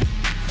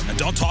 And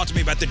don't talk to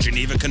me about the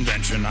Geneva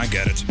Convention. I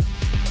get it.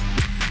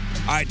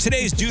 All right,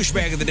 today's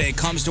douchebag of the day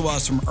comes to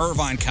us from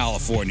Irvine,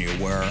 California,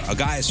 where a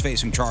guy is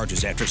facing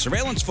charges after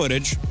surveillance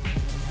footage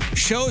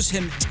shows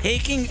him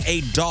taking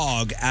a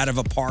dog out of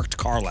a parked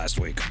car last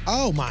week.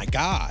 Oh, my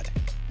God.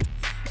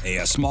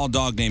 A small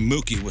dog named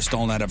Mookie was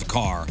stolen out of a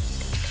car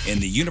in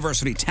the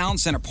University Town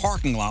Center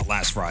parking lot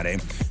last Friday.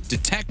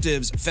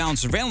 Detectives found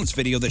surveillance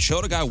video that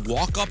showed a guy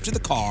walk up to the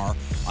car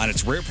on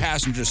its rear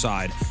passenger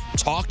side,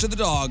 talk to the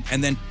dog,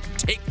 and then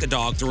take the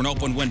dog through an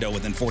open window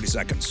within 40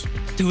 seconds.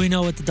 Do we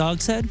know what the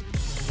dog said?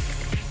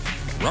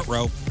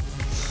 Ruh-roh.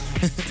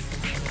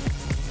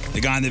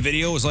 The guy in the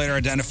video was later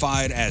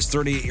identified as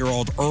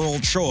 38-year-old Earl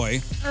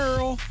Choi.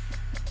 Earl.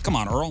 Come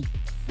on, Earl.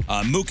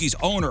 Mookie's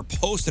owner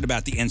posted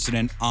about the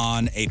incident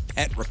on a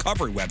pet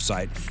recovery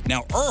website.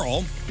 Now,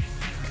 Earl,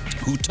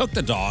 who took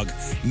the dog,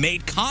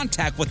 made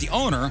contact with the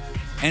owner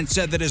and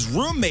said that his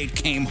roommate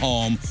came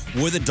home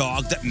with a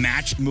dog that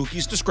matched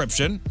Mookie's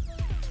description.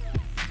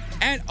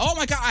 And, oh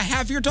my God, I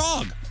have your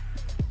dog.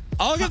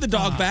 I'll give the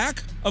dog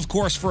back, of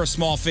course, for a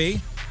small fee.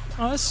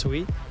 Oh, that's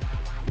sweet.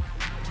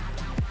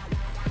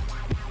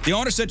 The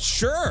owner said,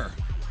 sure,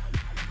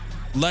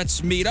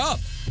 let's meet up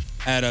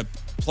at a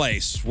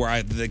place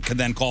where they could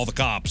then call the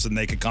cops and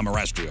they could come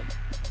arrest you.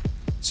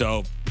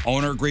 So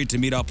owner agreed to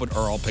meet up with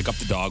Earl, pick up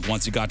the dog.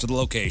 Once he got to the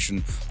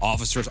location,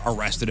 officers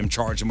arrested him,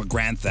 charged him with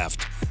grand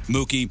theft.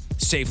 Mookie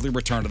safely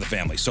returned to the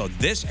family. So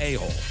this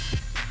a-hole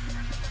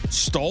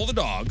stole the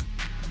dog,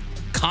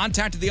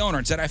 contacted the owner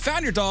and said, I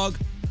found your dog.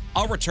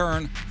 I'll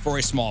return for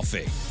a small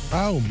fee.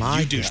 Oh,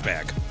 my You God.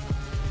 douchebag.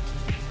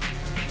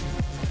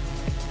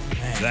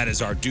 That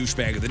is our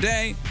douchebag of the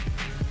day.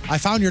 I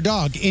found your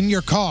dog in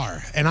your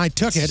car, and I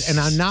took it, and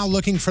I'm now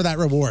looking for that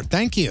reward.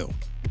 Thank you.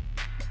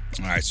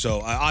 All right,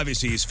 so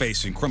obviously he's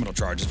facing criminal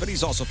charges, but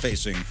he's also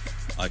facing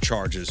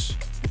charges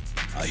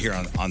here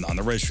on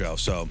the Riz Show.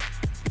 So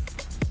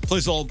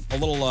please, a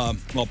little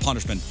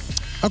punishment.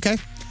 Okay.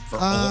 For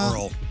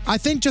Earl. I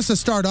think just to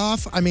start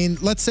off, I mean,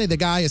 let's say the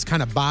guy is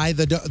kind of by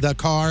the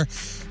car.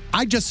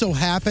 I just so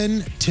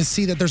happen to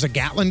see that there's a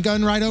Gatling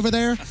gun right over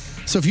there.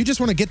 So if you just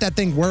want to get that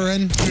thing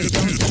whirring.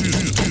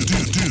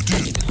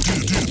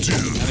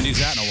 Haven't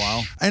used that in a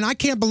while. And I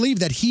can't believe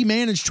that he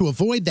managed to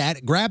avoid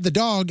that, grab the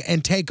dog,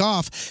 and take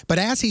off. But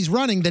as he's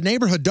running, the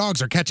neighborhood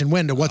dogs are catching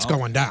wind of what's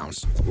going down.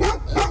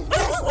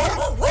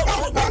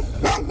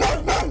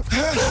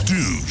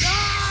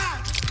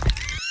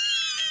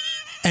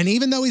 And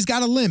even though he's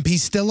got a limp,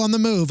 he's still on the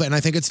move, and I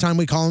think it's time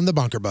we call him the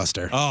Bunker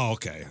Buster. Oh,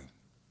 okay.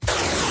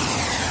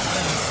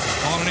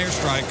 On an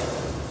airstrike.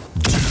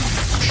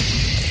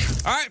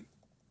 All right.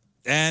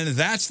 And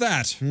that's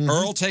that.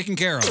 Earl taken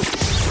care of.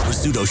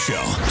 Rizzuto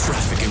Show.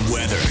 Traffic and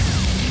weather.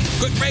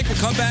 Quick break. We'll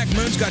come back.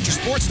 Moon's got your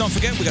sports. Don't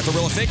forget, we got the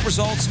real or fake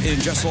results in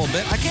just a little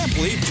bit. I can't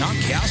believe John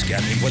Kowski,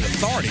 with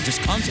authority,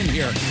 just comes in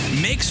here,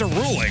 makes a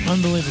ruling.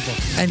 Unbelievable.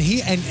 And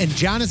and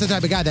John is the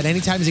type of guy that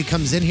anytime he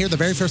comes in here, the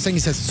very first thing he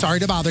says, sorry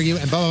to bother you,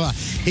 and blah, blah, blah.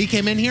 He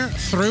came in here,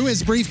 threw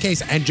his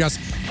briefcase, and just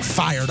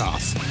fired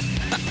off.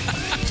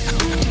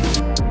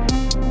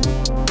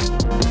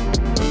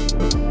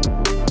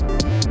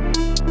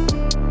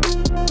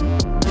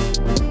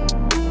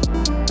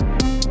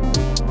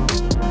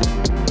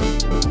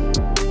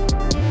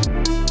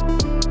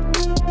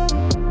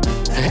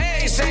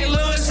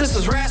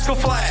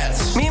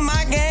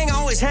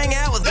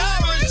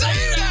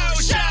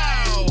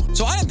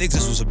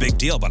 big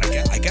deal, but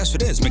I guess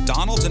it is.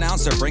 McDonald's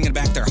announced they're bringing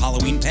back their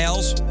Halloween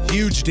pails.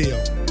 Huge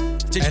deal.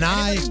 Did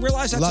I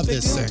realize that's love a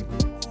big this deal?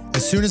 thing.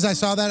 As soon as I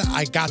saw that,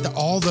 I got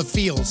all the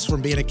feels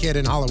from being a kid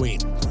in Halloween.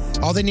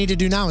 All they need to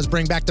do now is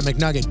bring back the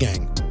McNugget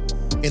gang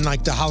in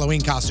like the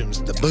Halloween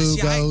costumes, the Boo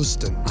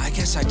Ghost, and I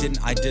guess I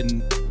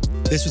didn't.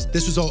 This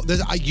was all.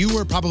 You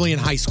were probably in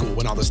high school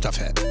when all this stuff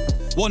hit.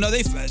 Well, no,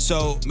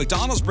 so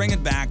McDonald's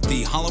bringing back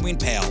the Halloween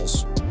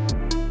pails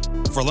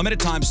for a limited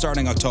time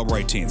starting October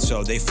 18th.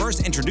 So they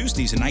first introduced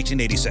these in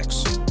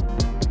 1986.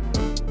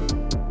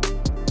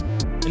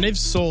 And they've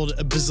sold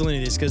a bazillion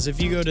of these because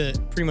if you go to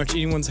pretty much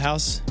anyone's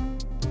house,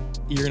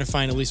 you're going to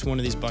find at least one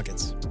of these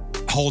buckets.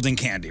 Holding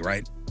candy,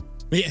 right?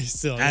 Yeah,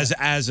 still.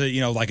 As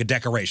a, like a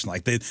decoration.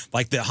 Like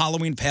the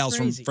Halloween pails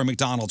from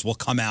McDonald's will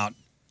come out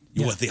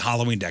with the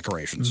Halloween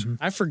decorations.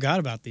 I forgot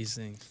about these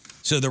things.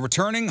 So the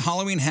returning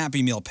Halloween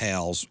Happy Meal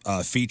pails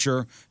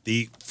feature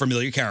the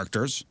familiar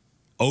characters,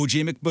 OG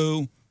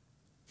McBoo,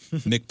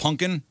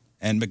 McPumpkin,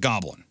 and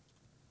McGoblin.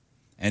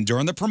 And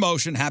during the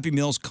promotion, Happy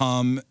Meals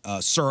come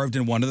served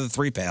in one of the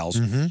three pails,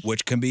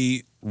 which can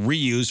be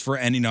reused for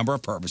any number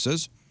of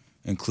purposes,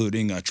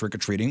 including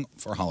trick-or-treating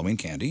for Halloween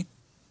candy.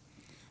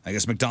 I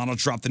guess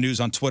McDonald's dropped the news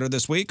on Twitter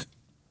this week,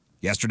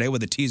 yesterday,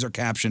 with a teaser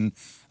caption,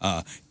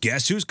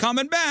 guess who's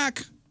coming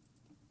back?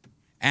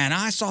 And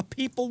I saw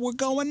people were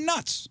going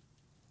nuts.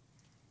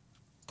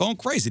 Going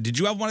crazy. Did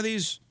you have one of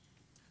these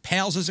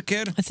pails as a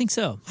kid? I think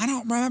so. I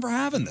don't remember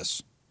having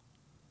this.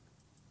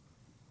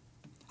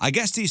 I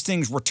guess these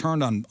things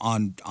returned on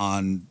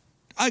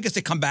I guess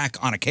they come back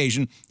on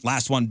occasion.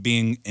 Last one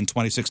being in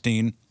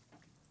 2016.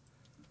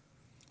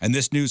 And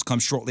this news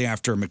comes shortly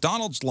after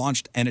McDonald's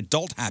launched an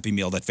adult Happy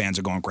Meal that fans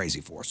are going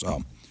crazy for.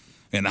 So,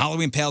 and the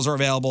Halloween pails are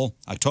available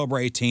October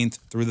 18th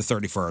through the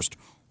 31st,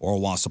 or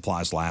while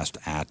supplies last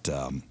at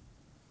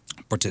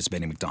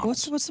participating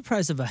McDonald's. What's the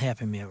price of a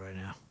Happy Meal right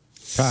now?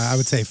 I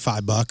would say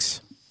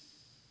 $5.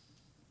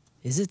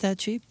 Is it that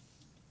cheap?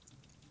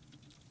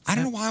 I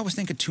don't know why I was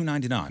thinking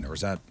 $2.99, or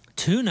is that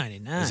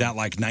 $2.99? Is that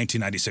like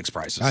 1996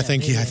 prices? I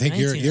think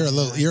you're a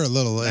little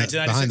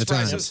behind the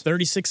times.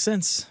 36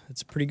 cents.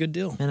 It's a pretty good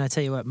deal. And I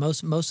tell you what,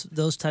 most of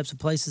those types of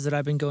places that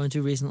I've been going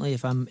to recently,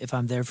 if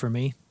I'm there for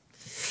me,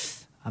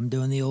 I'm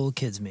doing the old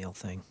kids meal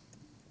thing.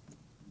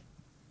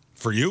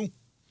 For you?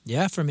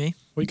 Yeah, for me.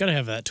 Well, you got to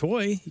have that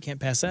toy. You can't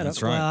pass that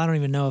up. Well, I don't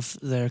even know if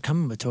they're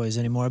coming with toys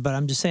anymore, but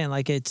I'm just saying,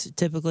 like, it's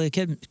typically a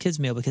kids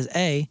meal because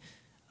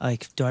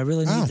do I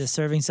really need the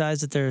serving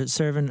size that they're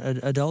serving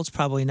adults?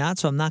 Probably not.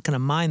 So I'm not going to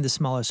mind the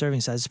smaller serving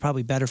size. It's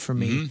probably better for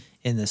me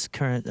in this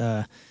current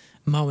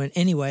moment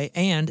anyway.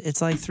 And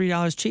it's like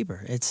 $3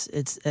 cheaper.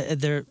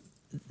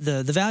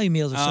 The value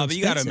meals are so but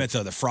you got to expensive. admit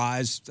though, the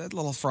fries, that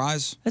little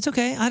fries. That's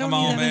okay. I don't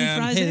Come need on, that many man.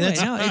 fries Hey, anyway.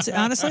 that's- No, it's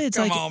honestly, it's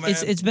Come like on, man.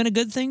 it's been a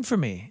good thing for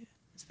me.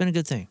 It's been a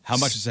good thing. How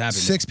much is it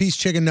happening? 6-piece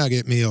chicken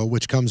nugget meal,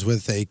 which comes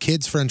with a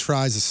kid's French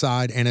fries, a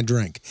side, and a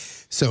drink.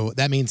 So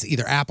that means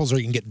either apples or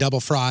you can get double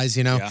fries.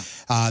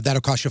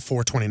 That'll cost you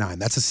 $4.29.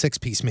 That's a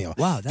 6-piece meal.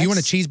 Wow, If you want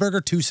a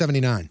cheeseburger,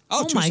 $2.79.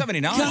 Oh,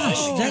 $2.79.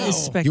 Gosh, that is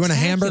spectacular. You want a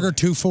hamburger,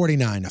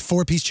 $2.49. A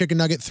 4-piece chicken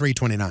nugget,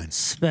 $3.29.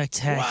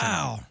 Spectacular.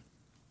 Wow.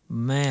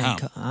 Man,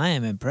 I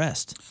am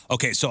impressed.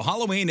 Okay, so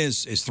Halloween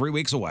is 3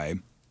 weeks away,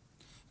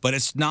 but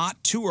it's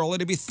not too early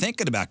to be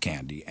thinking about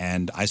candy.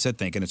 And I said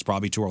thinking it's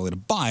probably too early to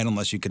buy it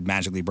unless you could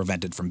magically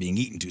prevent it from being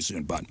eaten too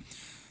soon. But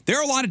there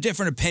are a lot of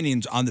different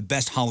opinions on the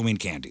best Halloween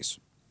candies.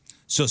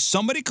 So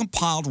somebody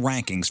compiled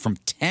rankings from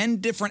 10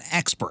 different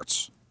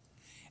experts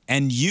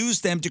and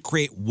used them to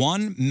create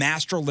one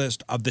master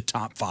list of the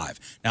top 5.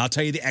 Now, I'll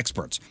tell you the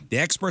experts. The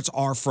experts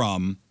are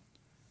from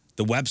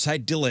the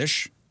website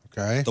Delish,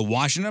 the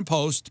Washington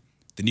Post,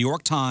 the New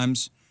York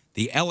Times,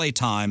 the LA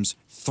Times,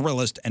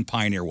 Thrillist, and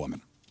Pioneer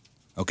Woman.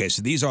 Okay,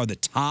 so these are the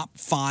top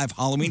 5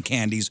 Halloween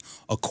candies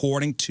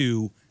according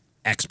to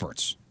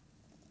experts.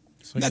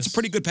 So That's a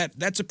pretty good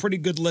That's a pretty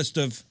good list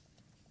of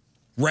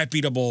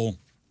reputable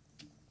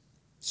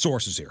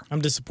sources here.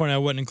 I'm disappointed I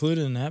wasn't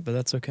included in that, but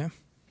that's okay.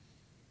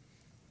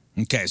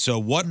 Okay, so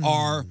what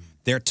are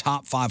their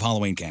top 5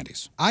 Halloween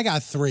candies? I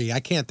got 3. I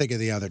can't think of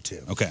the other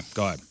 2. Okay,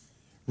 go ahead.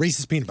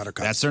 Reese's Peanut Butter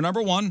Cups. That's their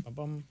number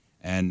 1.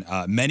 And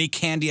many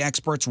candy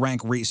experts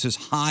rank Reese's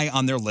high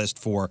on their list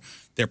for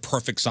their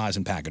perfect size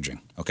and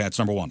packaging. Okay, that's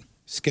number 1.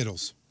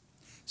 Skittles.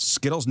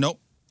 Skittles, nope.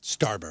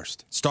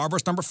 Starburst.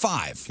 Starburst, number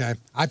 5. Okay.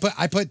 I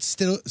put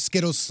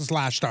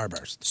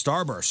Skittles/Starburst.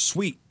 Starburst,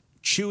 sweet,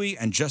 chewy,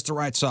 and just the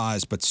right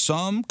size, but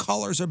some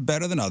colors are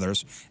better than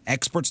others.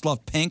 Experts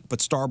love pink, but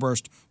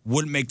Starburst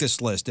wouldn't make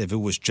this list if it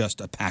was just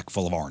a pack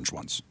full of orange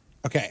ones.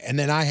 Okay, and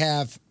then I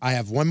have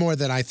one more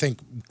that I think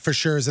for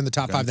sure is in the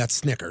top Okay. 5. That's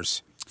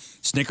Snickers.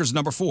 Snickers,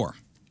 number 4.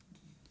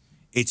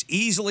 It's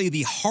easily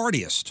the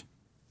heartiest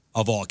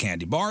of all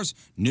candy bars.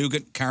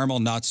 Nougat, caramel,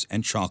 nuts,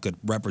 and chocolate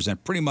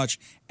represent pretty much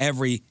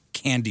every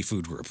candy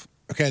food group.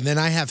 Okay, and then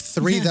I have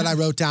 3 that I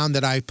wrote down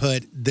that I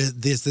put.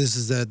 This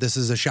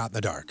is a shot in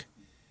the dark.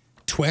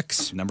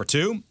 Twix. Number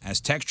 2, as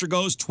texture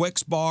goes,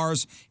 Twix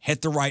bars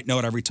hit the right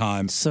note every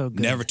time. So good.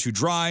 Never too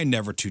dry,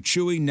 never too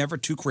chewy, never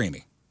too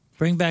creamy.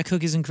 Bring back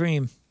cookies and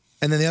cream.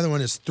 And then the other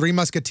one is Three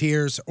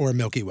Musketeers or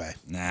Milky Way.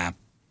 Nah.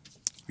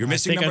 You're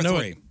missing I think number I know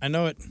 3. It. I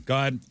know it. Go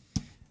ahead.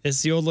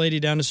 It's the old lady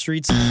down the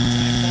streets.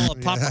 Ball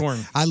of popcorn.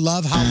 I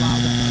love how loud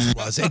that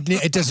was.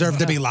 It deserved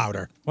to be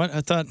louder. What?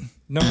 I thought,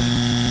 no.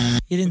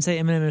 You didn't say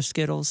M&M or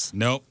Skittles?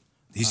 Nope.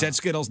 He said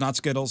Skittles, not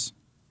Skittles.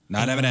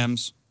 Not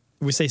M&M's.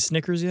 Did we say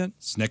Snickers yet?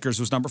 Snickers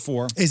was number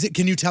 4. Is it?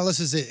 Can you tell us?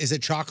 Is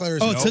it chocolate or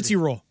is it Tootsie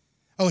Roll.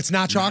 Oh, it's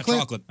not chocolate.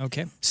 chocolate.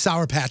 Okay.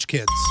 Sour Patch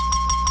Kids.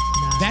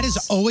 That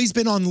has always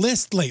been on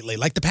list lately.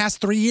 Like the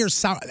past 3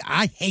 years,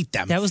 I hate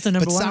them. That was the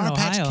number but one Sour in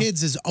Patch Ohio.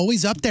 Kids is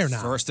always up there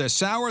now. First they're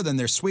sour, then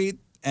they're sweet,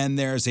 and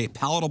there's a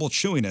palatable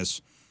chewiness.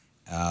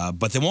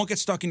 But they won't get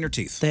stuck in your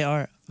teeth. They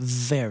are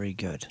very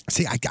good.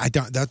 See, I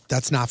don't.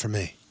 That's not for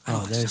me.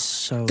 Oh, they're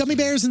so Gummy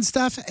bears and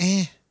stuff.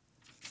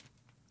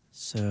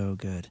 So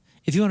good.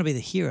 If you want to be the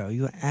hero,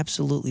 you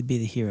absolutely be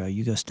the hero.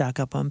 You go stock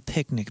up on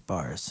picnic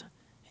bars,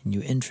 and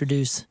you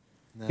introduce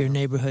your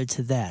neighborhood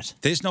to that.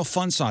 There's no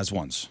fun size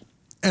ones.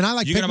 And I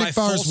like You gonna picnic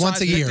buy bars once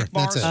a full-size year.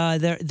 picnic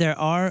That's it.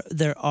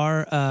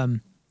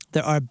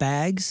 There are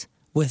bags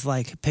with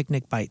like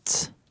picnic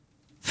bites.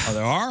 Oh,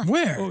 there are?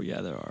 Where? Oh yeah,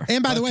 there are.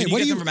 And by the way, can you what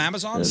get do you them from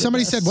Amazon?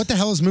 Somebody said, "What the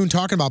hell is Moon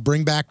talking about?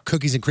 Bring back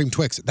cookies and cream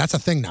Twix." That's a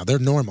thing now. They're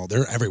normal.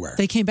 They're everywhere.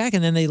 They came back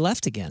and then they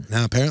left again.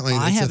 Now apparently,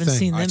 I that's haven't a thing.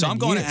 seen All right, them so I'm in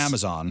going years. to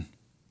Amazon.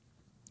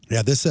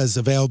 Yeah, this says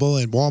available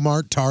at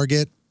Walmart,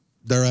 Target.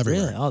 They're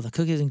everywhere. Really? Oh, the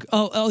cookies and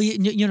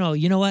you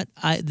know what?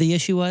 The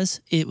issue was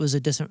it was a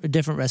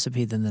different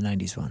recipe than the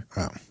 '90s one.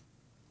 Oh. All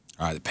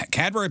right, the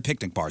Cadbury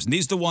picnic bars. And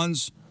these are the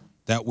ones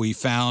that we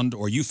found,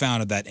 or you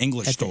found at that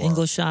English At store. the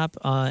English shop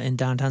in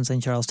downtown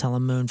St. Charles, tell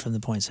them Moon from the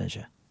Point sent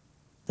you.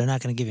 They're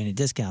not going to give you any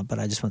discount, but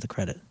I just want the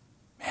credit.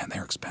 Man,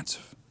 they're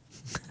expensive.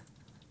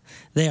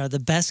 They are the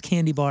best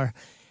candy bar,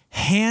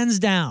 hands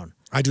down.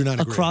 I do not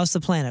agree. Across the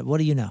planet. What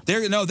do you know?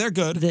 They're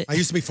good. I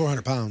used to be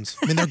 400 pounds.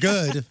 I mean, they're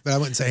good, but I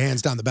wouldn't say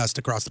hands down the best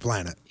across the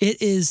planet.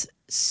 It is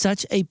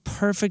such a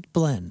perfect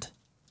blend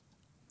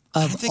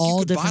I of think all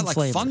you could buy different like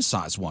flavors. fun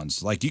size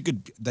ones. Like you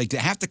could, they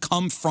have to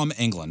come from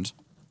England.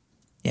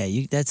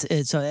 Yeah, that's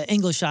it. So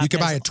English shop. You could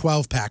buy has- a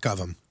 12 pack of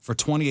them for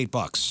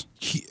 $28.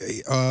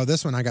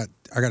 This one I got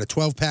a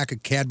 12 pack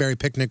of Cadbury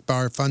picnic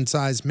bar fun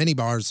size mini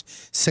bars,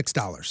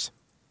 $6.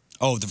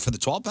 Oh, for the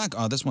 12 pack?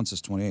 Oh, this one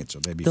says 28, so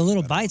maybe the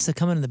little bites that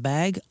come in the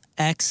bag,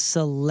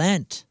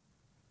 excellent.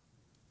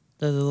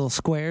 They're the little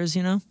squares,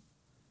 you know.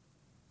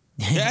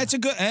 Yeah, it's a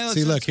good.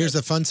 See, look, here's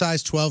the fun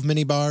size 12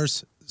 mini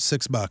bars,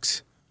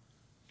 $6.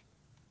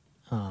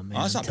 Oh man,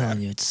 Oh, that's I'm not telling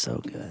bad. you, it's so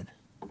good.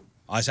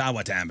 I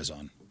went to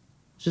Amazon.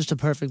 It's just a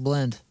perfect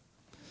blend.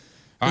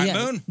 All right,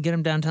 Yeah, Moon. Get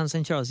them downtown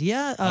St. Charles.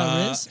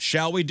 Yeah, Riz.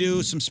 Shall we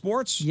do some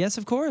sports? Yes,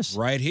 of course.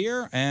 Right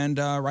here and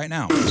right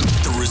now.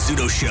 The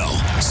Rizzuto Show.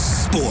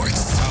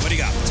 Sports. What do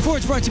you got?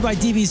 Sports brought to you by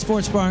DB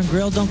Sports Bar and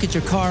Grill. Don't get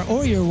your car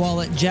or your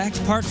wallet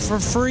jacked. Park for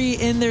free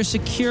in their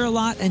secure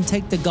lot and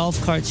take the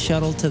golf cart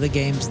shuttle to the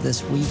games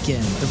this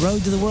weekend. The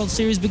road to the World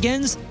Series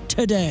begins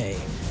today.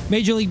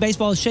 Major League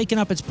Baseball is shaking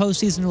up its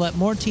postseason to let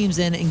more teams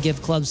in and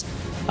give clubs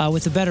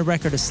with a better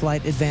record a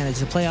slight advantage.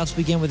 The playoffs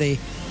begin with a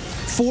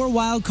 4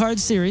 wild card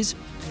series.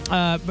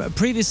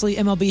 Previously,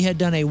 MLB had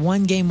done a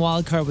 1-game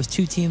wild card with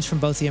 2 teams from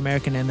both the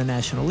American and the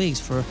National Leagues.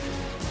 For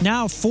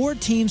now, 4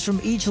 teams from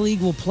each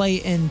league will play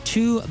in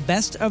 2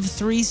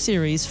 best-of-3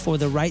 series for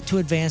the right to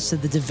advance to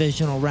the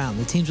divisional round.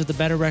 The teams with the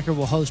better record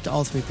will host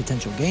all 3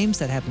 potential games.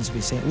 That happens to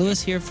be St.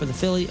 Louis here for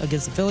the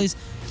against the Phillies.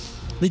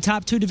 The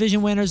top 2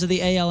 division winners of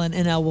the AL and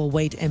NL will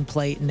wait and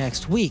play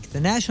next week. The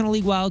National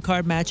League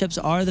wildcard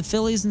matchups are the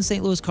Phillies and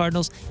St. Louis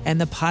Cardinals and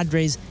the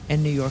Padres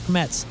and New York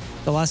Mets.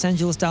 The Los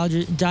Angeles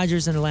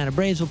Dodgers and Atlanta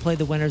Braves will play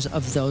the winners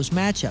of those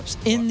matchups.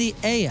 In the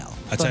AL.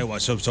 I'll tell you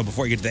what. So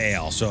before you get to the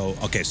AL, so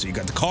you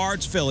got the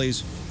Cards,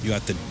 Phillies, you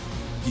got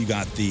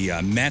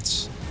the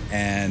Mets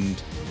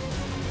and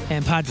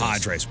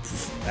Padres.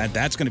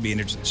 That's going to be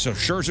interesting. So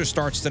Scherzer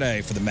starts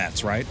today for the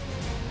Mets, right?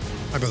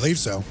 I believe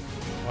so.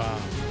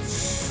 Wow.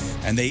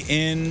 And they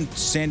in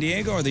San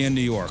Diego or are they in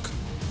New York?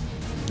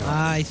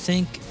 I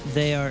think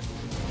they are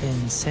in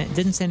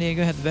didn't San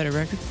Diego have the better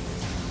record?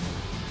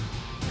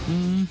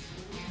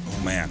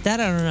 Oh man, That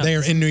I don't know. They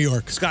are in New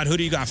York. Scott, who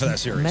do you got for that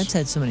series? Mets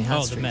had so many hot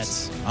Oh, the streaks.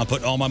 Mets. I'll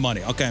put all my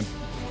money. Okay,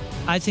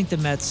 I think the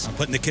Mets. I'm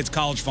putting the kids'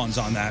 college funds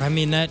on that. I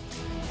mean that.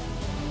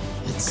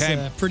 It's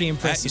Okay. pretty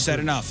impressive. You said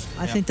enough.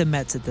 I think the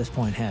Mets at this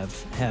point have.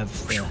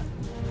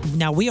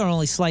 Now we are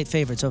only slight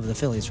favorites over the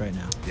Phillies right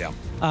now. Yeah.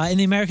 In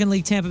the American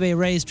League, Tampa Bay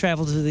Rays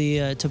travel to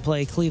the to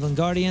play Cleveland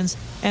Guardians,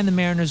 and the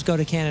Mariners go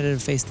to Canada to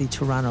face the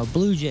Toronto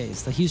Blue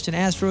Jays. The Houston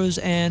Astros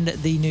and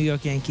the New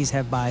York Yankees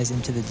have buys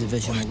into the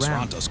divisional round.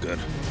 Toronto's good.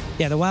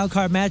 Yeah, the wild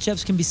card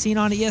matchups can be seen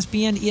on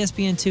ESPN,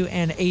 ESPN2,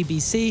 and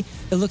ABC.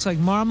 It looks like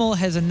Marmol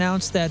has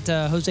announced that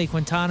Jose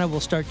Quintana will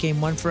start Game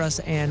 1 for us,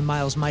 and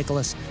Miles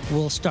Michaelis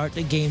will start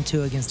Game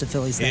 2 against the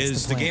Phillies. That's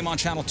Is the plan. game on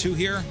Channel 2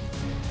 here?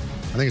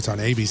 I think it's on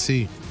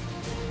ABC.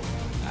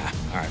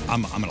 All right,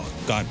 I'm gonna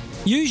go ahead.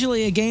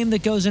 Usually a game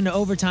that goes into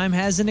overtime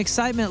has an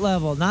excitement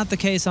level. Not the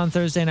case on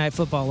Thursday Night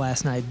Football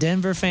last night.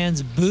 Denver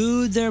fans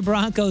booed their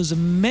Broncos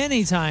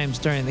many times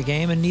during the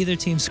game, and neither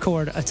team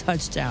scored a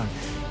touchdown.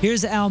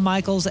 Here's Al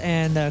Michaels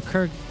and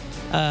Herb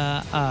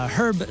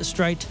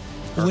Street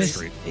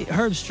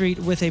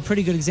with a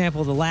pretty good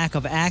example of the lack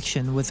of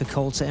action with the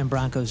Colts and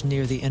Broncos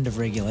near the end of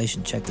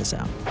regulation. Check this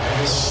out.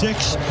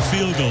 6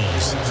 field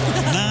goals.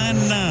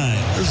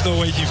 9-9. There's no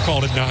way you've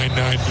called it 9-9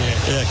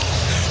 yet.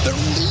 They're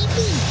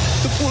leaving.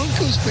 The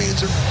Broncos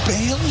fans are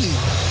bailing.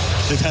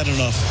 They've had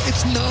enough.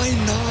 It's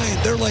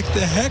 9-9. They're like,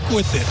 the heck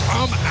with it.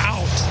 I'm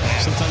out.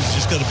 Sometimes you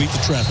just got to beat the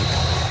traffic.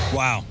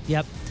 Wow.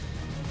 Yep.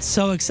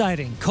 So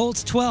exciting.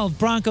 Colts 12,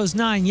 Broncos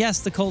 9.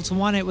 Yes, the Colts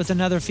won it with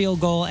another field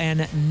goal,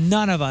 and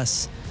none of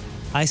us,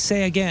 I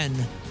say again,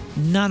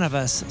 none of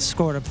us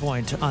scored a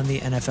point on the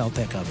NFL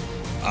pickup.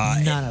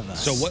 None of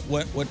us. So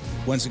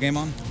when's the game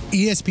on?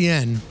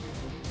 ESPN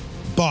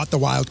bought the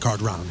wild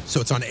card round,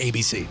 so it's on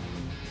ABC.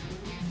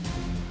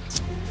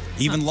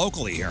 Even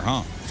locally here,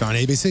 huh? It's on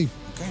ABC.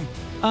 Okay.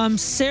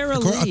 Sarah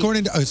Lee.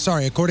 According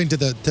to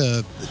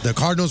the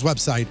Cardinals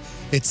website,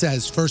 it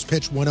says first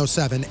pitch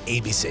 107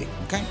 ABC.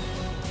 Okay.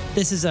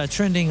 This is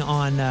trending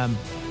on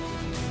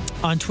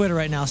Twitter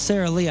right now.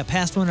 Sarah Lee, a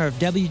past winner of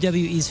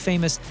WWE's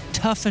famous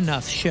Tough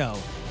Enough show,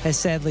 has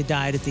sadly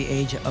died at the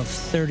age of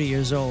 30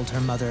 years old, her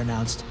mother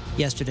announced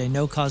yesterday.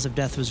 No cause of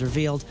death was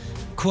revealed.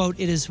 Quote,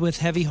 "It is with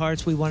heavy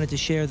hearts we wanted to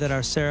share that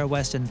our Sarah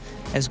Weston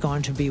has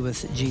gone to be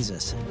with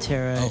Jesus,"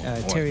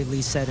 Terry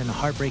Lee said in a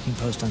heartbreaking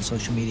post on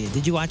social media.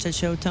 Did you watch that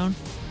show, Tone?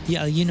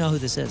 Yeah, you know who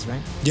this is,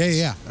 right?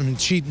 Yeah. I mean,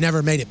 she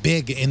never made it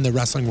big in the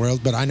wrestling world,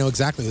 but I know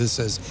exactly who this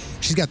is.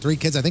 She's got 3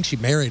 kids. I think she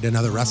married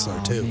another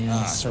wrestler, too.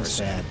 Man, so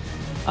sad.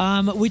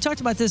 We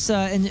talked about this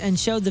and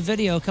showed the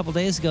video a couple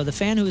days ago. The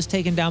fan who was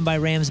taken down by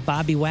Rams'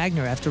 Bobby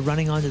Wagner after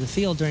running onto the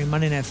field during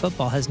Monday Night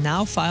Football has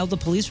now filed a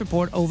police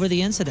report over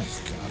the incident.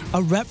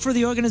 A rep for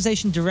the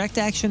organization Direct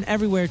Action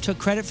Everywhere took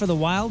credit for the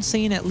wild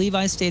scene at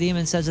Levi's Stadium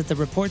and says that the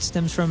report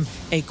stems from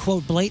a,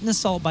 quote, blatant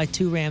assault by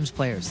 2 Rams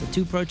players. The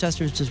 2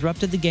 protesters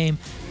disrupted the game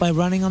by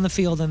running on the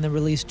field and then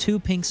released 2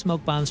 pink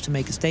smoke bombs to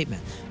make a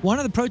statement. One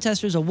of the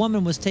protesters, a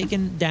woman, was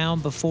taken down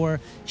before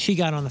she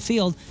got on the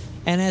field.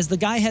 And as the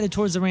guy headed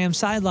towards the Rams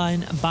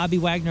sideline, Bobby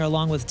Wagner,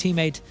 along with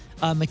teammate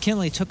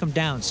McKinley, took him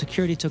down.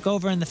 Security took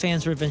over, and the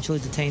fans were eventually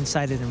detained,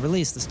 cited, and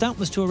released. The stunt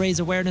was to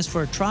raise awareness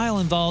for a trial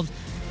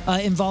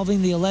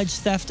involving the alleged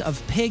theft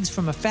of pigs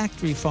from a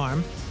factory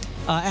farm.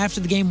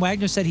 After the game,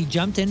 Wagner said he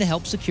jumped in to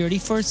help security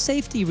for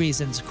safety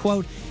reasons.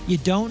 Quote, "You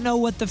don't know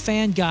what the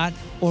fan got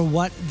or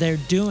what they're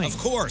doing." Of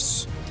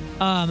course.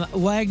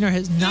 Wagner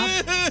has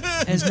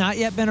not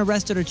yet been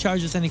arrested or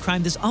charged with any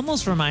crime. This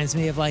almost reminds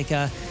me of like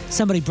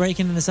somebody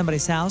breaking into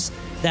somebody's house,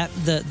 that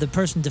the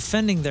person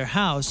defending their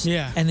house,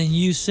 and then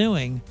you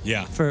suing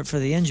for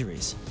the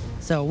injuries.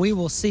 So we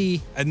will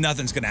see. And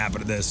nothing's going to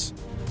happen to this.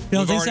 You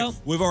don't think so?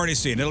 We've already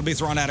seen it'll be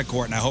thrown out of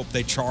court, and I hope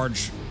they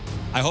charge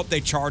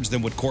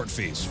them with court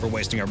fees for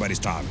wasting everybody's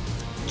time.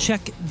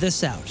 Check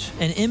this out.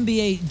 An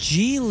NBA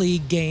G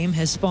League game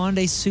has spawned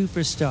a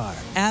superstar,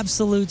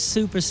 absolute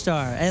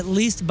superstar, at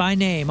least by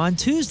name. On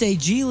Tuesday,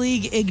 G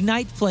League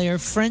Ignite player,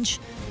 French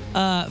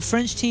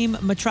team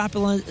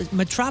Metropolitans,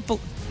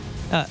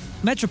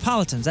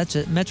 that's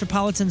it,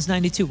 Metropolitans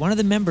 92. One of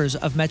the members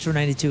of Metro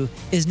 92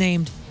 is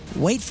named,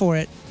 wait for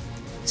it,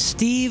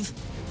 Steve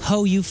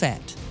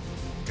Ho-You-Fat.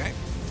 Okay.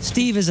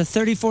 Steve is a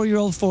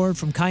 34-year-old forward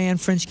from Cayenne,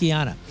 French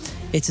Guiana.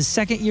 It's his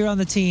second year on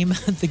the team.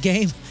 The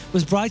game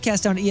was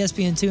broadcast on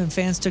ESPN2, and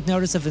fans took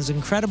notice of his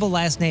incredible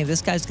last name.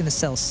 This guy's going to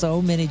sell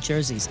so many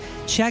jerseys.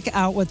 Check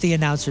out what the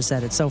announcer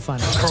said. It's so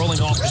funny.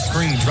 Curling off the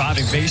screen,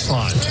 driving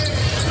baseline.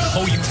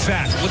 Oh, you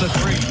fat with a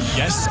 3.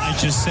 Yes, I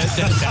just said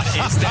that. That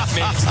is that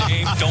man's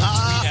name. Don't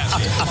tweet at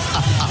me.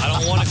 I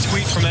don't want to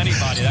tweet from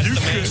anybody. That's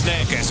the man's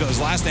name. Okay, so his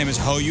last name is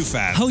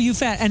Ho-You-Fat.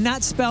 Ho-You-Fat, and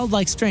not spelled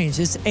like strange.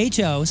 It's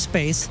H-O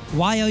space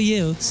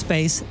Y-O-U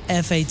space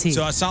F-A-T.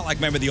 So it's not like,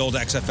 remember the old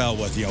XFL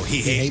with,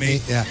 he hate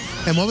me. Yeah.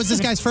 And what was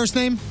this guy's first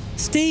name?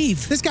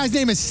 Steve. This guy's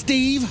name is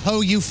Steve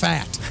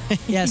Ho-You-Fat.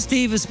 Yeah,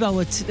 Steve is spelled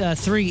with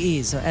 3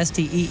 E's, so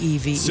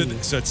S-T-E-E-V-E.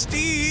 So it's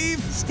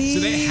Steve. Steve. So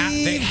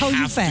they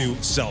have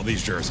to sell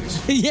these jerseys.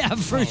 Yeah,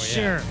 for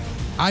sure.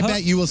 I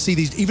bet you will see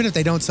these, even if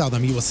they don't sell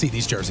them, you will see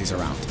these jerseys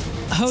around.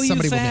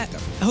 Somebody will make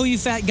them.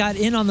 Ho-You-Fat got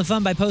in on the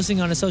fun by posting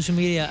on his social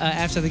media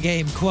after the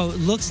game, quote,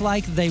 "Looks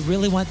like they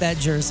really want that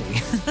jersey."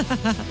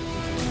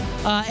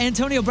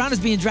 Antonio Brown is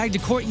being dragged to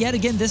court yet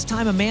again. This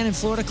time, a man in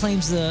Florida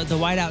claims the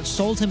wideout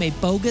sold him a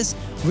bogus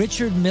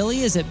Richard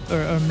Mille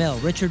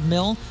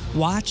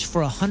watch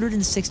for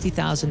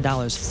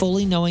 $160,000,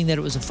 fully knowing that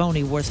it was a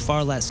phony worth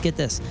far less. Get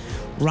this: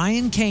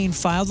 Ryan Cain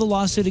filed the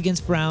lawsuit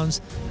against Brown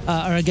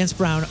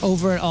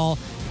over it all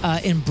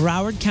in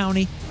Broward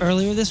County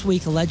earlier this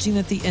week, alleging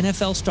that the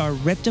NFL star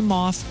ripped him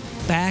off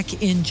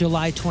back in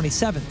July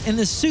 27th. In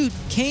the suit,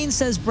 Cain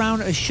says Brown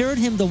assured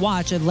him the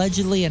watch,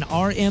 allegedly an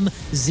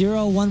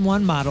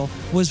RM011 model,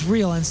 was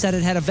real and said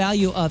it had a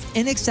value of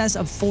in excess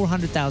of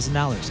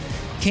 $400,000.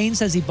 Kane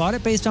says he bought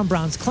it based on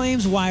Brown's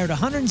claims, wired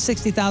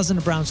 $160,000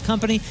 to Brown's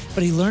company,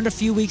 but he learned a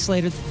few weeks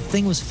later that the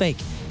thing was fake.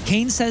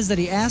 Kane says that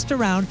he asked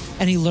around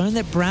and he learned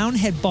that Brown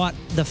had bought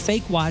the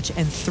fake watch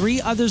and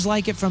 3 others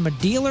like it from a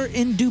dealer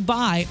in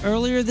Dubai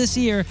earlier this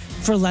year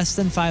for less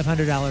than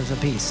 $500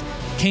 apiece.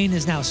 Kane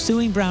is now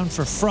suing Brown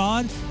for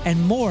fraud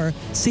and more,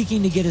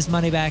 seeking to get his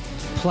money back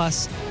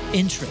plus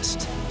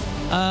interest.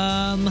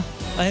 I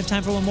have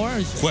time for one more?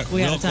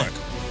 Real quick.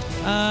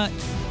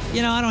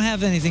 I don't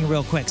have anything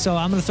real quick, so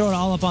I'm going to throw it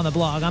all up on the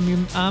blog. I'm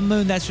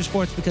Moon, that's your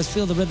sports, because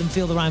feel the rhythm,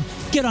 feel the rhyme.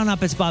 Get on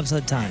up, it's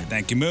bobsled time.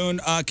 Thank you,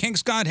 Moon. King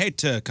Scott, hate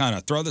to kind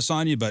of throw this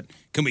on you, but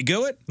can we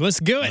do it? Let's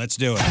do it. Let's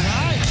do it. All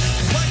right.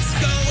 What's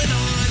going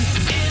on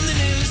in the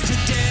news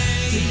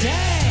today?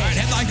 All right,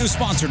 Headline Goose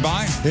sponsored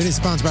by. It is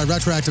sponsored by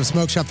Retroactive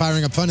Smoke Shop,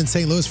 firing up fun in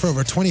St. Louis for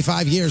over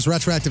 25 years.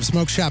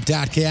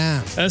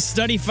 RetroactiveSmokeShop.com. A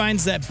study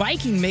finds that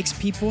biking makes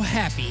people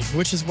happy,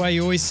 which is why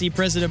you always see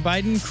President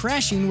Biden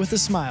crashing with a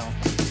smile.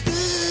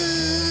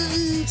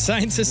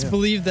 Scientists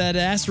believe that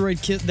an asteroid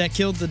that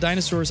killed the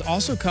dinosaurs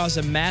also caused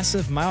a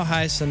massive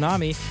mile-high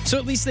tsunami, so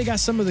at least they got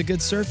some of the good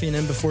surfing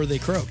in before they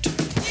croaked.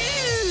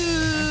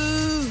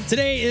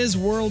 Today is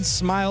World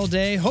Smile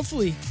Day.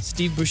 Hopefully,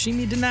 Steve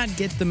Buscemi did not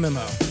get the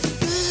memo.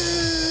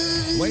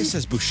 The way he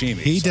says Buscemi.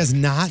 He does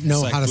not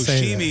know how to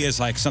say that. Buscemi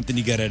is like something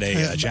you get at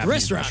a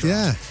Japanese restaurant.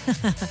 Yeah.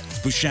 It's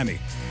Buscemi.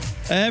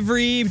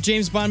 Every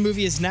James Bond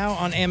movie is now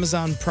on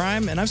Amazon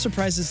Prime, and I'm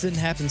surprised this didn't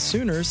happen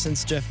sooner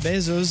since Jeff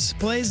Bezos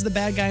plays the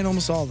bad guy in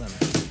almost all of them.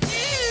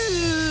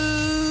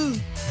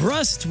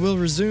 Rust will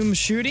resume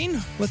shooting.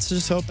 Let's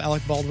just hope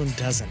Alec Baldwin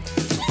doesn't.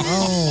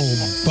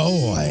 Oh,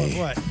 boy.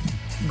 What?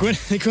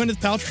 Gwyneth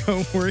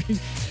Paltrow worried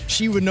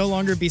she would no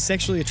longer be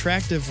sexually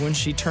attractive when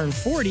she turned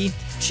 40.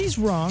 She's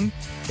wrong.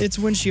 It's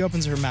when she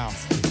opens her mouth.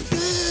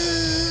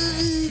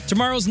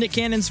 Tomorrow's Nick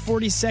Cannon's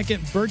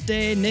 42nd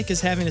birthday. Nick is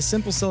having a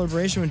simple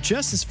celebration with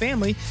just his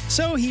family,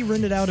 so he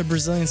rented out a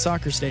Brazilian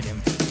soccer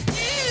stadium.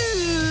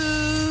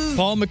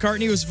 Paul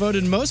McCartney was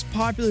voted most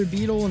popular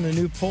Beatle in a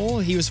new poll.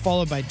 He was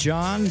followed by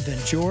John, then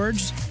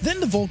George, then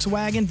the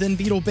Volkswagen, then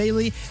Beetle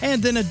Bailey,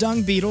 and then a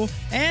dung beetle,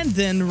 and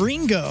then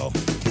Ringo.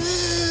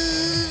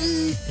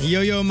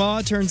 Yo-Yo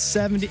Ma turns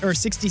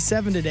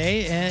 67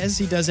 today. As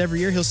he does every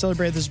year, he'll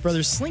celebrate with his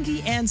brothers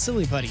Slinky and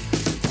Silly Putty.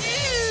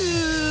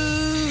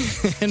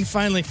 And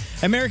finally,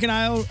 American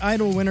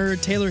Idol winner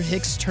Taylor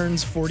Hicks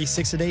turns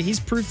 46 today. He's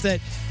proof that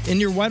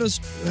your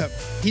wildest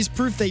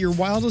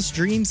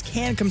dreams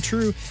can come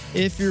true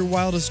if your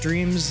wildest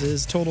dreams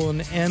is total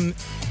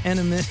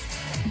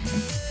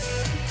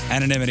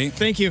anonymity.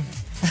 Thank you.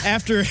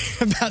 After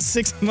about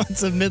 6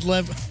 months of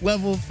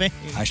mid-level fame.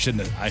 I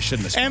shouldn't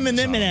have.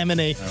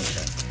 Anonymity.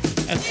 Okay.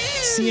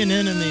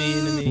 CNN.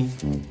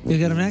 You'll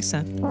get him next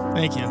time.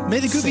 Thank you.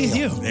 May the good be with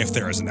you. If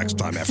there is a next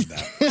time after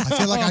that. I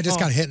feel like I just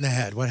got hit in the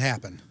head. What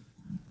happened?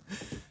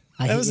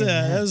 That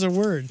was a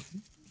word.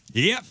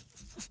 Yep.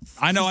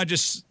 I know I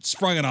just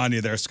sprung it on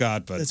you there,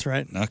 Scott, but that's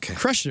right. Okay.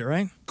 Crushed it,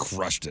 right?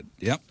 Crushed it.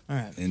 Yep. All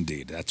right.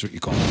 Indeed. That's what you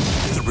call it.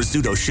 The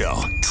Rizzuto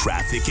Show.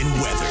 Traffic and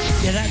weather.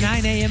 Yeah, that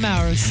 9 a.m.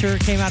 hour sure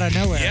came out of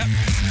nowhere. Yep.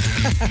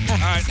 All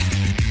right.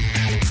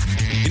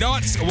 You know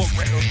what?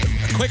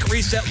 A quick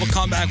reset. We'll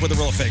come back with the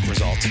real or fake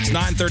results. It's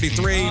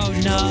 9:33. Oh,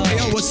 no. Hey,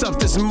 yo, what's up?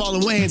 This is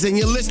Marlon Wayans, and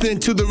you're listening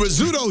to The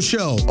Rizzuto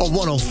Show on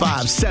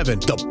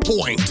 105.7 The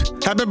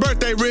Point. Happy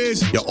birthday,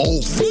 Riz. You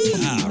old fool.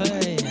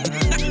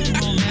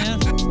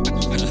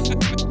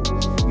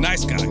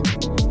 Nice guy.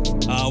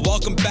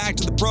 Welcome back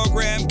to the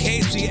program.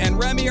 Casey and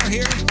Remy are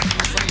here.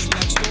 Friends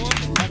next door.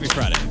 Happy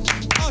Friday.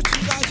 Oh, to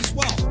you guys as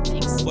well.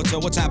 Thanks.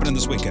 What's happening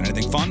this weekend?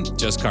 Anything fun?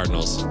 Just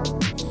Cardinals.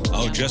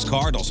 Oh, just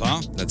Cardinals,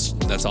 huh?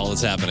 That's all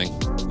that's happening.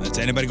 Is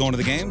anybody going to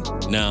the game?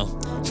 No.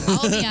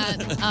 I'll be at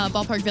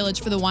Ballpark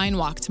Village for the wine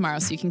walk tomorrow,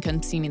 so you can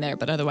come see me there,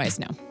 but otherwise,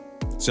 no.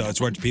 So it's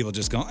where people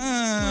just go, You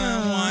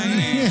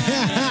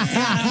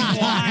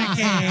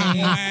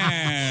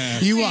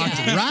walked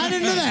right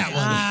into that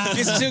one.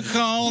 It's too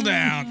cold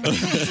out.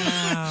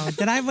 Oh,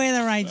 did I wear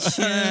the right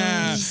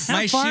shoes? How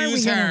My far are we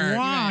shoes gonna hurt.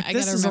 walk? I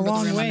This gotta is a remember the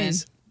long room I'm in.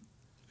 ways.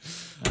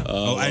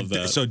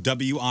 Oh, so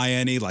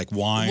W-I-N-E, like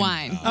wine?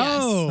 Wine,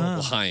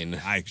 Oh.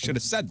 Wine. I should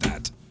have said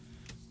that.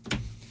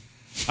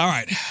 All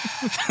right.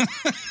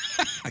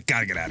 I got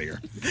to get out of here.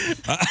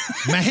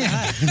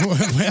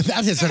 Man,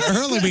 that is an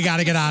early we got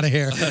to get out of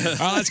here. All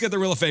right, let's get the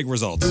real or fake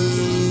results. All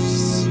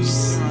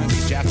right,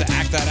 did you have to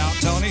act that out,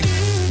 Tony?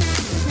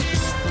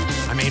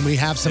 I mean, we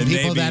have some And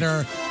people maybe- that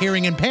are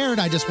hearing impaired.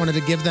 I just wanted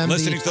to give them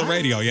Listening to the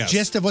radio, yes.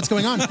 gist of what's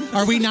going on.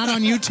 Are we not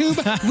on YouTube,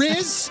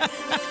 Riz?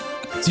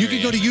 So you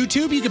can go to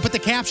YouTube. You can put the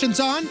captions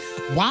on.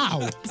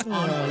 Wow.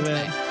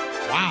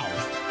 Wow.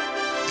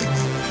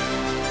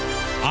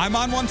 I'm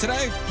on one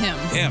today?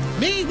 Him.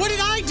 Me? What did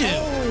I do?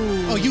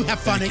 Oh, you have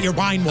fun at your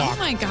wine walk. Oh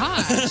my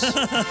gosh.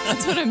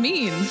 That's what I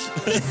mean.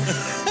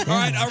 All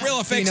right, a real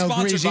or fake Pinot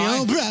sponsored by.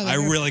 Grigio, brother. I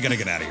really got to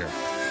get out of here.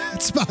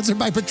 It's sponsored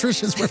by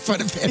Patricia's Wear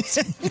Fun and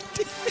Fancy.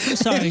 I'm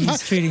sorry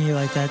he's treating you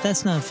like that.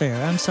 That's not fair.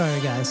 I'm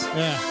sorry, guys.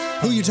 Yeah.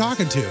 Who are you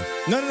talking to?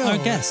 No. Our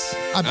guests.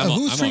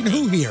 Who's treating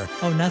who here?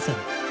 Oh, nothing.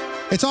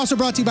 It's also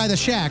brought to you by The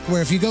Shack,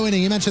 where if you go in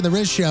and you mention the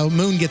Riz Show,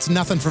 Moon gets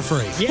nothing for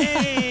free.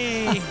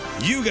 Yay!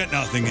 You get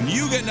nothing, and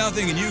you get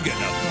nothing, and you get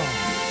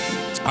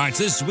nothing. All right,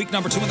 so this is week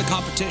number 2 in the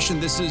competition.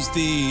 This is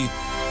the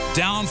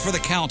down for the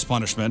count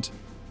punishment.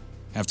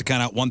 Have to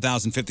count out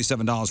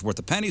 $1,057 worth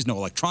of pennies, no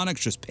electronics,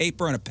 just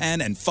paper and a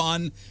pen and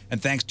fun.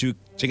 And thanks to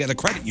Together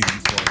Credit Union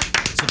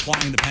for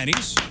supplying the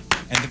pennies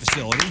and the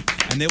facility.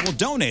 And they will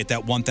donate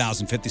that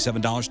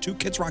 $1,057 to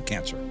Kids Rock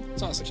Cancer.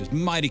 It's awesome. Which is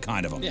mighty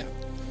kind of them. Yeah.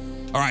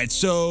 All right,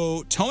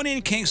 so Tony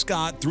and King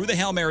Scott threw the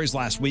Hail Marys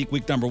last week.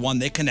 Week number 1,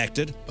 they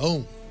connected.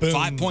 Boom.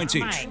 5 points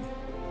each.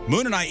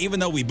 Moon and I, even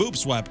though we boob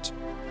swept,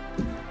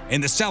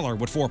 in the cellar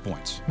with 4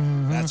 points.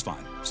 That's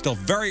fine. Still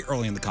very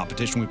early in the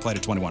competition. We played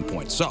at 21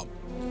 points. So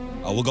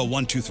we'll go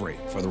 1, 2, 3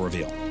 for the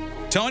reveal.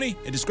 Tony,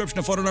 a description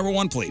of photo number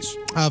 1, please.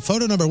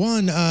 Photo number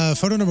one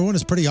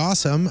is pretty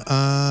awesome.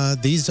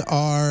 These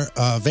are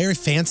a very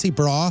fancy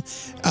bra.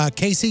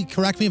 Casey,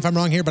 correct me if I'm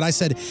wrong here, but I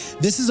said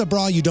this is a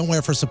bra you don't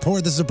wear for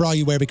support. This is a bra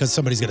you wear because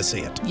somebody's going to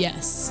see it.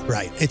 Yes.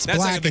 Right. It's That's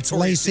black. like a It's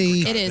Victoria's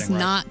lacy. It is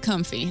not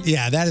comfy.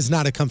 Yeah, that is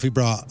not a comfy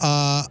bra.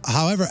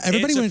 However,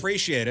 everybody It's went.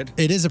 appreciated.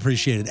 It is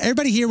appreciated.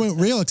 Everybody here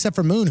went real except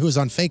for Moon, who was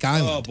on Fake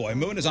Island. Oh, boy.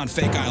 Moon is on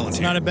Fake Island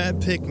here. Not a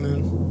bad pick,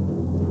 Moon.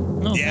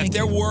 Yeah, if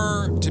there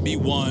were to be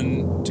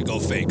one to go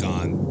fake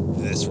on,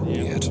 this would be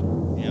it.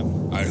 Yeah.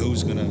 All right,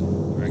 who's going to...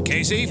 All right,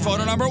 Casey,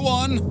 photo number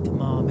 1.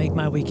 Come on, make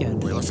my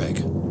weekend. Real or fake?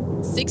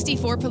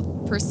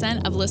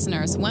 64% of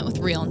listeners went with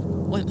real.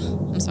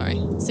 I'm sorry.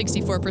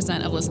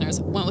 64% of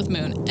listeners went with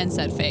Moon and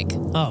said fake.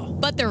 Oh.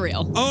 But they're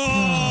real.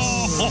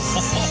 Oh!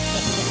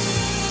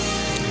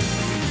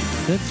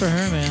 Good for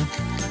her, man.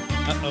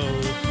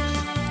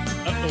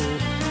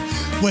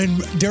 When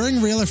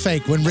during Real or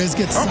Fake, when Riz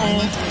gets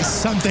silent,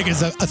 something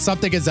is up.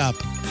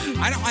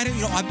 I don't,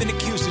 you know, I've been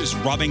accused of just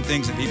rubbing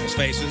things in people's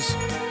faces.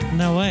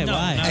 No way.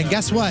 Why? And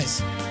guess what?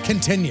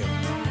 Continue.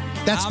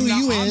 That's who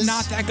you is. I'm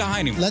not that guy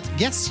anymore.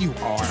 Yes, you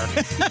are.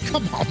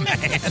 Come on,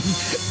 man.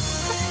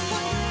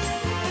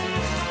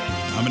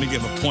 I'm going to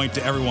give a point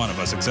to every one of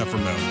us except for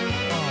Moon.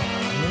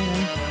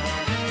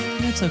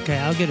 That's okay.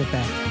 I'll get it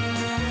back.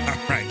 All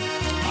right.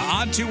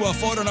 On to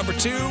photo number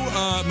 2.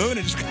 Moon,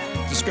 a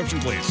description,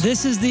 please.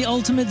 This is the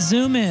ultimate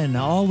zoom in.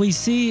 All we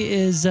see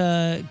is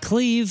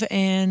Cleve,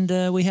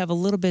 and we have a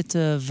little bit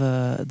of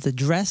the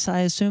dress.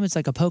 I assume it's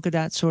like a polka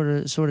dot sort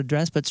of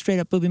dress, but straight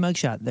up booby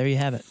mugshot. There you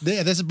have it.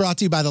 Yeah, this is brought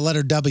to you by the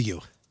letter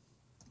W.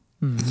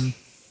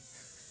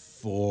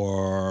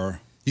 For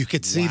you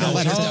could see the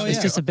letter W.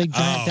 It's just a big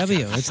giant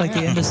W. It's like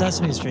the end of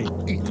Sesame Street.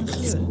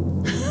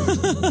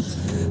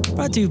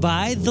 Brought to you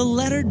by the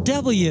letter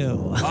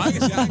W. I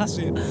can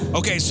see it.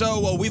 Okay,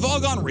 so we've all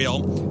gone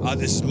real.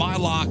 This is my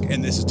lock,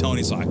 and this is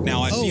Tony's lock.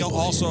 Now, I feel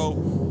also,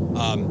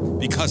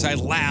 because I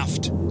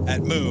laughed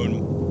at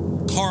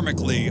Moon,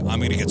 karmically, I'm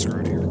going to get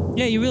screwed here.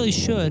 Yeah, you really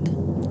should.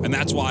 And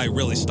that's why I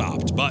really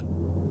stopped. But,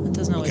 it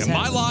doesn't always okay, my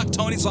happen. lock,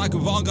 Tony's lock,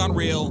 we've all gone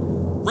real.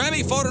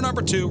 Remy, photo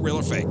number 2, real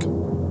or fake?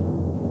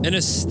 An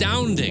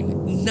astounding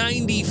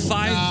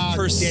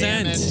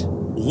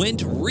 95%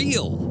 went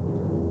real.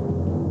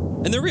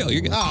 And they're real. You're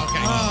good. Oh, okay.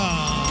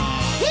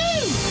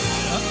 Woo!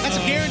 That's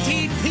a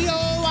guaranteed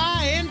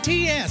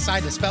POINTS. I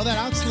had to spell that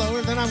out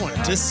slower than I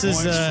wanted. This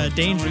is a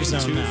danger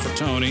zone 2 now. for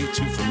Tony,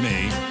 2 for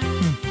me.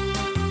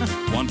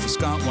 1 for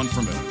Scott, 1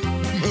 for Moon.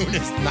 Moon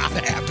is not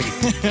happy.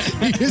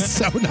 He is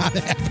so not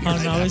happy. Oh,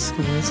 no, it's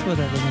cool. It's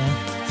whatever, man.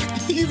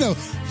 You go,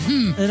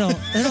 It'll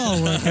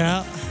work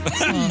out.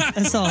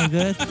 It's all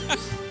good. All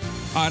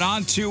right,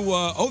 on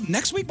to,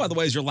 next week, by the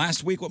way, is your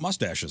last week with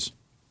mustaches.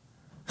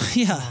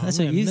 Yeah, that's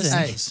what you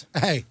think.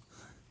 Hey,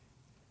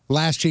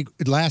 last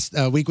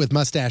week with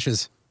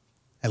mustaches,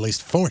 at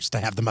least forced to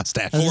have the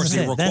mustache. Forced,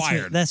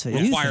 required. That's what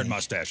you required think.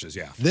 mustaches,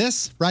 yeah.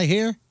 This right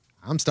here,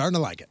 I'm starting to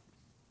like it.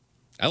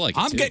 I like it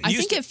I'm too. getting I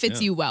used think to it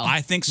fits you well.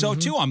 I think so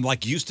too. I'm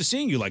like used to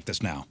seeing you like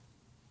this now.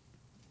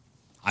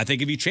 I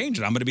think if you change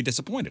it, I'm going to be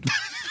disappointed.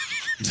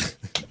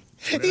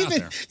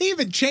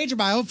 Even changing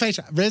my own face,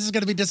 Riz is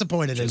going to be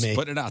disappointed in me.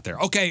 Put it out there.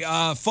 Okay,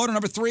 photo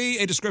number 3,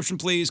 a description,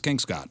 please, King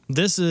Scott.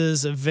 This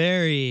is a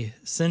very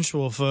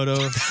sensual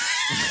photo.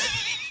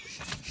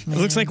 It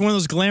looks like one of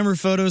those glamour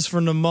photos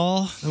from the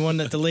mall, the one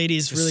that the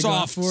ladies really go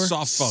Soft- for.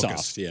 soft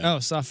focus. Soft, yeah. Oh,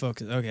 soft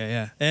focus. Okay,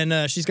 yeah.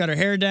 And she's got her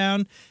hair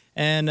down,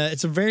 and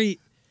it's a very.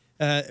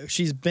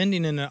 She's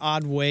bending in an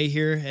odd way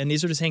here, and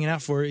these are just hanging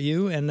out for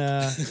you, and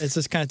it's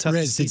just kind of tough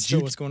to see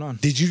still what's going on.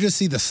 Did you just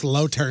see the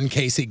slow turn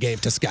Casey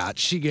gave to Scott?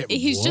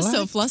 He's just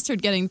so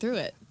flustered getting through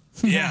it.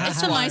 Yeah,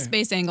 It's a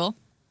MySpace angle.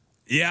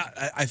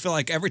 Yeah, I feel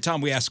like every time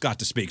we ask Scott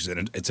to speak,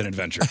 it's an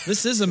adventure.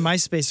 This is a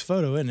MySpace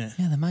photo, isn't it?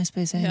 Yeah, the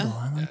MySpace angle.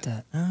 I like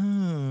that.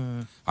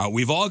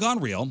 We've all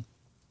gone real.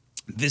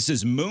 This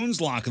is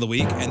Moon's lock of the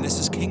week, and this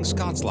is King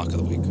Scott's lock of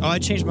the week. Oh, I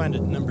changed mine to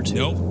number 2.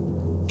 Nope.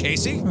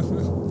 Casey,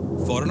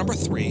 photo number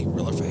 3,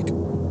 real or fake?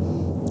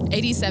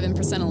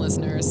 87% of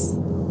listeners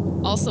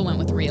also went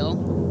with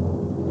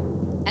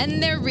real.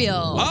 And they're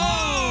real.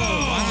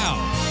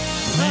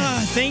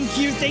 Thank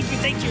you.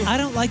 I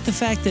don't like the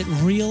fact that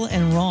real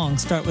and wrong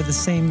start with the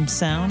same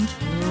sound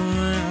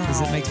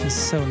because it makes me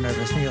so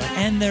nervous when you're like,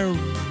 and they're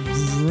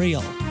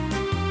real.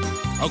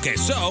 Okay,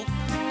 so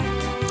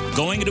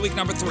going into week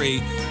number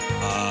 3,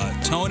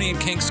 Tony and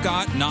King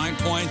Scott, 9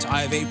 points.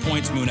 I have 8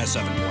 points. Moon has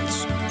 7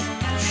 points.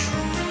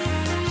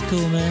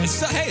 Cool, man. It's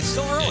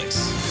still early.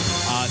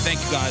 Thank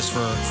you guys for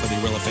the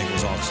real or fake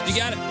results. You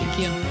got it. Thank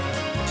you.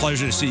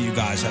 Pleasure to see you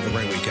guys. Have a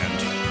great weekend. You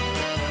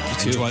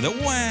too. Enjoy the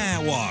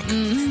walk.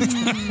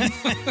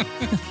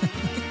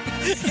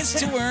 It's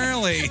too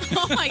early.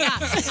 Oh my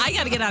God. I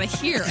got to get out of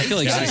here. I feel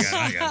like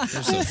I got it.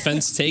 there's a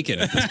fence taken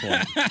at this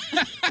point.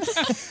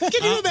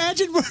 Can you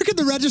imagine working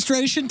the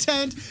registration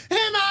tent?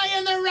 Am I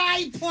in the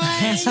right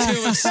place?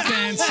 Too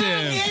expensive.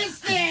 What is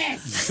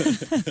this?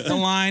 The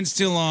line's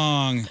too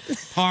long.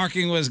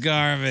 Parking was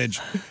garbage.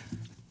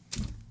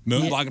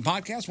 Moon Blog and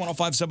Podcast,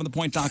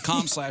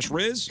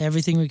 1057thepoint.com/Riz.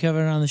 Everything we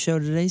covered on the show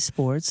today: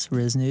 sports,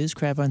 Riz News,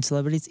 crap on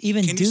celebrities,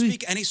 even Can you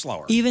speak any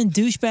slower? Even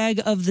douchebag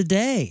of the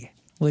day,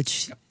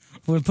 which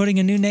we're putting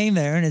a new name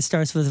there, and it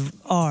starts with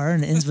R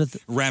and ends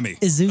with Remy.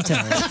 Izuto.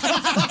 Come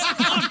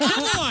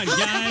on,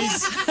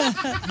 guys.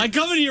 I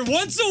come in here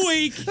once a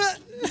week.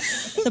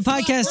 The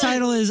podcast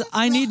title is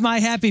 "I Need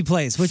My Happy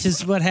Place," which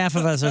is what half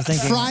of us are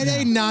thinking.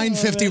 Friday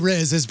 950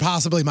 Riz is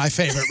possibly my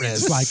favorite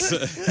Riz. Like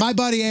my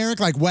buddy Eric,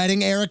 like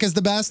Wedding Eric is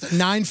the best.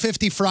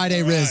 950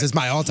 Friday Riz is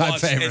my all-time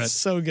favorite. It's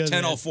so good.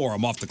 10:04.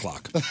 I'm off the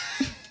clock. All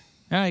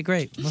right,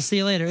 great. We'll see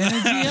you later.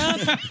 Energy up.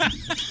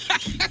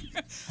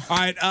 All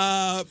right.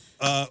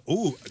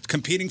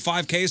 Competing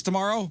 5Ks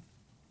tomorrow.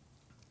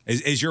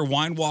 Is your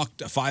wine walk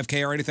a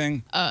 5K or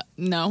anything?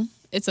 No.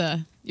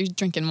 You're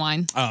drinking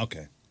wine. Oh,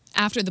 okay.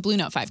 After the Blue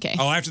Note 5K.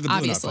 Oh, after the Blue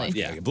obviously. Note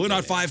 5K. Yeah. Blue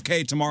Note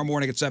 5K tomorrow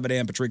morning at 7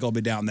 a.m. Patrick will be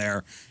down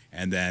there.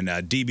 And then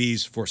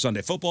DB's for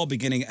Sunday football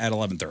beginning at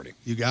 11:30.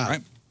 You got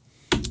it.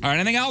 All right,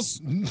 anything else?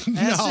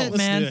 That's it,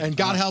 man. And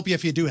God help you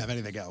if you do have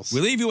anything else.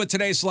 We leave you with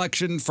today's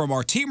selection from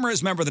our Team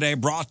Riz member of the day,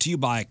 brought to you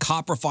by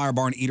Copper Fire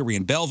Barn Eatery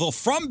in Belleville.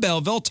 From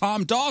Belleville,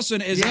 Tom Dawson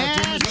is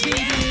our Team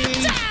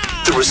Riz.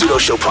 The Rizzuto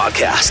Show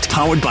podcast,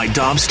 powered by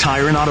Dobbs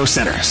Tire and Auto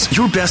Centers.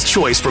 Your best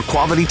choice for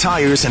quality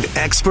tires and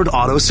expert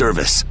auto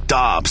service.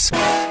 Dobbs.